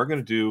series, we are going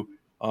to do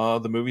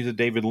the movies of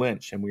David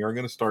Lynch, and we are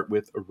going to start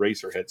with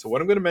Eraserhead. So what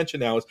I'm going to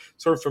mention now is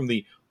sort of from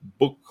the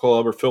book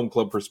club or film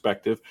club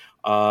perspective.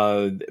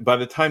 By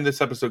the time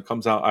this episode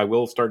comes out, I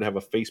will start to have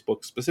a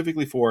Facebook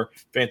specifically for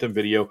Phantom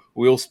Video.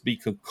 We'll be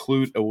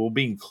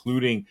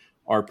including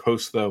our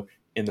post, though,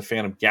 in the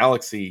Phantom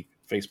Galaxy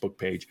Facebook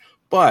page.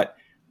 But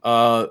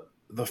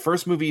the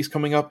first movie is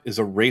coming up is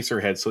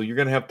Eraserhead, so you're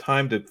going to have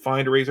time to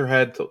find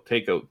Eraserhead,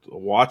 to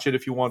watch it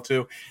if you want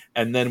to,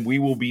 and then we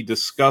will be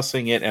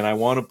discussing it. And I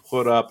want to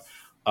put up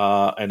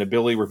an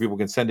ability where people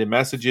can send in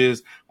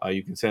messages.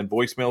 You can send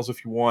voicemails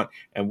if you want,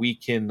 and we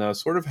can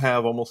sort of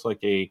have almost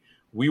like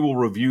we will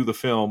review the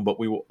film, but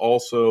we will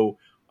also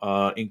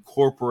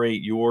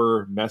incorporate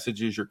your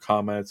messages, your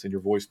comments, and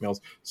your voicemails.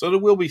 So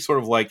it will be sort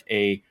of like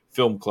a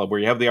film club where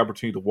you have the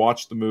opportunity to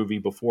watch the movie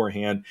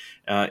beforehand,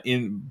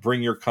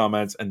 bring your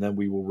comments, and then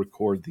we will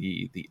record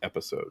the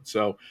episode.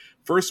 So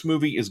first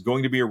movie is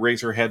going to be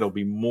Eraserhead. There'll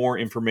be more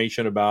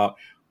information about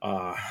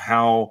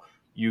how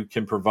you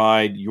can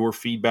provide your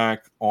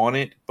feedback on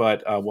it,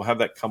 but we'll have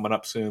that coming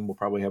up soon. We'll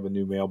probably have a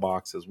new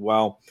mailbox as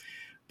well.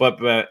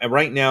 But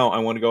right now, I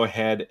want to go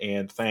ahead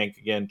and thank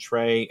again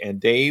Trey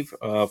and Dave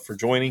for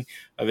joining.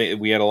 I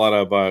think we had a lot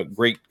of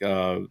great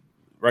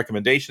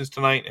recommendations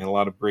tonight and a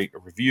lot of great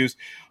reviews.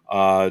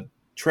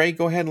 Trey,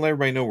 go ahead and let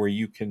everybody know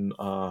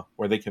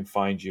where they can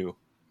find you.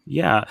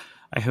 Yeah,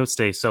 I host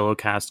a solo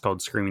cast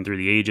called Screaming Through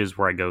the Ages,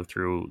 where I go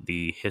through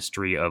the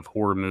history of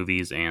horror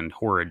movies and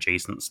horror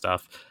adjacent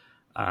stuff.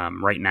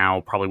 Right now,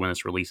 probably when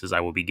this releases,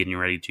 I will be getting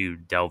ready to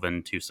delve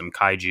into some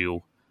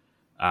kaiju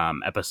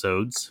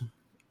episodes,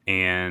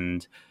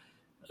 and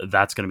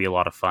that's going to be a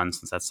lot of fun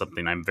since that's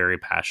something I'm very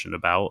passionate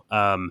about.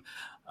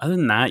 Other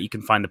than that, you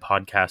can find the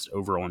podcast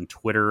over on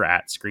Twitter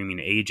at Screaming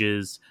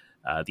Ages.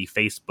 The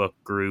Facebook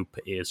group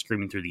is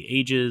Screaming Through the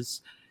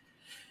Ages.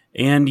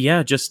 And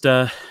yeah, just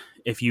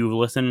if you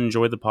listen and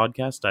enjoy the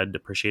podcast, I'd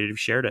appreciate it if you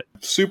shared it.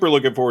 Super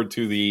looking forward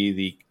to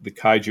the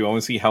kaiju. I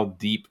want to see how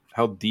deep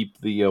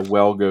the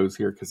well goes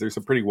here, because there's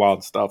some pretty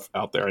wild stuff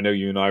out there. I know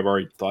you and I have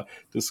already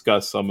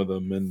discussed some of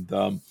them,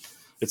 and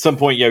at some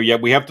point,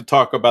 we have to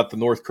talk about the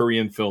North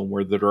Korean film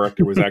where the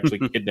director was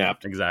actually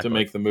kidnapped to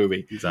make the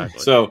movie. Exactly.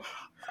 So,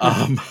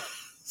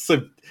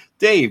 so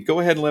Dave, go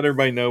ahead and let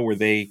everybody know where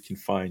they can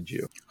find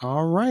you.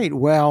 All right.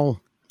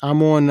 Well,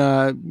 I'm on,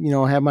 I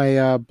have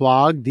my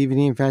blog,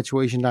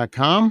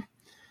 dvdinfatuation.com.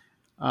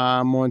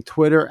 I'm on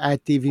Twitter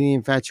at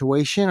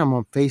dvdinfatuation. I'm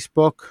on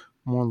Facebook.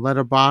 I'm on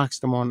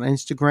Letterboxd. I'm on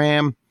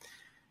Instagram.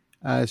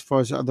 As far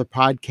as other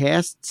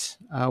podcasts,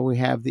 we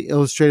have The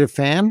Illustrated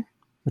Fan,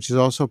 which is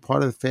also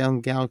part of the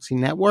Phantom Galaxy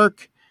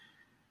Network.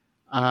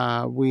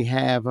 We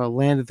have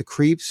Land of the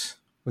Creeps,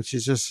 which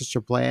is just such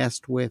a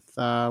blast with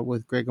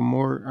Greg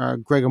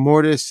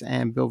Mortis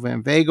and Bill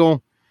Van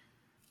Vagel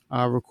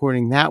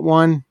recording that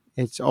one.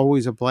 It's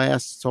always a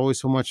blast. It's always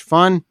so much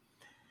fun.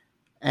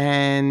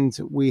 And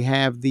we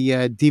have the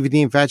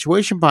DVD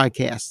Infatuation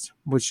podcast,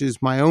 which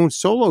is my own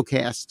solo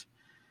cast,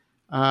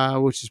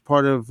 which is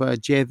part of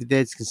Jay of the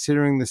Dead's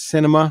Considering the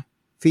Cinema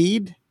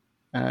feed.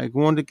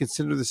 Go on to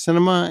Consider the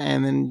Cinema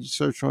and then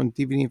search on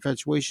DVD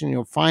Infatuation and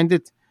you'll find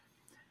it.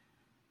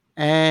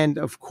 And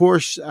of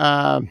course,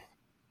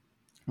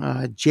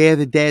 Jay of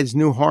the Dead's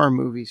New Horror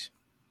Movies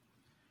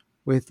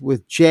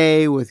with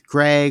Jay, with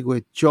Greg,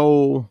 with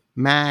Joel,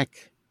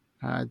 Mac,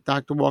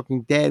 Dr.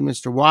 Walking Dead,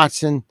 Mr.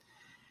 Watson.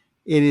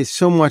 It is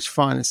so much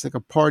fun. It's like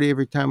a party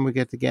every time we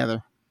get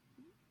together.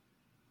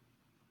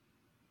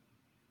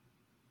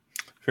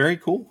 Very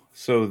cool.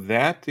 So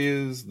that's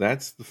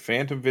the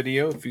Phantom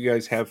Video. If you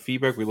guys have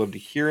feedback, we'd love to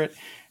hear it.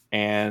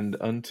 And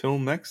until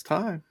next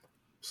time,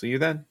 see you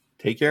then.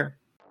 Take care.